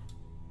 yeah.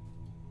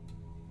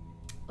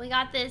 We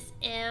got this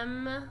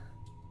M.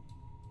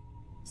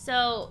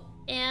 So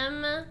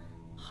M,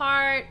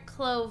 heart,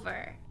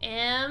 clover.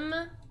 M,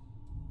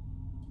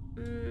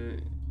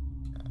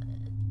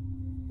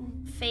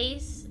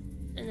 face,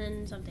 and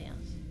then something else.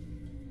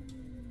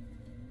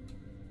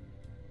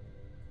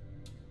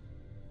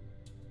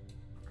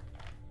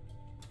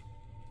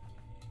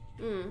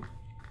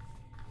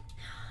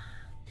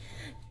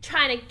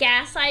 Trying to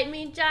gaslight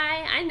me,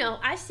 Jai? I know.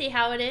 I see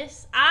how it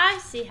is. I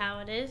see how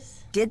it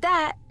is. Did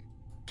that.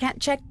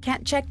 Can't check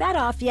that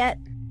off yet.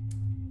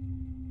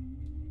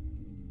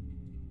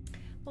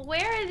 But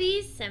where are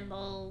these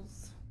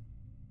symbols?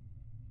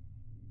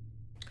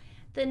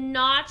 The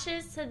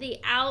notches to the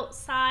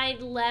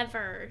outside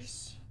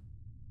levers.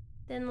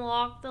 Then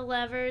lock the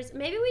levers.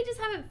 Maybe we just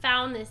haven't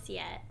found this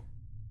yet.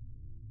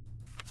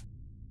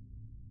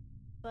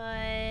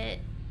 But...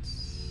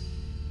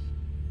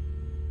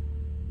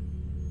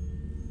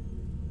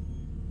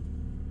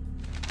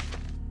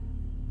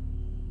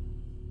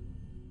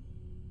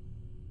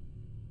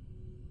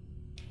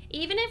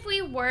 even if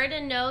we were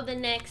to know the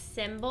next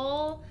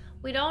symbol,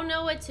 we don't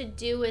know what to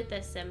do with the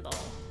symbol.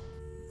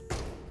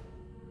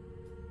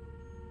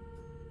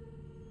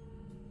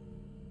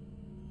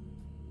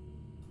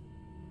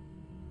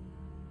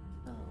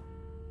 Oh.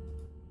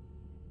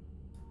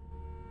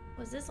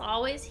 Was this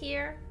always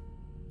here?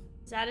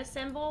 Is that a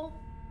symbol?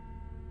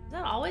 Is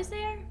that always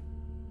there?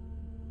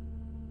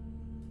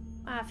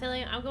 Wow, I feel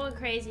like I'm going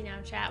crazy now,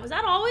 chat. Was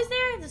that always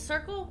there? The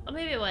circle? Oh,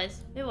 maybe it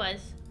was. It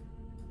was.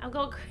 I'm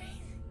going crazy.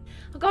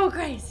 I'm going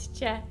crazy,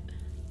 chat.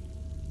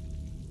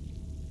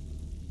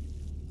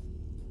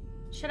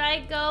 Should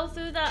I go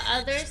through the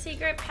other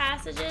secret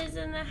passages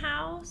in the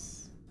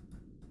house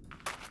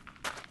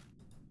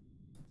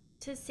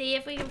to see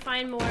if we can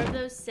find more of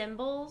those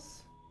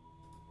symbols?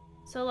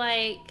 So,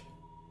 like,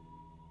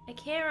 I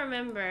can't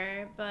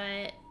remember,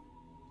 but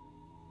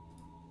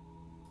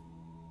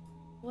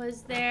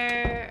was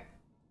there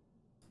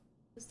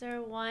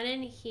one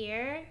in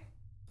here?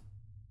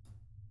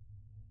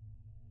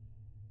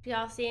 Do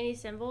y'all see any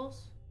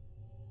symbols?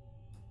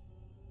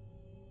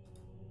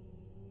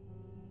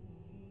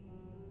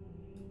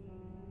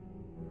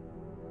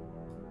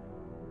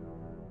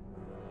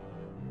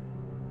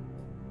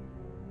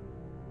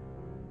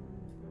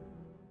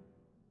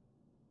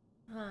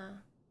 Huh.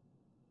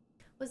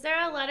 Was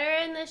there a letter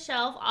in the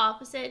shelf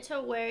opposite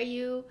to where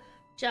you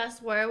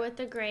just were with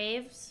the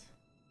graves?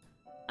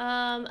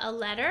 A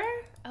letter?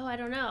 Oh, I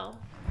don't know.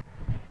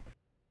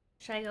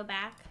 Should I go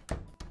back?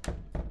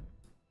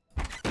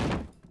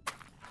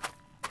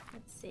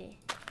 Let's see.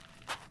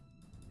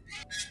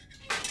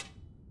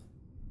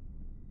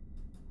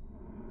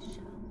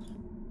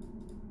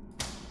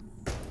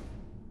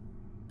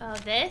 Oh,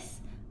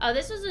 this? Oh,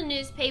 this was a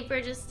newspaper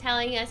just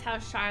telling us how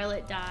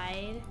Charlotte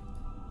died.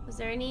 Was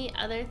there any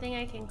other thing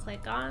I can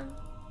click on?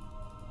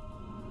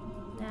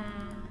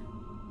 Nah.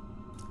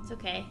 It's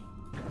okay.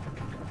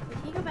 We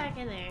can go back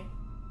in there.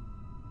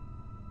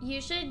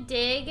 You should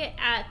dig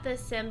at the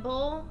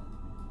symbol.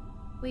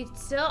 We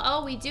still,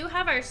 oh, we do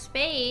have our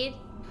spade.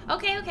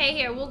 Okay, okay,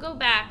 here, we'll go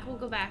back. We'll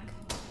go back.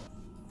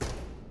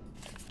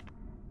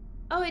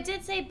 Oh, it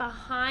did say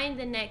behind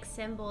the next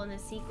symbol in the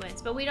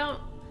sequence, but we don't.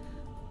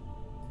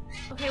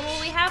 Okay,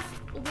 well, we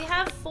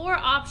have 4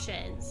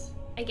 options,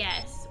 I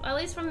guess. Well,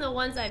 at least from the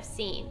ones I've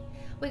seen.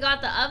 We got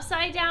the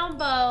upside down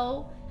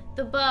bow,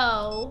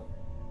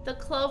 the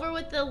clover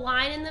with the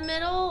line in the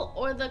middle,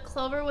 or the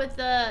clover with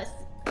the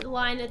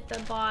line at the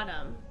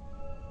bottom.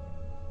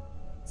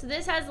 So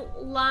this has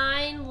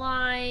line,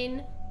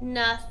 line,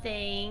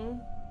 nothing.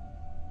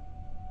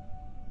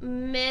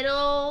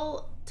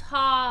 Middle,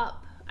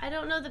 top. I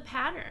don't know the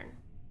pattern.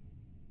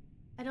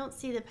 I don't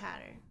see the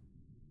pattern.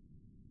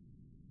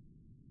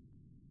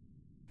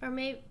 Or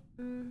maybe,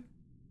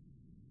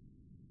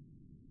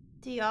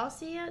 do y'all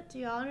see it? Do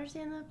y'all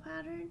understand the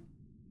pattern?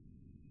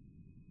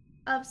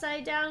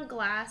 Upside down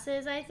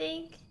glasses, I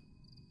think.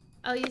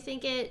 Oh, you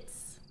think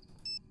it's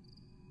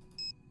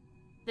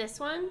this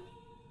one?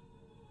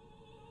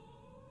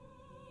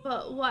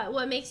 But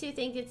what makes you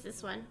think it's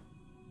this one?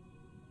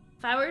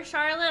 If I were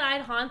Charlotte,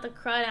 I'd haunt the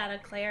crud out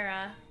of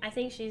Clara. I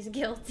think she's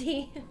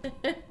guilty.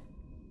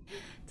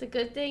 It's a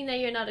good thing that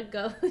you're not a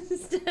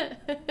ghost.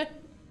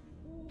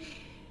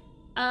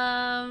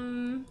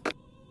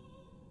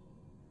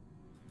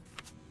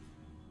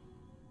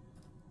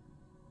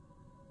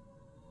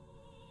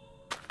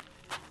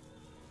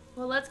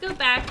 Well, let's go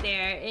back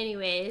there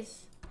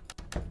anyways.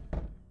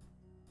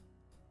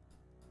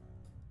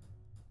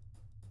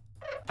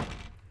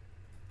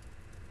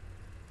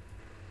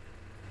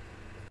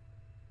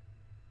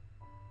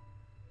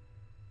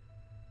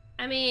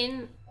 I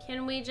mean,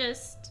 can't we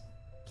just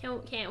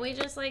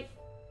like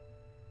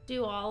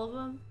do all of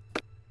them?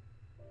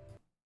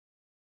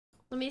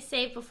 Let me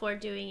save before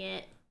doing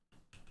it.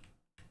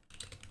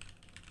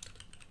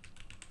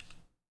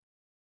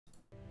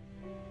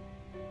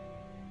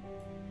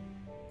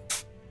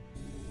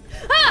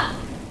 Ah!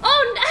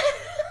 Oh no!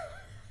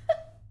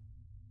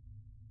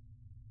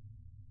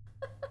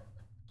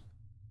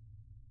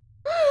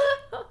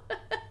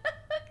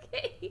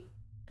 Okay.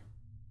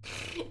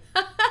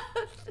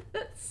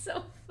 That's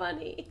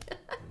funny.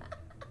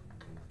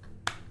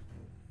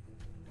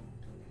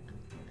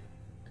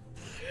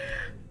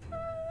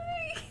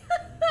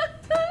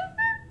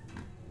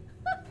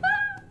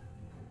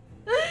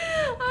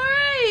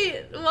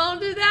 Alright,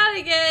 won't do that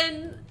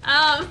again.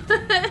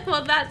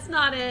 Well, that's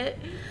not it.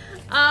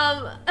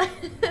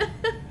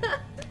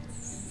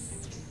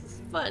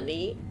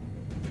 Funny.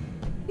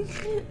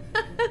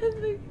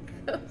 The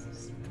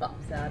ghost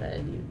pops out at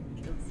you and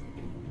kills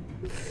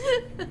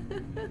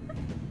you.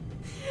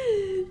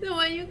 The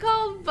one you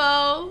called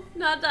Bo,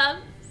 not the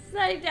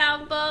upside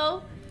down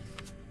Bo.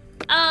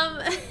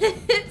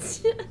 It's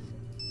just,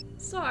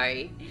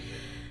 sorry.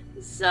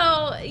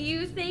 So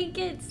you think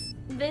it's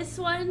this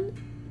one?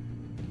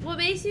 What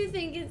makes you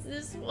think it's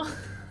this one?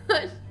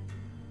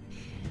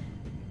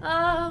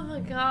 Oh my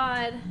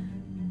god.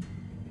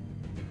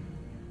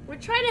 We're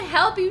trying to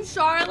help you,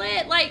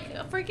 Charlotte. Like,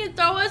 freaking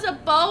throw us a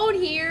bone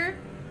here.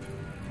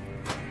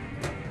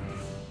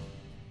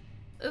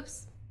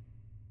 Oops.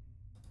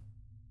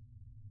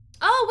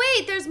 Oh,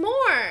 wait, there's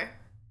more.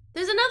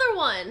 There's another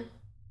one.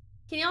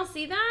 Can y'all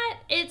see that?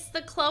 It's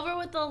the clover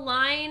with the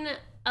line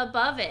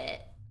above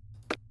it.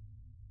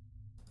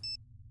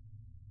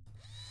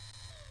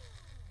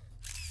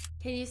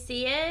 Can you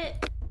see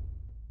it?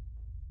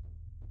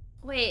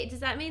 Wait, does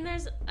that mean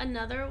there's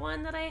another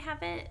one that I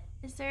haven't?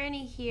 Is there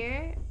any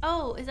here?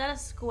 Oh, is that a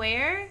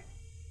square?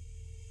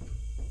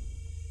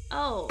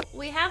 Oh,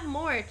 we have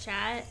more,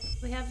 chat.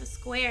 We have a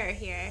square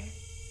here,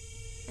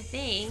 I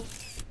think.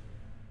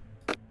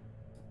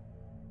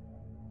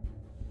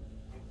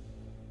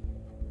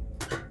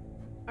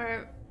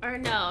 Or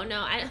no,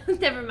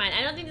 never mind.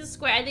 I don't think the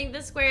square, I think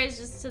the square is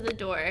just to the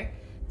door.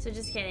 So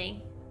just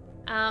kidding.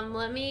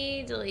 Let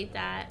me delete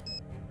that.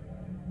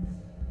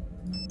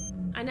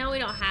 I know we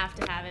don't have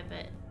to have it,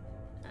 but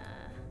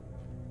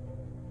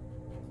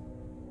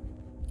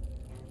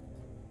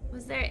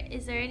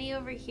is there any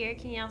over here?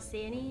 Can y'all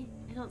see any?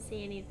 I don't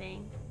see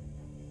anything.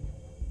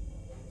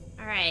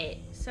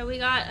 Alright, so we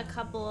got a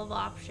couple of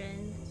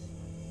options.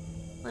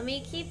 Let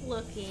me keep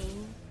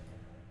looking.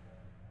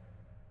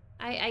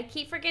 I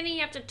keep forgetting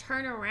you have to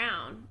turn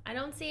around. I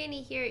don't see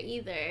any here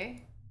either.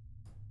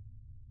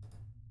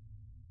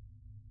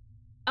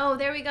 Oh,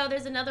 there we go.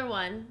 There's another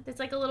one. It's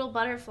like a little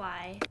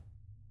butterfly.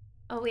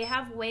 Oh, we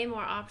have way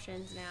more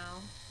options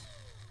now.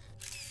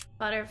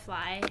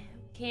 Butterfly.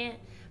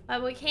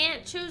 But we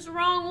can't choose the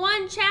wrong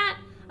one, chat.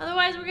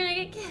 Otherwise, we're gonna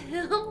get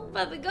killed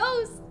by the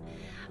ghost.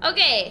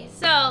 Okay,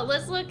 so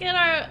let's look at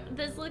our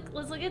let's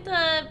look at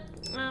the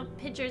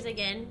pictures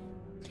again.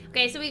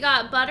 Okay, so we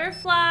got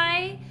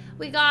butterfly.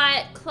 We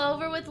got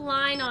clover with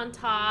line on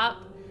top.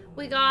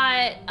 We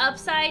got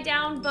upside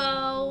down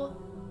bow.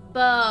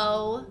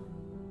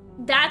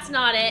 That's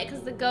not it,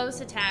 because the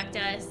ghost attacked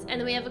us. And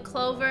then we have a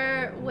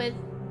clover with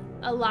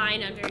a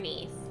line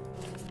underneath.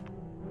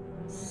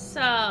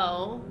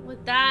 So,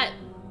 with that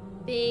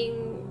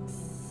being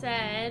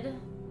said...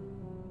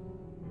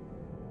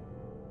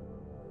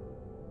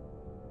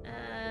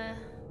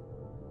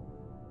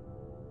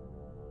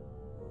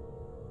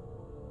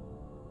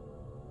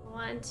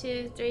 1,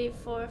 2, 3,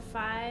 4,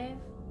 5,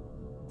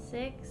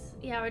 6.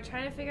 Yeah, we're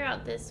trying to figure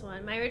out this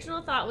one. My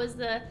original thought was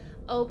the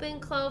open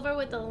clover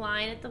with the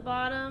line at the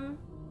bottom,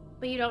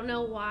 but you don't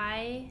know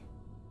why.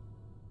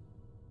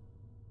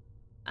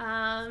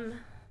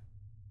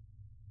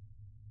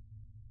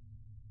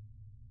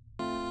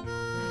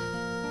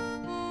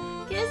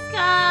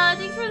 Kiska,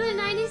 thanks for the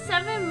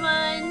 97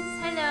 months.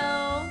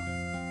 Hello.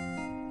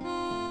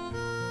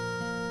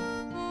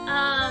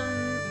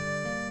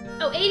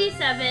 Oh,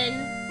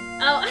 87.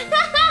 Oh,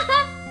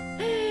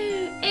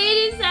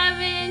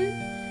 87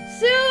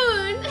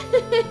 soon.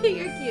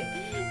 You're cute.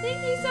 Thank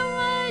you so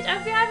much. I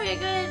hope you're having a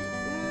good.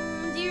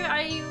 Do you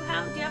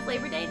have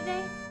Labor Day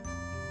today?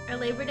 Or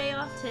Labor Day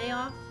off? Today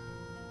off?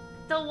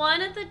 The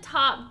one at the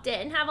top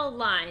didn't have a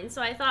line,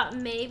 so I thought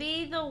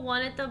maybe the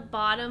one at the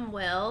bottom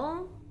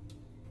will.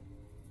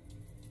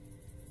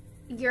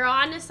 You're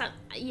on to some.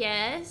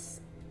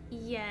 Yes.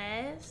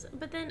 Yes.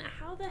 But then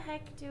how the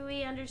heck do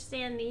we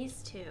understand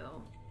these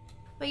two?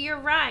 But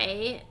you're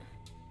right.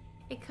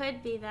 It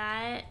could be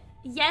that.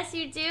 Yes,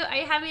 you do. Are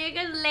you having a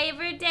good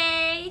Labor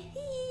Day?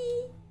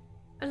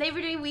 A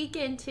Labor Day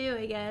weekend too,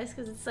 I guess,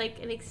 because it's like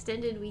an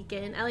extended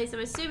weekend. At least I'm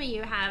assuming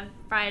you have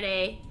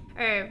Friday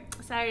or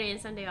Saturday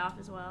and Sunday off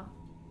as well.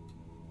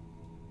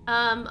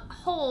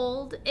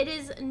 Hold. It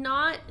is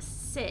not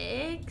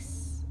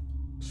 6.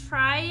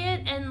 Try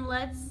it and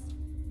let's.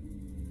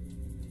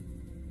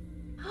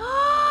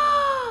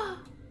 Oh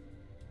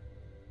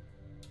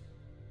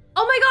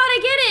my god, I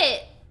get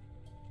it!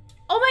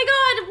 Oh my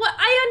god, what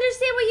I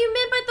understand what you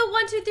meant by the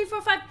 1, 2, 3,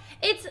 4, 5.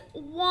 It's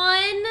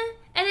 1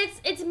 and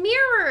it's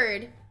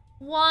mirrored.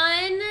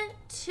 1,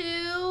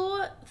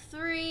 2,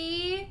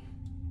 3,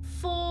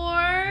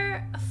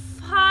 4,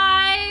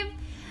 5.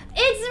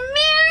 It's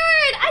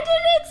mirrored! I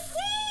didn't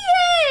see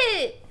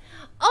it!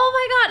 Oh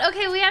my god,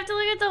 okay, we have to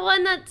look at the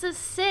one that's a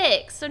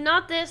 6, so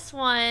not this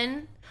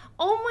one.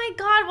 Oh my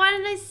god, why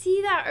didn't I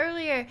see that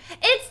earlier?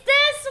 It's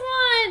this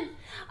one!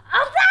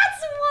 Oh,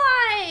 that's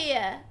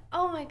why!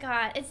 Oh my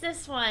god, it's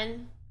this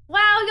one.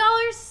 Wow,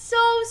 y'all are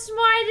so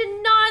smart. I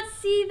did not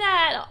see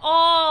that at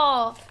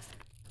all.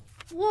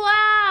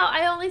 Wow,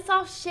 I only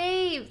saw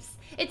shapes.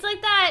 It's like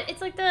that.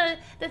 It's like the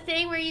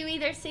thing where you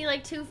either see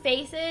like two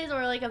faces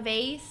or like a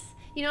vase.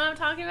 You know what I'm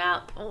talking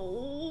about?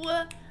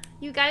 Oh,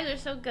 you guys are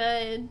so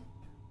good.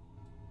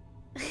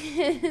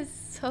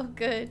 So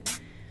good.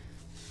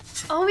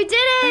 Oh, we did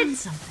it! Found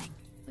something.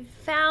 We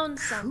found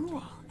something.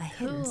 Cool. A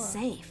hidden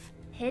safe.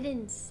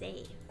 Hidden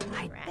safe.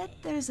 I bet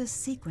there's a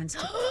sequence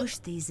to push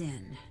these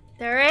in.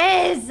 There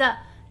is!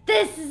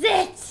 This is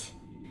it!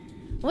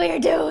 We're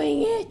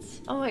doing it!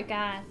 Oh my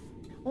god.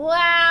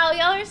 Wow,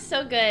 y'all are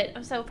so good.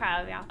 I'm so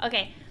proud of y'all.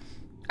 Okay.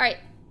 Alright.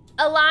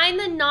 Align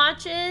the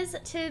notches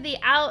to the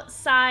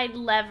outside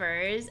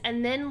levers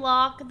and then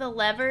lock the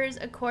levers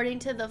according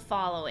to the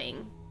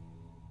following.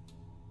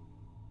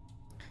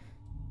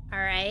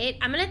 Alright.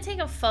 I'm gonna take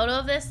a photo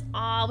of this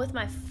all with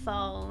my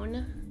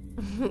phone.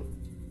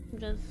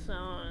 Just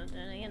so,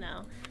 you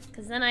know.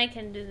 Because then I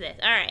can do this.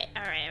 Alright.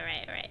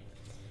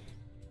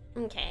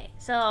 Okay,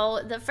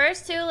 so the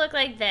first two look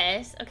like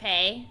this,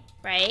 okay,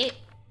 right?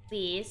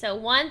 These, so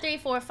 1, 3,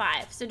 4,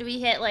 5. So do we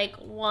hit like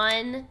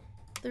 1,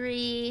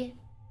 3,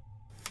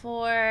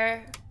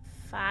 4,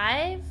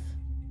 5?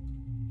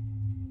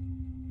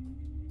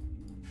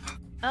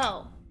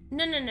 Oh,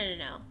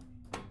 no.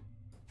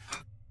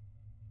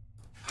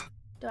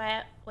 Do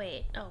I,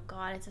 wait, oh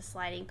god, it's a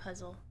sliding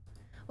puzzle.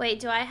 Wait,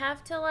 do I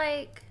have to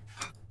like...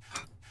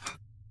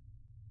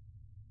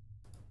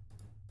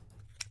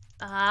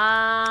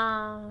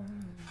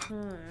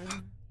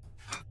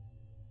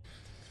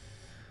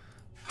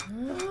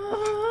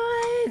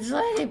 It's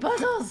sliding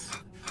puzzles.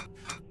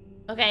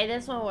 Okay,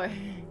 this one works.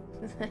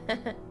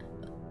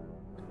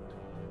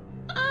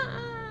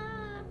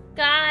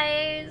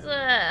 Guys,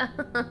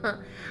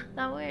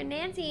 thought we were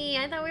Nancy.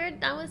 I thought we were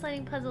done with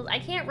sliding puzzles. I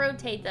can't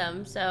rotate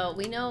them, so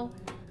we know.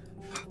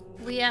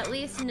 We at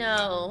least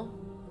know.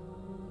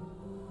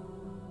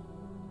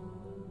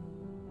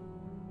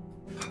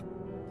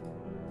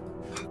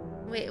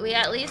 We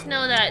at least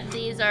know that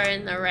these are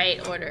in the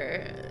right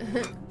order.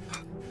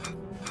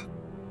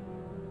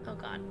 Oh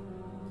god.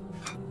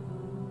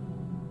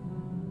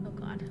 Oh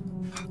god.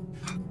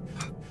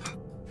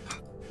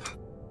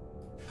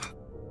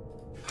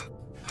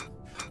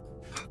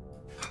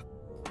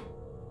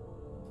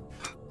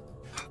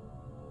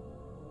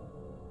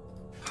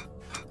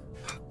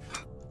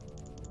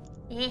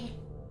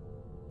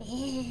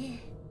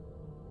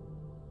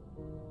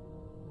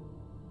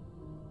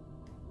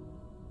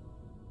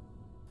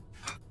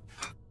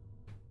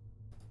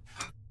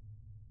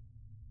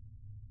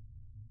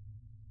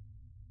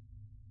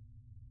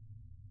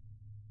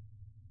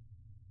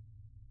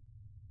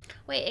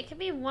 Wait, it could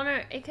be one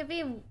or it could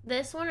be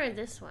this one or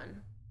this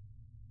one.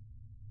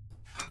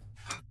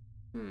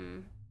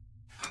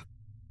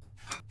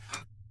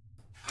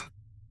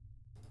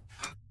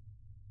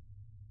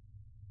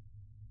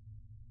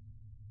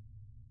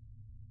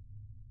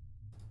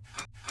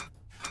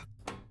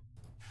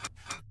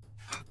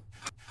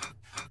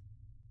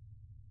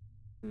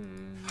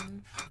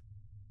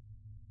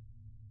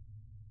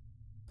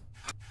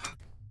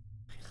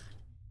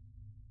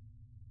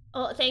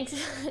 Oh, thanks.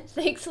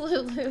 Thanks,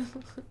 Lulu.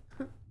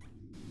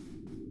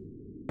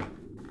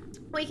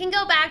 We can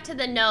go back to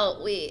the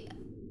note.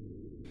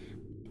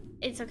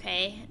 It's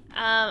okay.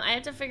 I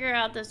have to figure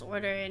out this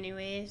order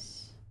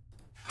anyways.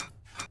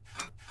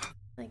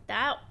 Like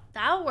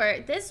that'll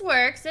work. This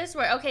works.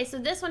 Okay, so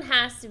this one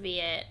has to be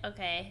it.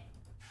 Okay.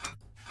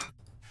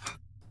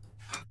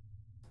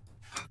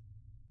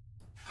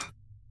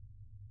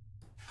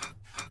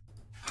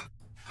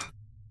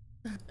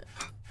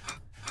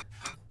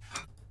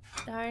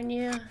 Darn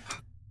you.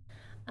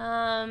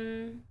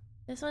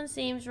 This one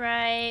seems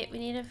right. We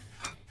need to.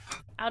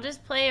 I'll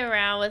just play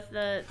around with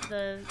the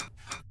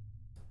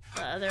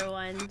other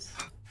ones.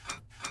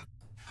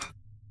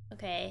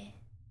 Okay.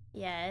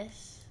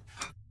 Yes.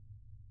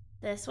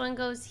 This one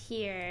goes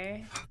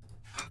here.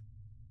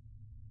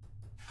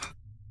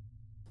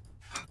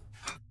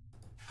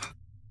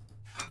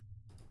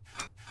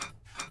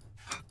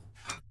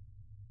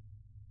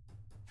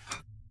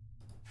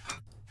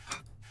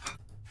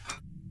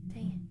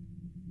 Dang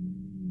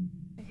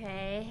it.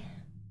 Okay.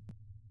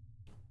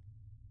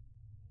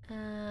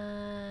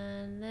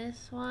 And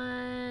this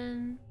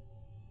one.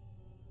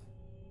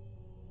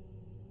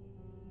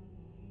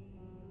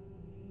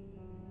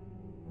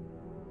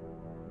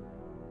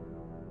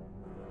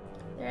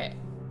 There,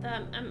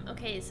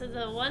 okay, so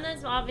the one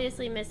that's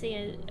obviously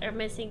missing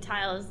missing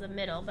tile is the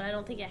middle, but I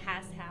don't think it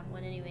has to have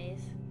one anyways.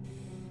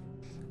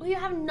 Oh, you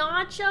have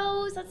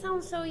nachos? That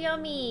sounds so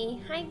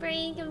yummy. Hi,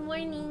 Brain. Good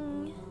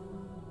morning.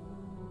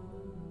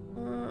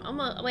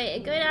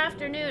 Wait, good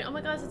afternoon. Oh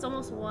my gosh, it's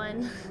almost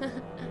 1.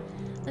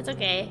 That's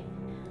okay.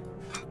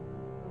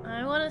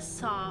 I want to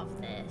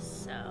solve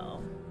this,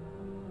 so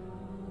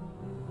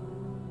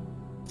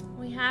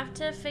we have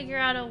to figure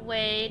out a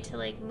way to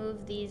like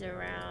move these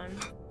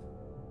around.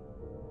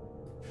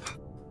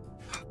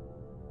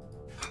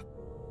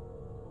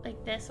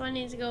 Like this one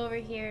needs to go over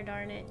here,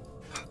 darn it.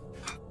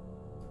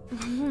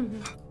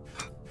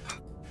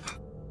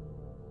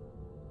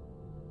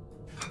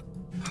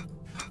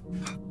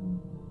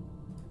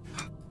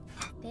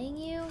 Dang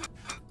you.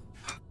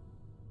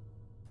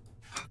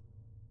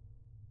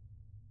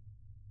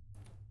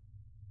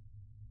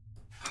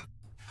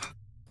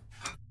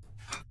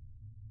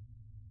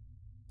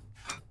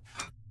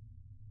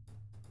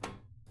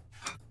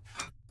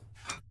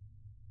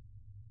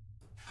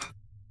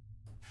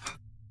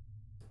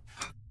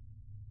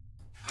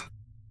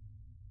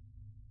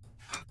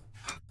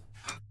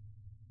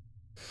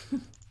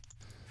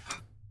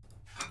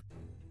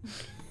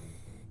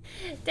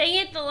 Dang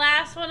it, the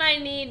last one I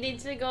need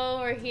needs to go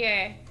over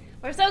here.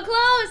 We're so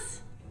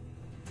close!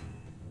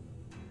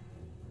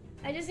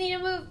 I just need to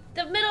move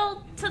the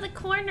middle to the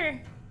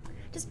corner.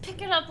 Just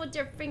pick it up with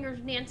your fingers,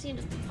 Nancy, and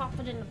just pop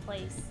it into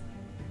place.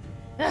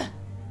 Ugh.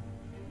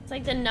 It's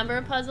like the number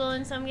puzzle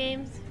in some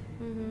games.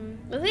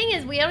 The thing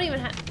is, we don't even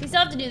have... We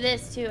still have to do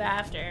this, too,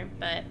 after,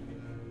 but...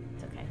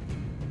 It's okay.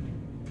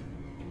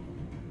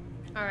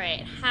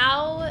 Alright,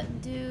 how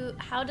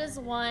does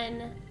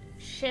one...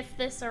 shift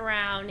this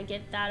around and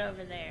get that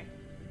over there?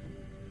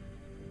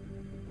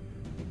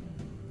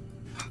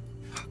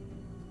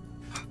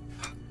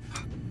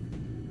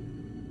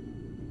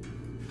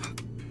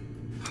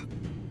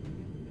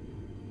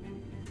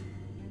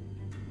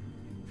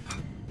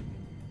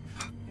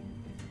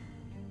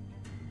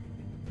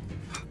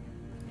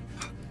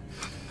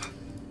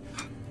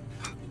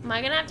 Am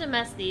I gonna have to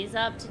mess these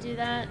up to do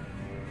that?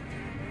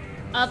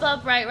 Up,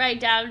 up, right, right,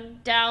 down,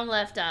 down,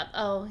 left, up.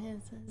 Oh,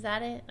 is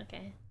that it?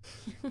 Okay.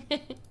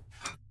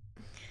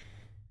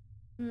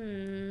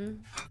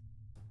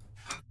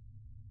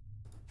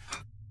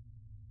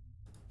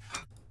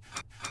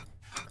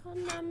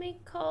 Konami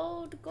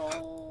code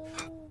goal.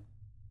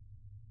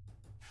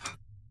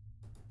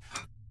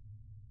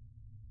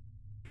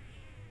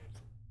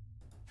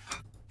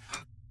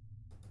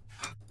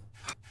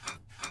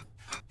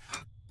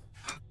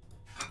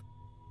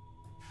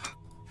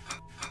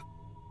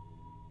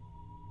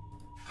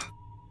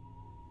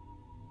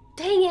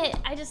 Dang it,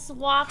 I just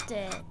swapped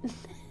it.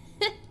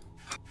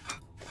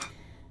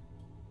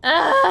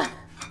 Oh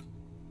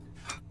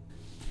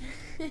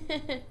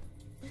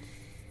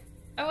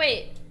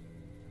wait.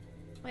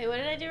 Wait, what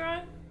did I do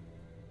wrong?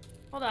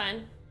 Hold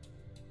on.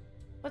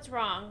 What's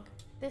wrong?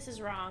 This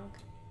is wrong.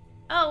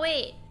 Oh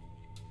wait.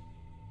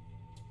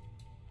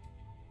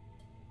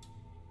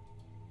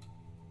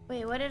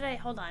 Wait, what did I...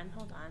 Hold on,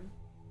 hold on.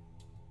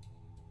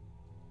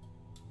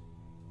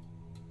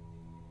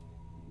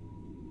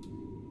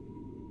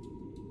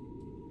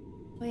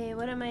 Wait,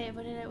 what am I...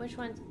 What did I... Which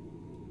one?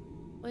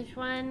 Which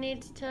one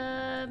needs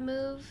to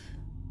move?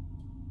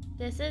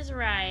 This is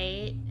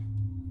right.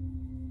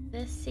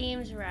 This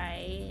seems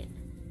right.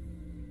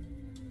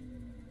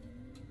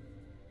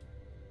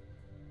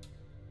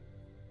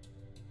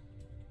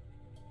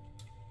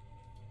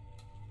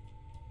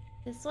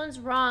 This one's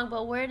wrong,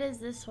 but where does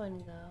this one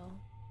go?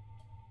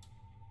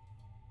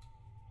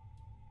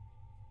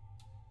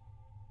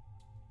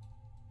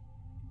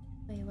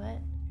 Wait, what?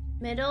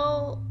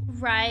 Middle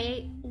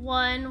right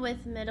one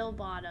with middle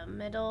bottom.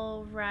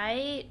 Middle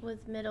right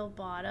with middle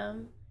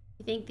bottom.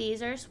 You think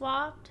these are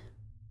swapped?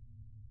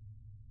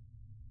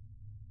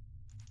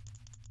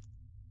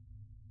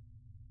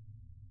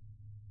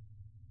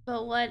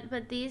 But what,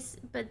 but these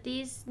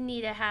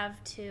need to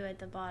have two at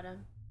the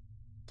bottom.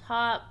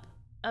 Top,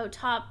 oh,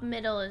 top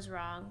middle is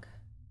wrong.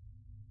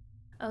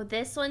 Oh,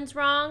 this one's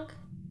wrong?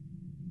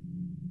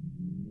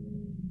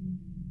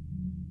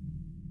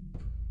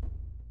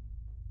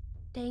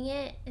 Dang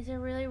it, is it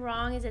really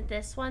wrong? Is it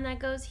this one that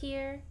goes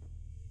here?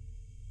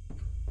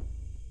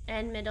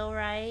 And middle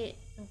right?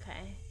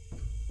 Okay.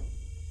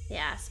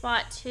 Yeah,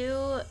 spot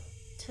 2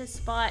 to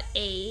spot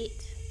 8.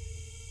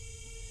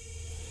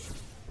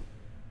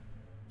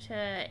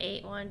 To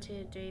 8, 1,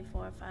 2, 3,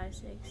 4, 5,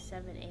 6,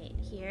 7, 8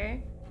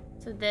 here.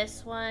 So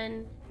this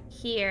one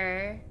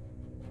here.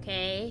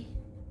 Okay.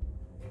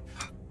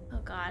 Oh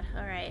god,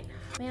 alright.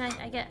 Man,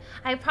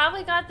 I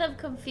probably got them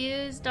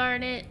confused,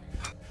 darn it.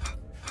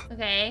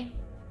 Okay.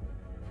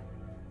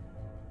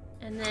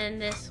 And then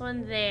this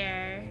one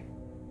there.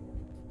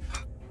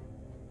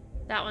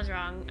 That one's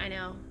wrong, I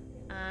know.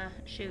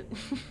 Shoot.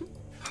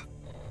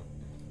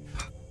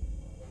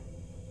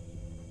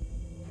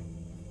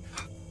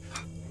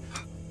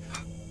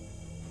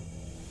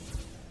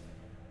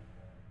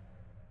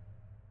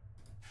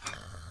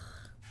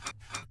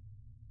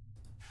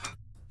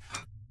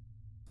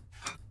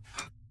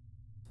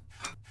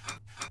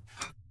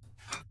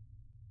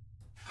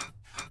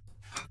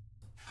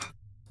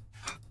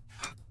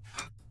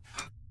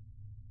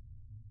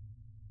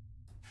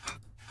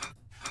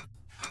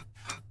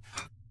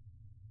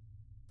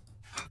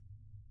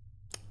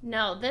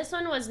 No, this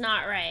one was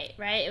not right,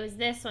 right? It was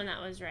this one that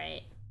was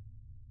right.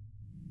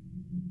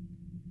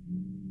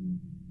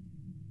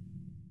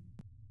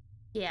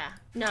 Yeah,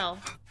 no.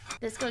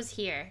 This goes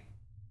here.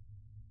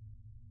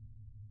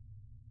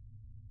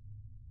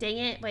 Dang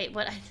it. Wait,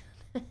 what?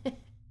 I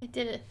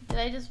did it. Did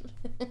I just...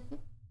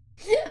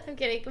 I'm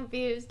getting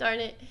confused, darn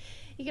it.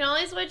 You can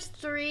only switch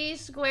 3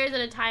 squares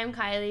at a time,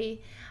 Kylie.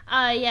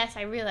 Yes,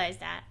 I realized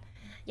that.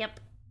 Yep.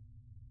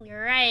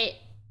 You're right.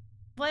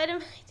 What am I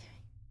doing?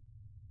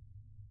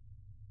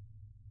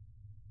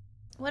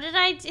 What did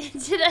I do?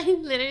 Did I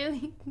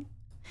literally...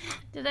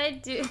 Did I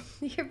do...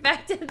 You're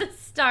back to the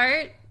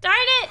start? Darn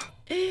it!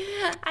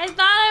 I thought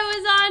I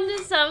was on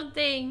to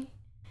something.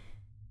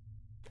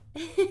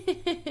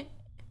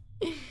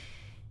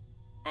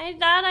 I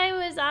thought I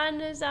was on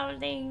to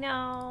something.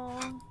 No.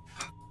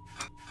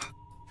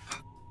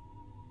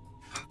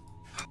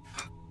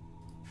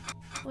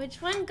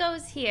 Which one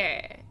goes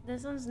here?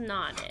 This one's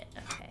not it.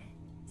 Okay.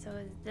 So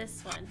is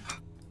this one.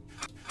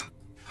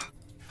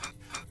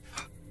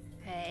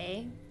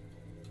 Okay.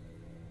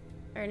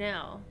 Or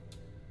no.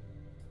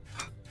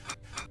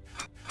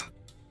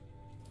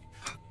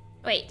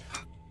 Wait.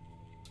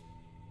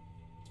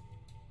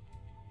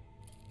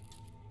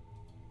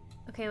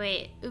 Okay,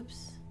 wait.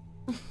 Oops.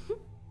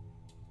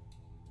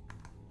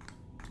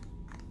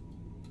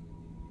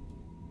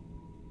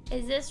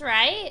 Is this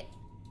right?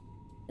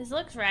 This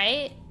looks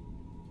right.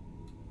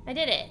 I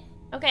did it.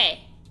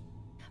 Okay.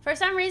 For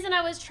some reason,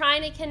 I was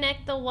trying to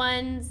connect the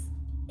ones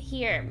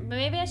here. But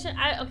maybe I should...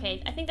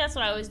 okay, I think that's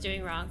what I was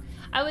doing wrong.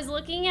 I was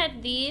looking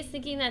at these,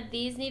 thinking that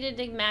these needed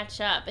to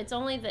match up. It's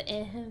only the...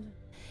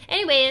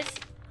 Anyways,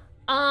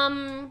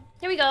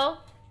 here we go.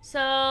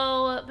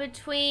 So,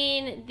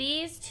 between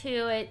these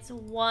two, it's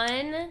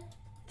 1,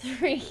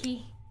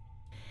 3,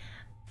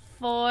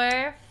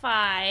 4,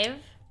 5.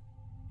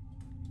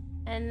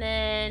 And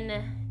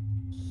then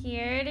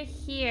here to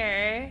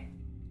here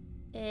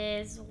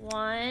is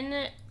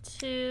 1,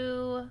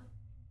 2,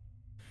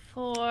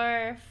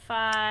 4,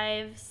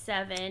 5,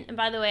 7. And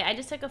by the way, I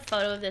just took a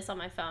photo of this on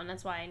my phone.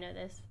 That's why I know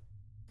this.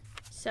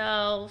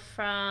 So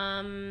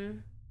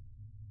from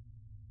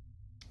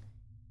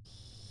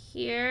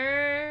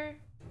here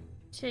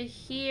to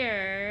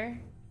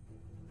here,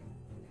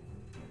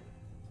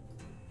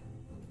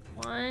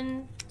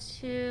 1,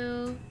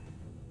 2,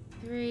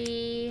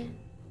 3,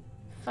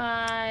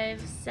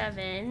 5,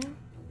 7.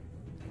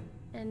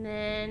 And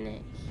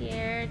then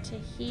here to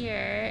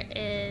here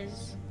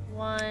is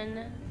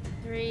 1,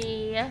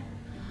 3,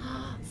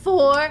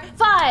 4,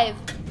 5.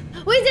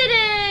 We did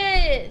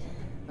it!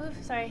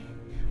 Oops, sorry.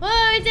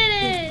 Oh, we did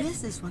it! If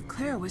this is what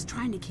Clara was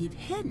trying to keep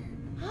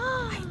hidden,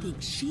 I think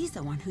she's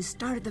the one who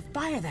started the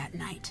fire that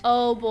night.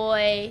 Oh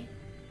boy.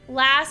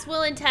 Last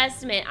will and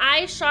testament.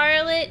 I,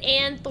 Charlotte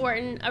Ann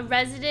Thornton, a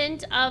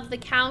resident of the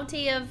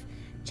county of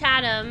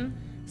Chatham,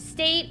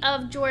 state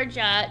of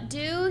Georgia,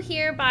 do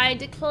hereby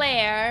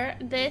declare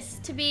this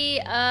to be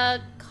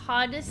a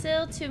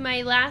codicil to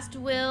my last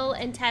will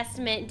and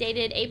testament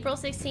dated April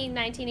 16,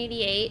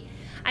 1988.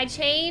 I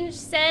change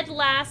said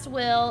last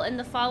will in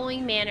the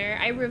following manner.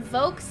 I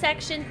revoke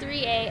section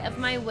 3A of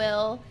my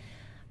will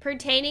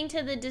pertaining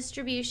to the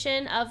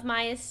distribution of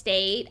my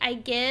estate. I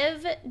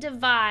give,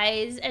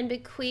 devise, and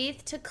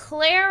bequeath to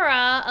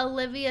Clara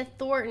Olivia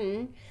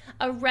Thornton,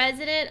 a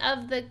resident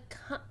of the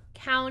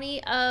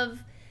county of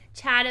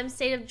Chatham,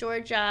 state of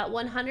Georgia,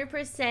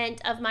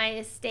 100% of my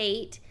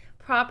estate,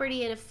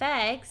 property, and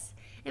effects.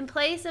 In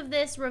place of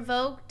this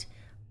revoked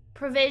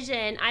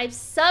provision, I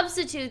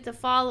substitute the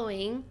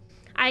following.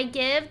 I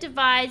give,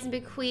 devise, and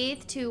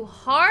bequeath to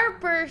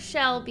Harper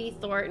Shelby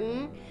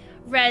Thornton,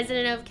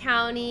 resident of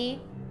county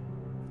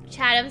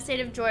Chatham, state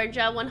of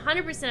Georgia,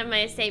 100% of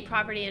my estate,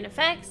 property, and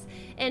effects.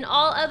 In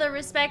all other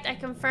respect, I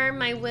confirm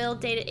my will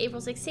dated April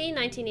 16,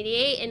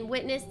 1988, and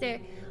witness there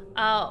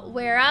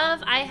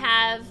whereof I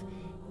have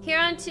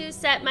hereunto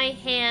set my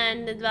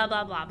hand, blah,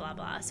 blah, blah, blah,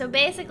 blah. So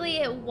basically,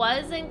 it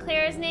wasn't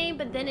Clara's name,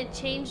 but then it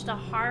changed to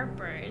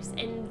Harper's.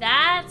 And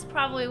that's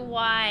probably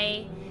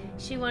why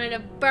she wanted to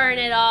burn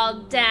it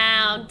all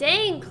down.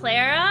 Dang,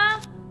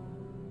 Clara.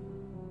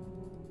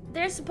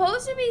 They're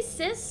supposed to be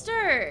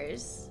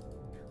sisters.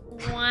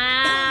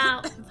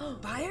 Wow.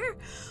 Fire?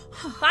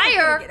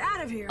 Fire? Get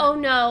out of here. Oh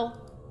no.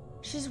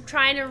 She's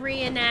trying to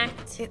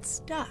reenact. It's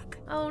stuck.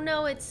 Oh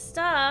no, it's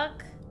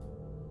stuck.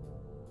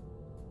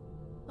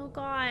 Oh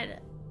god.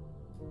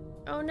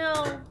 Oh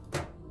no.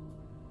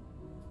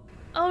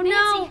 Oh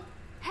no. Nancy,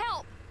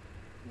 help!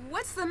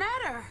 What's the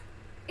matter?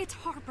 It's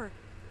Harper.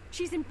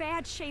 She's in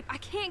bad shape. I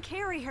can't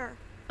carry her.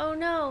 Oh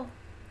no.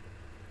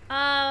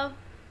 I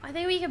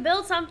think we can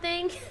build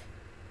something.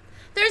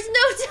 There's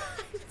no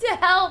time to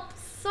help.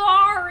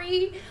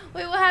 Sorry.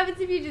 Wait, what happens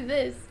if you do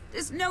this?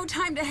 There's no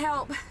time to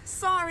help.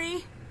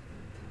 Sorry.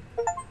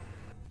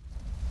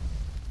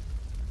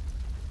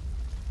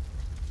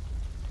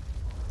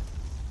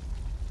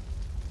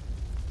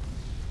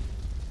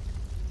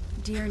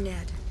 Dear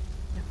Ned,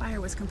 the fire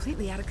was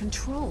completely out of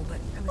control, but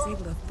I was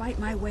able to fight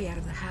my way out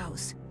of the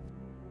house.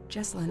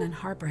 Jessalyn and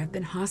Harper have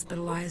been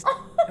hospitalized,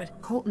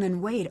 but Colton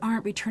and Wade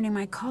aren't returning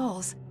my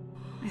calls.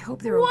 I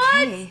hope they're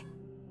okay.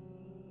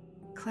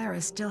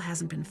 Clara still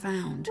hasn't been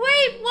found.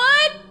 Wait,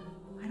 what?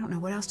 I don't know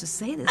what else to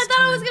say this I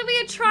thought it was gonna be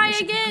a try I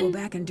again. Go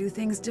back and do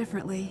things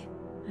differently.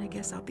 I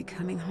guess I'll be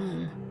coming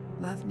home.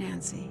 Love,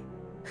 Nancy.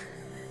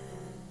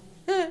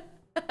 You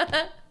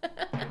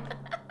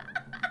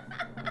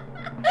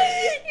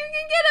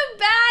can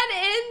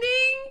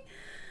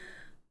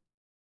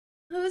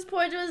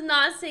porch was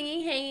not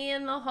singing hanging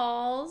in the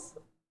halls.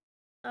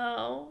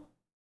 Oh.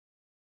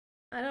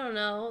 I don't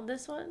know.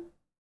 This one?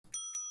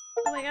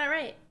 Oh, I got it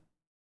right.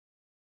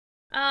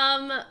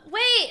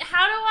 Wait,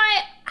 how do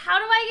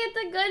I get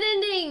the good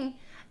ending?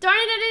 Darn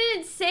it, I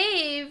didn't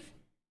save.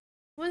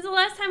 When's the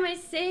last time I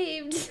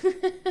saved?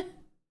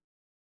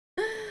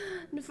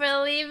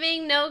 For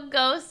leaving no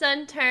ghost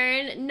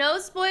unturned. No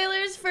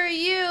spoilers for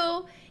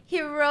you.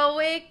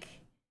 Heroic.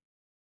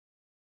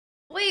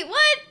 Wait,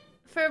 what?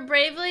 For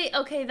bravely,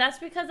 okay, that's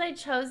because I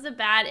chose the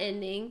bad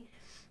ending.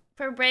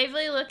 For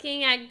bravely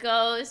looking at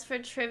ghosts, for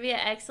trivia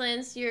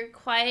excellence, you're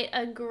quite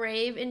a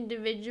grave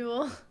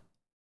individual.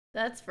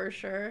 That's for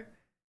sure.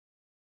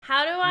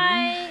 How do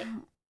I...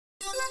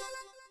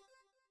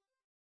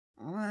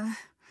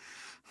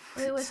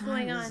 Wait, what's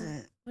going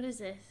on? What is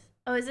this?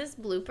 Oh, is this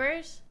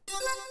bloopers?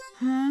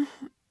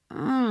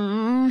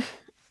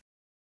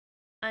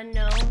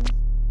 Unknown.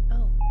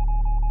 Oh.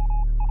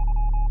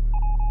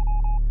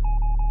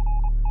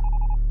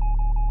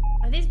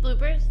 Are these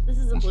bloopers? This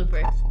is a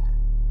blooper.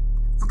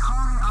 The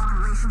colony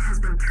operation has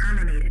been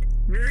terminated.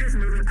 Word is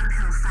moving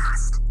uphill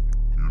fast.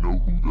 You know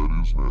who that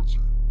is, Nancy?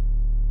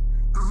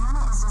 The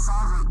unit is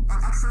dissolving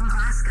and exiting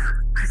Glasgow.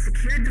 I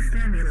secured the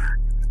formula.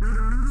 Need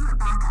immediate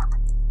backup.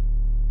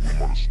 I'm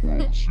gonna spoil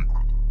the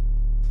secret.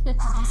 I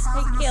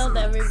killed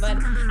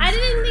everybody. I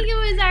didn't think it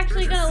was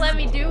actually gonna let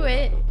me do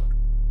it.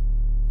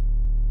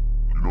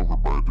 You know her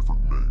by a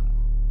different name.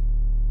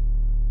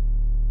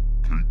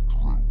 Kate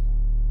Drew.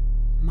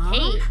 Mom?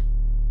 Kate?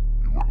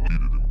 You were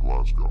needed in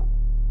Glasgow.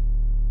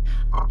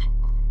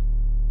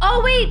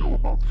 Oh, wait!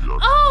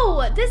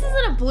 Oh, this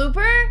isn't a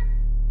blooper?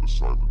 The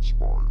silent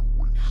spy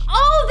awaits.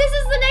 Oh, this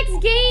is the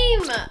next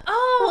game!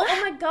 Oh, oh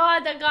my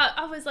god,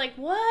 I was like,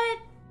 what?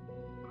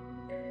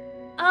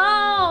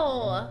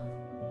 Oh!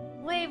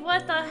 Wait,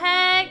 what the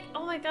heck?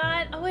 Oh my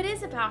god. Oh, it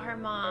is about her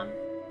mom.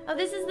 Oh,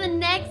 this is the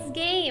next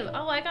game.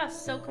 Oh, I got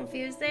so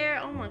confused there.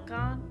 Oh my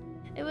god.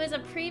 It was a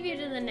preview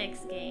to the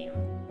next game,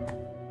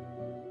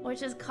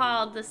 which is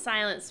called The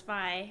Silent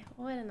Spy.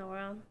 What in the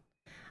world?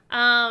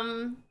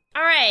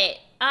 Alright.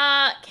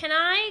 Can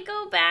I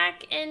go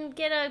back and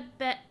get a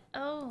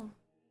Oh.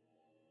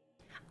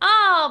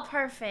 Oh,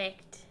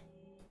 perfect.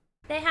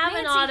 They have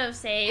Nancy,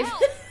 an autosave.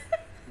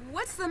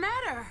 What's the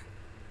matter?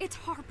 It's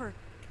Harper.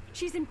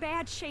 She's in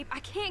bad shape. I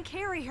can't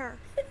carry her.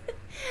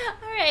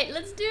 Alright,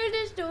 let's do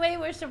this the way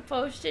we're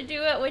supposed to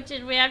do it, which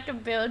is we have to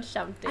build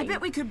something. I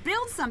bet we could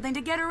build something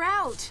to get her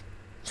out.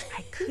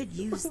 I could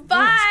use this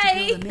Bye.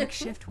 to build a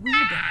makeshift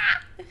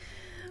wheelbarrow.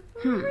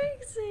 For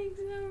freak's sakes,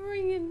 I'm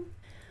bringing...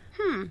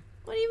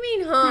 What do you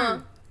mean, huh?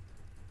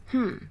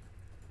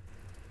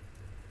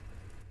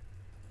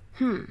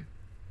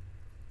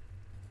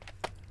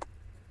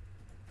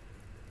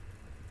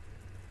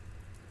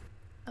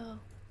 Oh.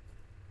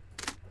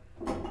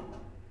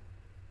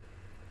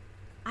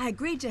 I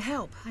agreed to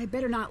help. I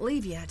better not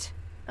leave yet.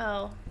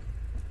 Oh.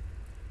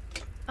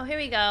 Oh, here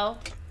we go.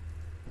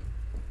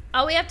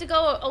 Oh, we have to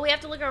go. Oh, we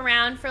have to look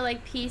around for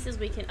like pieces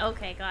we can.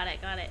 Okay, got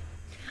it, got it.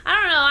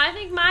 I don't know. I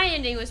think my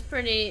ending was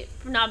pretty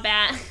not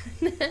bad.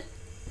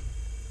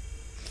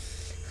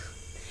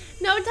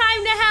 No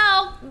time to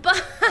help.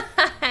 Bye.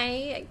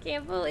 I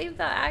can't believe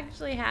that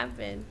actually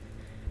happened.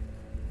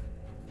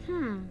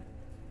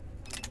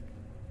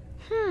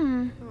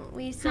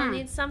 We still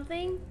need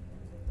something?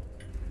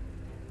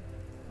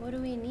 What do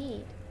we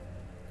need?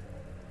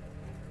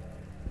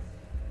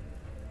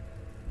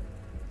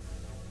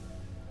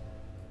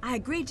 I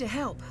agreed to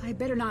help. I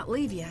better not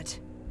leave yet.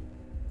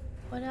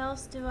 What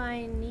else do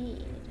I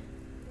need?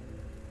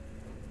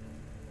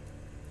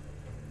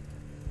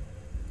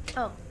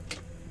 Oh.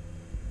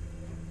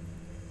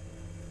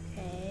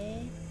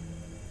 Okay.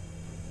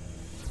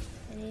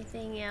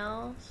 Anything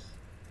else?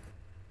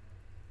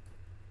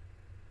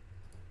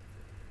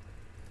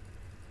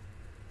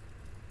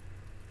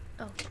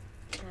 Oh,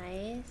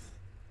 nice.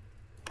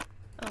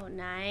 Oh,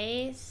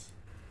 nice.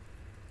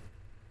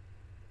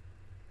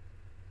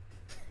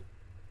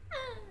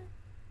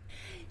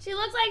 She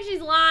looks like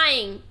she's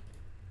lying.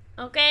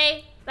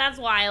 Okay? That's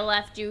why I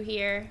left you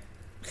here.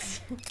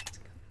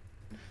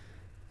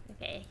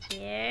 Okay,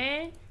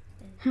 here.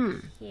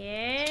 And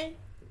here.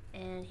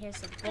 And here's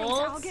some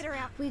bolts. I'll get her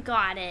out. We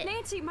got it.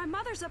 Nancy, my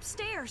mother's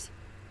upstairs.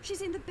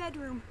 She's in the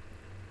bedroom.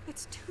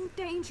 It's too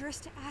dangerous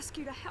to ask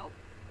you to help.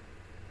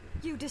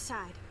 You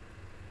decide.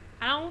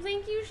 I don't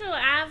think you should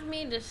have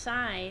me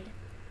decide.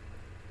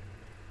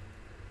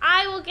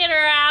 I will get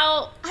her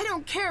out. I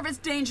don't care if it's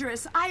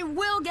dangerous. I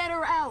will get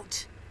her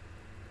out.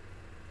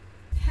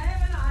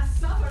 Haven't I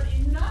suffered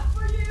enough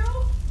for you?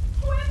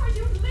 When will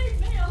you leave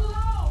me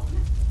alone?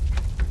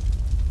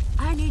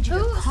 I need you to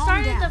Who calm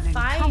started down the and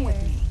fire? come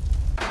with me.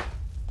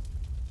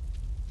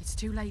 It's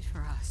too late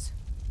for us.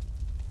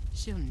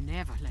 She'll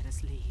never let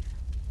us leave.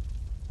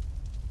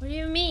 What do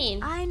you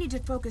mean? I need to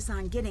focus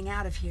on getting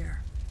out of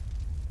here.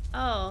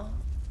 Oh,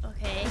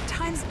 okay.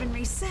 Time's been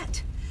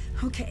reset.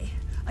 Okay,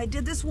 I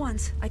did this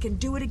once. I can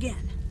do it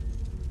again.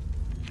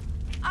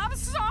 I'm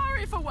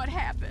sorry for what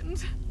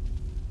happened.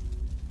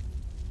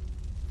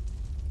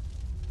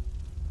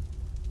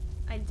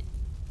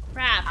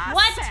 Crap. I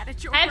What? sat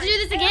at your I have to do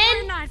grave this again?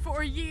 every night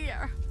for a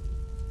year.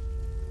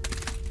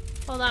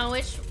 Hold on,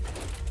 which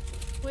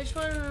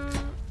one?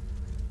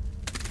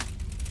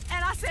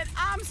 And I said,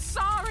 I'm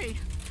sorry.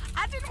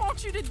 I didn't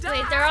want you to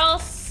die. Wait, they're all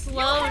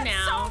slow you had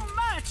now.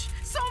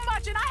 so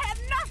much, and I had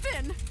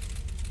nothing.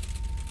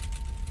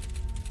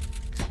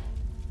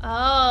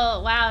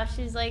 Oh, wow,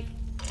 she's like...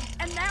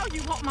 And now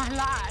you want my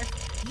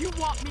life. You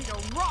want me to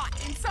rot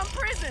in some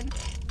prison.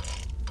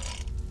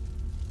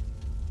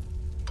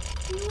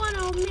 You want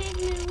to make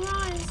me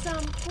rot in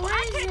some prison. Well,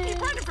 I can't keep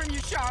running from you,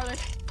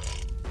 Charlotte.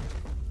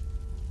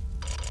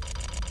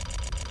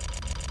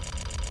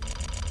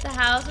 The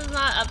house is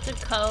not up to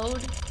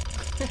code.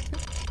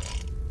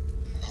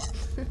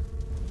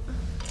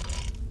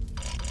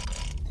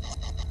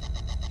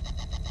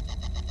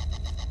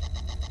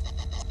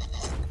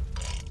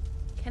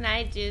 Can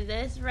I do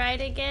this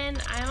right again?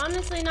 I'm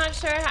honestly not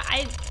sure.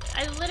 I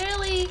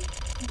literally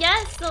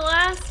guessed the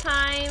last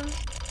time.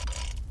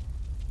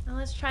 Now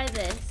let's try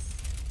this.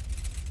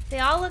 They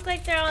all look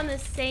like they're on the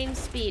same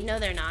speed. No,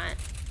 they're not.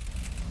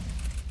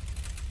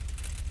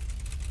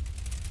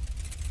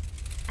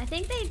 I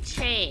think they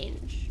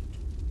changed.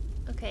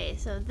 Okay,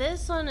 so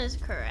this one is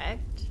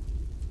correct.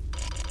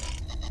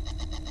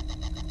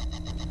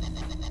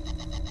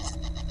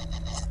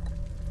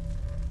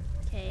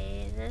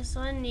 Okay, this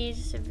one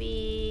needs to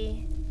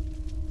be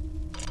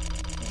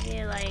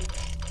maybe like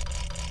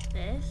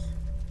this.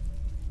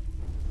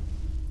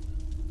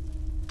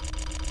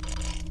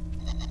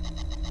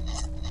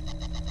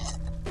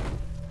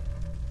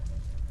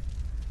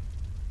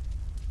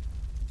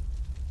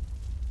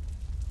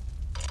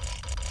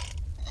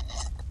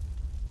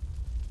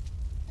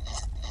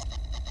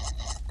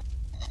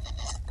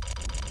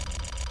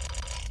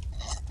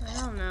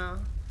 I don't know.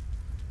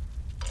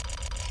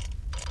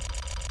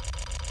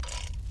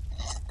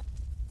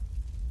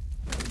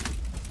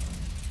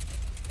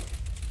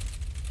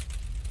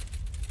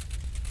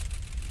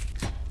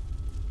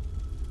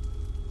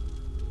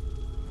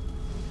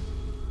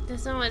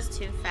 This one was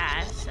too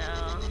fast, so...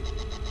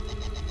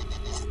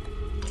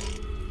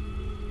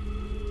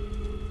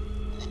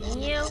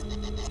 You.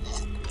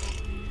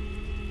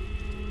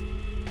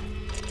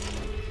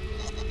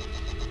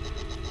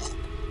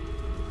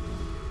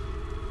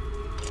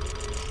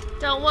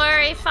 Don't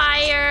worry,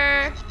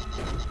 fire.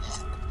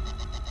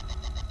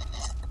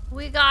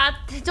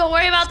 Don't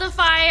worry about the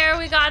fire.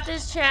 We got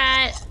this,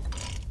 chat.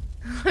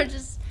 We're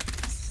just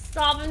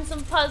solving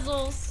some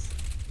puzzles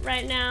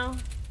right now.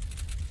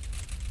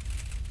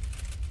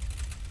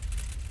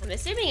 I'm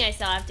assuming I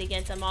still have to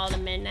get them all to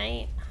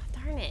midnight. Oh,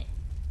 darn it.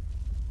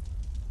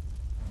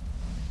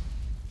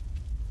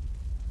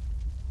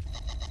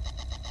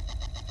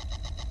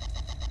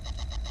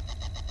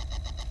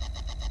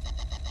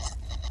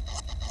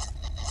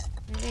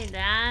 Maybe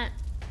that.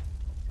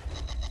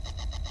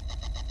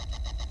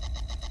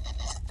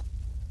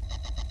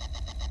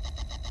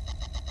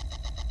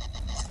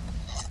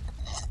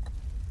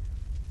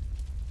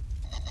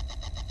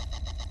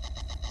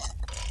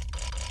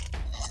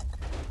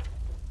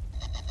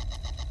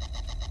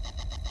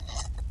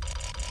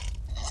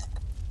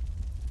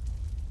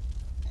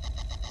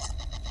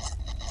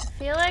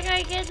 I feel like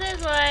I get this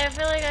way. I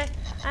feel like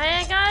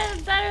I got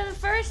it better the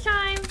first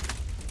time.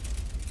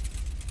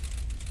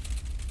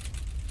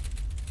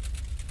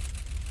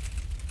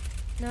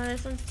 No,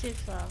 this one's too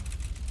slow.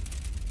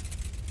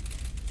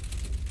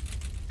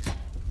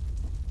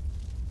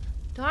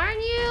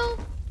 Darn you!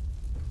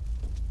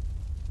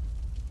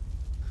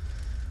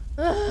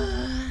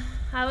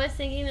 I was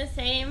thinking the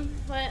same,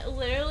 but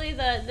literally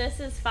the "this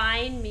is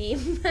fine"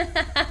 meme.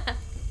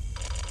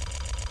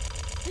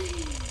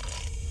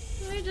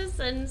 We're just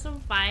in some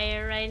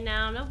fire right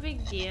now, no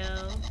big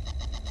deal.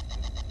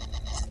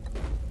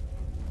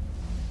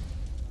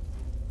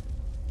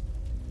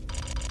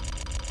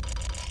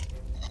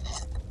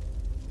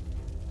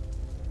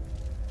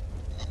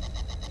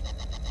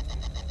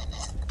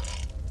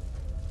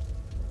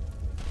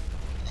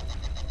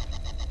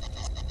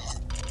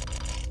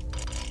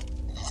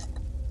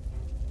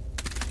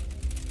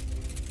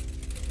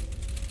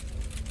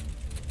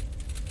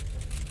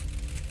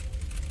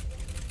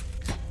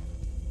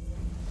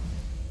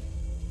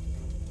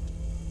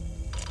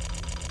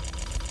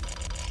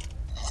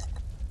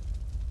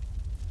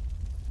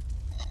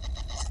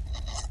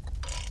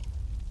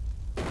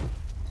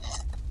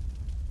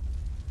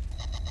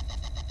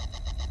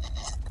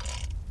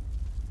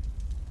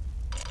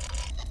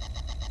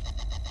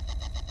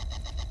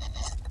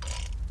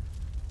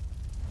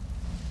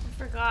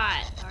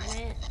 Forgot, darn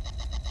it.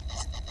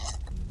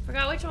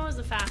 Forgot which one was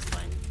the fast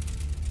one.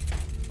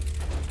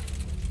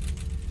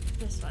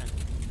 This one.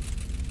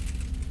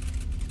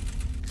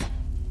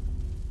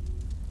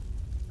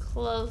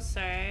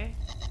 Closer.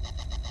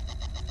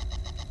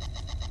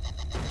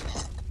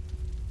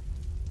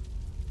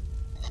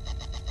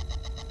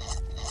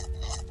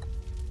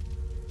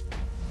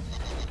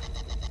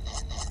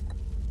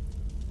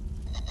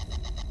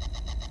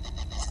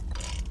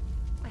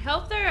 I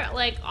hope they're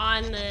like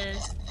on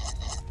the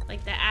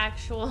like the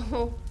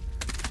actual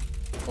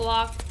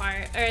clock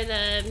part, or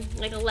the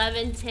like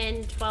 11,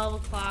 10, 12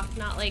 o'clock,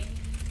 not like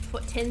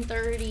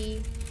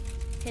 10:30,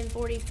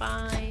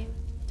 10:45.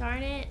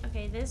 Darn it.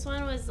 Okay, this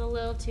one was a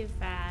little too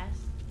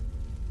fast.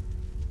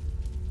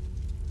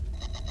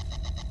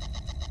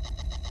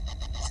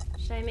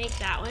 Should I make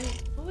that one?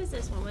 What was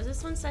this one? Was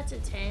this one set to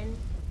 10?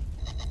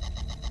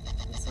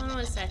 This one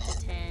was set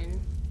to 10.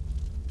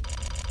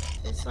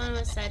 This one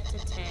was set to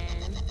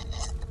 10.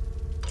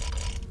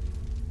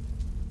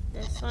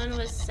 This one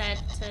was set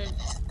to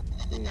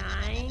 9,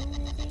 I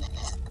think.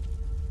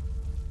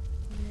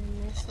 And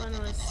then this one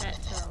was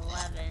set to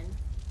 11.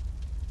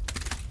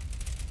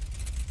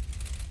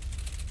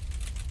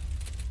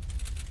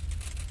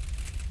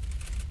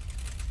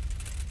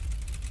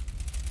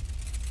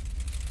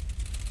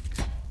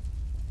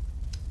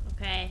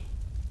 Okay.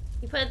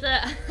 You put the...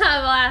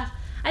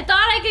 I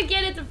thought I could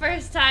get it the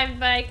first time,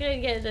 but I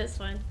couldn't get it this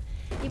one.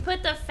 You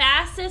put the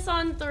fastest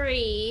on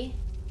 3,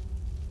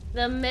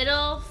 the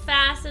middle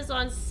fastest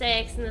on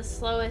 6, and the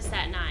slowest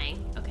at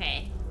 9.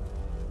 Okay.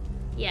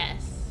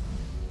 Yes.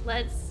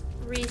 Let's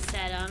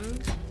reset them.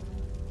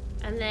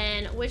 And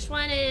then, which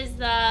one is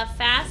the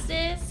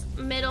fastest,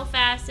 middle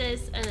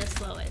fastest, and the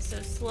slowest?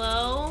 So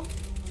slow.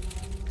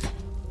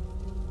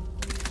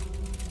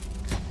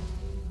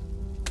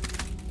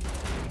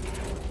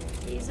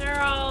 These are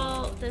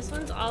all, this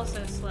one's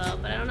also slow,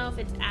 but I don't know if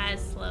it's as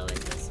slow as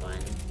this one.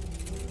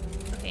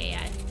 Okay,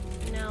 yeah,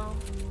 no.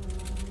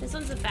 This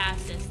one's the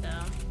fastest,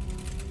 though.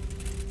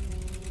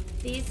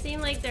 These seem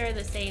like they're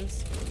the same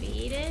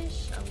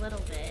speed-ish, a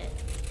little bit.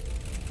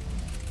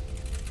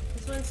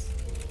 This one's,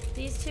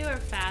 these two are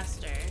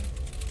faster.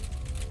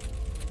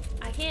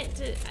 I can't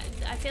do,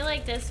 I feel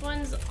like this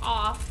one's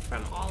off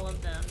from all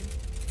of them.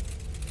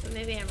 But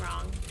maybe I'm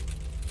wrong.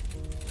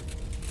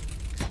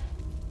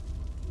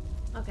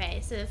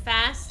 Okay, so the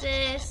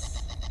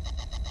fastest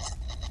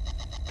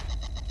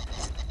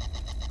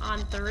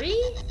on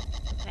 3?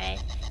 Okay.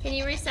 Can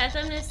you reset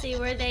them to see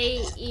where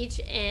they each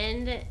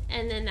end,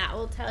 and then that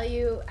will tell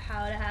you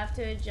how to have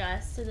to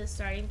adjust to the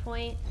starting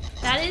point?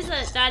 That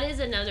is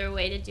another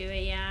way to do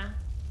it, yeah.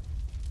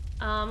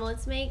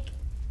 Let's make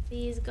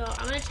these go.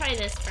 I'm gonna try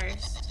this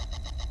first.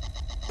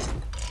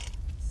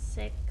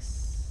 6.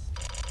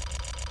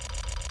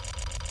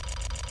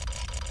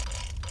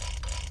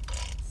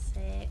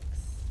 6.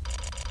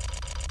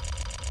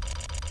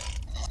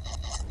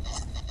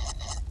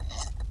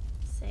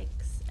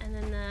 6. And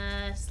then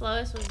the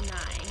slowest was 9.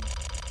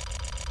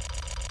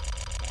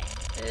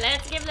 Okay,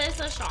 let's give this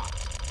a shot.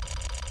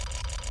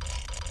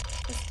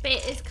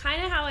 It's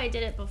kind of how I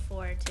did it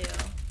before, too.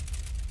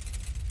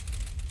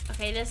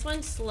 Okay, this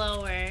one's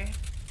slower.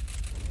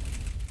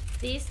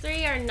 These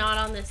three are not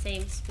on the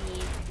same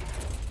speed.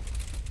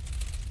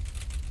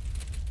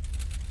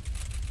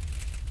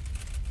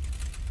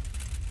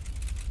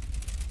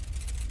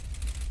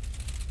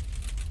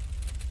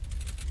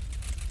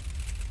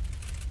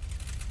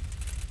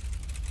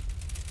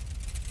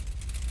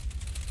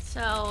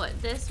 So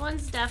this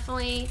one's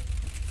definitely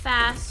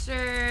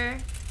faster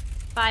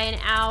by an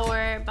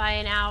hour, by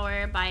an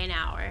hour, by an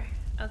hour.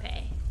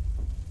 Okay.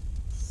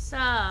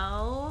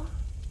 So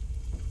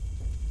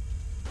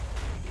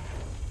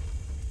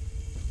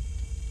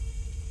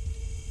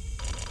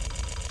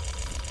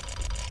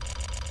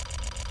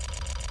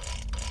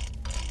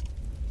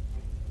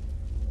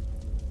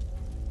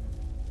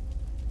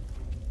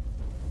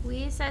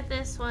we set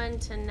this one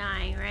to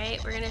 9,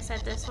 right? We're gonna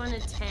set this one to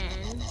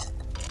 10.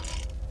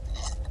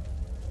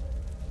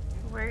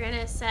 We're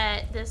gonna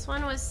set, this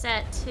one was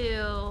set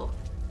to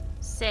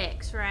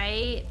 6,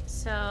 right?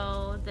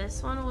 So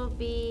this one will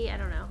be, I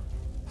don't know.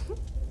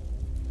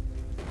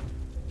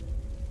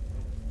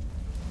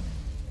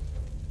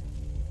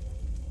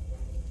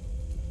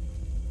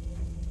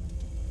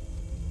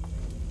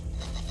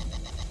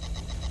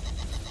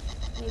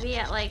 Maybe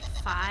at like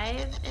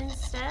 5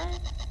 instead?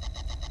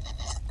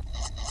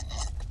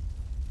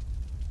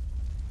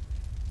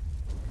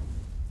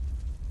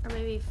 Or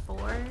maybe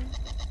 4?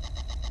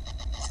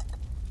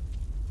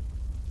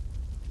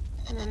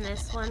 And then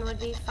this one would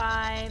be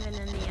 5, and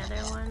then the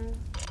other one,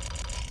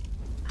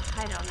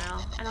 I don't know.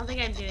 I don't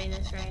think I'm doing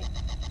this right.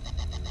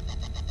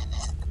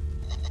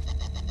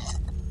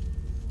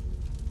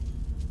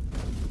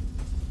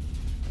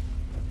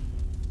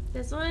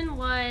 This one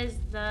was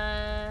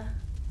the,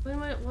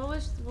 what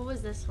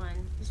was this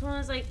one? This one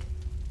was like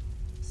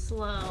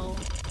slow,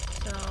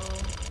 so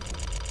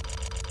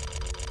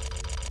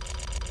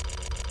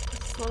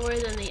slower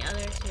than the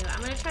other two.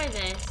 I'm gonna try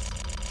this.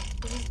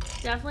 This is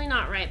definitely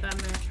not right, but I'm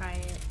gonna try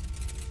it.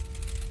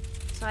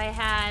 So I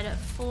had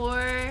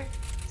 4,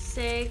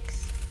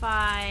 6,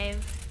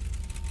 5,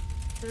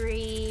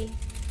 3,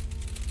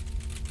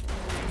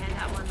 and I had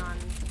that one on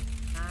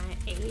 9,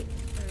 8,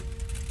 or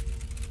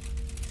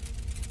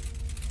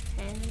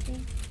 10, I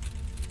think.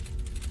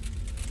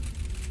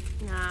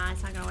 Nah,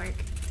 it's not gonna work.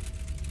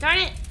 Darn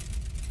it!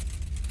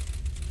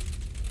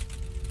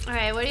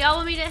 Alright, what do y'all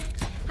want me to,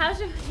 how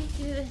should we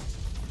do this?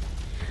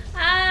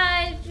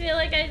 I feel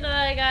like I thought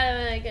I got it,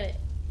 but I couldn't.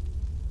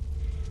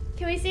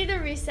 Can we see the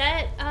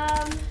reset?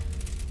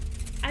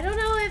 I don't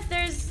know if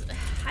there's...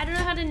 I don't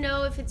know how to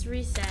know if it's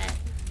reset.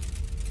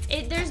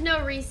 There's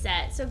no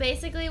reset. So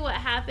basically what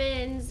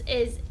happens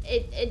is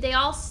they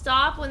all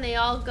stop when they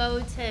all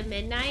go to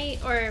midnight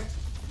or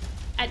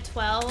at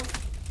 12.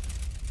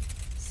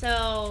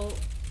 So,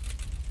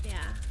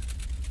 yeah.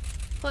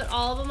 Put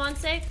all of them on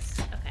 6?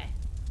 Okay.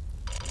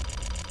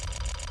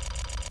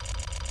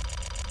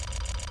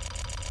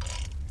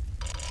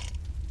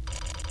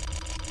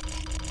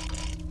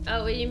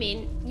 Oh, what do you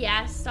mean?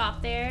 Yeah,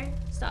 stop there.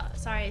 Stop.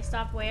 Sorry,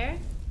 stop where?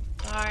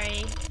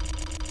 Sorry.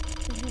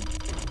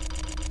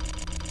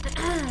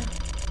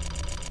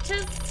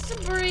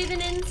 Just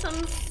breathing in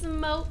some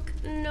smoke.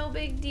 No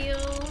big deal.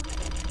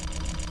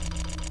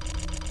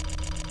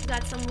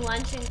 Got some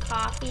lunch and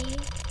coffee.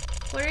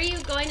 What are you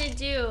going to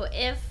do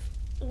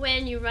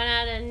when you run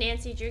out of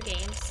Nancy Drew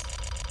games?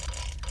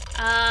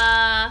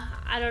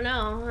 I don't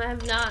know. I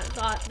have not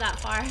thought that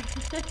far.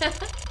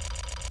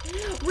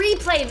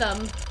 Replay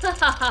them.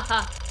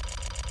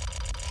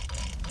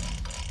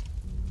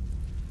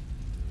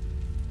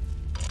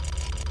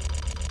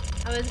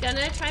 I was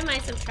gonna try my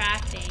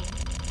subtracting.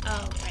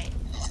 Oh, right.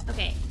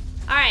 Okay.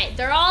 Alright,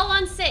 they're all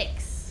on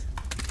 6.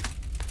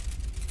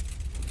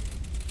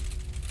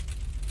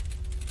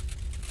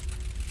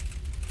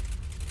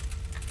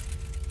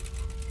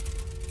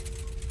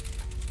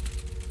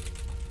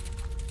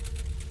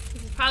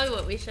 This is probably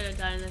what we should have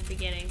done in the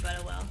beginning, but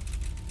oh well.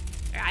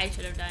 Or I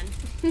should have done.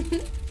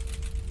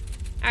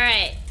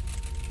 Alright.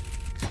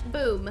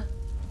 Boom.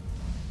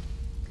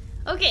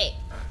 Okay.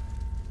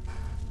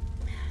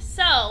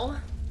 So,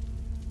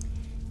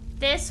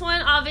 this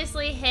one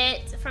obviously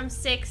hit from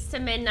 6 to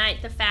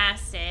midnight the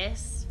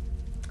fastest.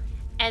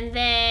 And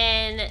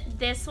then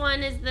this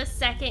one is the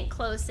second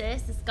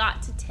closest. It's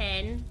got to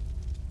 10.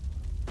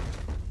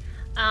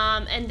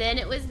 And then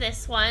it was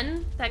this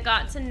one that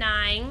got to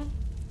 9.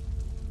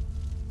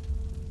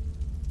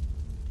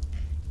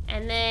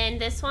 And then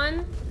this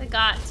one that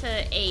got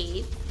to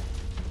 8.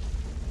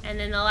 And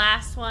then the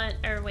last one,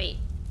 or wait.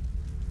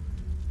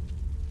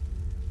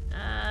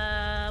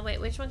 Wait,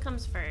 which one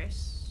comes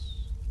first?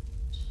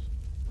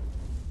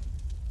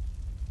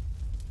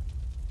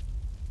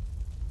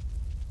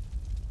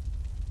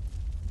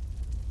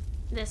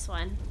 This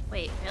one.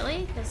 Wait,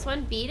 really? This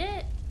one beat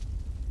it?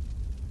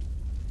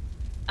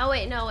 Oh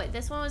wait, no, wait,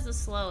 this one was the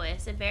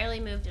slowest. It barely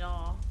moved at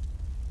all.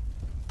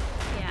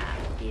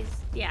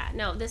 Yeah,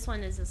 no, this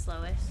one is the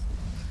slowest.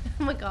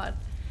 Oh my god.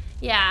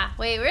 Yeah,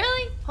 wait,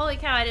 really? Holy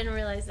cow, I didn't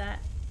realize that.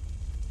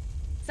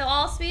 So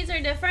all speeds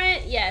are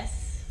different?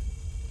 Yes.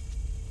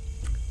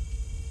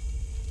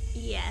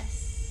 Yes.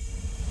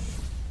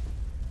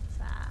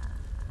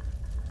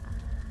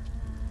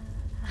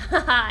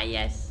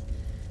 Yes.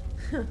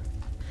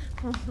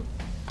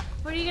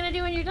 What are you gonna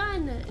do when you're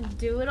done?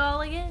 Do it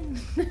all again.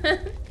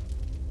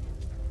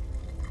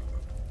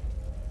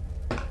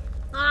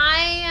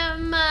 I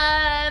am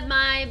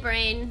my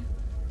brain.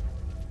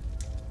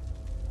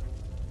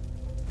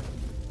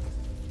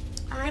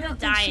 I don't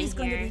think she's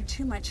going to be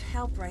too much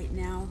help right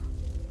now.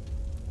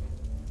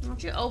 Why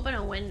don't you open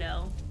a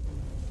window?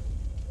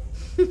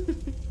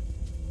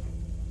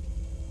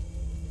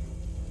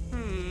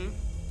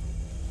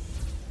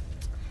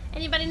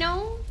 Anybody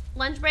know?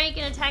 Lunch break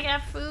and attack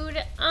after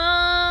food?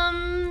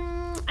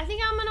 I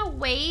think I'm gonna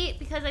wait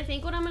because I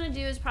think what I'm gonna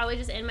do is probably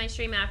just end my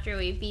stream after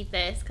we beat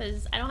this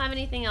because I don't have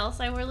anything else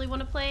I really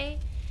want to play,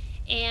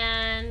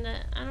 and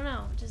I don't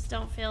know, just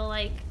don't feel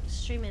like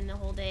streaming the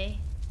whole day.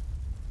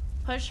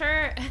 Push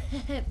her,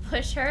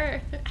 push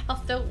her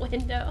out the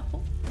window.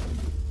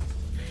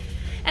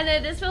 And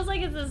then this feels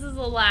like this is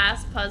the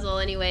last puzzle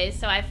anyway,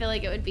 so I feel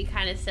like it would be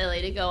kind of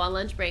silly to go on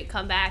lunch break,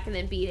 come back, and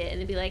then beat it,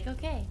 and then be like,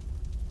 okay.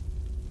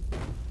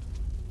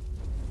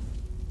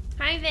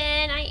 Hi,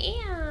 Vin, I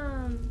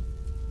am.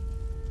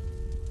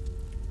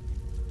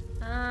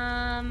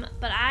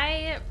 But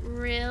I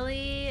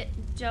really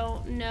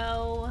don't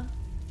know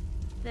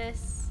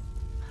this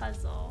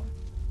puzzle.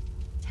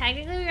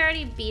 Technically, we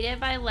already beat it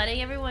by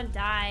letting everyone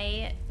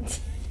die.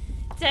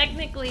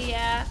 Technically,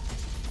 yeah.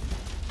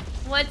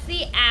 What's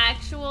the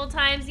actual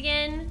times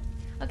again?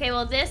 Okay,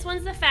 well, this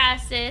one's the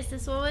fastest.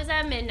 This one was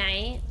at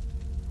midnight.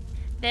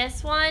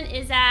 This one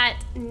is at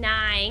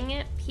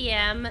 9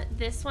 p.m.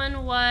 This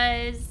one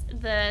was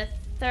the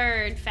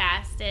third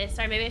fastest.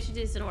 Sorry, maybe I should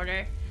do this in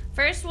order.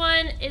 First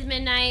one is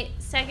midnight.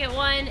 Second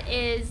one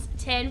is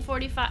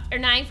 10:45 or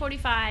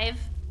 9:45.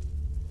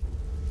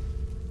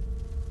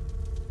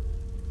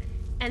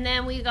 And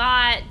then we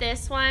got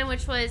this one,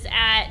 which was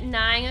at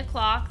 9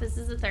 o'clock. This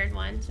is the third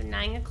one, so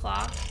 9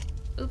 o'clock.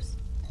 Oops.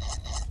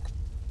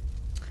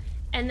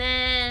 And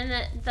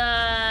then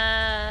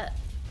the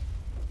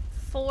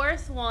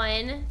fourth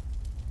one,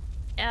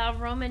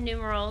 Roman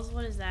numerals,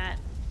 what is that?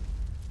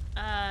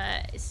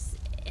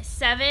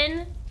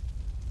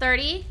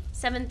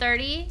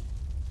 7:30.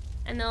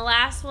 And the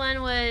last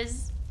one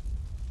was,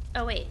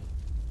 oh wait.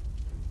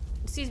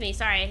 Excuse me,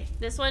 sorry.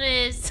 This one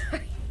is,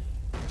 sorry.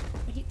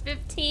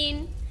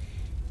 8:15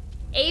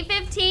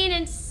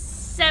 and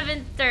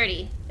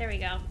 7:30. There we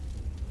go.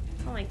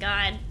 Oh my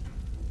god.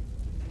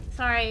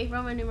 Sorry,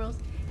 Roman numerals.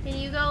 Can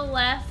you go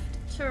left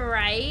to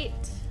right?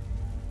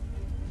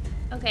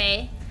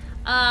 Okay.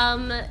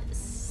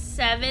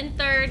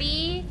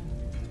 7:30,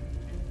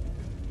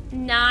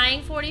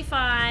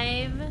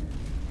 9:45,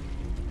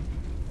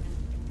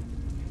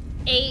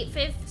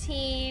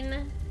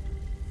 8:15,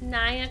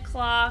 9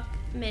 o'clock,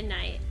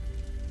 midnight,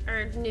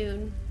 or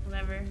noon,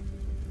 whatever.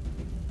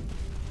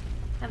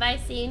 Have I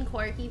seen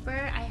Core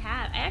Keeper? I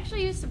have. I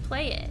actually used to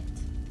play it.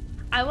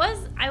 I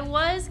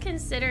was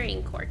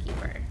considering Core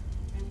Keeper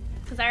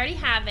because I already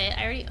have it.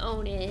 I already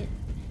own it,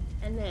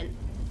 and then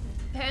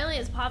apparently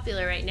it's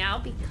popular right now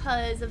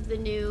because of the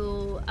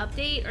new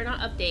update, or not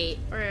update,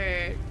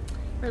 or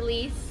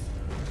release.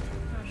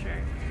 Not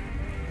sure.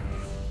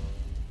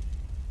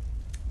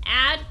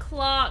 Add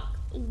clock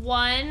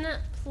 1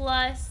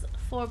 plus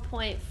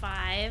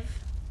 4.5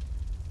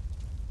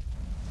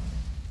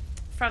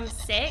 from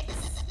 6.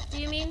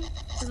 Do you mean?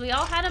 Because we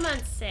all had them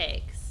on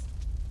 6.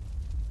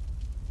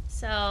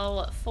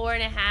 So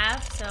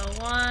 4.5. So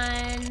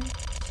 1,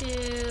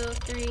 2,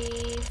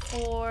 3,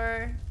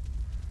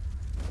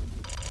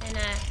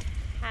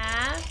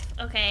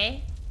 4.5.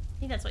 Okay. I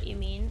think that's what you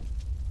mean.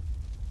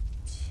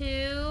 2.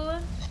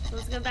 So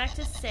let's go back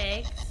to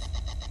 6.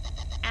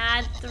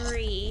 Add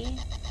 3.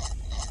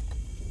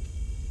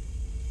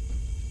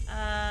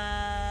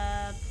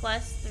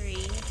 Plus 3.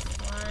 1,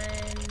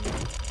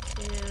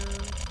 2,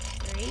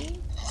 3.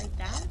 Like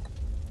that.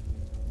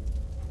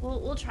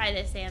 We'll try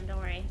this, Sam. Don't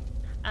worry.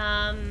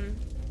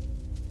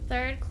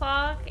 Third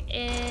clock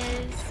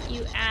is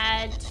you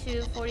add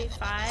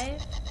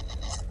 2:45.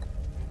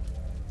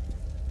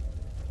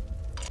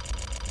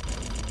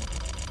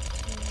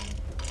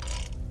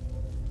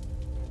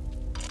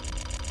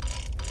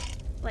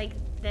 Like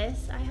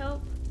this, I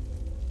hope.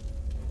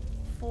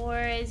 4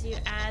 is you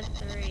add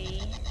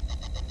 3.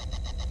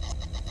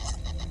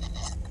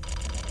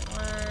 1,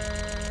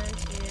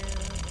 2,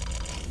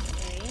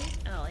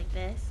 3. Oh, like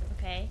this.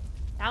 Okay.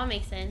 That would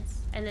make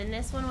sense. And then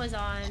this one was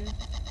on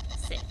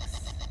 6.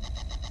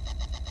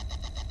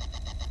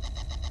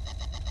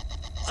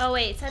 Oh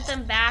wait, set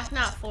them back,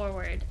 not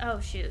forward. Oh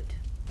shoot.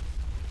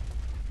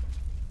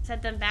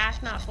 Set them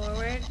back, not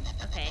forward.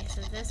 Okay,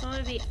 so this one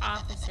would be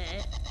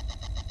opposite.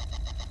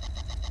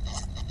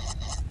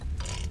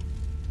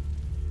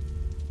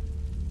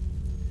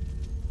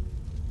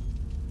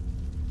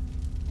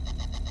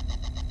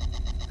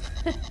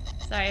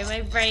 Sorry,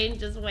 my brain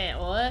just went,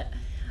 what?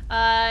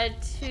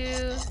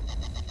 2.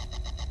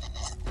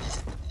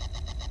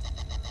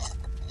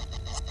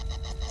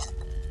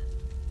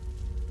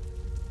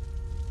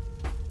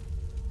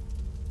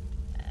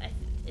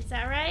 Is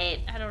that right?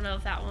 I don't know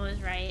if that one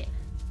was right.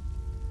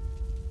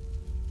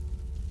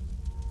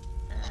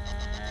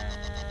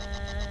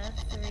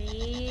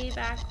 3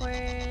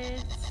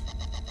 backwards.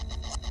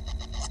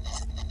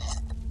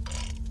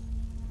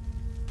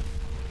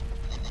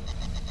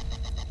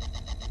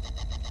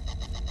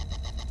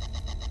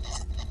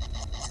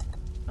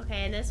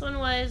 Okay, and this one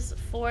was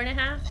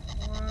 4.5.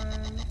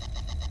 1,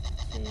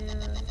 2, 3,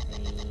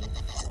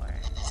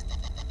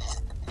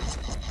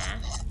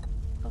 4.5.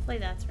 Hopefully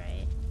that's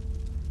right.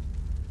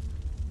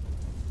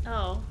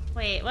 Oh,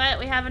 wait, what?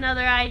 We have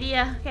another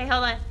idea. Okay,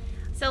 hold on.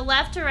 So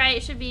left to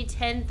right should be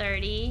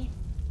 10:30.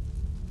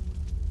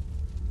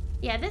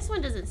 Yeah, this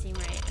one doesn't seem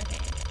right. Okay,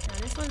 no,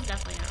 this one's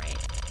definitely not right.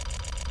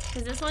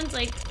 Because this one's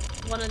like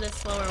one of the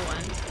slower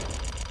ones.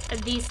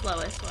 The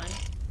slowest one.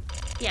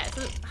 Yeah,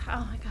 so,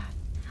 oh my god.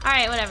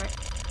 Alright, whatever.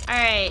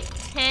 Alright,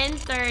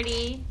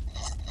 10:30.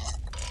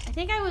 I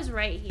think I was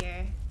right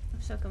here.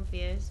 I'm so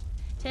confused.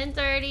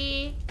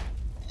 10:30,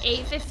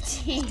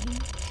 8:15.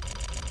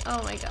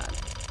 Oh my god.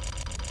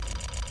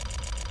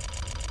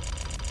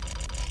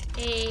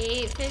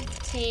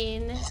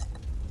 8:15.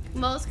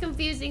 Most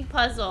confusing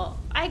puzzle.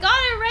 I got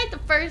it right the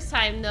first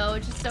time though,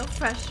 which is so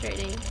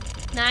frustrating.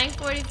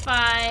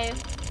 9:45.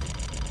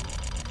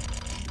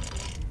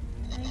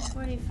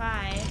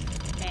 9:45.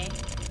 Okay.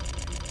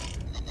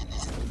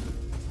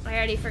 I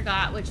already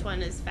forgot which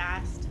one is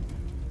fast.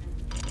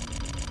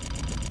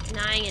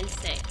 9 and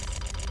 6.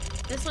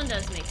 This one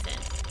does make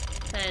sense.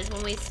 Because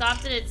when we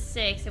stopped it at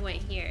 6, it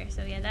went here.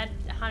 So yeah, that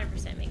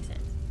 100% makes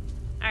sense.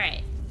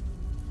 Alright.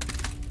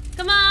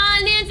 Come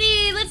on,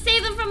 Nancy! Let's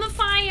save them from a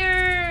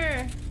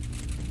fire!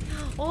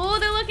 Oh,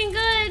 they're looking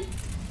good!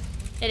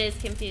 It is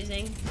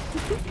confusing.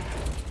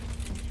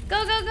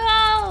 Go, go,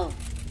 go!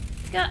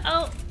 Go,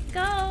 oh,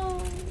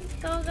 go!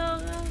 Go, go,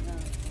 go, go.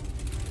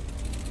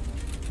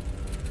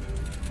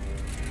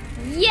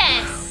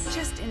 Yes!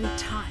 Just in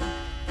time.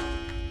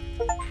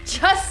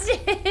 Just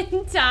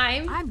in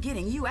time. I'm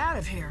getting you out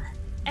of here.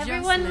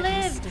 Everyone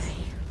lived.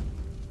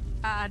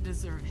 I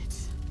deserve it.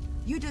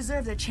 You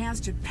deserve the chance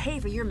to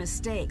pay for your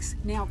mistakes.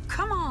 Now,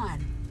 come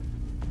on.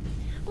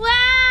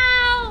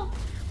 Wow!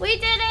 We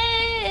did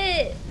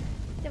it!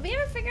 Did we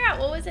ever figure out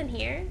what was in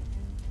here?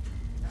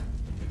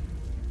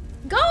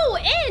 Go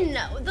in!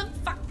 The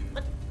fuck?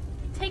 What?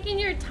 Taking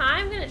your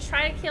time? Gonna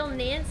try to kill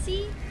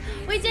Nancy?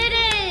 We did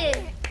it!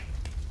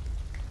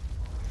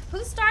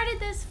 Who started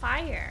this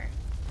fire?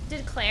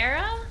 Did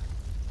Clara?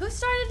 Who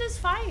started this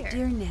fire?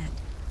 Dear Ned,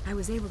 I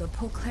was able to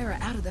pull Clara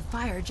out of the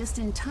fire just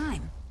in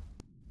time.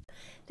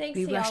 Thanks,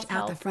 We rushed out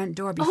help. the front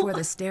door before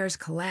the stairs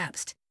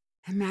collapsed.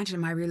 Imagine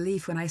my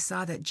relief when I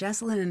saw that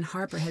Jessalyn and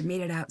Harper had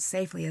made it out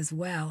safely as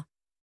well.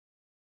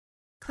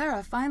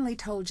 Clara finally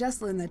told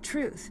Jessalyn the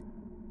truth,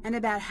 and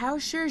about how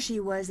sure she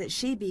was that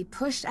she'd be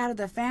pushed out of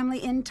the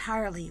family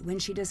entirely when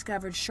she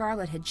discovered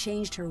Charlotte had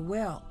changed her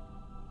will.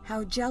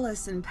 How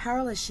jealous and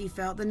powerless she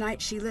felt the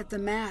night she lit the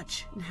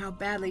match, and how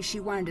badly she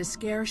wanted to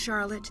scare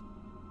Charlotte.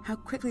 How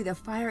quickly the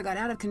fire got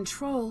out of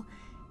control,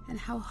 and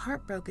how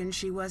heartbroken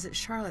she was at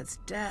Charlotte's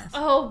death.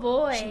 Oh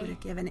boy. She would have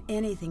given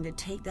anything to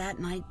take that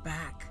night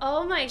back.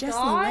 Oh my Jessalyn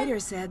god. later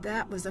said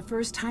that was the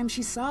first time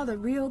she saw the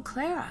real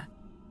Clara,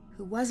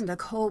 who wasn't a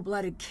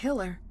cold-blooded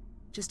killer,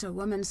 just a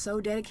woman so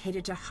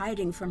dedicated to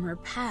hiding from her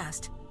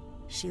past,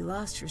 she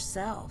lost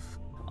herself.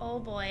 Oh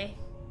boy.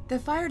 The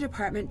fire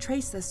department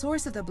traced the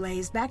source of the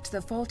blaze back to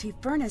the faulty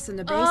furnace in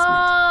the basement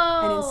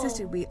and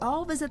insisted we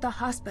all visit the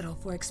hospital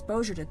for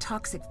exposure to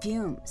toxic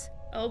fumes.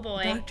 Oh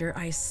boy. The doctor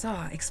I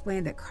saw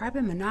explained that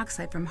carbon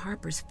monoxide from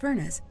Harper's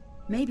furnace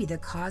may be the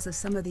cause of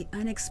some of the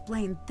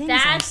unexplained things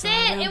That's I saw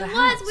around it. the It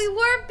house. was. We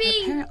were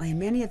being. Apparently,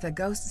 many of the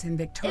ghosts in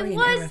Victorian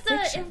era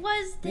fiction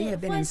may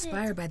have been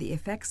inspired by the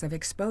effects of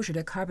exposure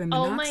to carbon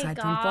monoxide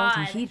from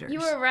faulty heaters. You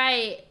were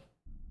right.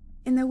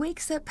 In the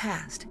weeks that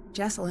passed,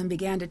 Jessalyn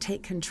began to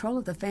take control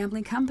of the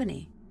family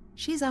company.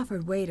 She's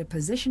offered Wade a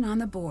position on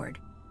the board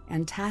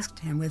and tasked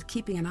him with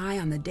keeping an eye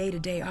on the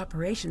day-to-day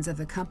operations of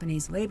the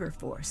company's labor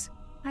force.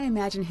 I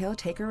imagine he'll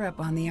take her up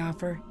on the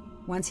offer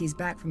once he's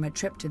back from a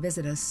trip to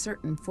visit a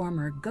certain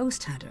former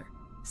ghost hunter.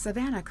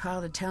 Savannah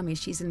called to tell me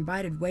she's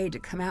invited Wade to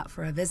come out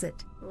for a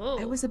visit. Whoa.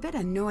 I was a bit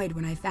annoyed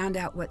when I found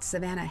out what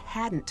Savannah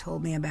hadn't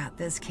told me about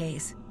this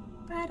case,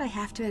 but I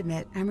have to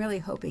admit I'm really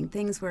hoping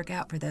things work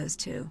out for those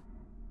two.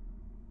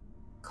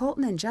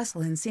 Colton and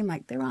Jessalyn seem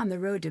like they're on the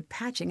road to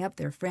patching up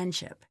their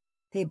friendship.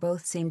 They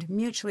both seemed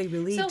mutually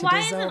relieved to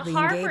why dissolve isn't the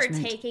Harper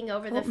engagement. taking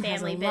over the Colton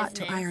family has a lot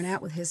business? to iron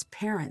out with his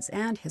parents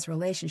and his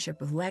relationship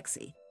with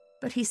Lexi,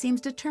 but he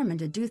seems determined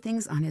to do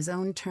things on his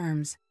own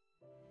terms.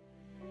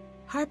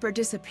 Harper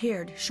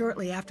disappeared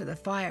shortly after the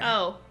fire.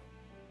 Oh.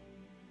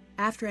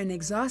 After an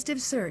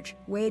exhaustive search,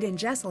 Wade and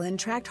Jessalyn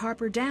tracked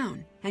Harper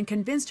down and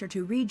convinced her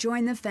to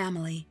rejoin the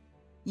family.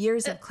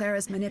 Years of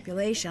Clara's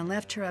manipulation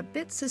left her a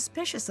bit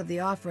suspicious of the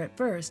offer at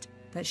first,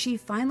 but she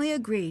finally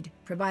agreed,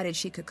 provided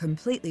she could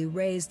completely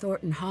raze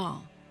Thornton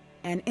Hall,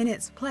 and in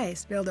its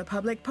place build a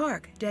public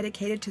park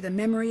dedicated to the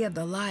memory of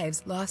the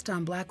lives lost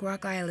on Black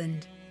Rock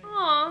Island.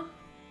 Aww.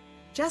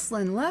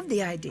 Jessalyn loved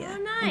the idea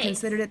and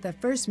considered it the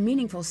first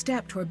meaningful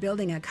step toward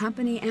building a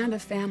company and a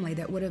family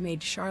that would have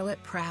made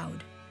Charlotte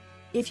proud.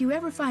 If you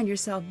ever find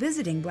yourself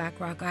visiting Black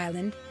Rock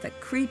Island, the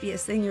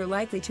creepiest thing you're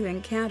likely to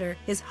encounter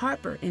is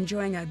Harper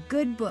enjoying a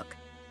good book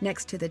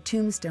next to the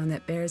tombstone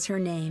that bears her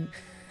name.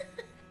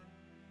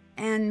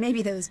 And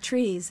maybe those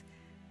trees,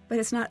 but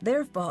it's not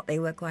their fault they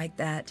look like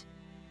that.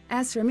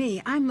 As for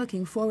me, I'm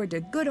looking forward to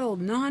good old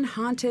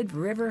non-haunted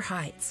River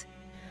Heights.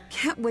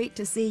 Can't wait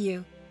to see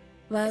you.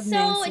 Love,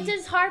 Nancy. So,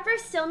 does Harper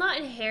still not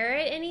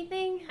inherit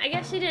anything? I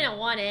guess she didn't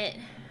want it,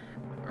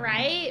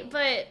 right?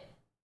 But,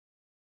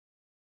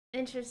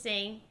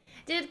 interesting.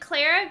 Did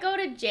Clara go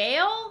to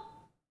jail?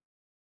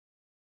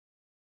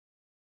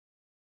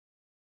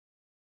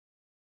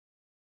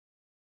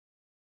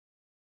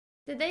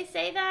 Did they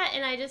say that?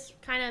 And I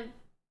just kind of,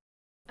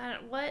 I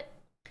don't, what?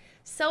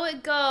 So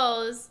it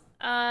goes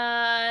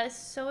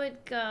was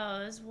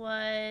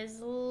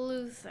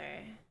Luther.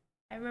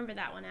 I remember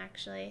that one,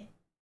 actually.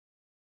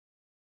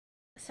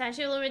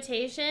 Statute of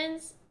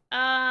Limitations?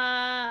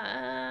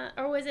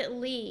 Or was it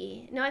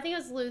Lee? No, I think it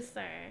was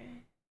Luther.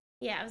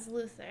 Yeah, it was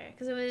Luther.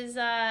 Because it was,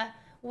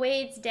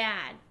 Wade's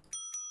dad.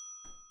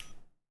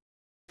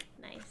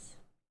 Nice.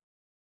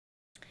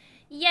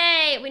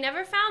 Yay! We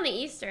never found the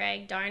Easter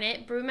egg, darn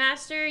it.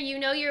 Brewmaster, you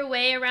know your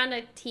way around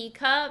a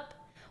teacup?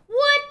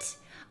 What?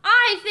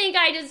 I think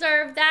I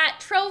deserve that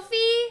trophy.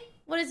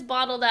 What is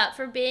bottled up?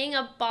 For being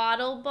a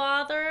bottle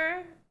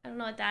bother? I don't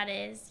know what that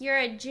is. You're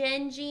a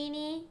gin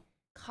genie,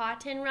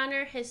 cotton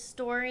runner,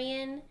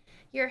 historian.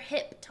 You're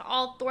hip to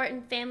all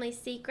Thornton family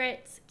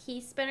secrets, key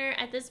spinner.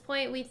 At this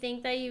point, we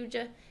think that you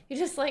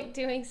just like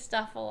doing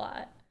stuff a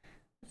lot.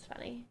 That's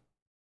funny.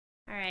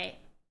 All right.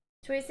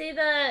 Should we see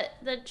the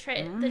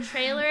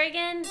trailer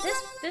again?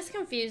 This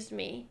confused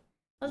me.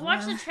 Let's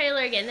watch the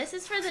trailer again. This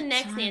is for the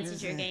next Nancy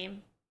Drew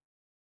game.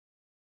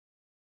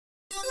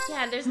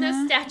 Yeah, there's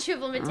no statute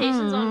of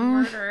limitations on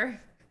murder.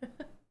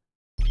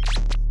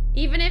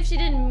 Even if she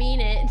didn't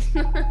mean it.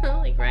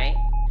 Like, right?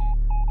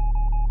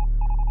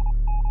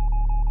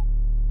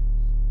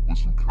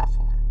 Listen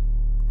carefully.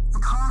 The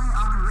colony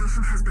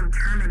operation has been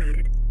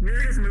terminated.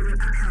 Word is moving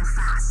uphill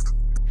fast.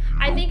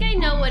 I think I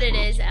know what it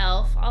is,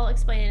 Elf. I'll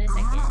explain in a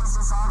second. The unit is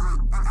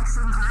dissolving and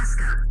exiting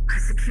Glasgow. I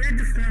secured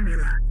the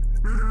formula.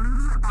 Need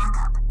immediate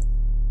backup.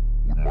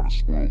 Wouldn't want to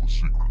spoil the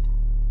secret.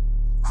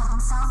 Heading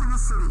south in the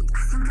city. I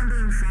think I'm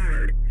being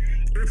followed.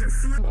 Agent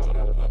C.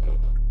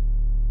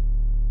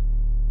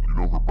 You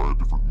know her by a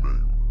different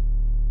name.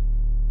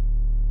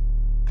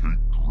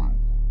 Kate Drew.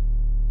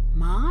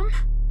 Mom?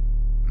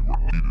 You were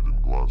needed in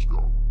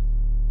Glasgow.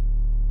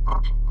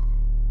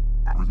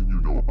 Everything you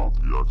know about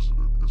the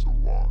accident is a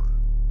lie.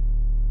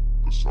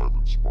 The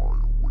silent spy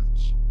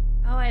awaits.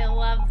 Oh, I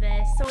love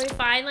this. So we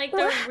find like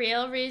the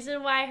real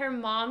reason why her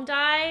mom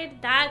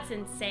died? That's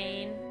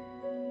insane.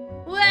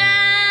 Wow!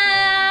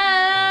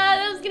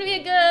 That was gonna be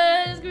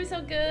good. It's gonna be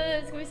so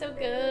good. It's gonna be so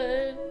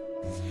good.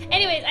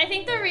 Anyways, I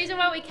think the reason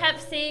why we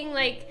kept seeing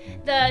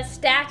like the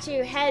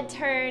statue head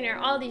turn or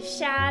all these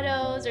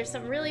shadows or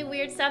some really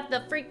weird stuff,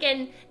 the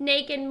freaking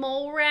naked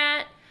mole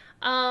rat,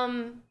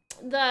 the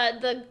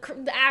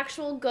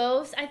actual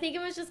ghost, I think it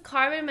was just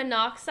carbon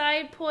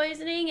monoxide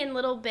poisoning in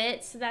little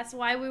bits, so that's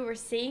why we were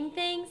seeing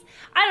things.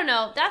 I don't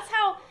know. That's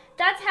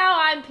how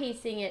I'm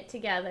piecing it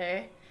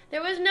together.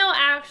 There was no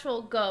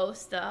actual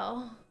ghost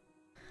though.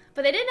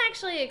 But they didn't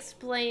actually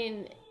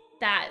explain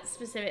that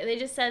specific. They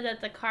just said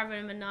that the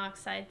carbon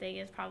monoxide thing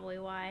is probably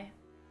why.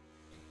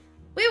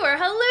 We were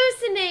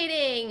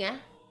hallucinating.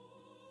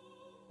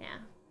 Yeah.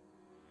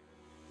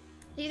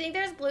 Do you think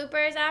there's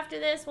bloopers after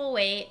this? We'll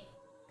wait.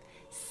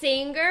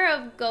 Singer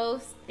of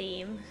ghost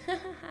theme.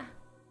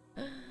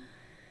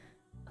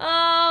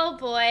 Oh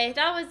boy,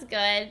 that was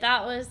good.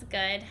 That was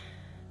good.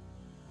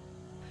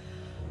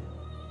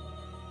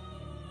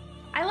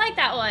 I like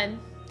that one.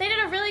 They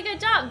did a really good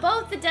job.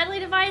 Both the Deadly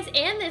Device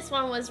and this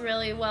one was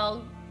really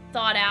well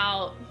thought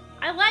out.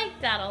 I like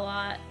that a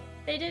lot.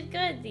 They did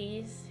good,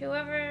 these.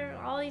 Whoever,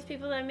 all these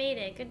people that made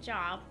it, good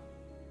job.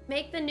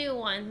 Make the new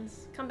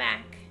ones. Come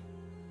back.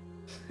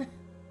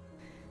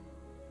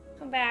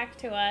 Come back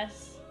to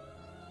us.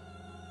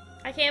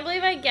 I can't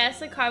believe I guessed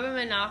the carbon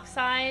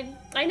monoxide.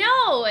 I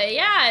know,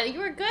 yeah, you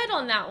were good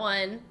on that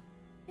one.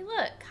 Hey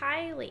look,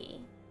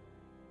 Kyliee.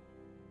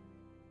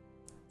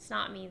 It's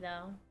not me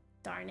though,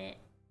 darn it.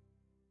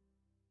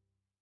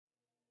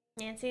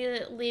 Nancy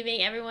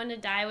leaving everyone to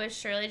die was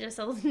surely just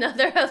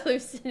another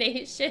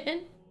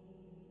hallucination.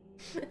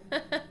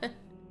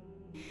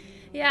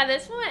 Yeah,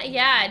 this one,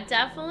 yeah,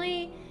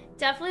 definitely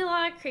a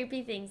lot of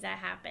creepy things that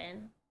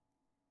happen.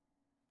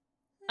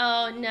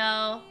 Oh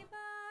no.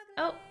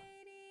 Oh.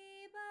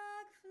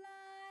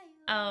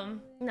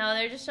 No,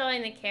 they're just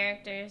showing the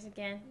characters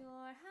again.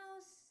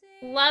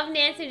 Love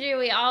Nancy Drew.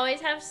 We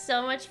always have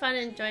so much fun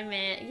and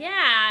enjoyment.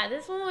 Yeah,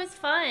 this one was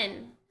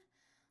fun.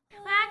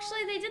 Well,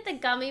 actually, they did the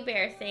gummy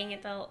bear thing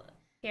at the...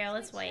 Here,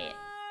 let's wait.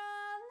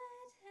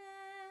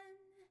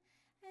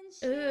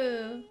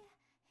 Ooh.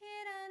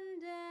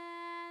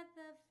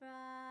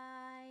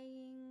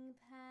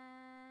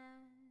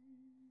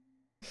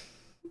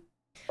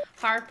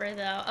 Harper,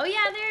 though. Oh,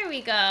 yeah, there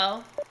we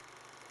go.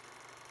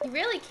 You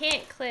really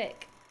can't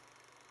click.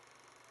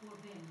 Well,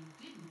 then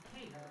you didn't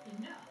pay her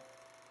enough.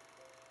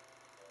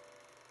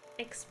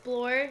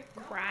 Explore,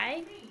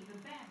 cry.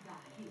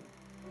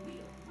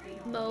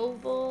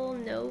 Mobile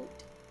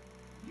note.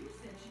 You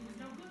said she was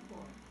no good for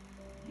him.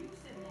 You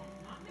said that,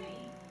 not me.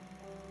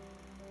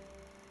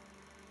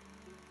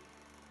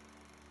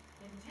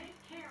 Then take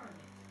care of it.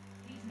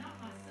 He's not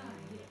my son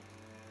yet.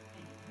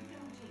 And if you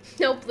don't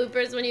take No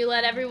bloopers when you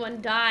let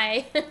everyone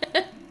die.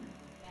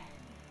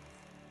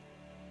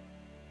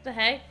 The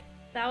heck?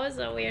 That was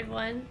a weird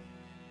one.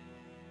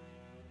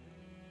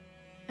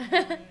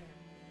 I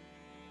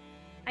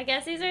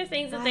guess these are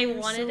things that they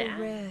wanted to add.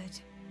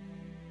 Red.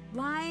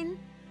 Line.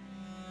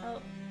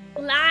 Oh,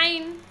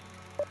 line.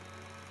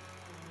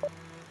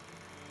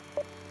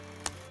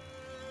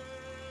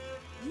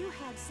 You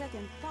had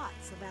second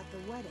thoughts about the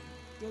wedding,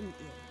 didn't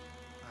you?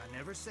 I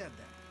never said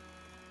that.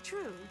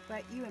 True,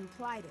 but you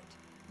implied it.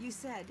 You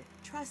said,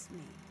 trust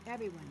me,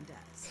 everyone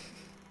does.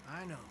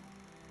 I know.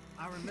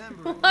 I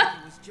remember it like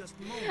it was just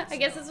moments I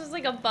guess ago. this was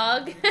like a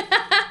bug.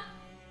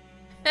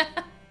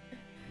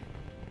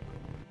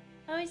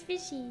 Oh, it's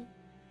fishy.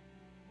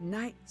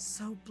 Night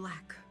so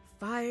black,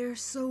 fire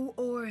so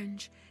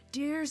orange.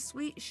 Dear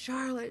sweet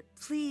Charlotte,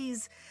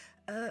 please,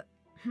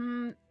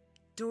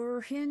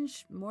 door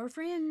hinge, more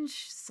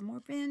fringe, some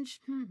more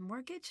fringe,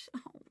 mortgage?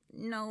 Oh,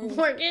 no.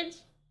 Mortgage?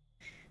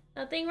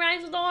 Nothing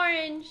rhymes with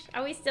orange.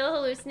 Are we still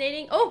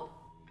hallucinating? Oh!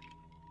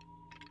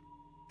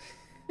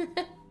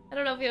 I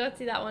don't know if you'll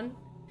see that one.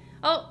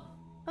 Oh!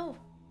 Oh.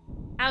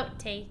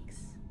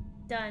 Outtakes.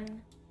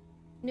 Done.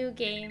 New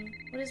game.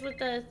 What is with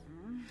the...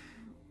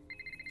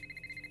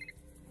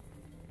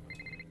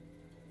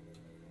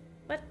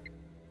 What?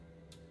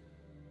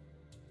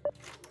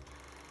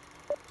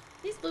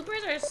 These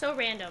bloopers are so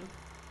random.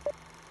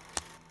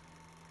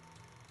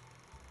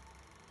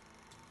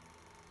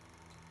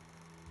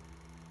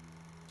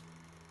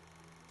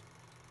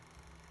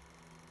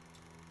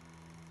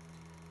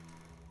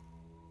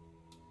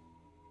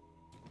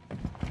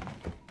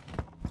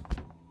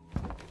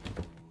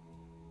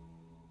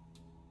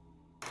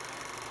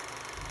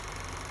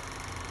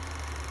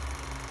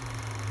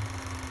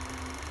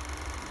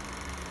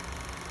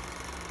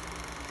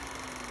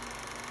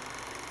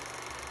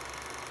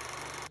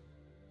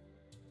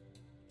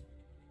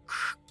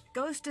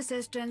 Ghost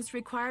assistance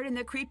required in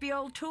the creepy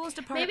old tools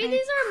department. Maybe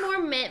these are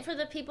more meant for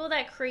the people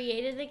that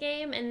created the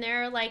game and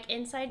they're like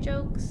inside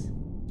jokes.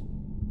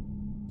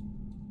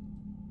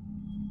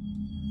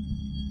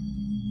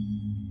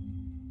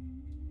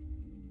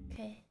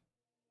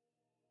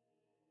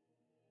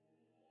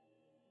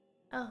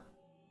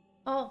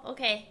 Oh,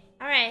 okay.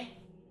 Alright.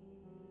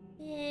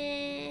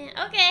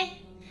 Yeah,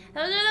 okay.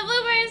 Those are the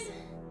bloopers.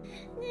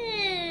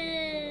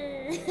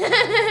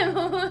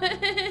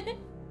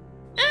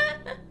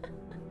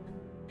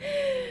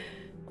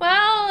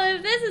 Well,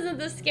 if this isn't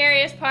the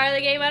scariest part of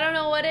the game, I don't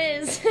know what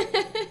is.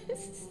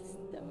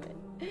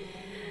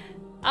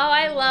 Oh,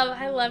 I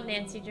love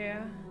Nancy Drew.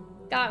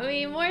 Got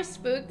me more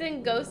spooked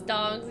than ghost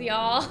dogs,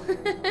 y'all.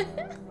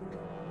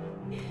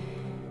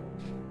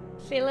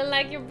 Feeling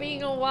like you're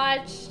being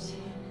watched.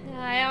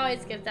 I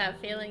always get that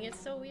feeling. It's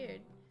so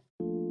weird.